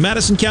 Up in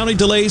Madison County,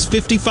 delays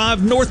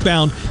 55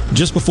 northbound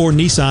just before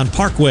Nissan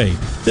Parkway.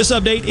 This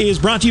update is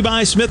brought to you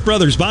by Smith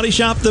Brothers Body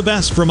Shop, the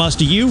best from us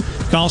to you.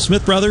 Call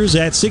Smith Brothers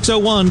at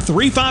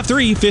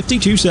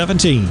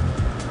 601-353-5217.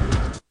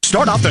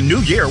 Start off the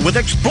new year with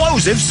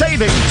explosive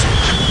savings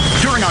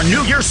during our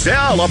New Year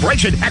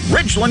celebration at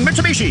Ridgeland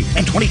Mitsubishi.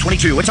 In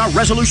 2022, it's our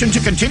resolution to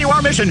continue our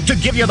mission to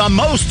give you the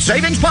most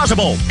savings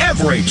possible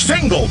every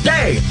single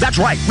day. That's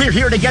right, we're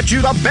here to get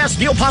you the best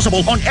deal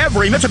possible on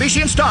every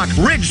Mitsubishi in stock.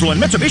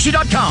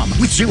 RidgelandMitsubishi.com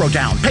with 0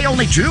 down. Pay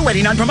only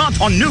 $289 per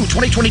month on new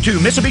 2022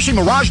 Mitsubishi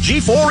Mirage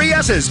G4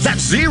 ESs.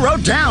 That's 0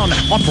 down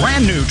on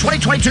brand new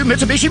 2022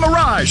 Mitsubishi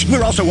Mirage.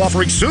 We're also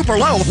offering super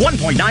low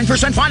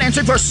 1.9%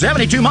 financing for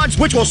 72 months,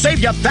 which will save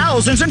you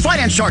thousands in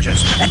finance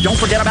charges. And don't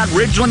forget about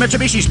Ridgeland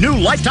Mitsubishi's new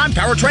lifetime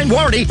powertrain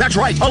warranty. That's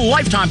right, a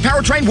lifetime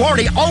powertrain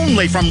warranty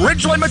only from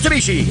Ridgeland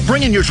Mitsubishi.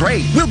 Bring in your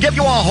trade. We'll give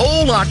you a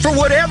whole lot for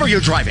whatever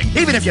you're driving,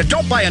 even if you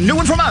don't buy a new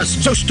one from us.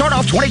 So start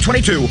off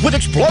 2022 with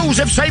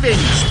explosive savings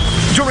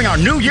during our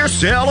New Year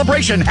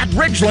celebration at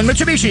Ridgeland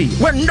Mitsubishi,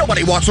 where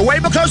nobody walks away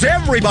because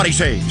everybody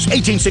saves.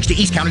 1860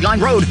 East County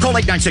Line Road. Call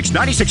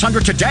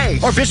 896-9600 today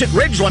or visit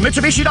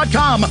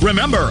RidgelandMitsubishi.com.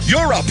 Remember,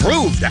 you're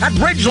approved at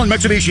Ridgeland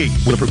Mitsubishi.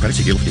 Will approve credit.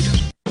 See dealer for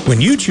details. When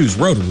you choose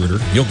Roto-Rooter,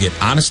 you'll get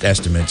honest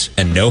estimates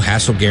and no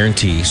hassle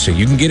guarantee, so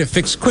you can get it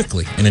fixed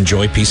quickly and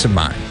enjoy peace of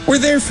mind. We're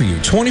there for you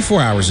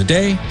 24 hours a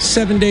day,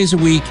 7 days a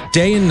week,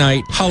 day and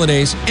night,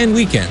 holidays, and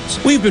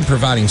weekends. We've been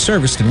providing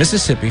service to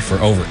Mississippi for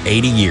over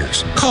 80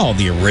 years. Call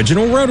the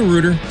original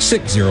Roto-Rooter,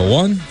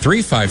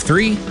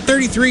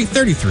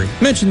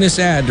 601-353-3333. Mention this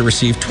ad to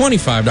receive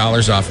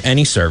 $25 off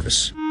any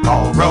service.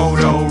 Call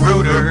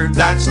Roto-Rooter,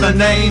 that's the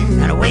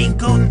name. And away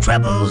go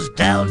troubles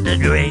down the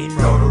drain.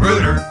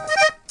 Roto-Rooter.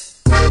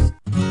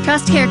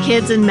 TrustCare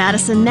Kids in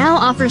Madison now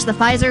offers the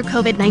Pfizer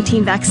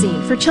COVID-19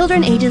 vaccine for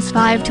children ages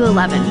 5 to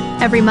 11.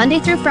 Every Monday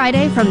through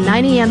Friday from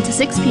 9 a.m. to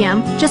 6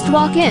 p.m., just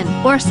walk in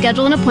or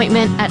schedule an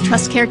appointment at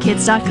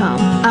trustcarekids.com.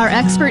 Our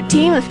expert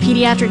team of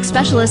pediatric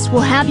specialists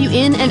will have you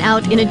in and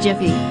out in a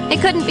jiffy. It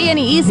couldn't be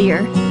any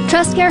easier.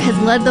 TrustCare has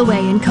led the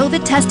way in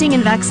COVID testing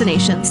and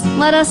vaccinations.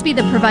 Let us be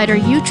the provider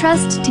you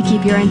trust to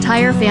keep your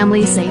entire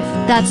family safe.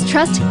 That's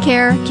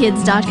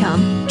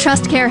trustcarekids.com.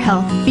 TrustCare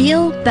Health.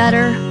 Feel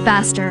better,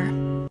 faster.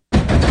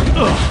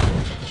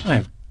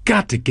 I've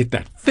got to get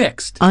that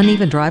fixed.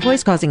 Uneven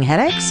driveways causing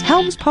headaches?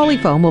 Helms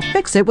Polyfoam will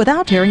fix it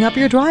without tearing up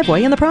your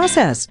driveway in the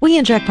process. We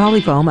inject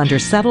Polyfoam under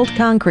settled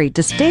concrete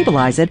to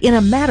stabilize it in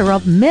a matter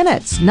of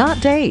minutes, not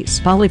days.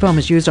 Polyfoam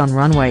is used on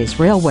runways,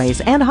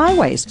 railways, and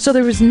highways, so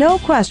there is no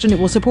question it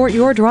will support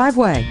your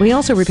driveway. We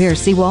also repair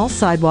seawalls,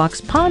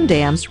 sidewalks, pond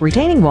dams,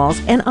 retaining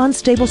walls, and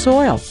unstable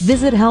soil.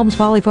 Visit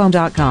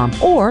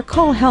HelmsPolyfoam.com or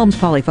call Helms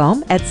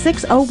Polyfoam at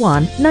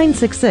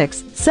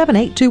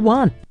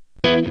 601-966-7821.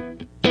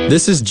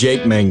 This is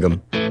Jake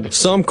Mangum.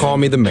 Some call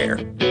me the mayor.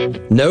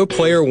 No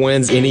player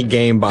wins any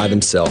game by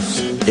themselves.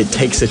 It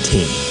takes a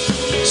team.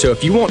 So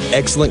if you want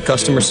excellent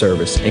customer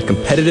service and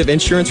competitive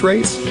insurance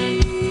rates,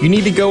 you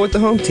need to go with the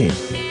home team,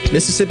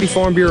 Mississippi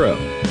Farm Bureau,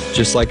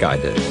 just like I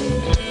did.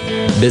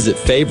 Visit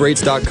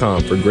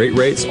favrates.com for great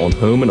rates on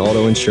home and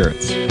auto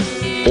insurance,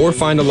 or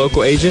find a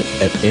local agent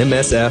at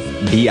msfbins.com.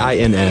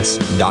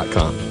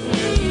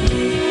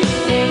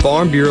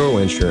 Farm Bureau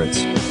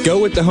Insurance. Go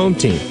with the home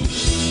team.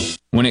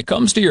 When it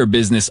comes to your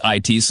business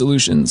IT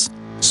solutions,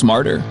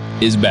 smarter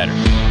is better.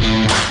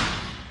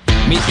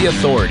 Meet the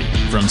authority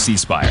from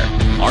C-Spire.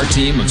 Our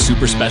team of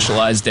super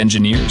specialized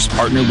engineers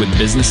partner with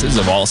businesses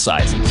of all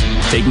sizes,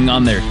 taking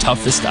on their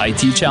toughest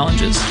IT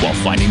challenges while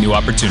finding new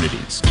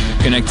opportunities.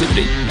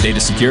 Connectivity, data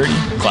security,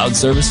 cloud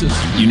services,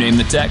 you name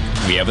the tech,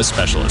 we have a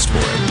specialist for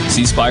it.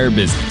 C-Spire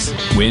Business.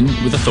 Win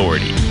with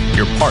authority.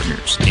 Your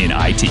partners in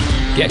IT.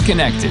 Get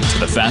connected to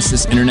the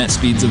fastest internet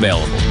speeds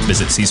available.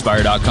 Visit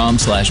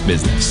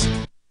cspire.com/business.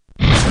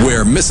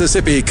 Where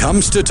Mississippi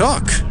comes to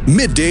talk.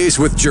 Middays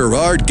with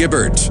Gerard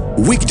Gibbert.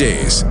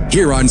 Weekdays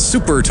here on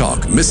Super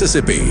Talk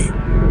Mississippi.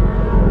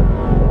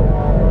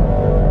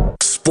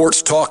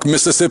 Sports Talk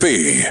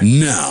Mississippi.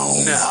 Now.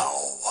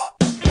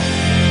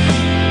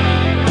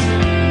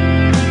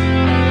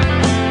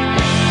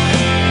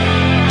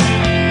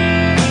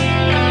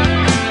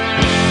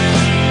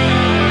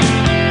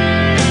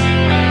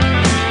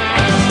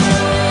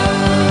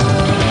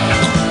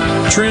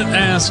 Trent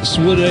asks,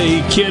 would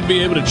a kid be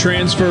able to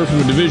transfer from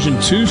a Division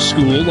II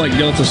school like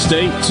Delta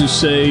State to,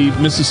 say,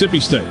 Mississippi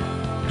State?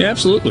 Yeah,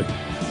 absolutely.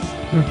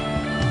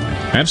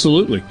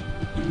 Absolutely.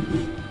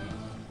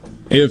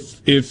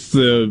 If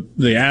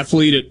the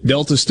athlete at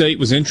Delta State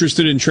was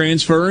interested in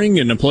transferring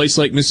and a place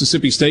like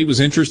Mississippi State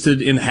was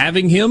interested in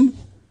having him,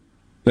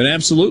 then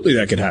absolutely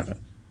that could happen.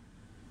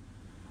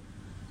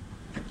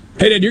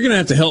 Hey, Dad, you're going to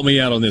have to help me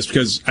out on this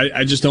because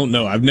I just don't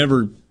know. I've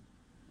never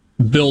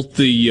built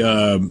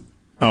the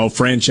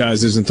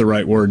franchise isn't the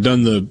right word.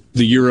 Done the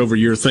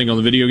year-over-year thing on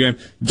the video game.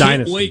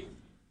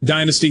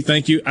 Dynasty,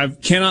 thank you. I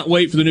cannot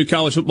wait for the new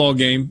college football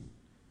game.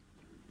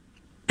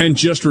 And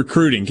just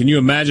recruiting. Can you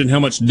imagine how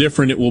much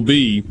different it will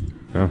be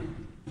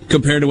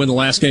compared to when the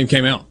last game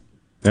came out?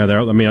 Yeah,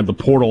 the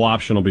portal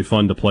option will be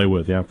fun to play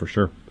with. Yeah, for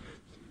sure.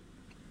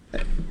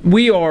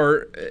 We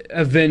are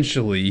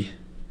eventually.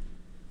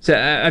 So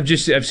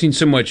I've seen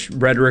so much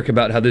rhetoric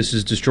about how this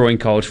is destroying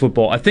college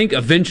football. I think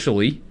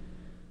eventually,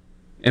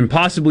 and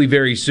possibly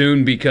very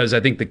soon, because I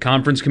think the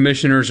conference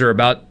commissioners are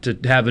about to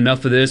have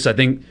enough of this. I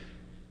think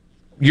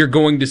you're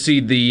going to see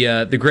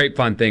the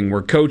grapevine thing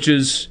where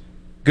coaches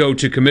go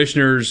to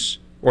commissioners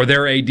or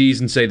their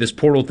ADs and say this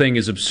portal thing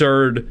is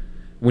absurd.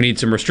 We need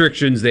some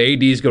restrictions.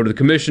 The ADs go to the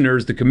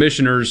commissioners. The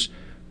commissioners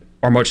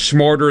are much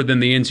smarter than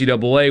the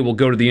NCAA. Will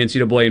go to the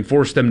NCAA and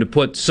force them to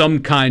put some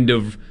kind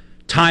of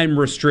time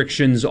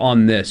restrictions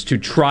on this to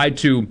try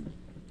to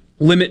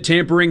limit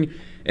tampering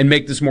and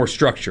make this more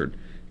structured.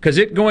 Because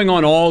it going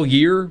on all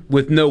year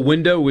with no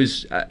window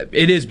is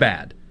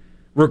bad.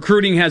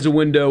 Recruiting has a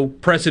window.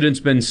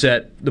 Precedent's been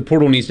set. The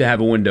portal needs to have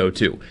a window,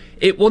 too.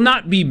 It will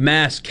not be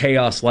mass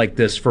chaos like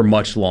this for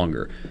much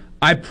longer.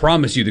 I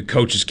promise you the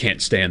coaches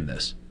can't stand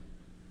this.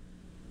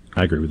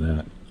 I agree with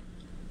that.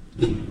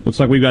 Looks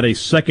like we've got a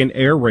second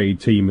air raid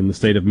team in the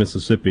state of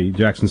Mississippi.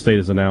 Jackson State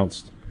has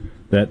announced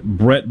that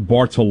Brett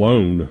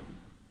Bartolone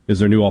is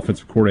their new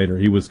offensive coordinator.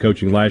 He was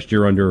coaching last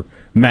year under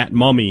Matt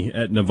Mumme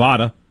at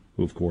Nevada,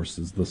 who, of course,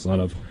 is the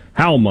son of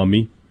Hal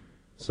Mumme.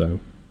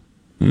 So...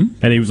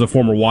 And he was a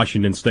former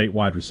Washington State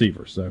wide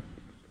receiver. So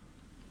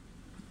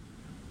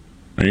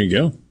there you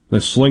go. They're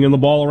slinging the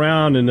ball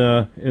around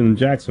in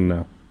Jackson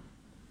now.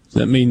 So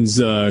that means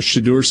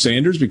Shedeur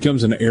Sanders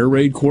becomes an air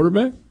raid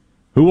quarterback?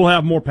 Who will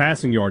have more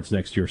passing yards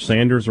next year,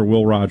 Sanders or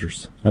Will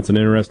Rogers? That's an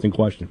interesting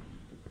question.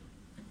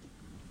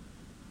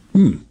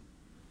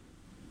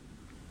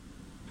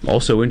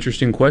 Also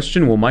interesting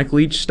question, will Mike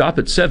Leach stop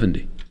at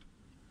 70?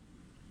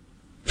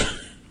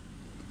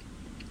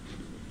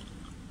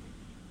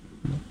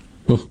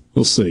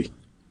 We'll see.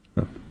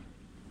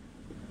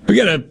 We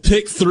got to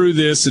pick through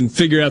this and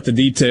figure out the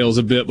details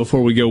a bit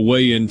before we go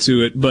way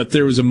into it. But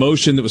there was a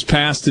motion that was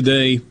passed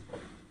today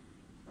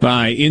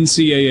by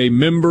NCAA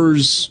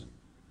members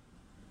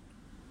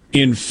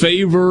in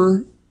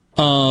favor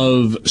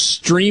of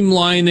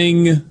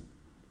streamlining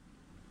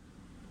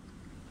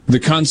the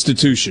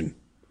Constitution.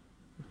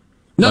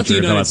 Not the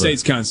United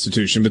States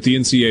Constitution, but the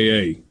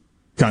NCAA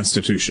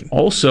Constitution.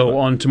 Also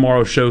on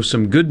tomorrow's show,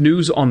 some good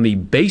news on the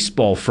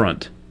baseball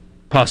front.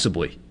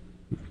 Possibly.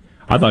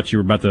 I thought you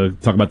were about to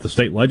talk about the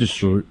state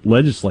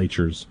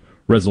legislature's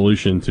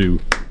resolution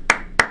to.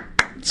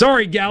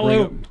 Sorry,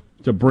 Gallo.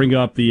 Bring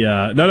up the.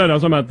 No. I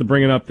was talking about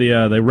bringing up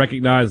the. They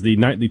recognize the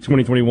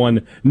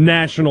 2021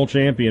 national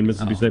champion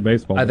Mississippi State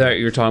baseball. I thought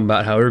you were talking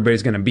about how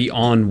everybody's going to be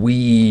on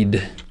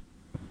weed.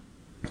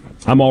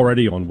 I'm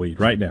already on weed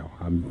right now.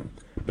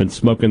 I've been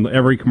smoking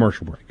every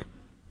commercial break.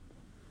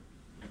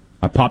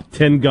 I popped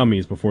 10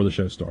 gummies before the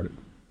show started.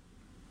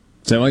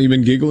 Is that why you've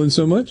been giggling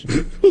so much?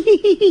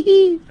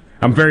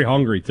 I'm very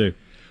hungry, too.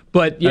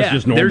 But, yeah, that's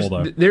just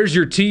normal, there's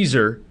your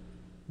teaser.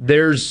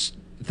 There's,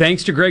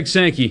 thanks to Greg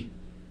Sankey,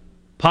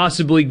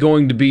 possibly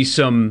going to be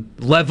some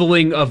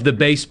leveling of the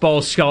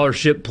baseball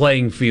scholarship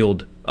playing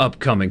field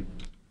upcoming.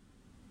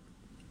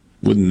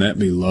 Wouldn't that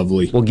be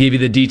lovely? We'll give you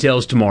the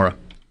details tomorrow.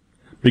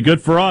 Be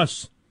good for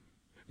us.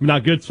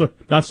 Not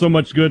so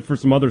much good for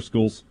some other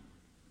schools.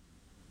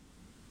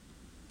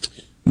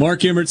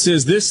 Mark Emmert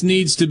says this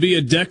needs to be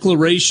a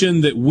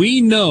declaration that we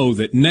know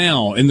that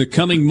now, in the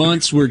coming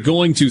months, we're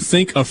going to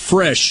think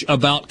afresh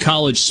about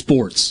college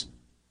sports.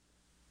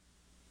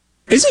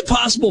 Is it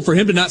possible for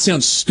him to not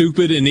sound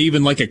stupid and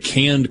even like a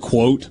canned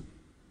quote?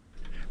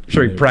 I'm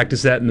sure he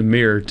practiced that in the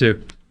mirror,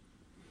 too.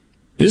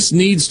 This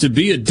needs to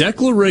be a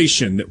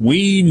declaration that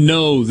we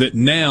know that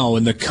now,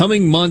 in the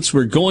coming months,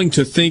 we're going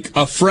to think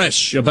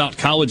afresh about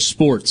college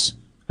sports.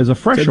 Is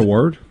afresh a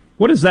word?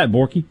 What is that,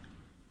 Borky?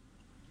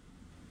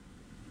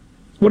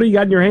 What do you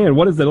got in your hand?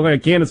 What is that? Look like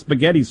a can of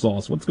spaghetti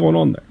sauce. What's going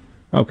on there?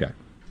 Okay.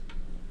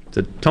 It's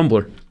a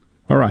tumbler.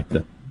 All right,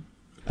 then.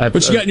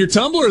 What you got in your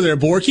tumbler there,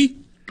 Borky?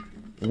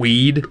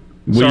 Weed.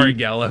 Sorry,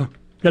 Gallo.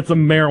 Got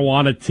some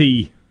marijuana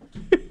tea.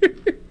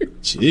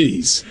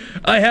 Jeez.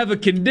 I have a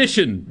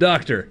condition,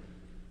 doctor.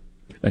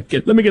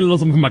 Let me get a little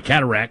something for my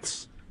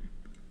cataracts.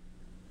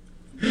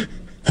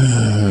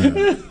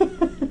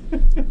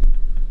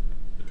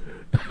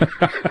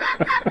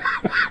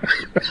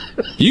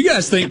 You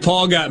guys think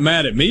Paul got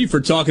mad at me for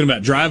talking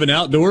about driving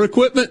outdoor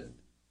equipment?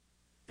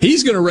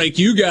 He's going to rake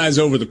you guys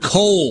over the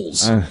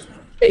coals.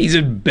 He's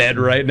in bed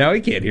right now. He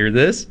can't hear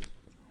this.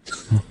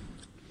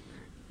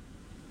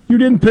 You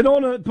didn't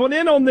put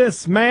in on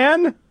this,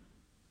 man.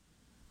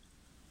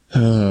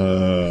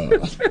 Come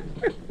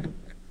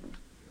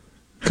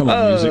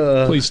on,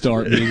 music. Please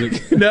start,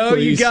 music. No,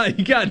 Please.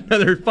 you got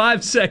another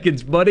 5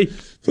 seconds, buddy.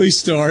 Please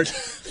start.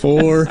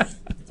 4,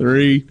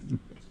 3.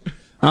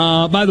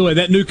 By the way,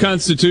 that new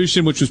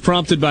constitution, which was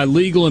prompted by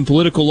legal and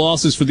political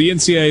losses for the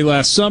NCAA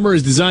last summer,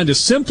 is designed to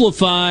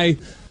simplify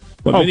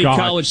what many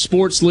college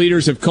sports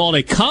leaders have called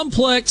a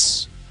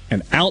complex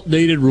and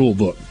outdated rule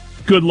book.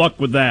 Good luck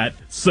with that.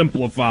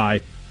 Simplify.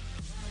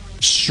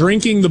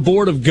 Shrinking the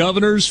board of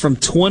governors from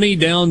 20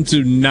 down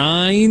to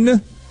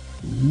 9.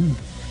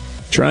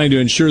 Trying to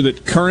ensure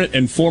that current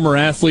and former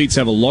athletes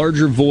have a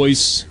larger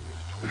voice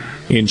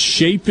in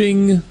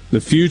shaping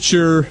the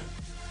future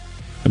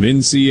of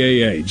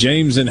NCAA.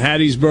 James in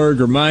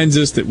Hattiesburg reminds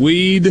us that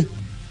weed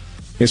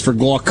is for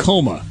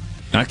glaucoma,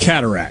 not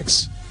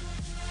cataracts.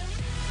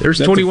 There's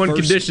 21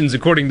 conditions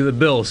according to the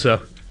bill,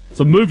 so. It's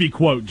a movie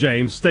quote,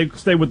 James.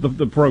 Stay with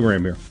the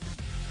program here.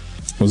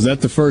 Was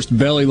that the first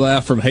belly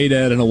laugh from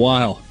Haydad in a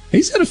while?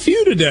 He's had a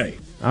few today.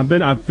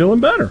 I'm feeling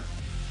better.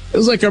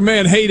 Feels like our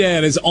man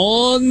Haydad is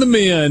on the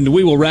mend.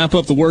 We will wrap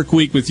up the work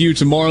week with you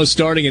tomorrow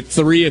starting at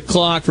 3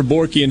 o'clock for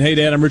Borky and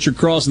Haydad. I'm Richard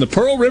Cross in the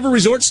Pearl River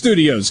Resort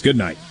Studios. Good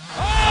night.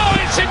 Oh,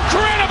 it's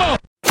incredible!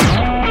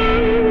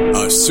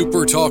 A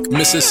SuperTalk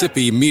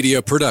Mississippi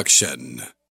media production.